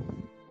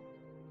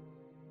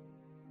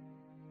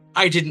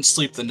 I didn't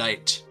sleep the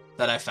night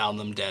that I found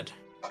them dead.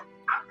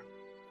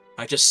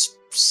 I just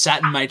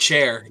sat in my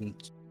chair and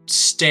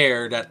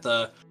stared at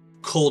the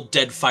cold,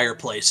 dead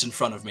fireplace in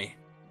front of me.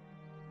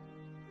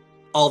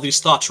 All these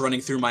thoughts running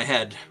through my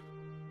head.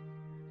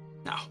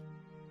 Now,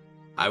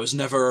 I was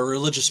never a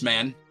religious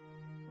man,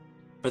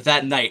 but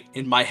that night,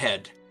 in my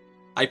head,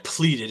 I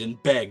pleaded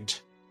and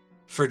begged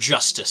for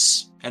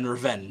justice and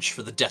revenge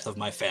for the death of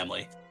my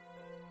family.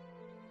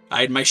 I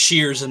had my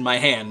shears in my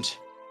hand,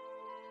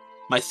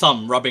 my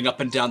thumb rubbing up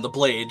and down the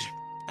blade,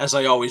 as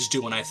I always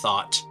do when I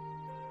thought,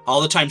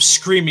 all the time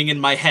screaming in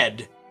my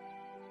head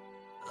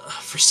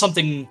for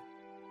something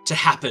to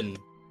happen,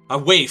 a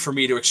way for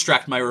me to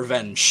extract my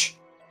revenge.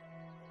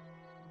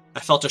 I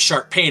felt a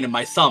sharp pain in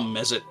my thumb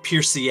as it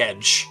pierced the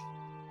edge.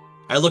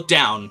 I looked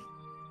down,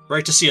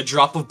 right to see a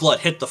drop of blood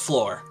hit the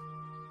floor.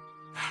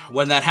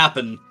 When that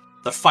happened,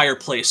 the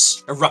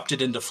fireplace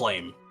erupted into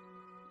flame.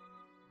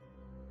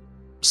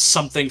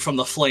 Something from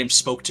the flame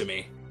spoke to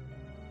me.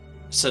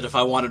 Said if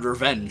I wanted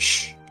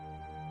revenge,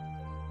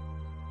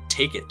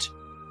 take it.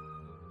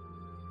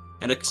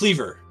 And a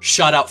cleaver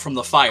shot out from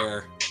the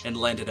fire and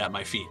landed at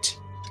my feet.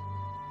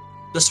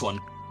 This one.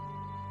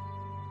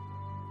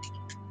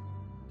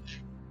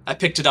 I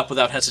picked it up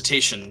without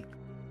hesitation.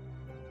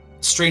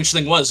 Strange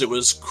thing was, it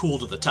was cool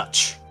to the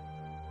touch.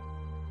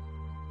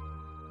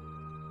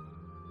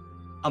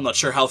 I'm not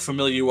sure how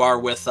familiar you are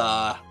with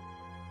the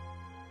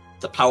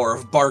power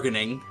of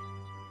bargaining,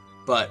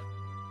 but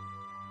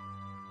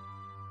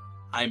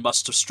I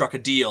must have struck a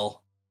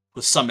deal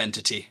with some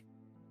entity.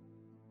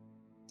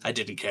 I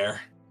didn't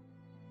care.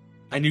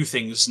 I knew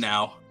things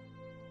now.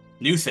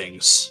 New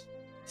things.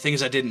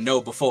 Things I didn't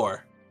know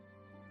before.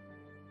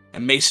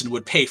 And Mason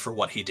would pay for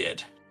what he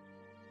did.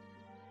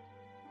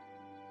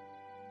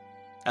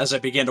 As I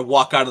began to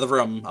walk out of the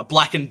room, a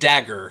blackened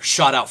dagger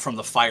shot out from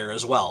the fire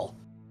as well.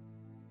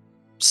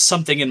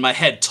 Something in my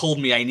head told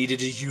me I needed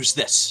to use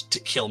this to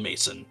kill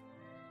Mason.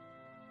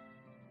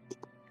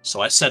 So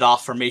I set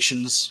off for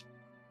Mason's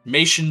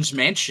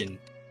mansion.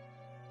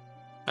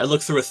 I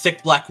looked through a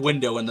thick black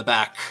window in the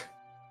back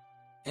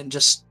and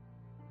just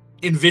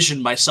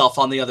envisioned myself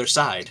on the other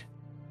side.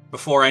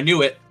 Before I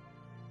knew it,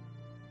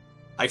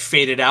 I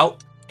faded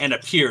out and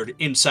appeared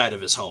inside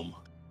of his home.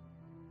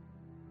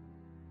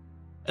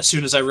 As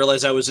soon as I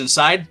realized I was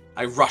inside,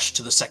 I rushed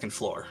to the second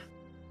floor.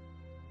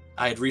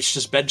 I had reached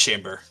his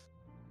bedchamber.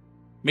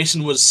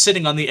 Mason was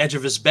sitting on the edge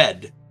of his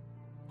bed,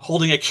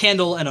 holding a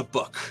candle and a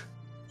book.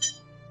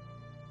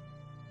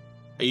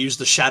 I used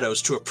the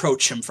shadows to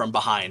approach him from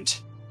behind.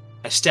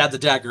 I stabbed the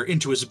dagger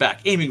into his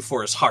back, aiming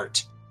for his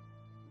heart.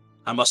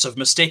 I must have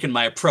mistaken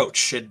my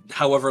approach. It,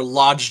 however,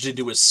 lodged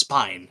into his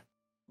spine.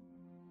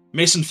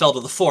 Mason fell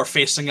to the floor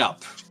facing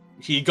up.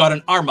 He got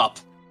an arm up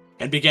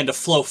and began to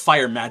flow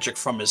fire magic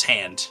from his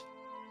hand.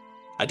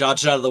 I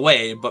dodged out of the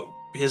way, but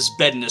his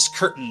bed and his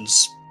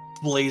curtains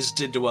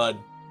blazed into a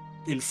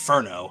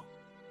inferno.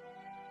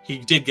 He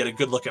did get a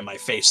good look at my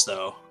face,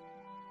 though.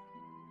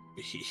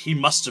 He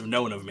must have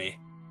known of me.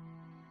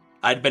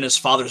 I'd been his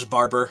father's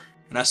barber,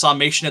 and I saw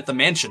Mason at the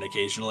mansion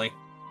occasionally.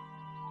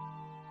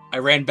 I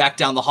ran back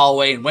down the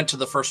hallway and went to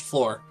the first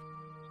floor.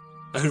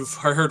 I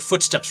heard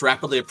footsteps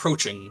rapidly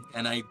approaching,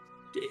 and I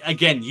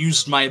again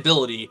used my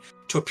ability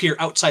to appear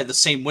outside the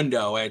same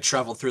window I had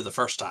traveled through the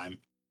first time.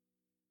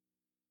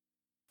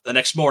 The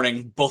next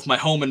morning, both my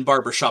home and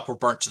barber shop were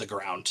burnt to the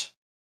ground.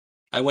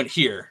 I went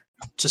here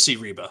to see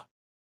Reba.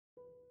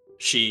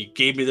 She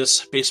gave me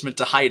this basement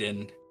to hide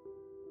in,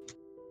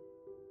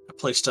 a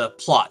place to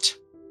plot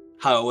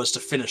how I was to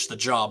finish the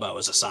job I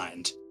was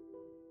assigned.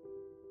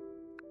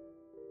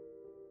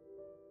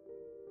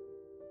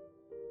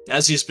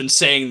 As he's been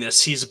saying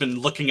this, he's been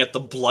looking at the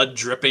blood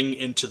dripping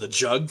into the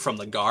jug from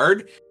the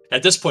guard.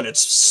 At this point, it's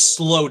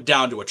slowed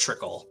down to a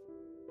trickle.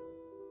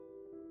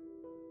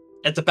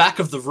 At the back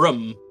of the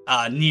room,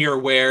 near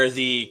where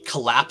the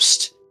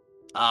collapsed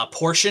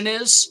portion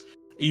is,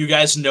 you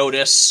guys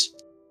notice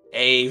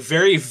a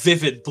very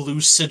vivid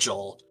blue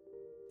sigil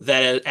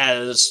that,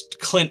 as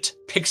Clint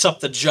picks up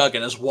the jug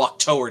and has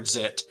walked towards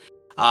it,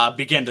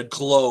 began to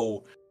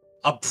glow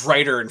a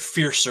brighter and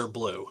fiercer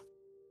blue.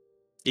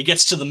 He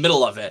gets to the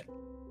middle of it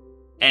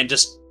and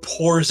just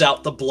pours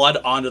out the blood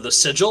onto the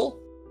sigil.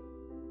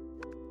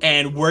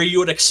 And where you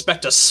would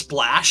expect a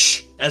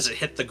splash as it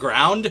hit the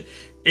ground,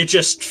 it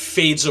just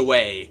fades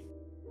away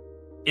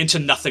into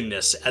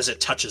nothingness as it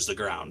touches the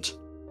ground.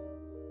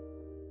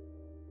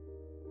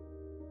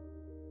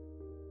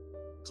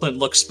 Clint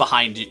looks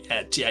behind you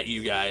at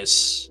you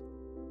guys.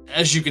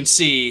 As you can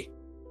see,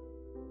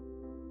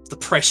 the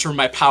price for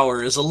my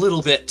power is a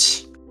little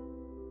bit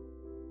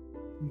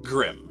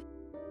grim.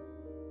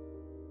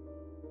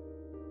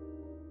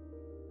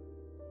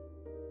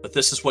 But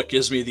this is what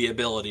gives me the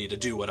ability to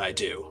do what I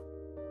do.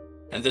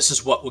 And this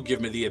is what will give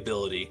me the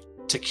ability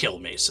to kill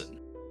Mason.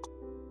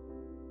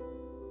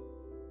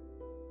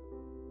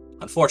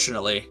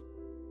 Unfortunately,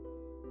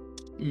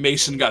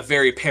 Mason got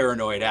very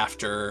paranoid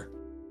after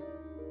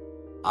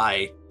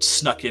I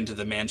snuck into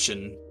the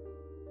mansion.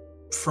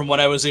 From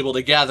what I was able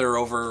to gather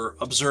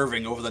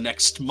observing over the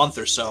next month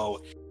or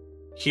so,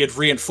 he had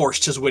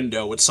reinforced his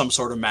window with some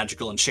sort of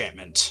magical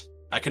enchantment.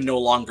 I can no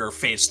longer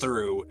phase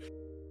through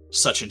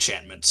such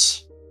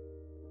enchantments.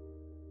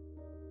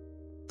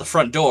 The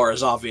front door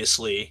is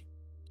obviously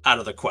out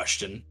of the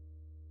question. And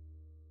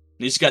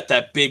he's got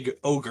that big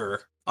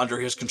ogre under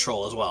his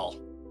control as well.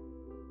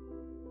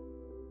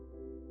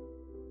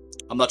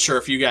 I'm not sure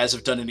if you guys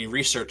have done any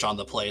research on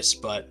the place,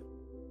 but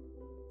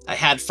I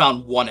had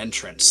found one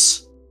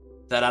entrance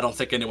that I don't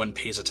think anyone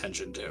pays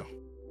attention to.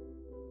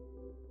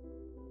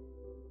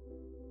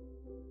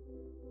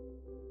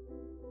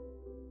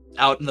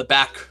 Out in the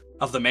back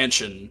of the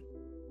mansion,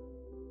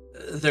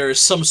 there is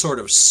some sort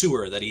of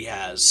sewer that he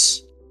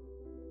has.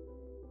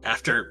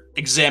 After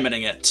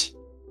examining it,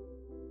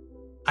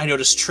 I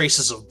noticed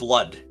traces of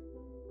blood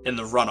in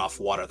the runoff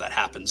water that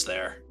happens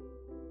there.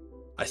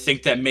 I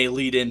think that may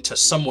lead into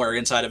somewhere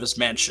inside of his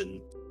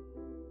mansion.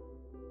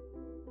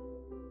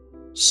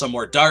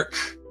 Somewhere dark.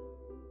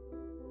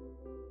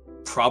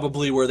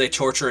 Probably where they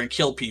torture and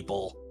kill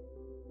people,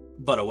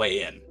 but a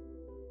way in.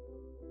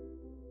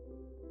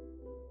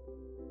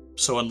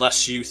 So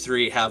unless you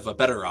three have a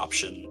better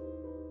option,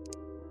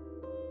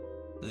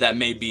 that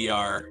may be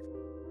our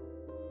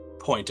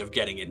point of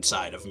getting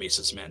inside of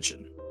Mesa's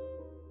mansion.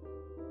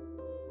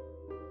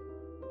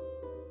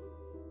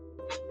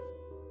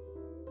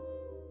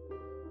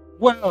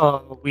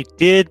 Well, we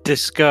did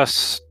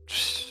discuss,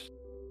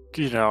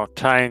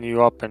 tying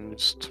you up and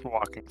just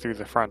walking through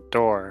the front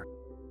door.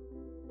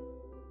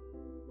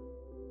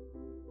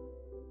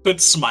 But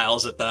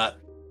smiles at that.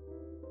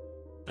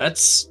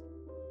 That's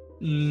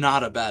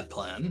not a bad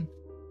plan.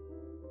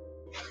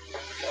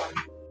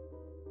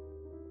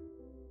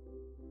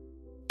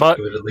 But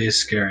It would at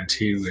least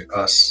guarantee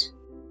us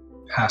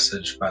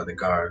passage by the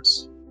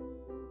guards.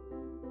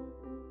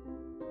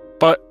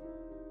 But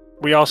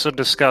we also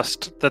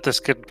discussed that this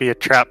could be a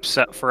trap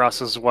set for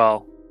us as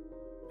well.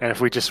 And if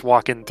we just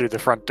walk in through the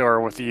front door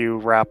with you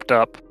wrapped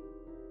up,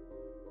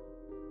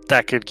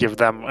 that could give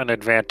them an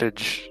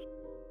advantage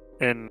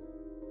in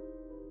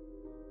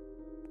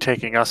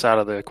taking us out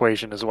of the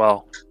equation as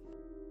well.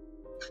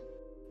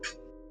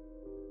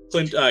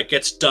 Clint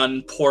gets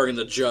done pouring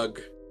the jug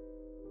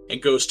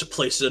and goes to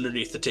place it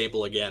underneath the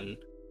table again.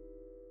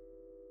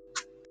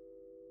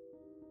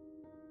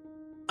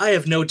 I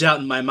have no doubt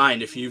in my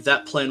mind if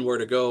that plan were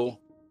to go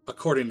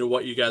according to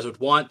what you guys would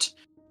want,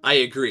 I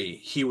agree,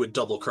 he would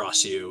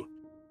double-cross you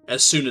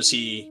as soon as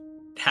he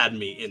had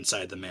me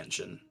inside the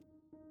mansion.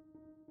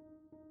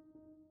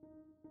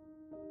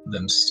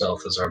 Then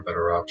stealth is our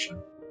better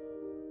option.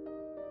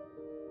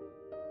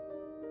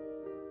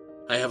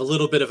 I have a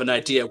little bit of an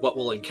idea of what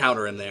we'll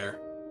encounter in there.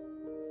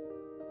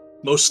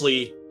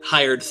 Mostly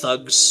hired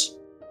thugs.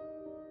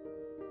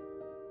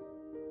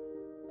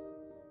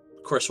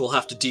 Of course, we'll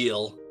have to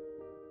deal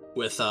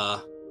with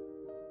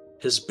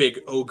his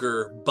big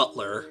ogre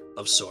butler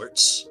of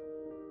sorts.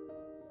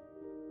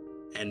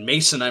 And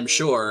Mason, I'm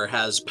sure,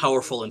 has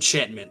powerful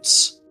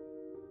enchantments.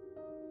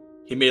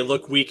 He may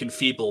look weak and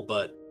feeble,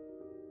 but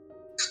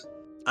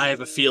I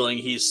have a feeling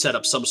he's set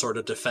up some sort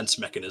of defense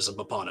mechanism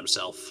upon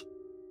himself.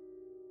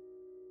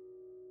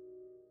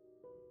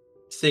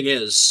 Thing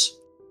is,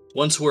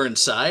 once we're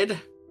inside,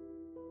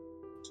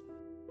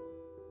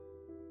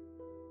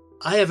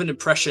 I have an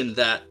impression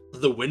that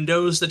the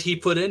windows that he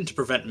put in to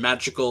prevent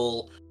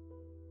magical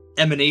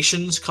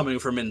emanations coming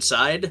from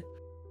inside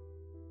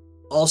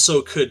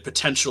also could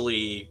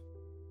potentially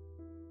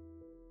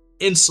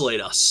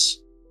insulate us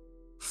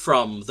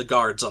from the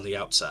guards on the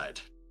outside.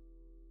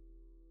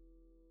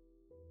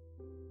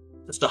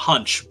 Just a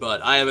hunch,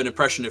 but I have an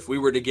impression if we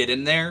were to get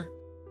in there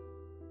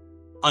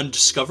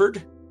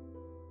undiscovered,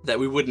 that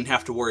we wouldn't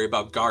have to worry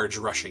about guards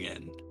rushing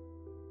in.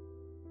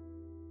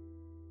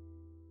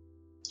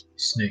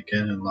 Sneak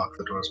in and lock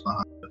the doors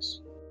behind us.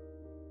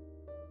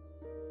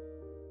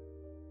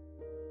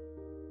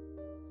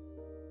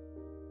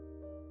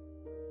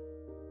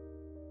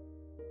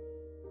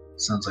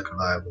 Sounds like a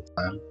viable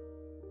plan.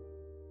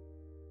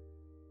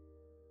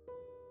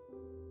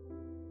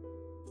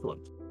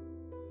 Excellent.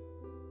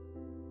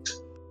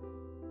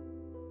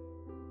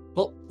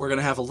 we're going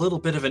to have a little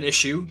bit of an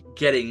issue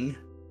getting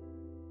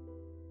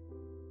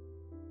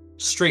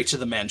straight to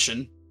the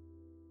mansion.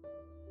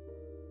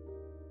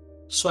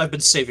 So I've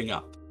been saving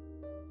up.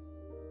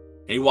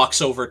 And he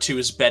walks over to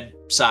his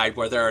bedside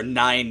where there are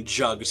 9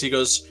 jugs. He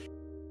goes,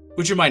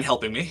 "Would you mind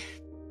helping me?"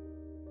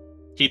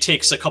 He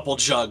takes a couple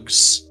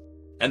jugs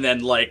and then,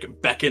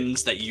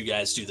 beckons that you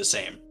guys do the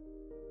same.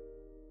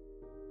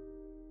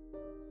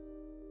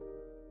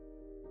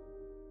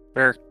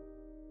 Fair.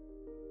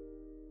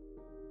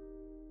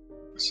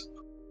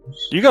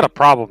 You got a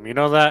problem, you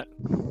know that?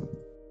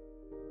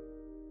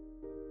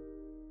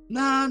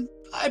 Nah,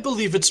 I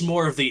believe it's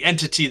more of the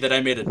entity that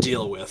I made a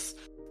deal with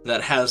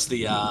that has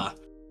the,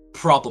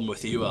 problem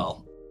with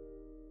UL.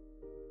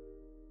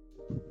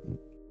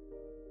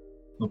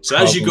 So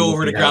as you go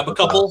over to grab a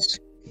couple,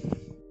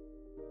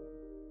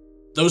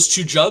 those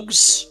 2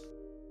 jugs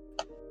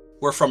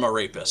were from a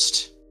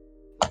rapist.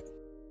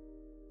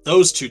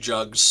 Those 2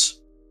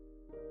 jugs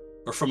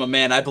were from a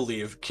man I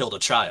believe killed a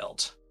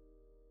child.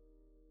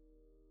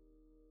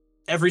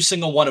 Every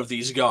single one of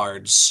these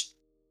guards,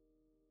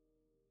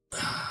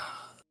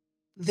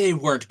 they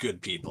weren't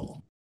good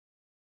people.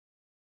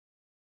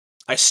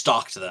 I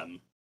stalked them.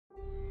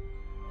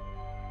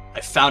 I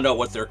found out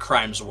what their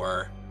crimes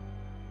were.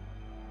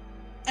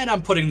 And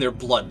I'm putting their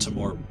blood to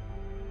more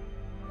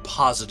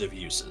positive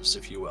uses,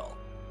 if you will.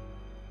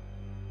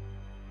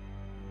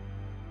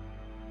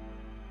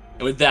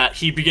 And with that,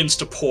 he begins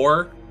to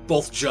pour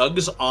both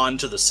jugs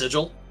onto the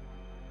sigil.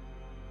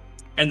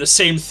 And the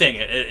same thing,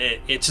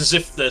 it's as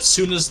if as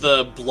soon as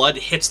the blood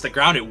hits the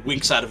ground, it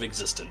winks out of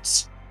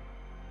existence.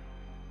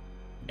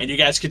 And you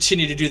guys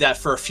continue to do that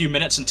for a few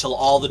minutes until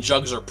all the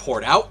jugs are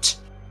poured out.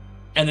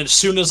 And then as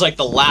soon as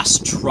the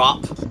last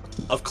drop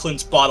of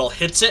Clint's bottle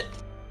hits it,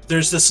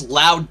 there's this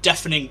loud,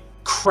 deafening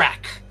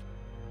crack,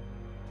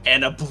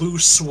 and a blue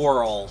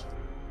swirl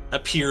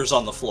appears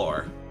on the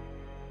floor.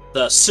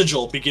 The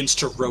sigil begins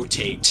to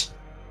rotate.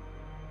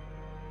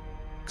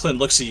 Clint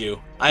looks at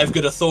you. "I have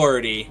good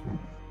authority.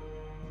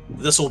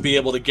 This will be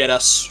able to get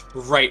us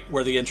right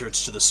where the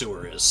entrance to the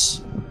sewer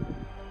is,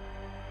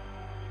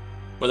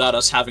 without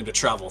us having to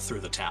travel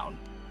through the town.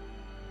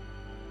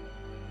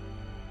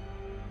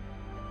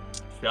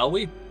 Shall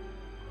we?"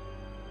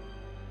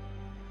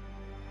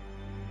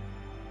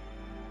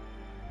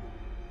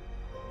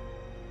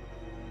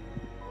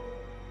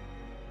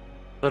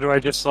 So do I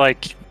just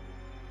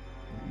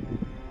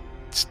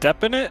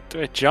step in it?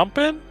 Do I jump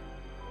in?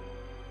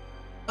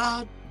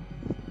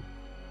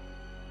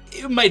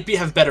 It might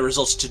have better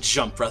results to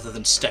jump rather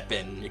than step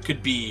in. It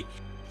could be,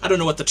 I don't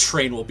know what the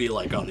train will be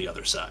like on the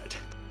other side.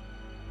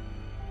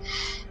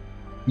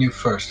 You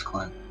first,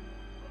 Clint.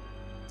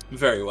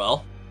 Very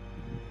well.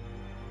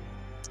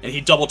 And he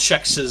double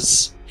checks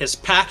his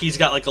pack. He's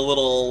got a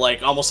little,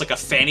 almost like a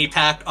fanny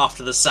pack off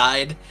to the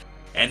side,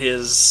 and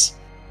his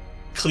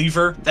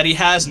cleaver that he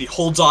has, and he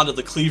holds onto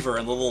the cleaver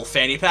and the little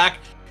fanny pack,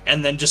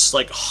 and then just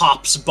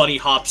bunny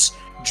hops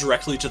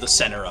directly to the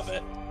center of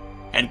it.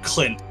 And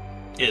Clint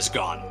is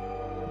gone.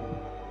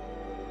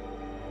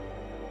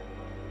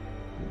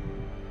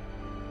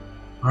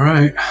 All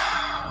right.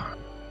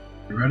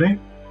 You ready?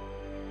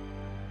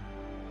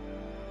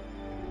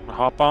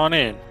 Hop on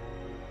in.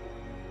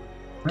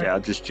 Yeah, I'll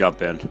just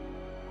jump in.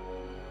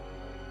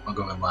 I'll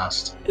go in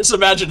last. Just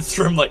imagine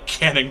Thrym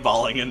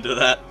cannonballing into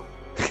that.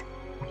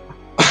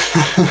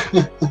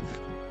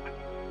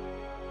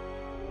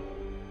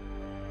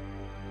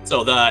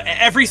 So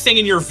everything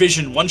in your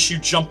vision, once you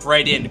jump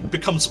right in,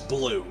 becomes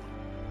blue.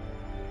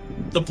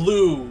 The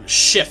blue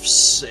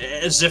shifts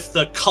as if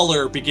the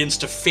color begins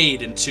to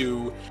fade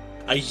into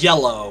a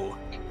yellow,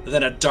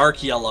 then a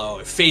dark yellow.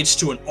 It fades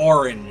to an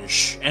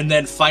orange, and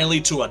then finally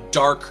to a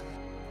dark,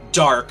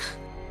 dark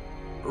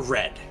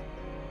red.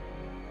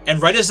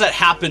 And right as that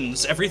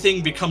happens,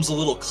 everything becomes a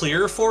little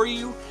clearer for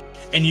you,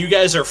 and you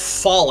guys are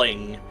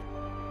falling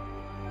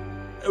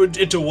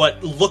into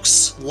what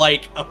looks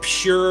like a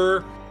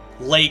pure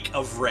lake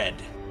of red.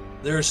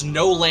 There's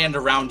no land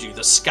around you.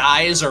 The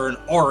skies are an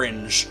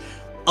orange,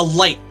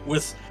 alight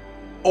with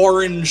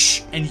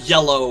orange and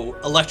yellow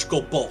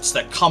electrical bolts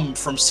that come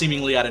from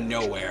seemingly out of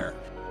nowhere.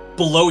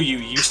 Below you,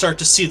 you start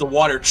to see the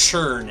water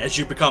churn as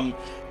you become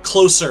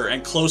closer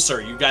and closer.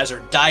 You guys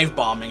are dive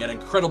bombing at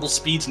incredible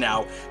speeds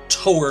now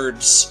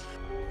towards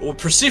what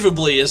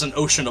perceivably is an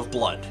ocean of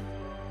blood.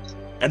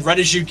 And right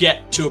as you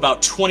get to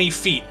about 20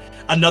 feet,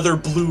 another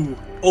blue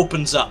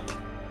opens up.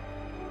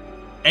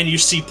 And you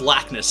see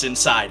blackness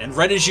inside. And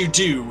right as you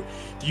do,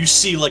 you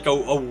see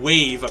a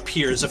wave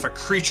appear as if a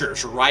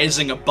creature's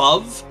rising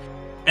above.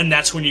 And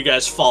that's when you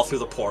guys fall through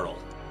the portal.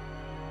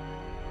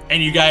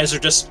 And you guys are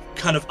just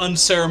kind of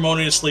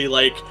unceremoniously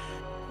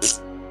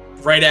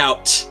right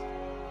out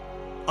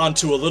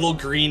onto a little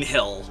green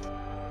hill.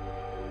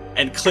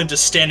 And Clint is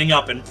standing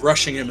up and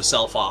brushing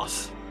himself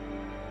off.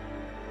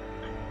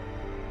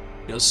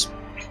 He goes,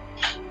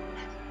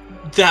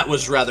 "That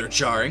was rather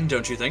jarring,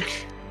 don't you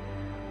think?"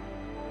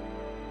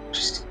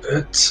 Just a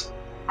bit.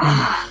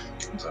 I'm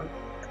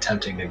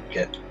attempting to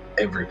get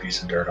every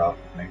piece of dirt off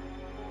of me.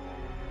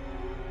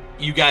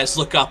 you guys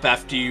look up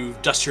after you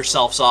dust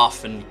yourselves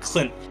off, and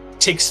Clint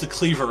takes the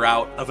cleaver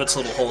out of its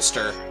little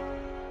holster.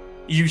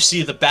 You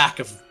see the back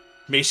of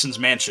Mason's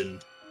mansion,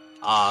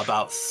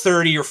 about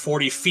 30 or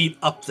 40 feet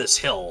up this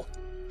hill.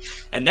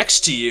 And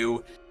next to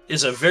you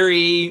is a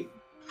very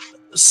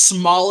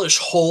smallish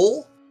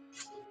hole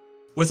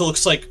with what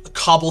looks like a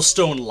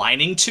cobblestone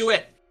lining to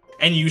it.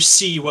 And you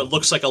see what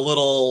looks like a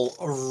little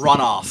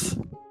runoff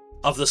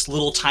of this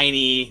little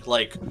tiny,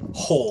 like,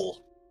 hole.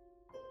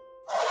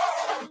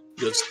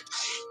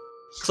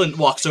 Clint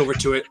walks over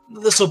to it.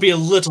 This will be a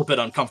little bit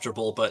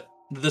uncomfortable, but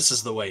this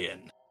is the way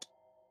in.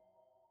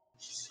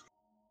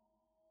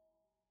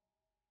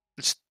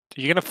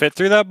 You gonna fit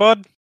through that,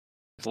 bud?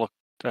 Look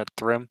at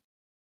Thrym.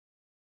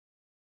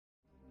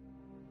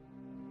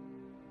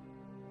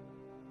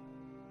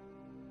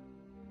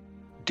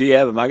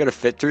 DM, am I gonna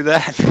fit through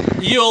that?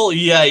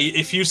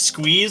 If you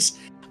squeeze,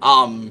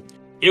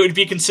 it would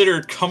be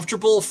considered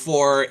comfortable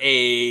for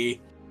a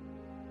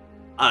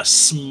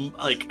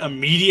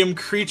medium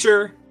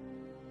creature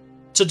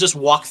to just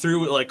walk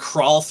through, like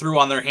crawl through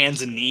on their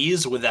hands and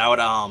knees without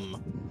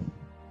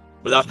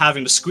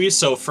having to squeeze.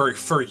 So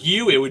for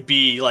you, it would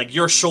be like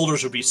your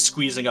shoulders would be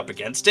squeezing up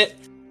against it.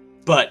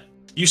 But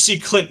you see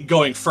Clint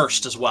going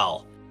first as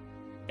well,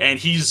 and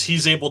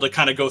he's able to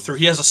kind of go through.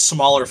 He has a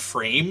smaller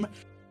frame,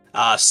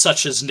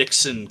 such as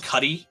Nyx and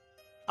Cuddy,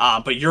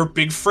 but your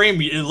big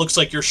frame, it looks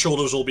like your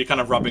shoulders will be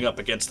kind of rubbing up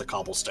against the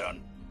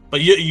cobblestone.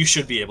 But you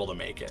should be able to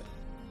make it.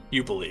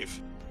 You believe.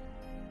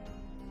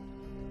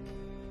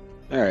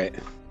 All right.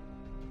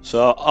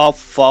 So I'll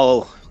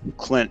follow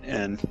Clint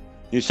in.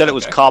 You said it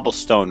was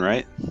cobblestone,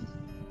 right?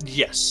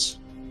 Yes.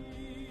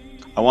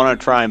 I want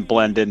to try and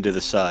blend into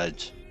the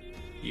sides.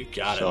 You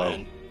got it,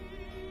 man.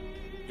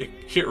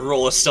 Here,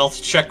 roll a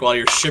stealth check while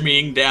you're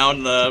shimmying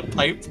down the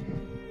pipe.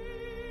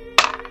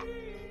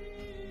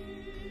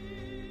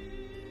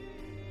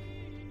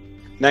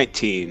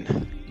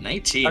 $19.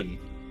 19.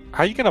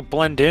 How are you gonna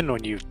blend in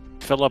when you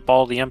fill up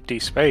all the empty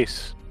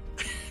space?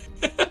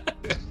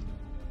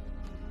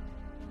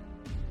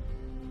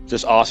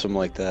 Just awesome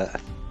like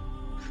that.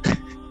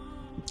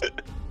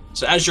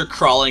 So as you're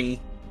crawling,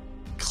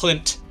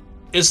 Clint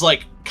is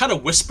like kind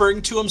of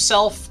whispering to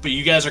himself, but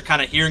you guys are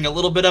kind of hearing a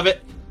little bit of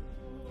it.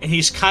 And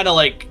he's kind of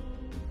like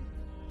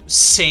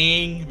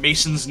saying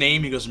Mason's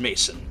name. He goes,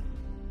 Mason.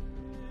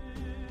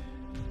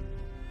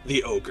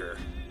 The ogre.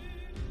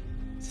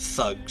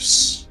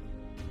 Thugs.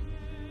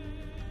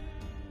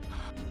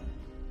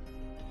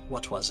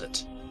 What was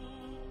it?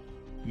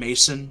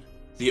 Mason,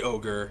 the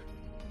ogre,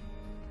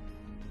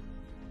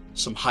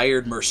 some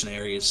hired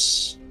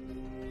mercenaries,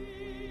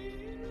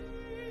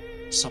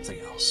 something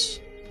else.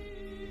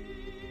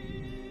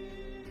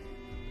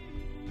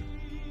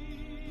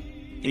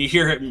 And you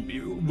hear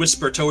him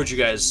whisper towards you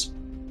guys.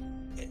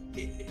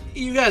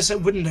 You guys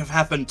wouldn't have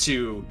happened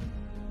to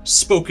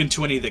spoken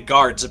to any of the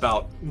guards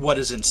about what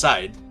is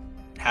inside,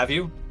 have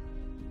you?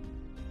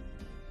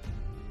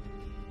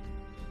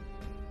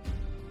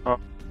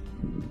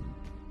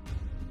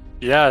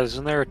 Yeah,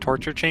 isn't there a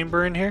torture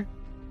chamber in here?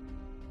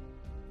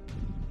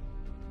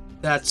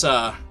 That's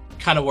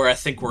kind of where I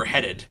think we're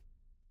headed,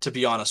 to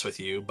be honest with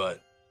you, but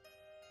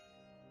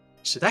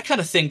so that kind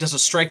of thing doesn't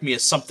strike me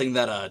as something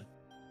that a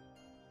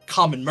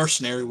common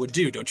mercenary would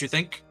do, don't you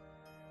think?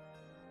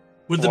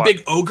 Would the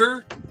big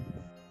ogre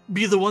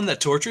be the one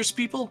that tortures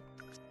people?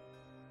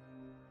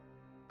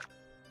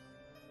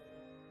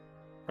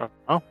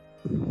 Oh.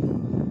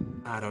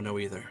 I don't know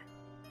either.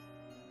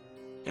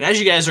 And as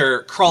you guys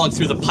are crawling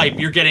through the pipe,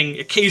 you're getting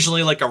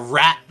occasionally like a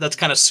rat that's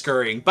kind of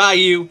scurrying by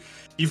you.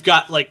 You've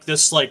got like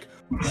this like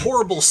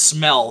horrible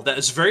smell that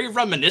is very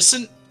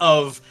reminiscent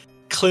of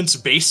Clint's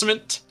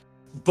basement,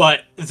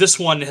 but this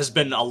one has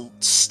been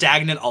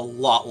stagnant a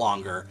lot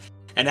longer.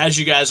 And as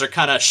you guys are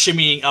kind of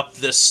shimmying up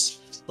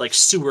this like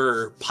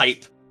sewer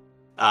pipe,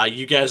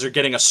 you guys are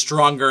getting a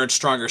stronger and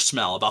stronger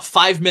smell. About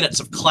 5 minutes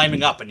of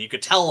climbing up, and you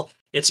could tell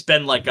it's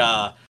been like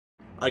a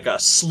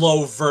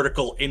slow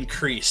vertical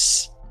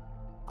increase.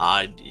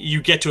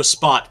 You get to a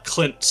spot.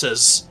 Clint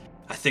says,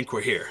 "I think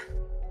we're here."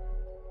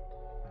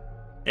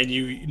 And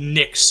you,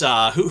 Nyx,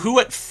 who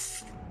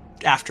went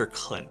after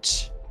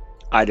Clint?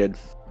 I did.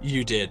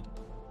 You did.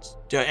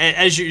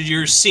 As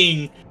you're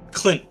seeing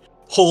Clint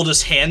hold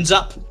his hands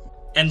up,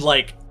 and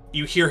like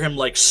you hear him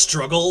like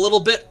struggle a little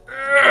bit,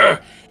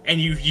 and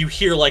you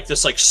hear like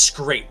this like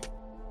scrape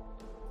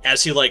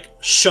as he like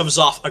shoves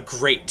off a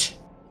grate.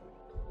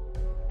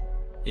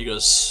 He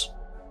goes,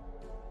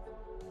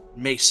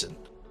 Mason,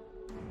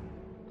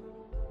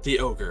 the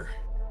ogre,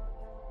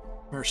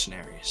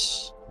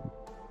 mercenaries.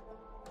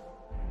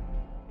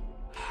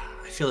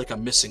 I feel like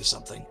I'm missing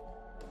something.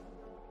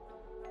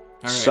 All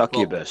right,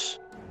 Succubus.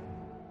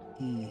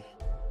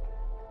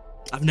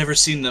 I've never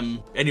seen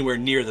them anywhere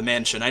near the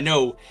mansion. I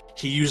know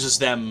he uses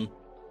them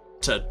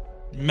to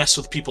mess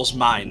with people's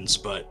minds,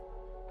 but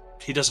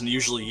he doesn't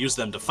usually use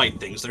them to fight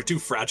things. They're too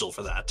fragile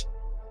for that.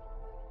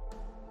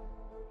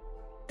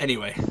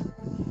 Anyway,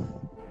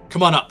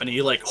 come on up, and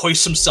he like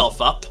hoists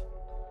himself up.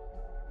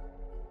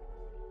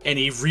 and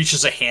he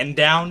reaches a hand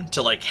down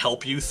to like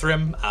help you,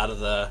 Thrym, out of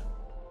the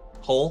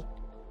hole.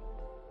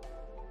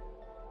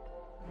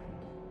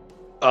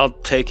 I'll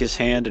take his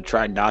hand and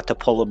try not to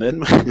pull him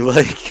in.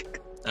 Like,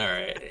 all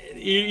right,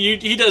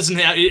 he doesn't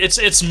have.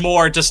 It's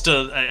more just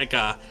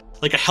a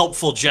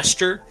helpful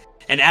gesture.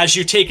 And as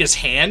you take his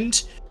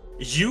hand,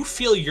 you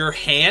feel your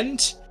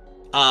hand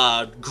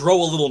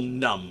grow a little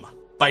numb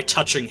by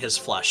touching his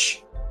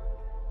flesh.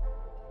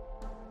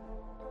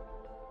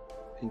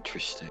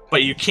 interesting.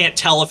 But you can't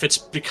tell if it's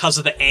because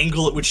of the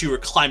angle at which you were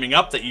climbing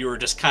up that you were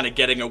just kind of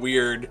getting a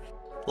weird,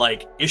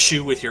 like,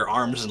 issue with your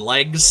arms and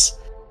legs.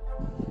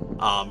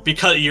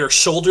 Because your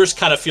shoulders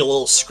kind of feel a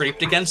little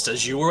scraped against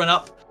as you went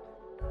up.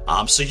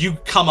 So you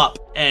come up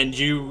and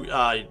you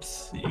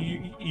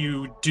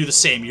do the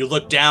same. You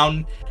look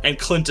down, and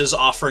Clint is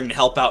offering to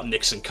help out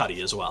Nix and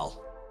Cuddy as well.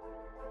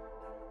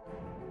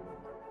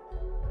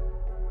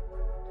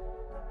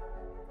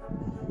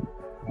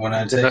 When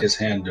I take his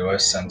hand, do I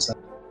sense it?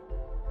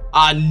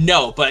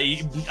 No, but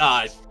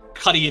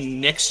Cuddy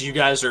and Nix, you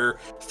guys are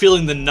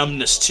feeling the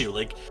numbness too.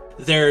 Like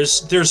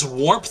there's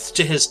warmth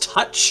to his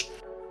touch,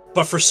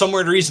 but for some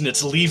weird reason,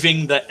 it's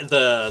leaving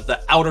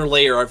the outer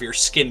layer of your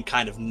skin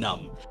kind of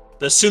numb.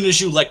 As soon as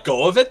you let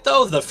go of it,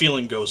 though, the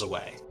feeling goes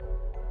away.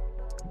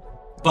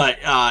 But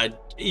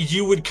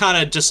you would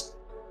kind of just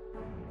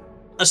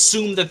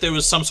assume that there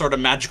was some sort of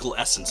magical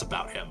essence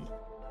about him.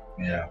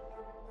 Yeah.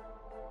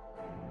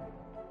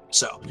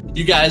 So,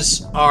 you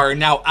guys are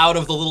now out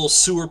of the little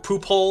sewer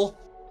poop hole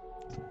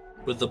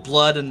with the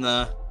blood and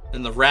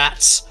the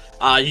rats.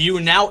 You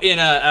are now in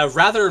a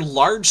rather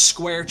large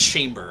square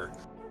chamber.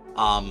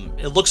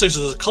 It looks like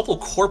there's a couple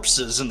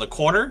corpses in the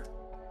corner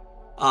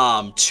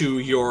to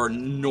your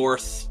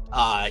north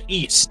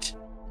east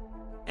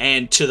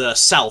and to the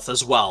south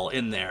as well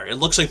in there. It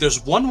looks like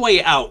there's one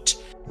way out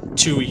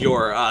to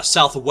your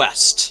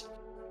southwest.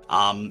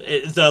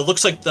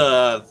 Looks like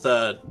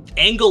the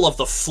angle of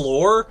the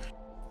floor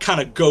kind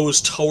of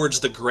goes towards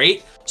the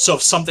grate, so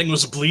if something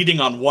was bleeding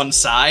on one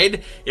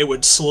side, it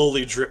would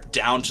slowly drip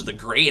down to the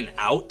grate and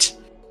out.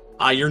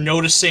 You're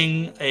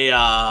noticing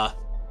a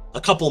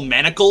couple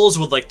manacles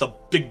with like the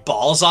big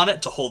balls on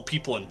it to hold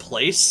people in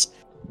place.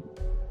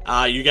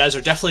 You guys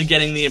are definitely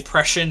getting the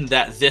impression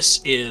that this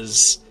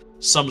is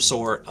some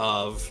sort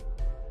of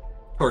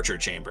torture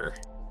chamber.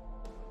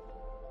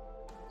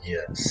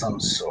 Yeah, some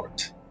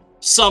sort.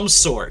 Some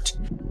sort.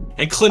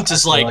 And Clint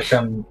is like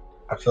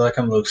I feel like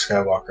I'm Luke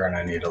Skywalker and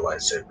I need a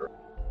lightsaber.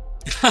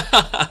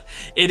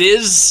 It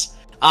is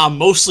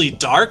mostly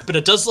dark, but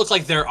it does look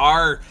like there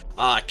are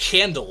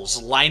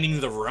candles lining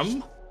the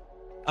room.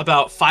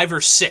 About 5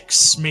 or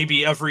 6,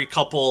 maybe every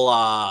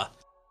couple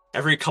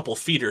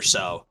feet or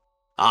so.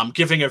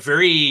 Giving a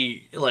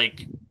very,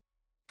 like,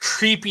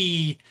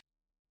 creepy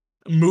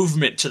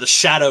movement to the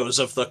shadows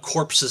of the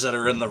corpses that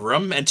are in the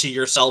room and to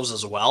yourselves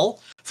as well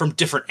from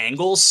different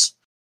angles.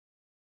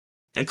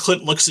 And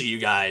Clint looks at you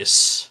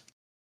guys.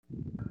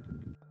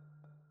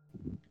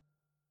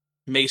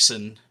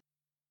 Mason,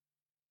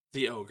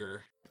 the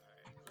ogre.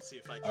 Let's see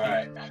if I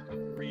can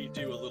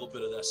redo a little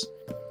bit of this.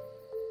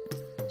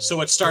 So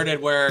it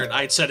started where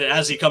I said it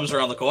as he comes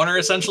around the corner,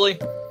 essentially?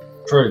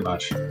 Pretty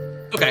much.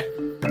 Okay.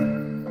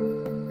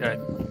 Okay.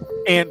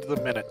 And the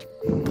minute.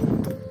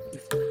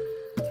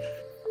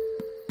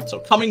 So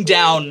coming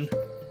down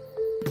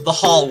the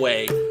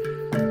hallway,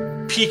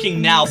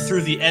 peeking now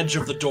through the edge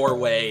of the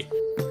doorway,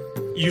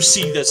 you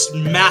see this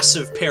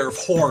massive pair of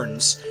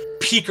horns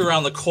peek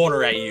around the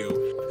corner at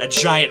you. A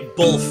giant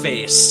bull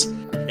face.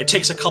 It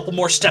takes a couple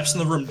more steps in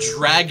the room,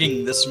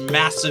 dragging this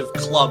massive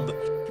club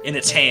in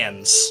its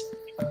hands.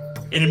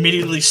 It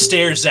immediately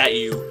stares at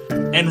you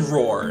and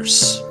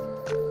roars.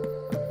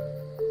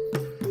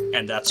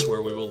 And that's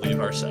where we will leave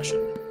our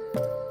session.